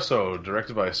 Torso,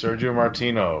 directed by Sergio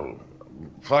Martino.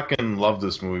 Fucking love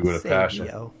this movie with a passion.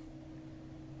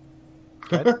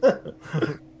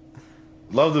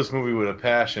 Love this movie with a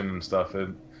passion and stuff.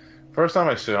 And first time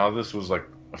I saw this was like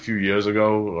a few years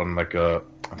ago on like I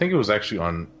think it was actually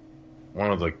on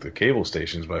one of like the cable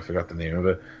stations, but I forgot the name of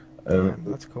it.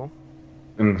 That's cool.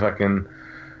 And fucking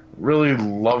really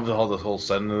loved how the whole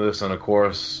setting of this, and of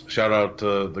course, shout out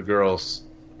to the girls,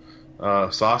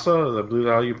 Sasa, I believe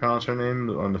how you pronounce her name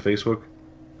on the Facebook.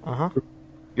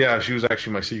 Yeah, she was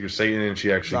actually my Secret Satan, and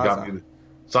she actually got me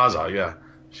Zaza. Yeah,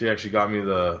 she actually got me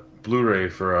the Blu-ray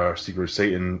for Secret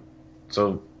Satan.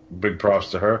 So big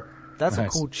props to her. That's a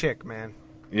cool chick, man.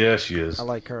 Yeah, she is. I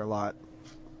like her a lot.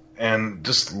 And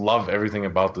just love everything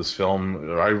about this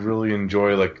film. I really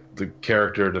enjoy like the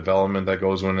character development that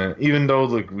goes in it, even though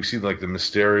like we see like the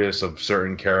mysterious of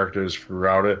certain characters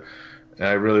throughout it. And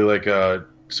I really like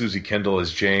Susie Kendall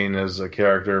as Jane as a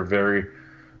character, very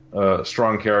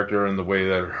strong character in the way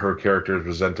that her character is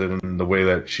presented and the way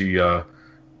that she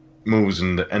moves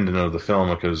in the ending of the film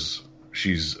because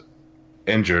she's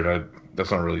injured. That's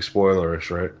not really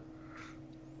spoilerish, right?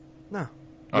 No,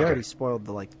 you already spoiled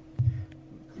the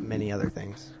many other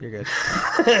things. You're good.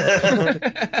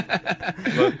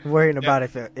 Worrying about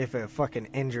if a fucking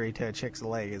injury to a chick's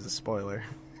leg is a spoiler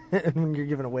when you're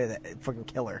giving away that fucking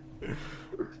killer.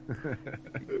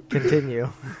 Continue.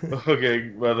 Okay,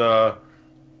 but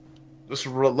just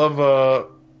love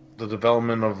the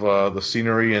development of the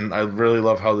scenery, and I really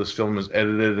love how this film is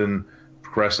edited and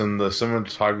progressing. The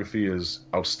cinematography is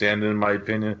outstanding in my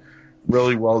opinion.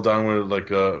 Really well done with like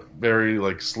a very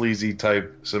like sleazy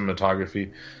type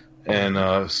cinematography and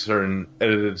certain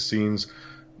edited scenes.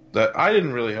 that I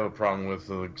didn't really have a problem with.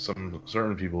 Some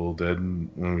certain people did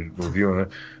when we were reviewing it,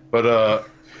 but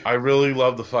I really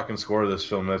love the fucking score of this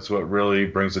film. That's what really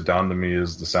brings it down to me,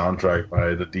 is the soundtrack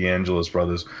by the DeAngelis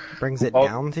brothers. Brings it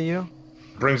down to you?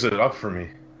 Brings it up for me.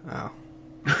 Oh.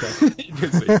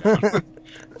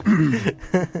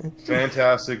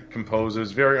 Fantastic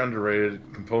composers, very underrated.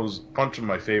 Composed a bunch of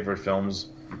my favorite films,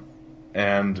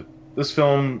 and this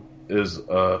film is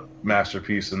a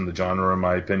masterpiece in the genre, in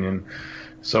my opinion.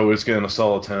 So it's getting a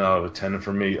solid 10 out of 10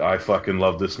 for me. I fucking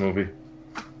love this movie.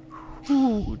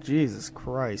 Ooh, Jesus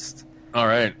Christ! All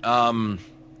right,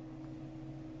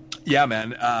 yeah,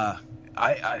 man.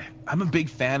 I'm a big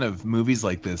fan of movies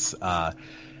like this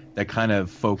that kind of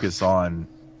focus on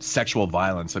sexual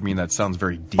violence. I mean, that sounds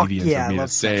very deviant yeah, of me I love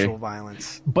to say. sexual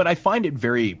violence. But I find it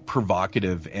very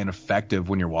provocative and effective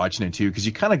when you're watching it too, because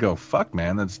you kind of go, "Fuck,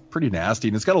 man, that's pretty nasty."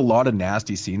 And it's got a lot of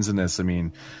nasty scenes in this. I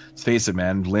mean, let's face it,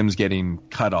 man, limbs getting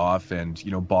cut off and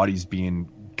bodies being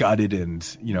gutted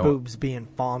and boobs being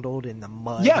fondled in the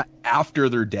mud. Yeah, after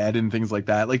they're dead and things like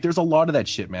that. Like, there's a lot of that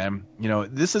shit, man.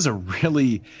 This is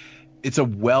it's a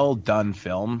well done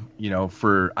film.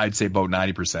 For I'd say about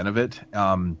 90% of it.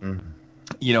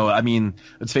 I mean,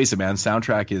 let's face it, man.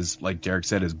 Soundtrack is, like Derek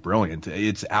said, is brilliant.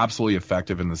 It's absolutely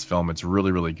effective in this film. It's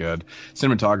really, really good.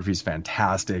 Cinematography is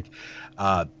fantastic.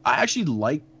 I actually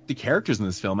like the characters in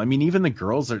this film. I mean, even the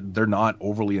girls they're not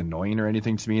overly annoying or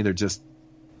anything to me.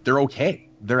 They're okay.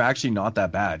 They're actually not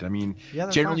that bad. I mean,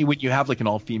 generally when you have like an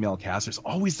all-female cast, there's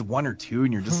always the one or two,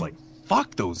 and you're just like,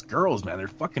 fuck those girls, man. They're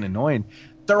fucking annoying.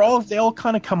 They all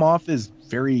kind of come off as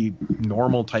very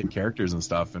normal type characters and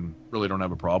stuff, and really don't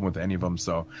have a problem with any of them.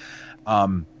 So,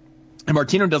 and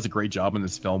Martino does a great job in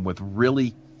this film with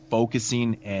really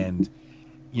focusing and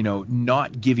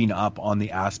not giving up on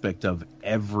the aspect of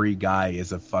every guy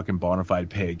is a fucking bona fide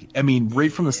pig. I mean, right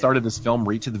from the start of this film,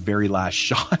 right to the very last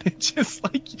shot, it's just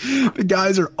like the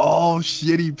guys are all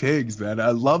shitty pigs, man.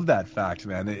 I love that fact,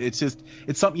 man. It's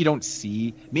something you don't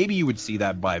see. Maybe you would see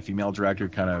that by a female director,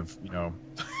 kind of,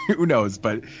 who knows?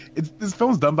 But this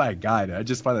film's done by a guy. And I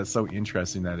just find that so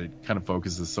interesting that it kind of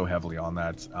focuses so heavily on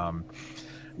that.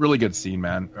 Really good scene,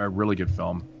 man. A really good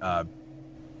film.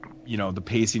 The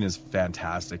pacing is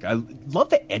fantastic. I love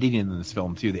the editing in this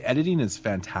film too. The editing is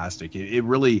fantastic. It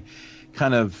really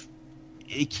kind of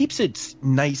keeps it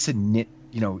nice and knit.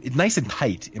 It's nice and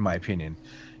tight, in my opinion.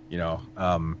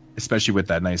 Especially with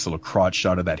that nice little crotch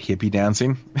shot of that hippie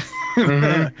dancing.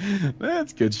 Mm-hmm.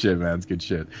 That's good shit, man. It's good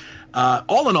shit.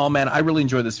 All in all, man, I really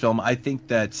enjoy this film. I think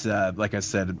that, like I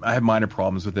said, I have minor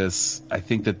problems with this. I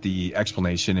think that the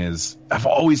explanation is, I've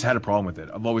always had a problem with it.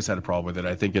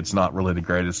 I think it's not really the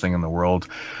greatest thing in the world,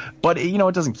 but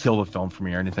it doesn't kill the film for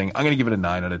me or anything. I'm going to give it a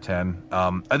 9 out of 10.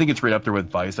 I think it's right up there with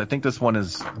Vice. I think this one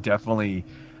is definitely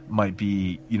might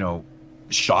be,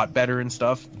 shot better and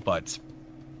stuff, but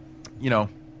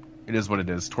it is what it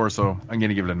is. Torso, I'm going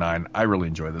to give it a 9. I really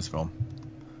enjoy this film.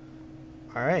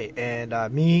 All right.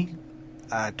 And me,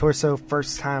 Torso,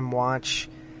 first time watch.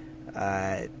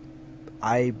 I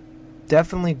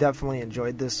definitely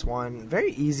enjoyed this one.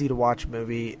 Very easy to watch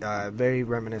movie. Very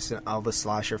reminiscent of a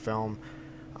slasher film.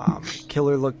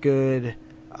 Killer looked good.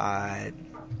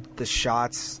 The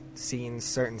shots, scenes,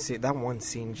 certain scene. That one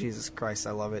scene, Jesus Christ,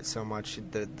 I love it so much.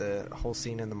 The whole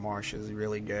scene in the marsh is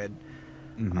really good.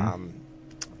 Mm-hmm.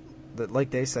 Like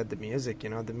they said, the music,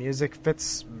 the music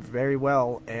fits very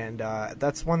well, and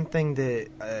that's one thing that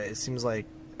it seems like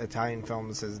Italian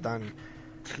films has done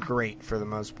great for the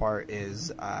most part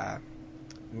is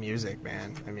music,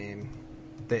 man. I mean,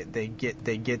 they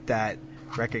get that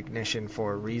recognition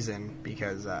for a reason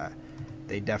because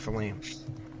they definitely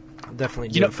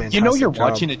do a fantastic you're job.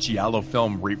 Watching a Giallo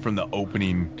film right from the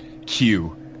opening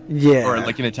cue, or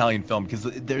like an Italian film, because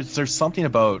there's something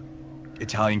about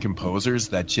Italian composers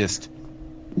that just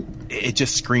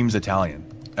screams Italian.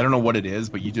 I don't know what it is,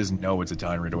 but you just know it's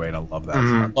Italian right away, and I love that.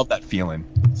 Mm-hmm. I love that feeling.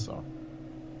 So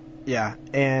yeah,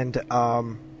 and I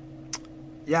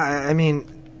mean,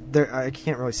 I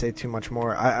can't really say too much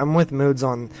more. I'm with Moods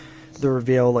on the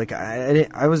reveal. Like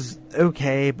I was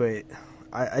okay, but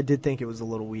I did think it was a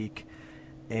little weak,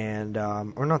 and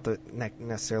or not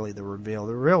necessarily the reveal.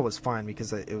 The reveal was fine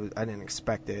because I didn't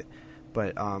expect it.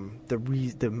 But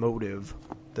the motive.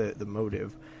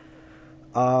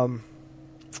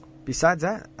 Besides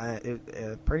that,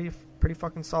 a pretty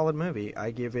fucking solid movie.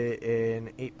 I give it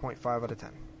an 8.5 out of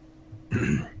 10.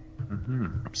 Mm-hmm.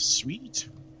 Sweet.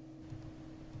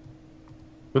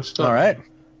 Good stuff. All right.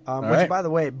 Which, by the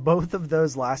way, both of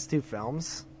those last two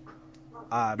films,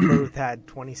 both had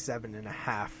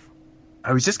 27.5.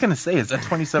 I was just gonna say, is that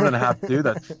 27.5 too?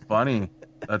 That's funny.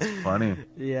 That's funny.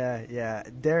 Yeah.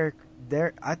 Derek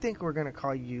I think we're gonna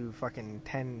call you fucking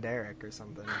 10 Derek or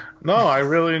something. No, I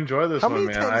really enjoy this How one,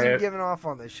 many man. tens have you given off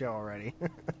on this show already?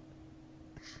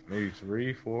 Maybe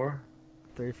 3, 4.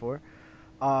 3, 4.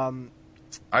 I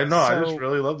know. I just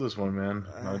really love this one, man.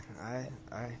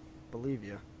 I believe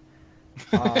you.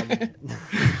 All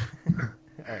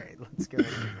right, let's go to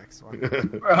the next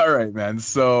one. All right, man.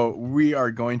 So we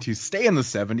are going to stay in the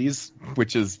 70s,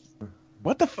 which is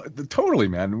what the fuck? Totally,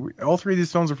 man. All three of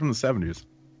these films are from the 70s.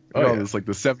 Oh, yeah. It's like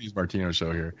the 70s Martino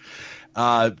show here. To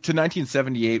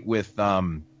 1978 with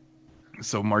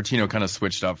so Martino kind of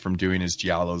switched up from doing his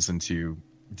giallos into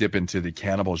dip into the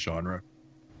cannibal genre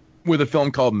with a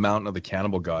film called Mountain of the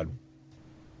Cannibal God,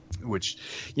 which,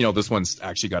 you know, this one's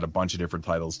actually got a bunch of different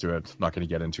titles to it. I'm not going to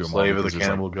get into them. Slave of the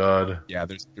Cannibal God. Yeah,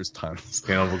 there's tons.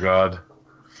 Cannibal God.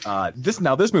 This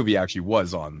movie actually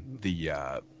was on the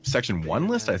Section 1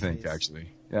 list, I think,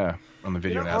 actually. Yeah, on the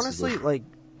video. Honestly, like,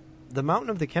 The Mountain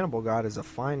of the Cannibal God is a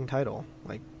fine title.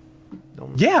 Like,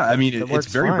 yeah, I mean, it's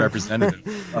very fine.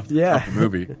 representative of the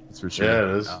movie. That's for sure. Yeah,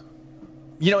 it is.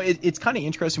 You know, it's kind of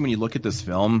interesting when you look at this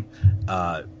film.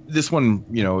 This one,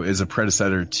 you know, is a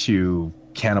predecessor to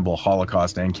Cannibal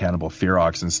Holocaust and Cannibal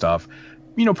Ferox and stuff.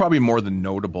 You know, probably more the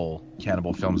notable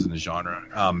cannibal films in the genre.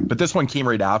 But this one came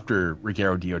right after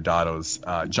Ruggero Deodato's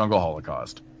Jungle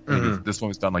Holocaust. Mm-hmm. This one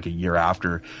was done like a year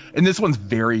after. And this one's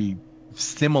very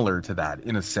similar to that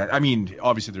in a sense. I mean,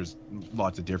 obviously there's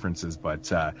lots of differences, but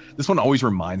this one always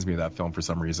reminds me of that film for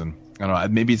some reason. I don't know.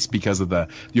 Maybe it's because of the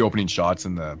opening shots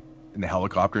and the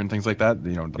helicopter and things like that.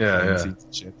 You know, the plane scenes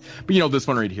and shit. But, you know, this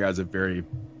one right here has a very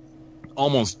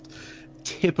almost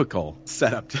typical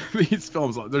setup to these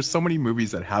films. There's so many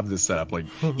movies that have this setup. Like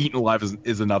Eaten Alive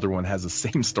is another one, has the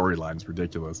same storyline. It's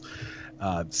ridiculous.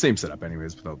 Same setup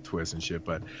anyways, without twists and shit.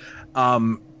 But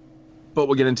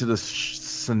we'll get into the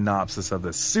synopsis of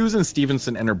this. Susan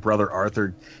Stevenson and her brother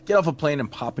Arthur get off a plane in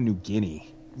Papua New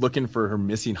Guinea looking for her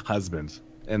missing husband.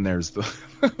 And there's the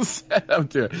setup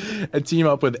to it. And team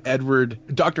up with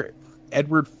Dr.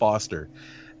 Edward Foster.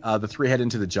 The three head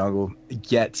into the jungle,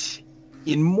 get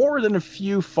in more than a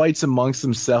few fights amongst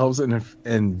themselves,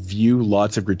 and view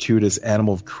lots of gratuitous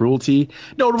animal cruelty.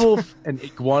 Notable an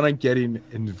iguana getting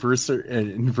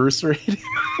inverserated.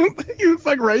 He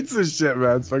fucking writes this shit,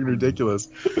 man. It's fucking ridiculous.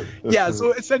 Yeah,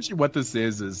 so essentially what this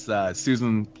is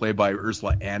Susan, played by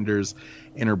Ursula Anders,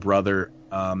 and her brother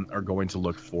are going to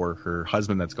look for her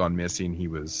husband that's gone missing. He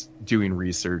was doing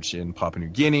research in Papua New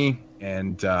Guinea,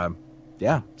 and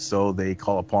so they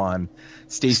call upon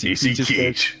Stacy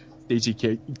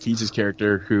Keach's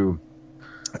character, who,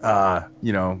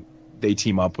 you know, they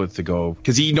team up with to go,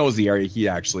 because he knows the area. He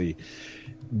actually,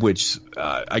 which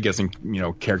I guess in, you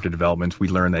know, character development, we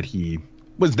learn that he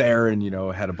was there and, you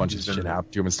know, had a bunch of shit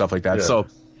happen to him and stuff like that. Yeah. So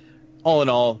all in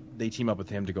all, they team up with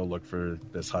him to go look for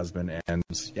this husband, and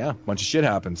yeah, a bunch of shit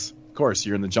happens. Of course,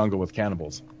 you're in the jungle with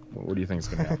cannibals. What do you think is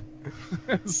going to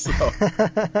happen?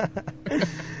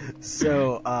 So,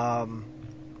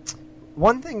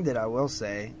 one thing that I will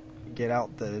say, get out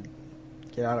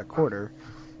a quarter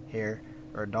here,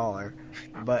 or a dollar,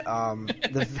 but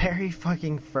the very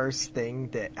fucking first thing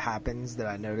that happens that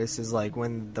I notice is like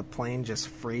when the plane just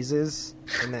freezes,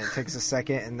 and then it takes a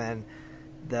second, and then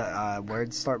the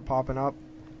words start popping up,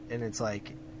 and it's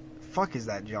like, fuck, is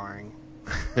that jarring?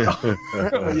 Yeah.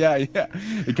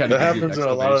 It kind of happens in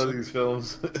a lot of these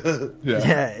films.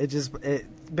 Yeah, it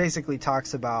basically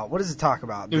talks about, what does it talk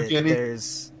about?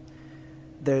 It's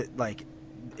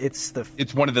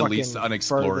one of the least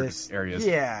unexplored areas.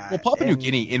 Yeah. Well, Papua New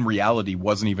Guinea in reality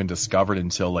wasn't even discovered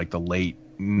until like the late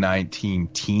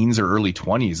 19-teens or early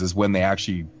 20s is when they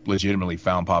actually legitimately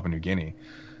found Papua New Guinea.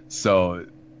 So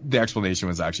the explanation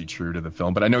was actually true to the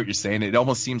film. But I know what you're saying. It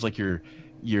almost seems like your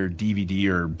DVD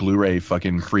or Blu-ray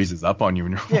fucking freezes up on you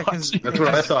when you're watching. That's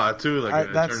what I thought too. Like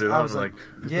I turned it on, like,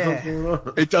 yeah.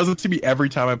 It does it to me every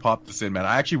time I pop this in, man.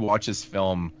 I actually watched this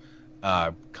film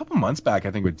a couple months back,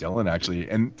 I think, with Dylan actually,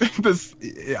 and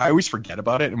I always forget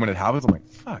about it, and when it happens, I'm like,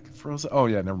 fuck, it froze. Oh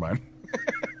yeah, never mind.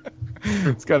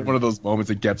 It's kind of one of those moments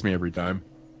that gets me every time.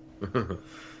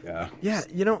 Yeah,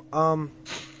 you know,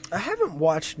 I haven't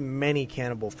watched many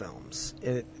cannibal films,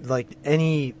 like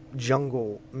many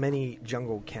jungle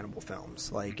cannibal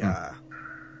films, like this.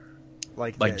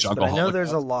 Jungle. But I know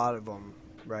there's a lot of them,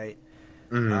 right?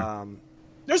 Mm-hmm.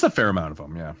 There's a fair amount of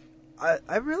them, yeah.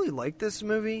 I really like this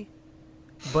movie,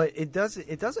 but it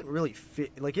doesn't really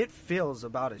fit. Like, it feels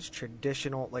about as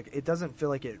traditional. Like, it doesn't feel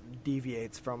like it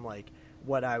deviates from like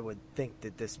what I would think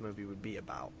that this movie would be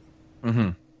about.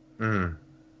 Mm-hmm. Mm-hmm.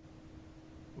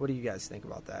 What do you guys think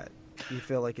about that? Do you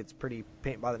feel like it's pretty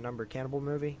paint by the number cannibal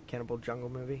jungle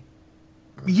movie?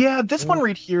 Yeah, this one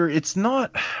right here, it's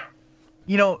not.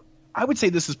 You know, I would say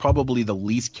this is probably the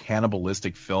least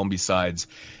cannibalistic film besides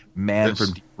Man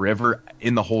from Deep River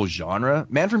in the whole genre.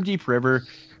 Man from Deep River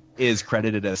is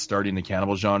credited as starting the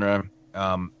cannibal genre,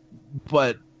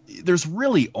 but there's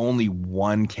really only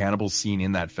one cannibal scene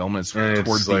in that film, and it's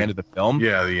towards the end of the film.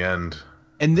 Yeah, the end.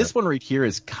 And this one right here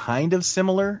is kind of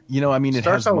similar. You know, I mean, it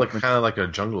starts has out like kind of like a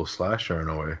jungle slasher in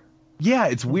a way. Yeah,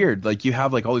 it's weird. Like you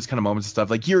have like all these kind of moments and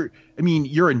stuff. Like you're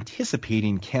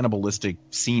anticipating cannibalistic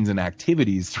scenes and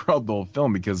activities throughout the whole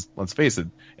film because let's face it,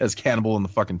 it has cannibal in the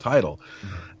fucking title.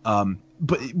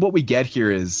 But what we get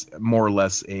here is more or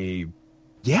less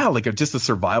just a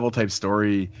survival type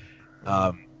story.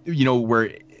 You know, where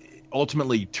it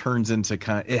ultimately turns into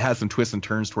it has some twists and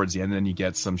turns towards the end, and then you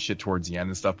get some shit towards the end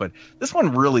and stuff. But this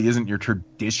one really isn't your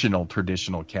traditional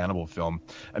cannibal film.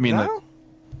 I mean, no?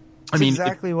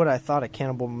 Exactly what I thought a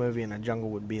cannibal movie in a jungle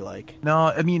would be like. No,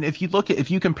 I mean, if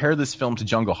you compare this film to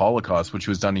Jungle Holocaust, which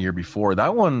was done a year before,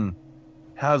 that one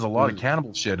has a lot of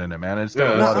cannibal shit in it, man. It's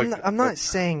I'm not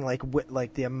saying like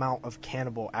the amount of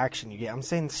cannibal action you get. I'm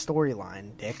saying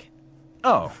storyline, Dick.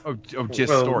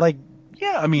 Just story. Like,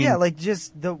 yeah, I mean, yeah, like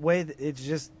just the way that it's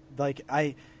just like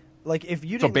if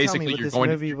you didn't tell me what this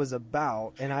movie was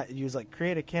about, and you was like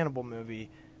create a cannibal movie.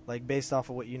 Like, based off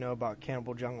of what you know about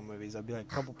cannibal jungle movies, I'd be like,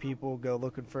 a couple people go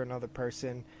looking for another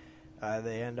person.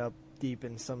 They end up deep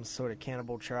in some sort of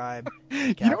cannibal tribe.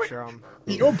 Capture them.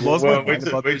 You know what blows my mind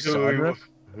about this genre?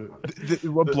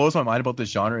 What blows my mind about this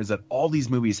genre is that all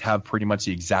these movies have pretty much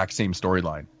the exact same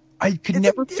storyline. I could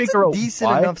never figure out why. It's a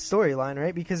decent enough storyline,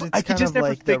 right? Because it's kind of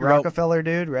like the Rockefeller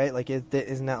dude, right? Like,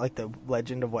 isn't that like the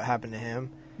legend of what happened to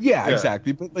him? Yeah,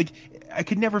 exactly. But like, I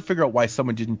could never figure out why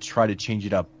someone didn't try to change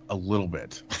it up a little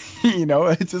bit. You know,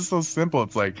 it's just so simple.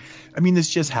 It's like, I mean, this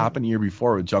just happened a year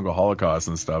before with Jungle Holocaust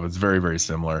and stuff. It's very, very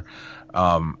similar.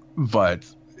 But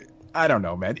I don't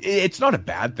know, man. It's not a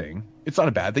bad thing. It's not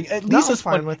a bad thing. At least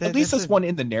this one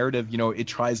in the narrative, you know, it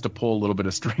tries to pull a little bit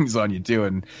of strings on you too,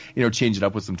 and you know, change it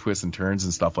up with some twists and turns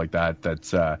and stuff like that.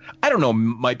 That's I don't know,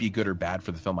 might be good or bad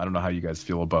for the film. I don't know how you guys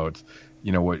feel about,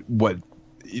 you know, what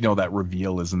you know, that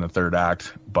reveal is in the third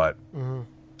act, but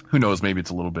who knows? Maybe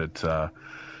it's a little bit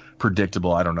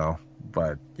predictable. I don't know,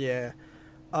 but yeah.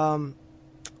 I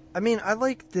mean, I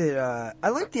like the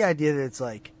idea that it's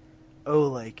like, oh,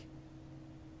 like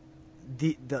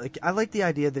I like the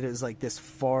idea that it's like this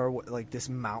far, like this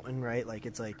mountain, right? Like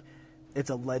it's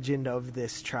a legend of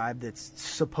this tribe that's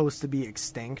supposed to be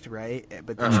extinct, right?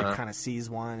 But then she kind of sees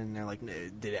one, and they're like,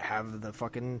 did it have the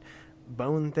fucking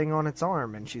bone thing on its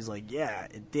arm? And she's like, yeah,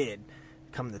 it did,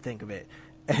 come to think of it.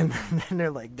 And then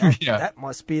they're like, that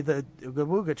must be the Ooga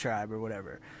Booga tribe or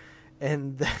whatever.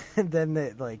 And then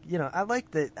they, like, you know, I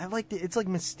like that. It's like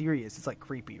mysterious. It's like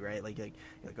creepy, right? Like, you're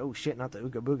like, oh shit, not the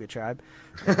Ooga Booga tribe.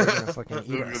 They're gonna fucking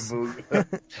eat us.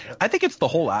 I think it's the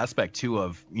whole aspect too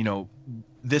of, you know,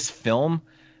 this film.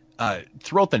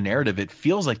 Throughout the narrative, it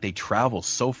feels like they travel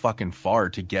so fucking far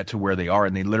to get to where they are,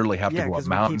 and they literally have to go up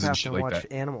mountains and shit like that. Yeah, because we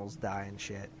keep having to watch animals die and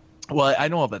shit. Well, I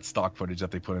know all that stock footage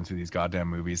that they put into these goddamn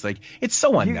movies. Like, it's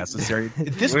so unnecessary.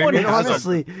 This one has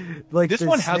honestly, like this the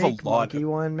one has a lot. Monkey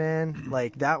one, man.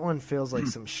 Like that one feels like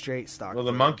some straight stock. Well,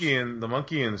 the monkey and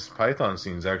python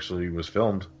scenes actually was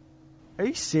filmed. Are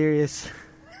you serious?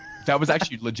 That was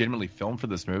actually legitimately filmed for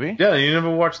this movie. Yeah, you never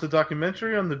watched the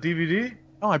documentary on the DVD?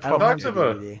 Oh, I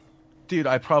probably Dude,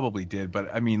 I probably did,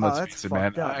 but I mean, let's face it,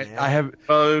 man. I have.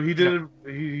 He did.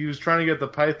 He was trying to get the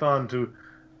python to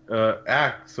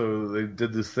act, so they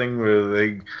did this thing where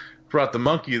they brought the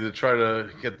monkey to try to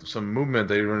get some movement.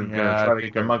 They were going to try to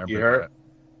get the monkey hurt.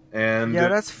 And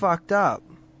that's fucked up.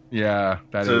 Yeah,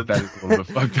 that is a little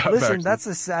bit fucked up. Listen, actually. That's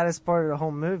the saddest part of the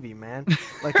whole movie, man.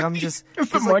 Like, I'm just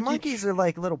because like monkeys are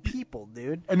like little people,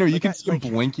 dude. I know, you can see him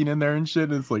blinking in there and shit.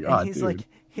 And it's like, dude.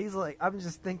 He's like, I'm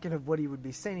just thinking of what he would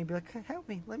be saying. He'd be like, help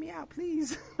me, let me out,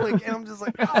 please. Like, and I'm just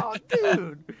like, oh,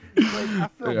 dude. Like, I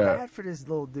feel bad for this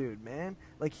little dude, man.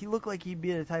 Like, he looked like he'd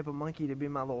be the type of monkey to be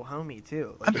my little homie,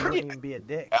 too. Like, he wouldn't even be a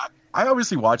dick. I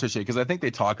obviously watch that shit because I think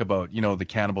they talk about, you know, the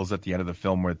cannibals at the end of the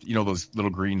film with, you know, those little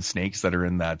green snakes that are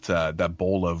in that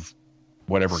bowl of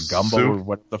whatever gumbo or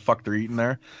what the fuck they're eating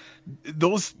there.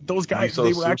 Those guys,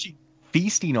 they were actually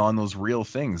feasting on those real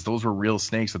things. Those were real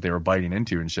snakes that they were biting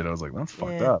into and shit. I was like, that's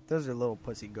fucked up. Those are little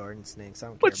pussy garden snakes. I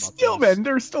don't care about still, those. Man,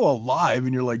 they're still alive,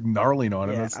 and you're like gnarling on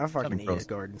them. Yeah, I fucking eat a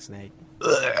garden snake.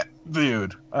 Ugh,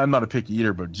 dude, I'm not a picky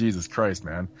eater, but Jesus Christ,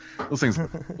 man, those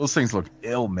things look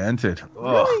ill-mented.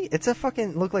 Really? It's a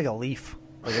fucking look like a leaf,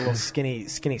 like a little skinny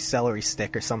celery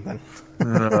stick or something. I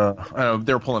know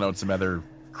they're pulling out some other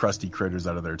crusty critters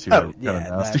out of there too. Oh, yeah,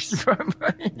 nasty.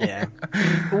 Yeah.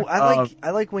 Well,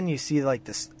 I like when you see like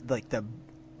this, like the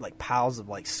like piles of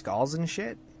like skulls and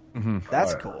shit. Mm-hmm.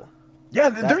 That's cool. Yeah,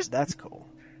 that's cool.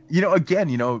 Again,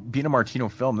 being a Martino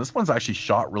film, this one's actually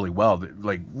shot really well,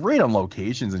 like right on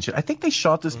locations and shit. I think they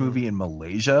shot this movie in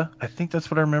Malaysia. I think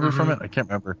that's what I remember from it. I can't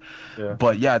remember. Yeah.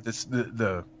 But yeah,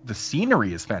 the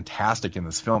scenery is fantastic in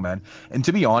this film, man. And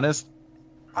to be honest,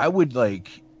 I would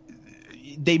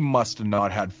they must have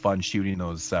not had fun shooting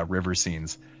those river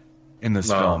scenes in this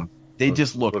film. They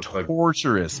just look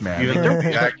torturous, man.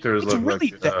 The actors look really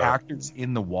like the actors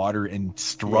in the water and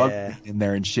struggling in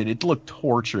there and shit. It looked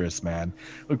torturous, man.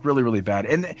 Looked really, really bad.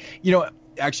 And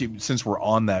actually, since we're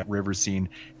on that river scene,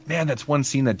 man, that's one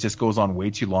scene that just goes on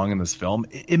way too long in this film.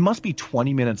 It must be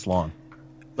 20 minutes long.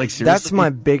 Like seriously, that's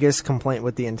my biggest complaint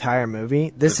with the entire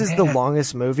movie. This is the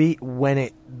longest movie.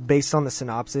 Based on the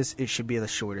synopsis, it should be the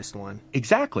shortest one.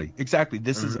 Exactly.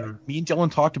 This is me and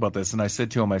Dylan talked about this, and I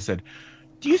said to him,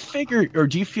 do you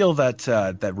feel that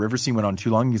that river scene went on too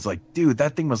long? He's like, dude,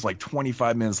 that thing was like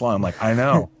 25 minutes long. I'm like, I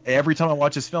know. Every time I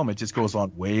watch this film, it just goes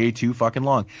on way too fucking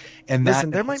long. And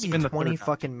listen, there might be 20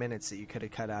 fucking minutes that you could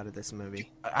have cut out of this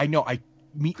movie. I know.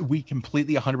 We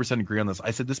completely 100% agree on this.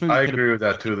 I said this movie. I agree with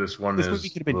that too. This movie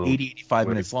could have been 85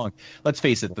 minutes long. Let's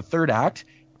face it, the third act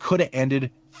could have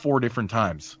ended 4 different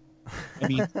times. I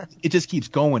mean, it just keeps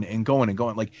going and going and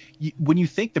going. Like when you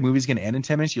think the movie's going to end in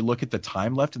 10 minutes, you look at the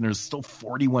time left and there's still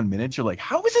 41 minutes. You're like,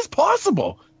 how is this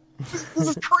possible? This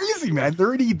is crazy, man. They're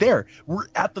already there. We're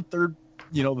at the third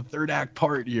act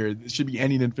part here. It should be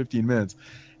ending in 15 minutes.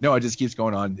 No, it just keeps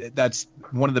going on. That's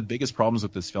one of the biggest problems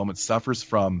with this film. It suffers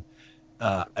from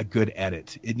a good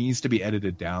edit. It needs to be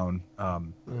edited down.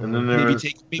 And then maybe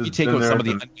take out some of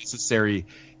the unnecessary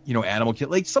animal kill.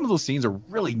 Like some of those scenes are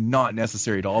really not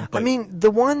necessary at all. But I mean, the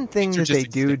one thing that they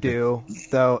do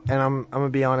though, and I'm gonna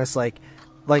be honest, like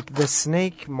the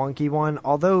snake monkey one,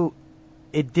 although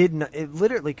it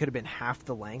literally could have been half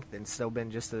the length and still been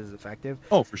just as effective.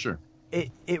 Oh, for sure. It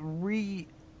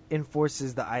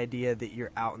reinforces the idea that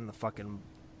you're out in the fucking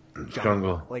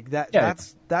jungle. Like that. Yeah.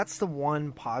 That's the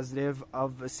one positive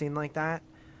of a scene like that.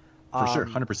 For sure,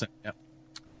 100%. Yeah.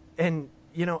 And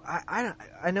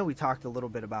I know we talked a little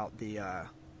bit about the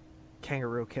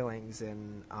kangaroo killings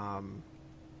in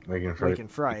Wake and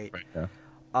Fright. Right, yeah.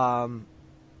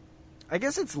 I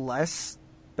guess it's less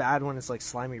bad when it's like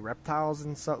slimy reptiles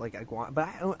and stuff like iguana. But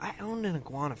I owned an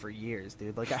iguana for years,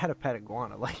 dude. Like I had a pet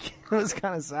iguana. Like it was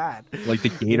kind of sad. Like the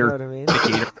gator. You know what I mean?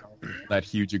 The gator, that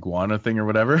huge iguana thing or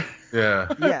whatever.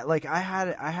 Yeah. Yeah. Like I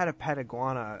had a pet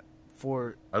iguana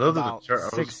for about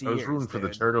 6 years. I was rooting for the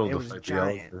turtle to fight the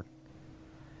elephant.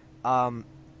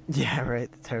 Yeah,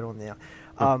 right. The turtle and the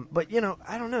but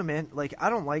I don't know, man. Like I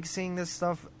don't like seeing this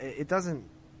stuff. It doesn't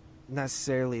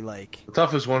necessarily like the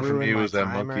toughest one for me was that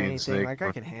monkey and snake. Like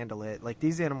I can handle it. Like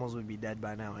these animals would be dead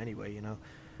by now anyway,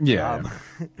 Yeah.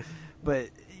 But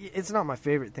it's not my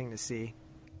favorite thing to see.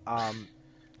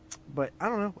 But I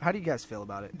don't know. How do you guys feel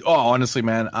about it? Oh, honestly,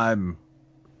 man, I'm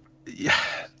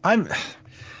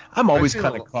always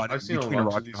kind of caught. I've seen a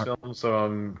lot of these films, so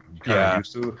I'm kind of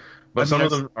used to it. But some of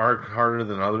them are harder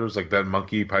than others. Like that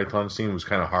monkey python scene was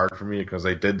kind of hard for me because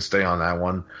they did stay on that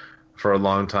one for a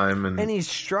long time, and he's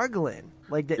struggling.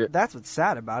 Like that's what's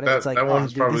sad about it. It's like that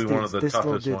one's probably one of the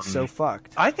toughest ones. So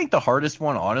fucked. I think the hardest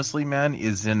one, honestly, man,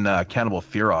 is in Cannibal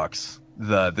Ferox.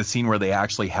 The scene where they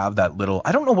actually have that little,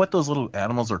 I don't know what those little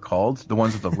animals are called, the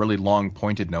ones with the really long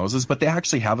pointed noses, but they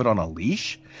actually have it on a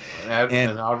leash. An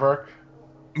aardvark?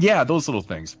 Yeah, those little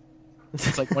things.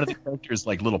 It's like one of the characters'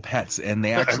 like little pets, and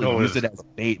they actually use it as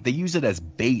bait. They use it as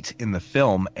bait in the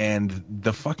film, and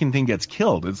the fucking thing gets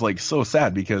killed. It's like so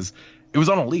sad because it was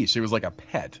on a leash. It was like a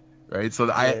pet, right?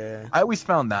 So I always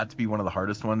found that to be one of the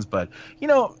hardest ones. But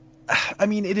I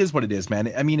mean, it is what it is,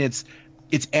 man. I mean, it's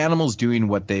animals doing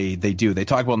what they do. They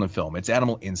talk about in the film. It's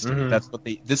animal instinct. Mm-hmm. That's what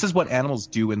this is what animals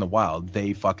do in the wild.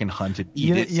 They fucking hunt and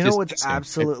eat. You know what's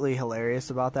absolutely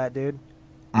hilarious about that, dude?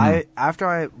 After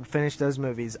I finished those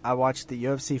movies, I watched the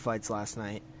UFC fights last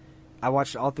night. I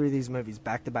watched all 3 of these movies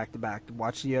back to back to back.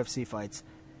 Watched the UFC fights.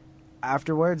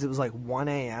 Afterwards, it was like 1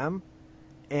 a.m.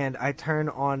 and I turned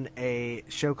on a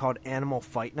show called Animal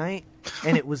Fight Night,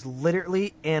 and it was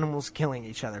literally animals killing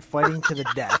each other, fighting to the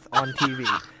death on TV.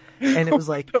 And it was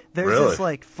like, there's this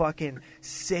like fucking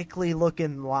sickly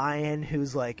looking lion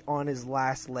who's like on his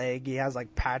last leg. He has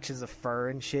like patches of fur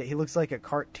and shit. He looks like a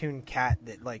cartoon cat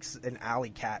that like an alley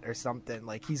cat or something.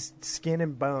 Like he's skin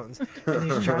and bones,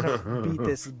 and he's trying to beat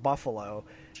this buffalo.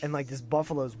 and like this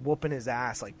buffalo's whooping his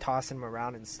ass, like tossing him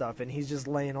around and stuff, and he's just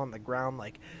laying on the ground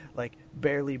like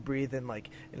barely breathing, like,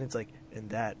 and it's like, and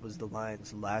that was the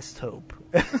lion's last hope.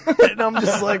 And I'm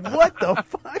just like, what the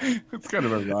fuck? It's kind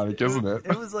of ironic, isn't it?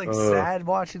 It was like sad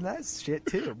watching that shit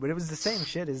too, but it was the same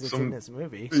shit as it's in this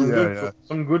movie.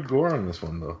 Some good gore on this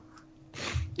one though.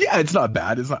 Yeah, it's not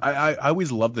bad. It's not, I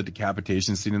always love the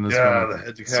decapitation scene in this film. Yeah, the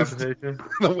head decapitation.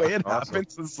 The way it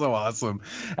happens is so awesome.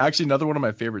 Actually, another one of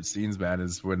my favorite scenes, man,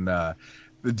 is when the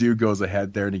dude goes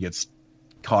ahead there and he gets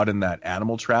caught in that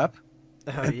animal trap.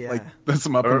 Oh, yeah. Like, lifts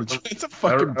him up in the tree. It's a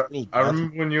fucking brutal I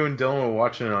remember when you and Dylan were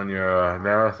watching it on your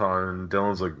marathon, and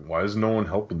Dylan's like, why is no one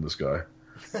helping this guy?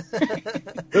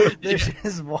 They're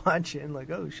just watching,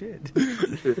 like, oh shit.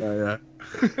 Yeah.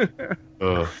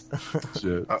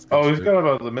 Shit. We forgot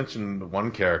about to mention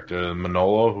one character,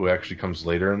 Manolo, who actually comes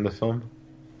later in the film.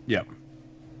 Yeah.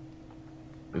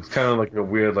 It's kind of like a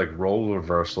weird role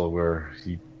reversal where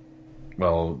he.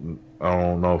 Well, I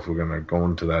don't know if we're gonna go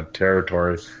into that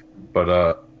territory,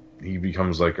 but he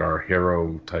becomes like our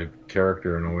hero type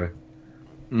character in a way.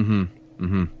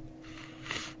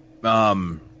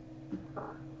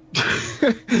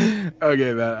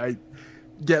 Okay, man.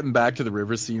 Getting back to the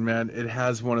river scene, man. It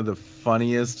has one of the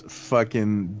funniest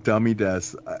fucking dummy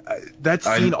deaths. That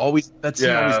scene always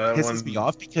pisses me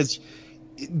off because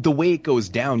the way it goes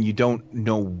down, you don't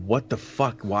know what the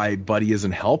fuck why Buddy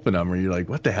isn't helping him, or you're like,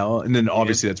 what the hell? And then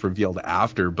obviously that's revealed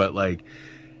after, but like,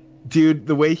 dude,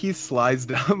 the way he slides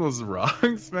down those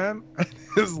rocks, man,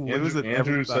 is losing.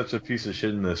 Andrew's such a piece of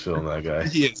shit in this film. That guy,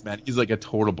 he is, man. He's like a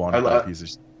total bonafide piece of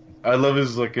shit. I love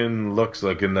his looks,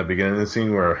 like in the beginning of the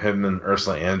scene where him and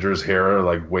Ursula Andress' hair are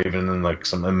like waving in like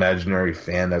some imaginary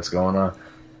fan that's going on.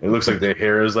 It looks like their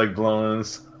hair is like blowing.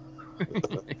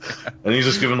 And he's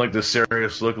just giving like this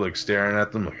serious look, like staring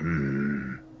at them. Like,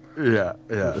 Yeah.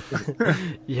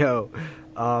 Yo,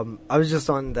 I was just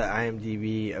on the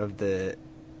IMDb of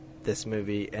this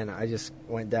movie, and I just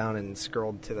went down and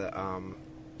scrolled to the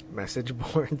message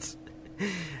boards,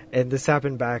 and this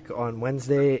happened back on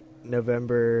Wednesday,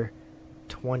 November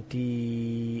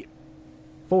 24th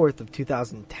of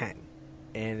 2010,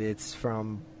 and it's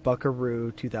from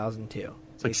Buckaroo 2002.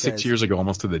 It's like 6 years ago,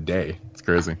 almost to the day. It's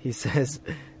crazy. He says,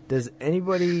 does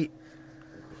anybody...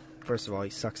 First of all, he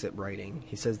sucks at writing.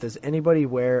 He says, does anybody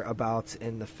whereabouts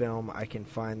in the film I can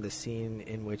find the scene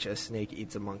in which a snake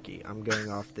eats a monkey? I'm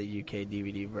going off the UK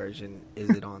DVD version.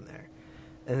 Is it on there?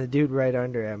 And the dude right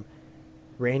under him,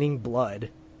 Raining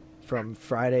Blood, from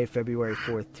Friday, February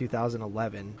 4th,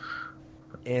 2011,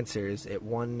 answers at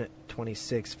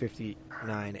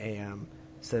 1:26:59 a.m.,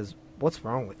 says, what's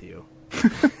wrong with you?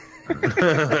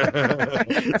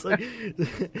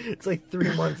 It's like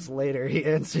 3 months later he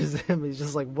answers him. He's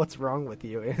just like, what's wrong with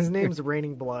you? And his name's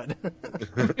Raining Blood.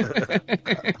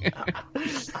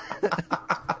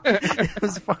 It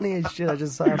was funny as shit. I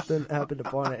just happened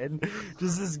upon it, and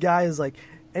just this guy is like,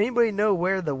 anybody know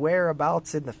where the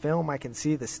whereabouts in the film I can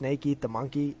see the snake eat the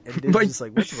monkey? And dude's just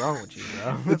like, what's wrong with you,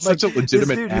 bro? It's such a legitimate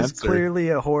this dude answer. is clearly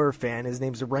a horror fan. His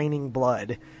name's Raining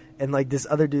Blood. And, like, this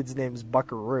other dude's name's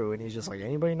Buckaroo, and he's just like,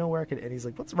 anybody know where I could... And he's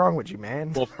like, what's wrong with you,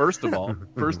 man? Well, first of all,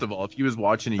 if he was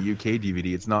watching a UK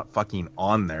DVD, it's not fucking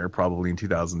on there, probably in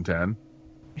 2010.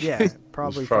 Yeah,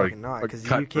 probably fucking not, because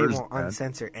the UK first, won't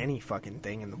uncensor any fucking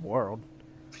thing in the world.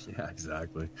 Yeah,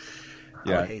 exactly.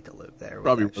 I would hate to live there.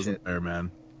 Probably wasn't there,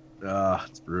 man.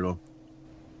 It's brutal.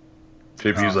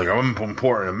 JP's like, I'm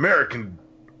importing American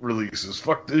releases.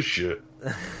 Fuck this shit.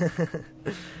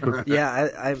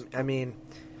 Yeah, I mean...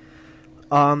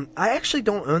 I actually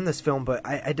don't own this film, but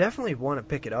I definitely want to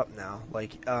pick it up now.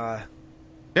 Like,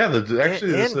 this is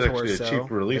actually a cheap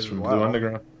release from Blue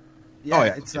Underground.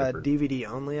 Yeah, it's DVD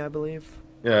only, I believe.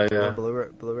 Yeah.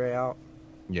 Blu-ray out.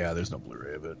 Yeah, there's no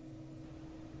Blu-ray of it.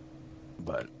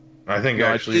 But I think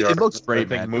it looks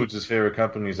great. I think Moods' favorite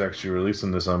company is actually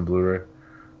releasing this on Blu-ray.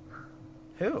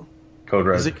 Who? Code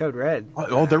Red. Is it Code Red?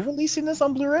 Oh, they're releasing this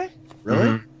on Blu-ray? Really?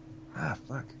 Mm-hmm. Ah,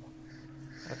 fuck.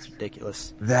 That's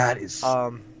ridiculous. That is.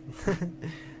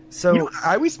 So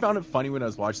I always found it funny when I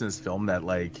was watching this film that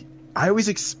I always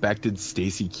expected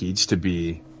Stacy Keach to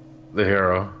be the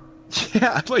hero.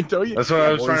 Yeah, don't you? That's what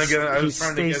I was trying to get. He's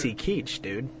Stacy Keach,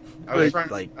 dude. I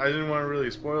didn't want to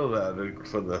really spoil that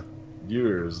for the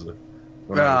viewers.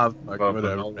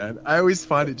 Whatever, man. I always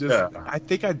find it just. Yeah. I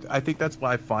think that's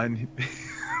why I find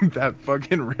that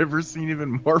fucking river scene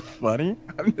even more funny.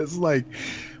 I'm just like,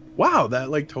 wow, that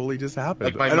totally just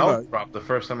happened. Like my mouth dropped the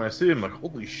first time I see him. Like,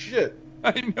 holy shit!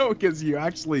 I know, because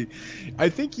I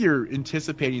think you're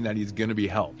anticipating that he's gonna be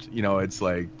helped. It's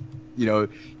like,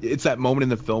 it's that moment in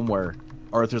the film where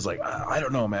Arthur's like, I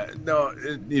don't know, man, no,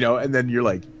 and then you're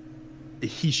like,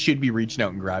 he should be reaching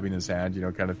out and grabbing his hand, you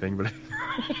know, kind of thing. But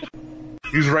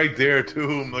He's right there too.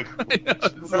 I'm like,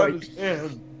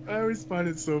 I always find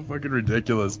it so fucking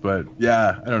ridiculous. But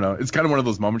yeah, I don't know. It's kind of one of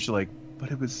those moments you're like,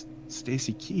 but it was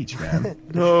Stacy Keach, man.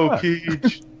 no,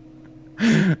 Keach.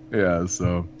 Yeah,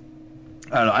 so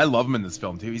I don't know. I love him in this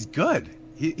film too. He's good.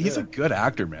 He's a good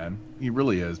actor, man. He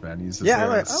really is, man. He's just I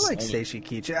like Stacy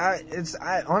Keach.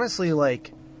 I honestly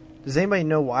like. Does anybody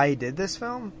know why he did this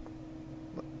film?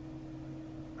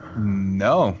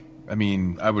 No, I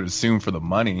mean, I would assume for the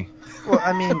money. Well,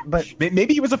 I mean, but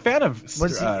maybe he was a fan of.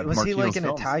 Was he like an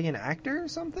films. Italian actor or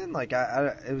something? Like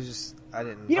it was just I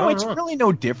didn't. You know, it's really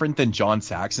no different than John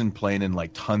Saxon playing in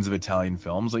like tons of Italian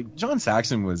films. Like John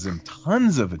Saxon was in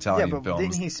tons of Italian but films.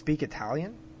 Didn't he speak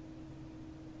Italian?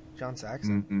 John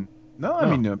Saxon? Mm-mm. No, I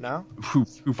mean, no.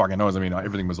 Who fucking knows? I mean,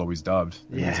 everything was always dubbed.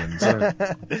 Yeah.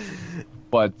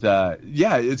 But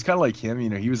yeah, it's kind of like him. You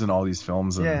know, he was in all these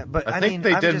films. And Yeah, but I think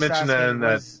they did mention that in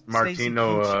that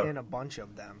Martino. Stacey Keach in a bunch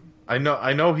of them. I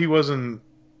know he wasn't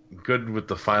good with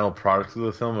the final product of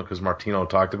the film because Martino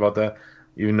talked about that.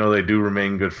 Even though they do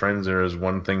remain good friends, there is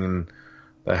one thing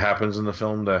that happens in the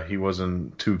film that he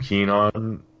wasn't too keen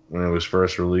on when it was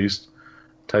first released,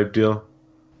 type deal.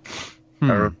 I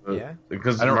remember, Yeah,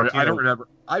 because I don't Martino, remember.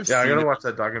 I gotta watch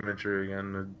that documentary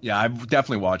again. Yeah, I've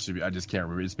definitely watched it. I just can't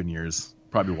remember. It's been years.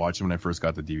 Probably watched it when I first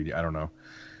got the DVD. I don't know.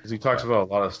 Because he talks about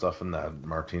a lot of stuff in that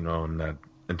Martino in that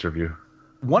interview.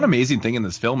 One amazing thing in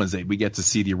this film is that we get to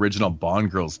see the original Bond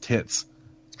girl's tits.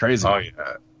 It's crazy. Oh yeah,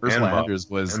 Ursula Andress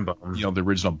was, and Bond. you know, the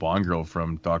original Bond girl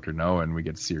from Dr. No, and we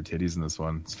get to see her titties in this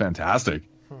one. It's fantastic.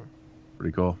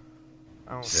 Pretty cool.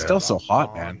 I don't Still care so about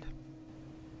hot, Bond. man.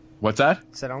 What's that?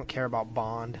 Said I don't care about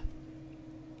Bond.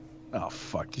 Oh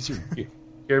fuck! These are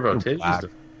Care about You're black. titties?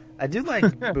 I do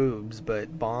like boobs,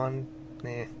 but Bond,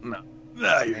 you're Nah.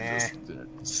 just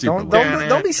super.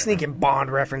 Don't be sneaking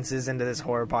Bond references into this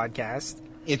horror podcast.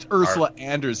 It's Ursula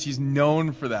Andress. She's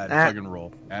known for that fucking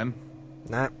role, man.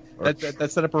 Nah.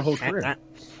 That set up her whole career.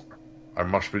 I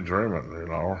must be dreaming, you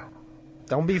know.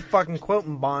 Don't be fucking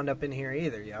quoting Bond up in here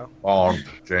either, yo. Bond,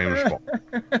 James Bond.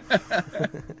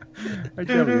 I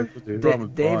can't believe it's a problem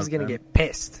with Dave's Bond, gonna man. get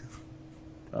pissed.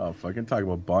 Oh, fucking talk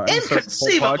about Bond.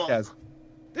 Inconceivable. Podcast.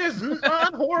 There's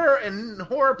non-horror and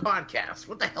horror podcasts.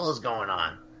 What the hell is going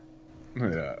on?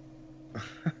 Yeah.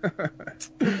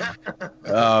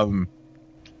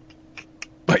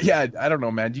 But yeah, I don't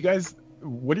know, man. Do you guys?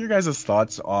 What are your guys'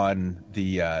 thoughts on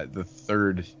the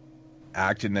third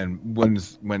act, and then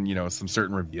when you know some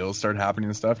certain reveals start happening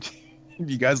and stuff? Do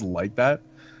you guys like that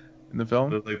in the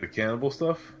film? Like the cannibal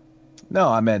stuff? No,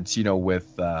 I meant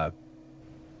with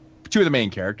two of the main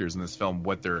characters in this film,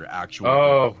 what their actual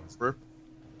reveals were.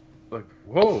 Like,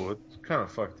 whoa, it's kind of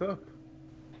fucked up.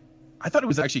 I thought it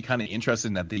was actually kind of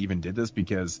interesting that they even did this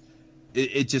because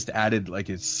it just added like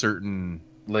a certain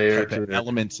Layer type of to it.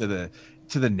 element to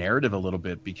the narrative a little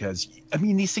bit, because I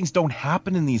mean these things don't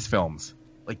happen in these films,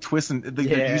 like twists, and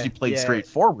they're usually played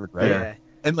straightforward, right? Yeah.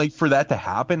 And like for that to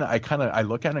happen, I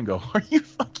look at it and go, are you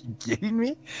fucking kidding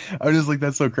me? I was just like,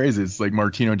 that's so crazy. It's like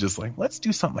Martino just like, let's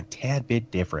do something a tad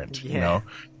bit different, you know?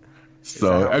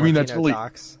 So I mean that's really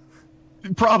talks?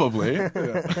 probably.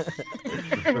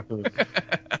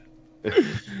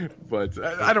 But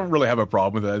I don't really have a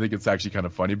problem with it. I think it's actually kind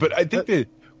of funny. But I think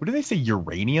what do they say,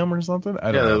 uranium or something?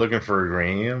 I don't know. They're looking for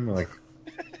uranium. Like,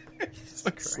 It's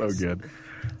like so good.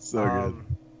 So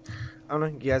good. I don't know.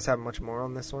 You guys have much more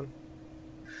on this one?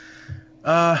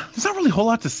 There's not really a whole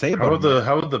lot to say about it.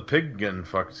 how would the pig getting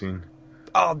fucked scene?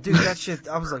 Oh, dude, that shit.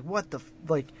 I was like, what the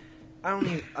like? I don't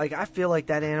even like. I feel like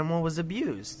that animal was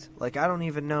abused. Like, I don't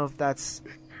even know if that's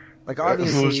like.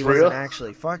 Obviously, was he real? wasn't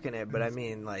actually fucking it, but I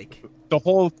mean, like, The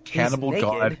whole he's cannibal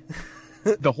god,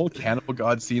 naked. the whole cannibal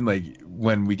god scene, like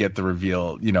when we get the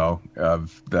reveal, you know,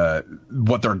 of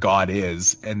what their god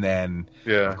is, and then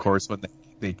Yeah. of course when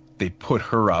they put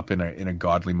her up in a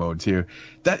godly mode too.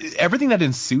 That everything that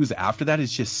ensues after that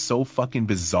is just so fucking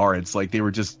bizarre. It's like they were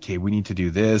just, okay, we need to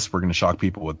do this. We're gonna shock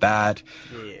people with that,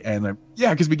 and then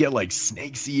because we get like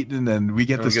snakes eaten, and then we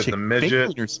get And we this get chick the midget.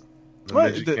 fingering her- The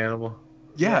What? midget The- cannibal.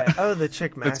 Yeah, Oh, the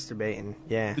chick masturbating.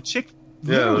 Yeah. the chick.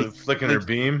 Yeah, literally, flicking her like,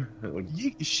 beam. Like,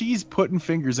 she's putting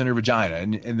fingers in her vagina,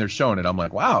 and they're showing it. I'm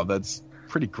like, wow, that's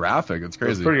pretty graphic. It's it's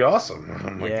crazy. pretty awesome.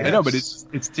 I'm like, Yeah. I know, but it's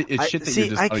shit that See, you're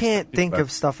just I not can't expecting, think but-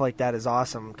 of stuff like that as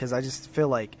awesome because I just feel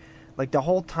like the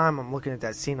whole time I'm looking at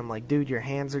that scene, I'm like, dude, your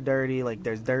hands are dirty. Like,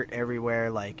 there's dirt everywhere.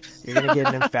 Like, you're gonna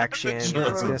get an infection. It's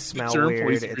gonna smell Germ weird.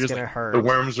 poison, It's you're gonna like, hurt. the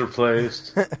worms are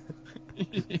placed.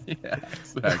 Yeah,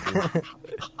 exactly.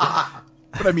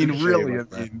 But I mean, Shame really, of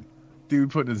that. dude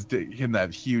putting his dick in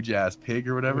that huge ass pig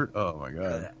or whatever. Oh my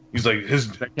god. He's like, his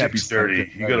That can't be dick's dirty.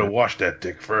 something, You gotta right? wash that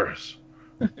dick first.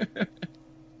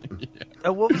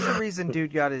 What was the reason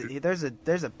dude got it? There's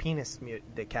a penis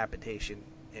decapitation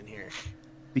in here.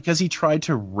 Because he tried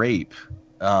to rape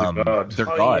god.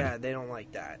 their Oh god. yeah, they don't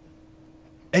like that.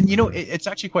 And you know, it's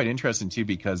actually quite interesting too,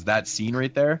 because that scene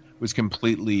right there was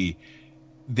completely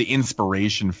the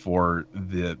inspiration for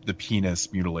the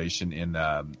penis mutilation in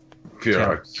Cannibal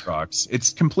Ferox. Ferox.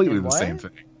 It's completely In the what? same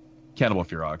thing. Cannibal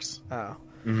Ferox. Oh,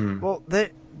 Mm-hmm. well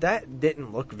that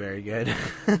didn't look very good.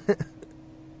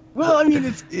 Well, I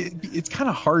mean, it's kind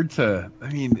of hard to. I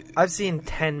mean, I've seen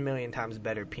 10 million times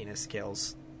better penis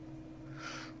kills.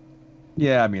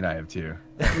 yeah, I mean, I have too.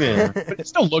 Yeah. But it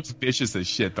still looks vicious as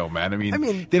shit, though, man. I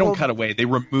mean, they don't well, cut away; they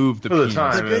remove the For the penis.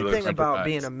 time, The it good looks thing like about that.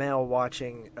 being a male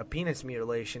watching a penis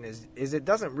mutilation is it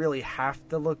doesn't really have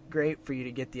to look great for you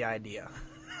to get the idea.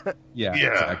 Yeah,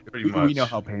 Yeah, exactly. pretty We much. know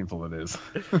how painful it is.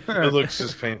 It looks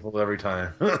just painful every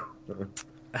time.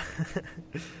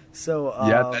 So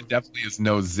Yeah, that definitely is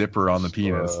no zipper on the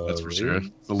penis. That's for sure.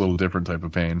 Slowly. It's a little different type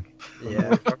of pain.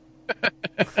 yeah.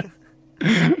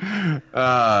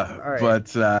 right.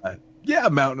 But yeah,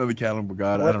 Mountain of the Cannibal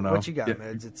God. I don't know. What you got, Yeah.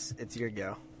 Modes? It's your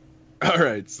go. All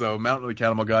right, so Mountain of the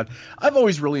Cannibal God. I've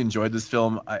always really enjoyed this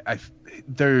film.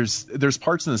 There's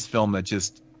parts in this film that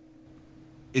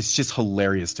it's just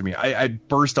hilarious to me. I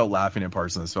burst out laughing at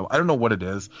parts in this film. I don't know what it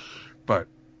is, but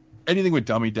anything with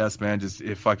dummy deaths, man,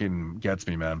 it fucking gets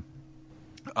me, man.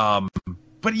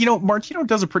 But you know, Martino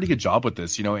does a pretty good job with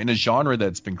this. You know, in a genre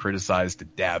that's been criticized to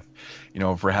death, you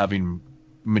know, for having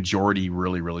majority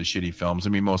really, really shitty films. I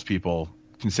mean, most people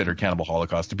consider Cannibal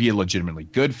Holocaust to be a legitimately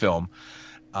good film.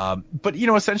 But you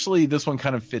know, essentially, this one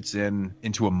kind of fits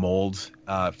into a mold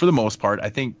for the most part. I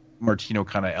think Martino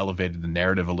kind of elevated the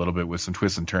narrative a little bit with some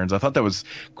twists and turns. I thought that was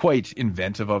quite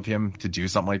inventive of him to do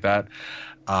something like that.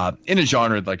 In a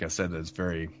genre, like I said, that's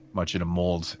very much in a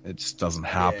mold. It just doesn't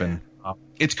happen.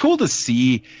 It's cool to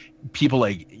see people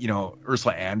like, you know,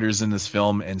 Ursula Anders in this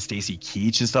film and Stacy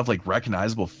Keach and stuff, like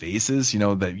recognizable faces, you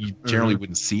know, that you generally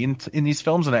wouldn't see in these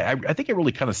films. And I think it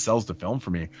really kind of sells the film for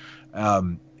me.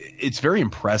 It's very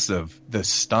impressive, the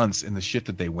stunts and the shit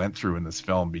that they went through in this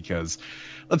film, because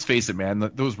let's face it,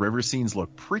 man, those river scenes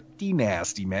look pretty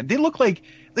nasty, man. They look like,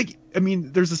 I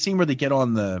mean, there's a scene where they get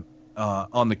on the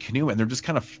canoe and they're just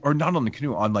kind of, or not on the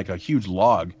canoe, on like a huge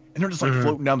log, and they're just like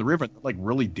floating down the river, and like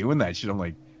really doing that shit. I'm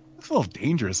like, that's a little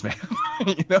dangerous, man.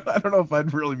 You know, I don't know if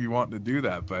I'd really be wanting to do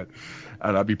that, but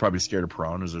I'd be probably scared of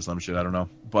piranhas or some shit. I don't know.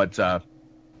 But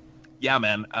yeah,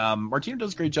 man, Martino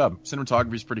does a great job.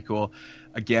 Cinematography is pretty cool.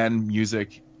 Again,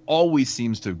 music always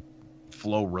seems to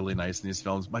flow really nice in these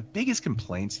films. My biggest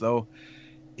complaints, though,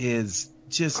 is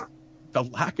just the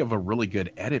lack of a really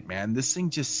good edit, man. This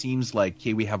thing just seems like,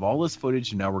 okay, we have all this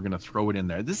footage and now we're going to throw it in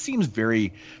there. This seems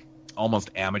very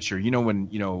almost amateur. You know, when,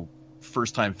 you know,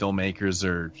 first-time filmmakers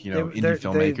or, you know, indie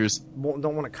filmmakers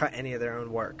don't want to cut any of their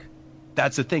own work.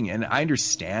 That's the thing. And I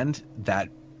understand that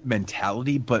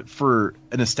mentality, but for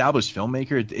an established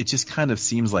filmmaker, it just kind of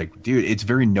seems like, dude, it's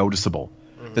very noticeable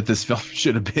that this film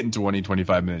should have been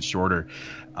 25 minutes shorter.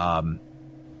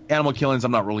 Animal killings,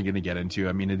 I'm not really going to get into.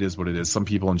 I mean, it is what it is. Some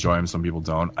people enjoy them, some people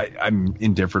don't. I'm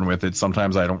indifferent with it.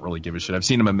 Sometimes I don't really give a shit. I've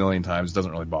seen them a million times. It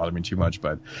doesn't really bother me too much,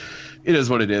 but it is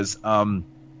what it is.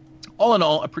 All in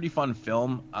all, a pretty fun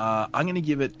film. I'm going to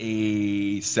give it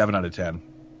a 7 out of 10.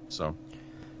 So,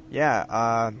 yeah,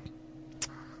 I'm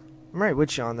right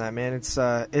with you on that, man. It's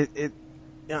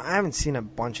you know, I haven't seen a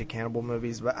bunch of cannibal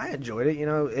movies, but I enjoyed it. You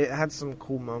know, it had some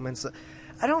cool moments.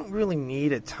 I don't really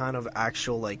need a ton of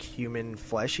actual, like, human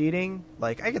flesh eating.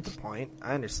 Like, I get the point.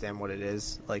 I understand what it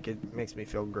is. Like, it makes me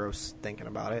feel gross thinking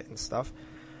about it and stuff.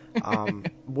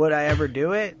 Would I ever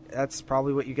do it? That's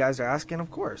probably what you guys are asking. Of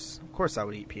course I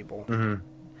would eat people.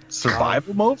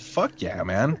 survival mode? Fuck yeah,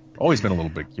 man. Always been a little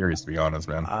bit curious, to be honest,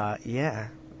 man. Yeah,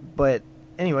 but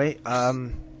anyway,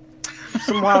 some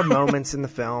wild moments in the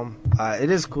film.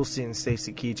 It is cool seeing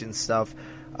Stacy Keach and stuff.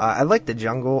 I like the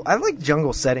jungle. I like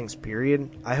jungle settings. Period.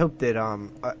 I hope that I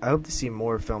hope to see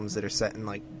more films that are set in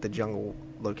like the jungle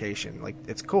location. Like,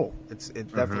 it's cool.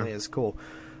 It definitely is cool.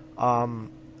 I'm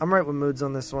right with moods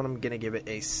on this one. I'm gonna give it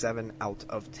a 7 out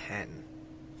of 10.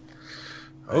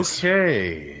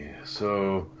 Okay,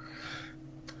 so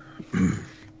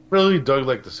really dug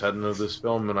like the setting of this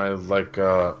film, and I like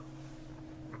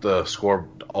the score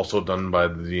also done by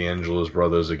the D'Angelo's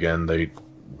brothers. Again, they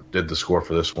did the score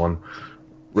for this one.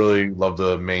 Really love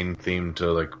the main theme to,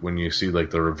 like, when you see like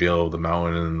the reveal of the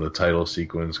mountain and the title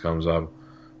sequence comes up,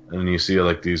 and you see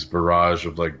like these barrage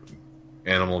of like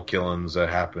animal killings that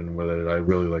happen with it. I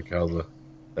really like how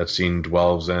that scene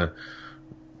dwells in.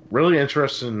 Really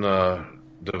interesting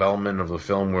development of the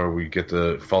film where we get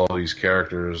to follow these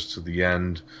characters to the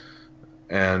end,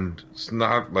 and it's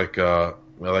not like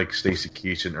Stacy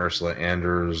Keach and Ursula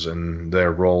Andress and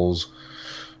their roles.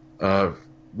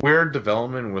 Weird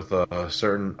development with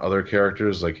certain other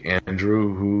characters like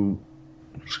Andrew,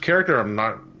 whose character I'm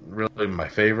not really my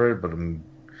favorite, but I'm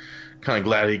kind of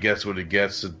glad he gets what he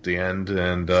gets at the end,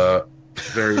 and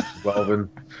very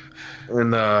relevant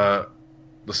in the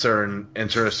certain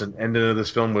interest and ending of this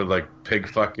film with like pig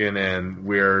fucking and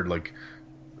weird like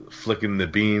flicking the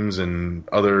beams and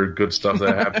other good stuff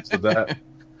that happens with that.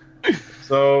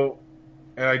 So,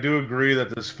 and I do agree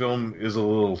that this film is a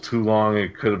little too long.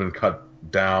 It could have been cut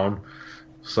down.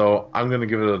 So I'm going to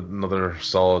give it another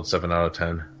solid 7 out of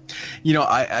 10. You know,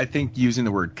 I think using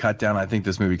the word cut down, I think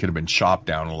this movie could have been chopped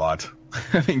down a lot.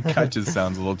 I think cut just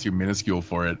sounds a little too minuscule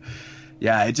for it.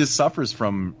 Yeah, it just suffers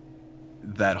from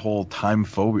that whole time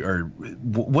phobia, or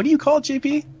what do you call it,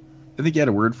 JP? I think you had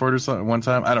a word for it or something one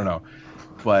time. I don't know,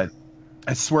 but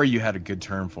I swear you had a good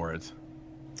term for it.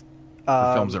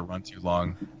 For films that run too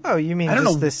long. Oh, you mean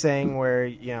just this saying where,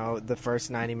 you know, the first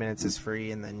 90 minutes is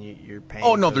free and then you're paying?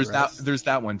 Oh no, for the rest? there's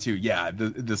that one too. Yeah,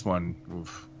 this one,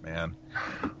 oof, man.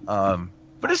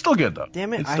 But it's still good though.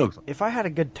 Damn it! If I had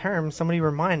a good term, somebody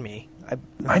remind me.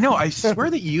 I know. I swear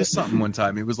that you used something one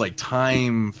time. It was like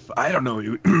time. I don't know.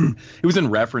 It was in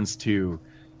reference to,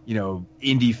 you know,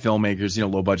 indie filmmakers, you know,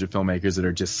 low budget filmmakers that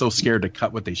are just so scared to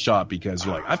cut what they shot because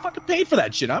you're like, I fucking paid for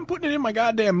that shit. I'm putting it in my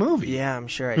goddamn movie. Yeah, I'm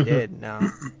sure I did. No,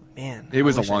 man. It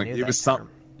was some.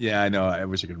 Yeah, I know. I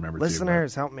wish I could remember.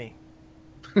 Listeners, help me.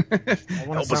 I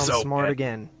want to sound smart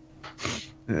again.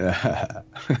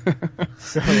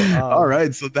 So, all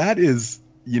right. So that is,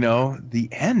 you know, the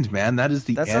end, man. That is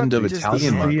the end of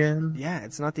Italian month. Yeah,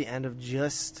 it's not the end of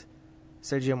just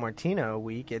Sergio Martino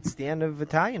week. It's the end of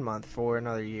Italian month for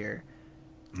another year.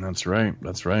 That's right.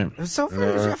 That's right. It was so fun.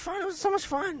 It was fun. It was so much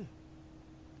fun.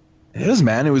 It is,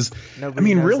 man. It was.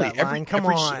 Nobody knows really, that line. Come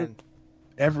on.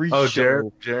 Every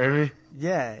show. Jeremy.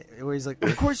 Yeah, where he's like,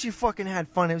 of course you fucking had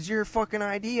fun. It was your fucking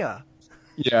idea.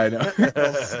 Yeah, I know.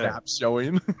 Snap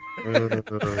showing.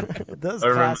 That's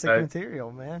classic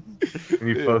material, man. And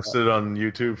you posted on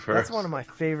YouTube first. That's one of my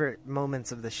favorite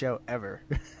moments of the show ever.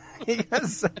 He got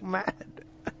so mad.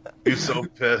 He's so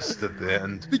pissed at the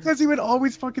end. Because he would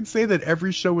always fucking say that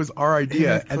every show was our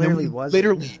idea. And then we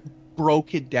literally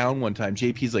broke it down one time.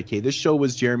 JP's like, hey, this show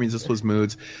was Jeremy's, this was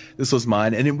Mood's, this was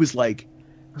mine. And it was like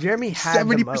Jeremy had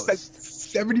 70%, the most.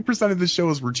 70% of the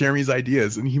shows were Jeremy's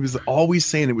ideas, and he was always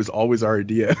saying it was always our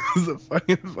idea. It was the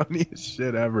funniest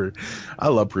shit ever. I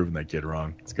love proving that kid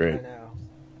wrong. It's great. I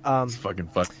know. It's fucking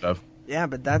fun stuff. Yeah,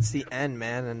 but that's the end,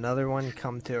 man. Another one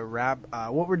come to a wrap.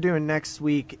 What we're doing next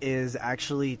week is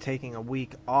actually taking a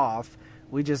week off.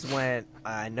 We just went,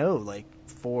 I know, like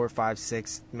 4, 5,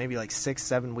 6, maybe like 6,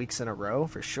 7 weeks in a row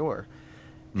for sure.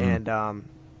 And,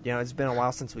 you know, it's been a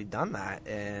while since we've done that.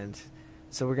 And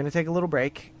so we're going to take a little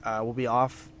break. We'll be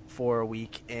off for a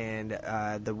week. And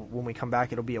when we come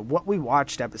back, it'll be a What We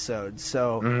Watched episode.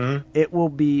 So it will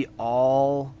be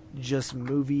all just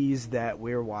movies that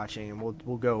we're watching, and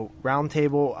we'll go round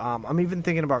table. I'm even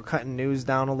thinking about cutting news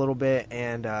down a little bit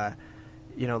and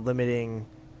you know, limiting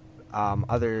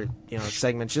other, you know,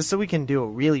 segments just so we can do a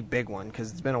really big one,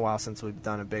 because it's been a while since we've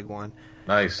done a big one.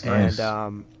 Nice.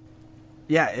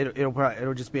 Yeah,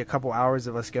 it'll just be a couple hours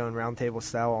of us going round table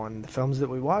style on the films that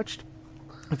we watched.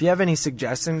 If you have any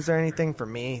suggestions or anything for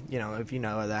me, you know, if you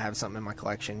know that I have something in my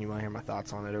collection, you want to hear my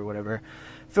thoughts on it or whatever,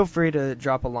 feel free to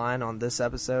drop a line on this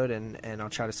episode, and I'll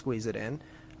try to squeeze it in.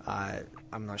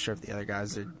 I'm not sure if the other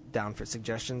guys are down for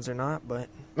suggestions or not, but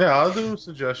yeah, I'll do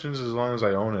suggestions as long as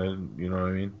I own it. You know what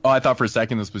I mean? Oh, I thought for a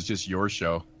second this was just your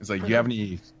show. It's like, do you have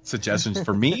any suggestions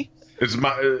for me? It's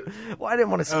my. Well, I didn't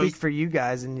want to speak for you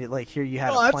guys and like hear you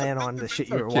had a plan on the shit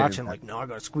you were watching. Like, no, I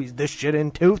gotta squeeze this shit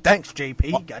in too. Thanks,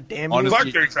 JP. God damn you.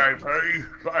 Honestly,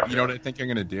 you know what I think I'm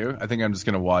gonna do? I think I'm just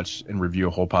gonna watch and review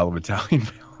a whole pile of Italian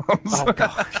films. Oh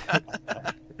god.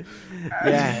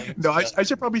 Yeah. No, I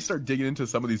should probably start digging into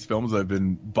some of these films I've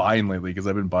been buying lately, because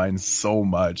I've been buying so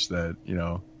much that, you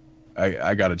know,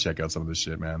 I got to check out some of this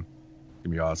shit, man. It's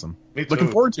going to be awesome.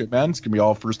 Looking forward to it, man. It's going to be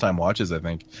all first-time watches, I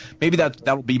think. Maybe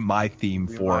that'll be my theme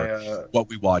for what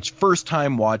we watch.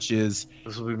 First-time watches.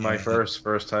 This will be my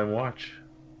first-time watch.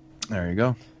 There you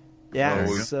go. Yeah,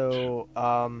 so...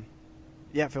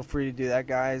 yeah, feel free to do that,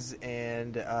 guys.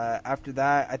 And after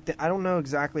that, I don't know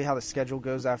exactly how the schedule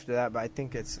goes after that, but I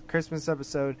think it's a Christmas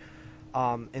episode.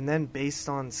 And then based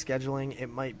on scheduling, it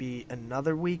might be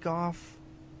another week off,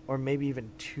 or maybe even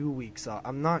 2 weeks off.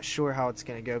 I'm not sure how it's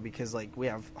going to go, because like we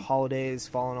have holidays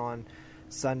falling on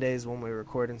Sundays when we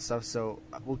record and stuff. So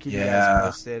we'll keep you guys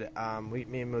posted.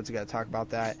 Me and Moods got to talk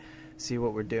about that, see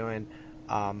what we're doing.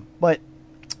 But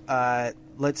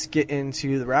let's get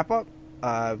into the wrap up.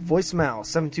 Voicemail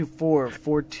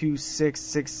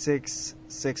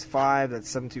 724-426-6665.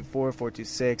 That's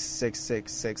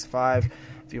 724-426-6665.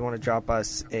 If you want to drop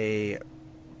us a,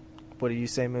 what do you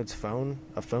say, Moods? A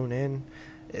phone in,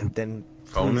 and then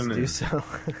please do so.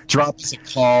 Drop us a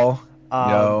call.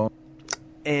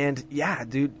 And yeah,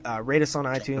 dude, rate us on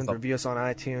iTunes, review us on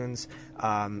iTunes,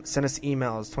 send us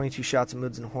emails,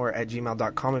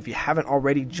 22shotsofmoodsandhorror@gmail.com. If you haven't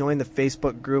already joined the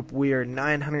Facebook group, we are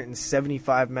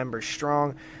 975 members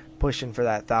strong, pushing for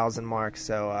that 1,000 mark.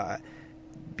 So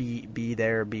be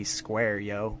there, be square,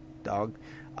 yo, dog.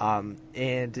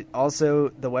 And also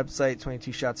the website,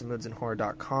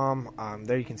 22shotsofmoodsandhorror.com.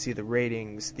 There you can see the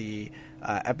ratings, the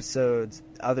episodes,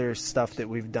 other stuff that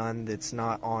we've done that's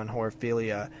not on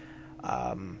Horrorphilia.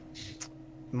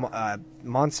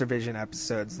 Monster Vision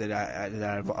episodes that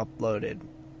I've uploaded,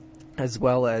 as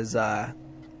well as the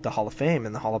Hall of Fame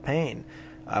and the Hall of Pain,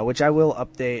 which I will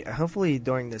update. Hopefully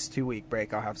during this 2-week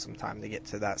break I'll have some time to get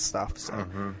to that stuff. So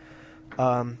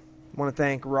want to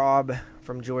thank Rob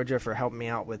from Georgia for helping me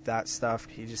out with that stuff.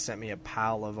 He just sent me a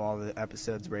pile of all the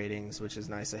episodes ratings, which is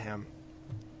nice of him.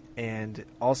 And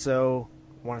also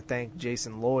want to thank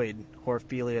Jason Lloyd,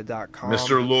 Horrorphilia.com.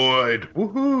 Mr. Lloyd,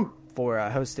 woohoo! For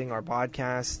hosting our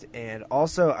podcast. And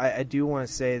also I do want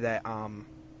to say that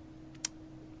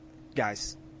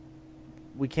guys,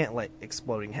 we can't let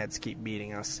Exploding Heads keep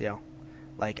beating us, yo.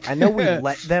 Like, I know we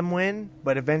let them win,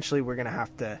 but eventually we're gonna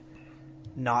have to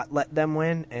not let them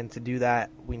win, and to do that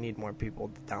we need more people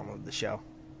to download the show.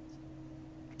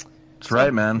 That's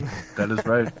right, man. That is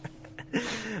right.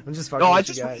 I'm just fucking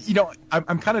with you guys.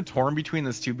 I'm kind of torn between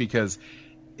this two, because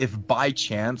if by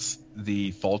chance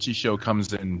the Fulci show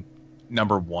comes in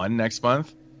number 1 next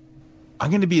month,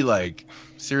 I'm going to be like,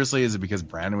 seriously, is it because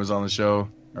Brandon was on the show?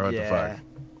 Or what the fuck?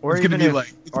 Or it's even gonna be if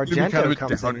like, Argento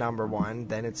comes in number 1,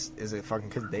 then is it fucking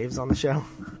because Dave's on the show?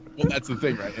 Well, that's the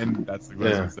thing, right? And that's the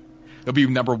question. It'll be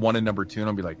number 1 and number 2, and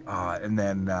I'll be like, and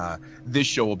then this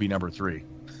show will be number 3.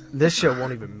 This show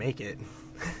won't even make it.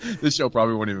 This show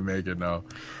probably won't even make it. No,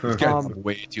 it's getting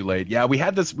way too late. Yeah, we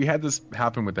had this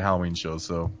happen with the Halloween show,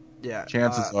 so yeah,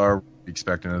 chances are we're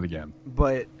expecting it again.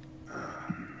 But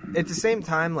at the same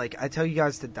time, like, I tell you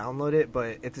guys to download it,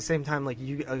 but at the same time, like,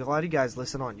 a lot of you guys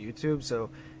listen on YouTube, so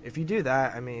if you do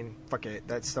that, I mean, fuck it,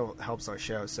 that still helps our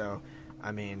show. So,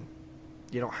 I mean,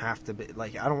 you don't have to be,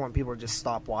 like, I don't want people to just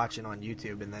stop watching on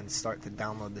YouTube and then start to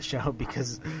download the show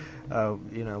because,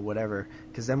 whatever.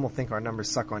 Because then we'll think our numbers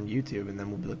suck on YouTube, and then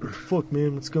we'll be like, what the fuck,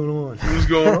 man, what's going on? What's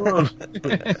going on?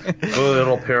 Oh, they're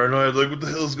all paranoid, like, what the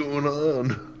hell's going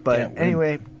on? But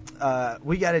anyway,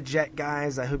 we got a jet,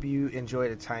 guys. I hope you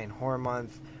enjoyed Italian Horror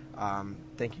Month.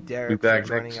 Thank you, Derek, for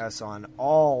joining us on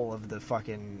all of the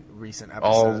fucking recent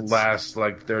episodes. All last,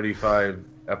 35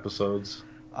 episodes.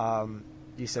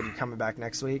 You said you're coming back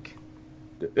next week?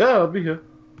 Yeah, I'll be here.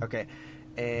 Okay.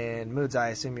 And Moods, I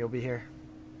assume you'll be here?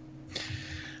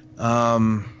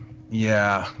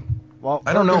 Yeah. Well,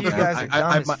 I don't know. You guys are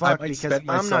dumb as fuck because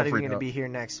I'm not even going to up. be here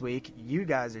next week. You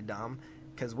guys are dumb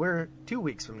because we're 2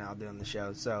 weeks from now doing the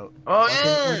show. So,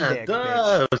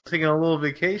 I was taking a little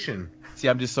vacation. See,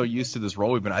 I'm just so used to this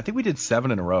roll we've been. I think we did 7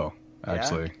 in a row,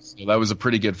 actually. Yeah? So that was a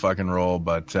pretty good fucking roll.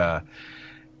 But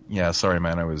yeah, sorry,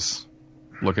 man. I was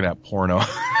looking at porno. All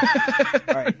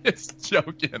right. Just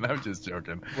joking. I'm just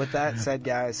joking. With that said,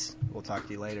 guys, we'll talk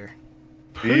to you later.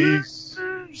 Peace.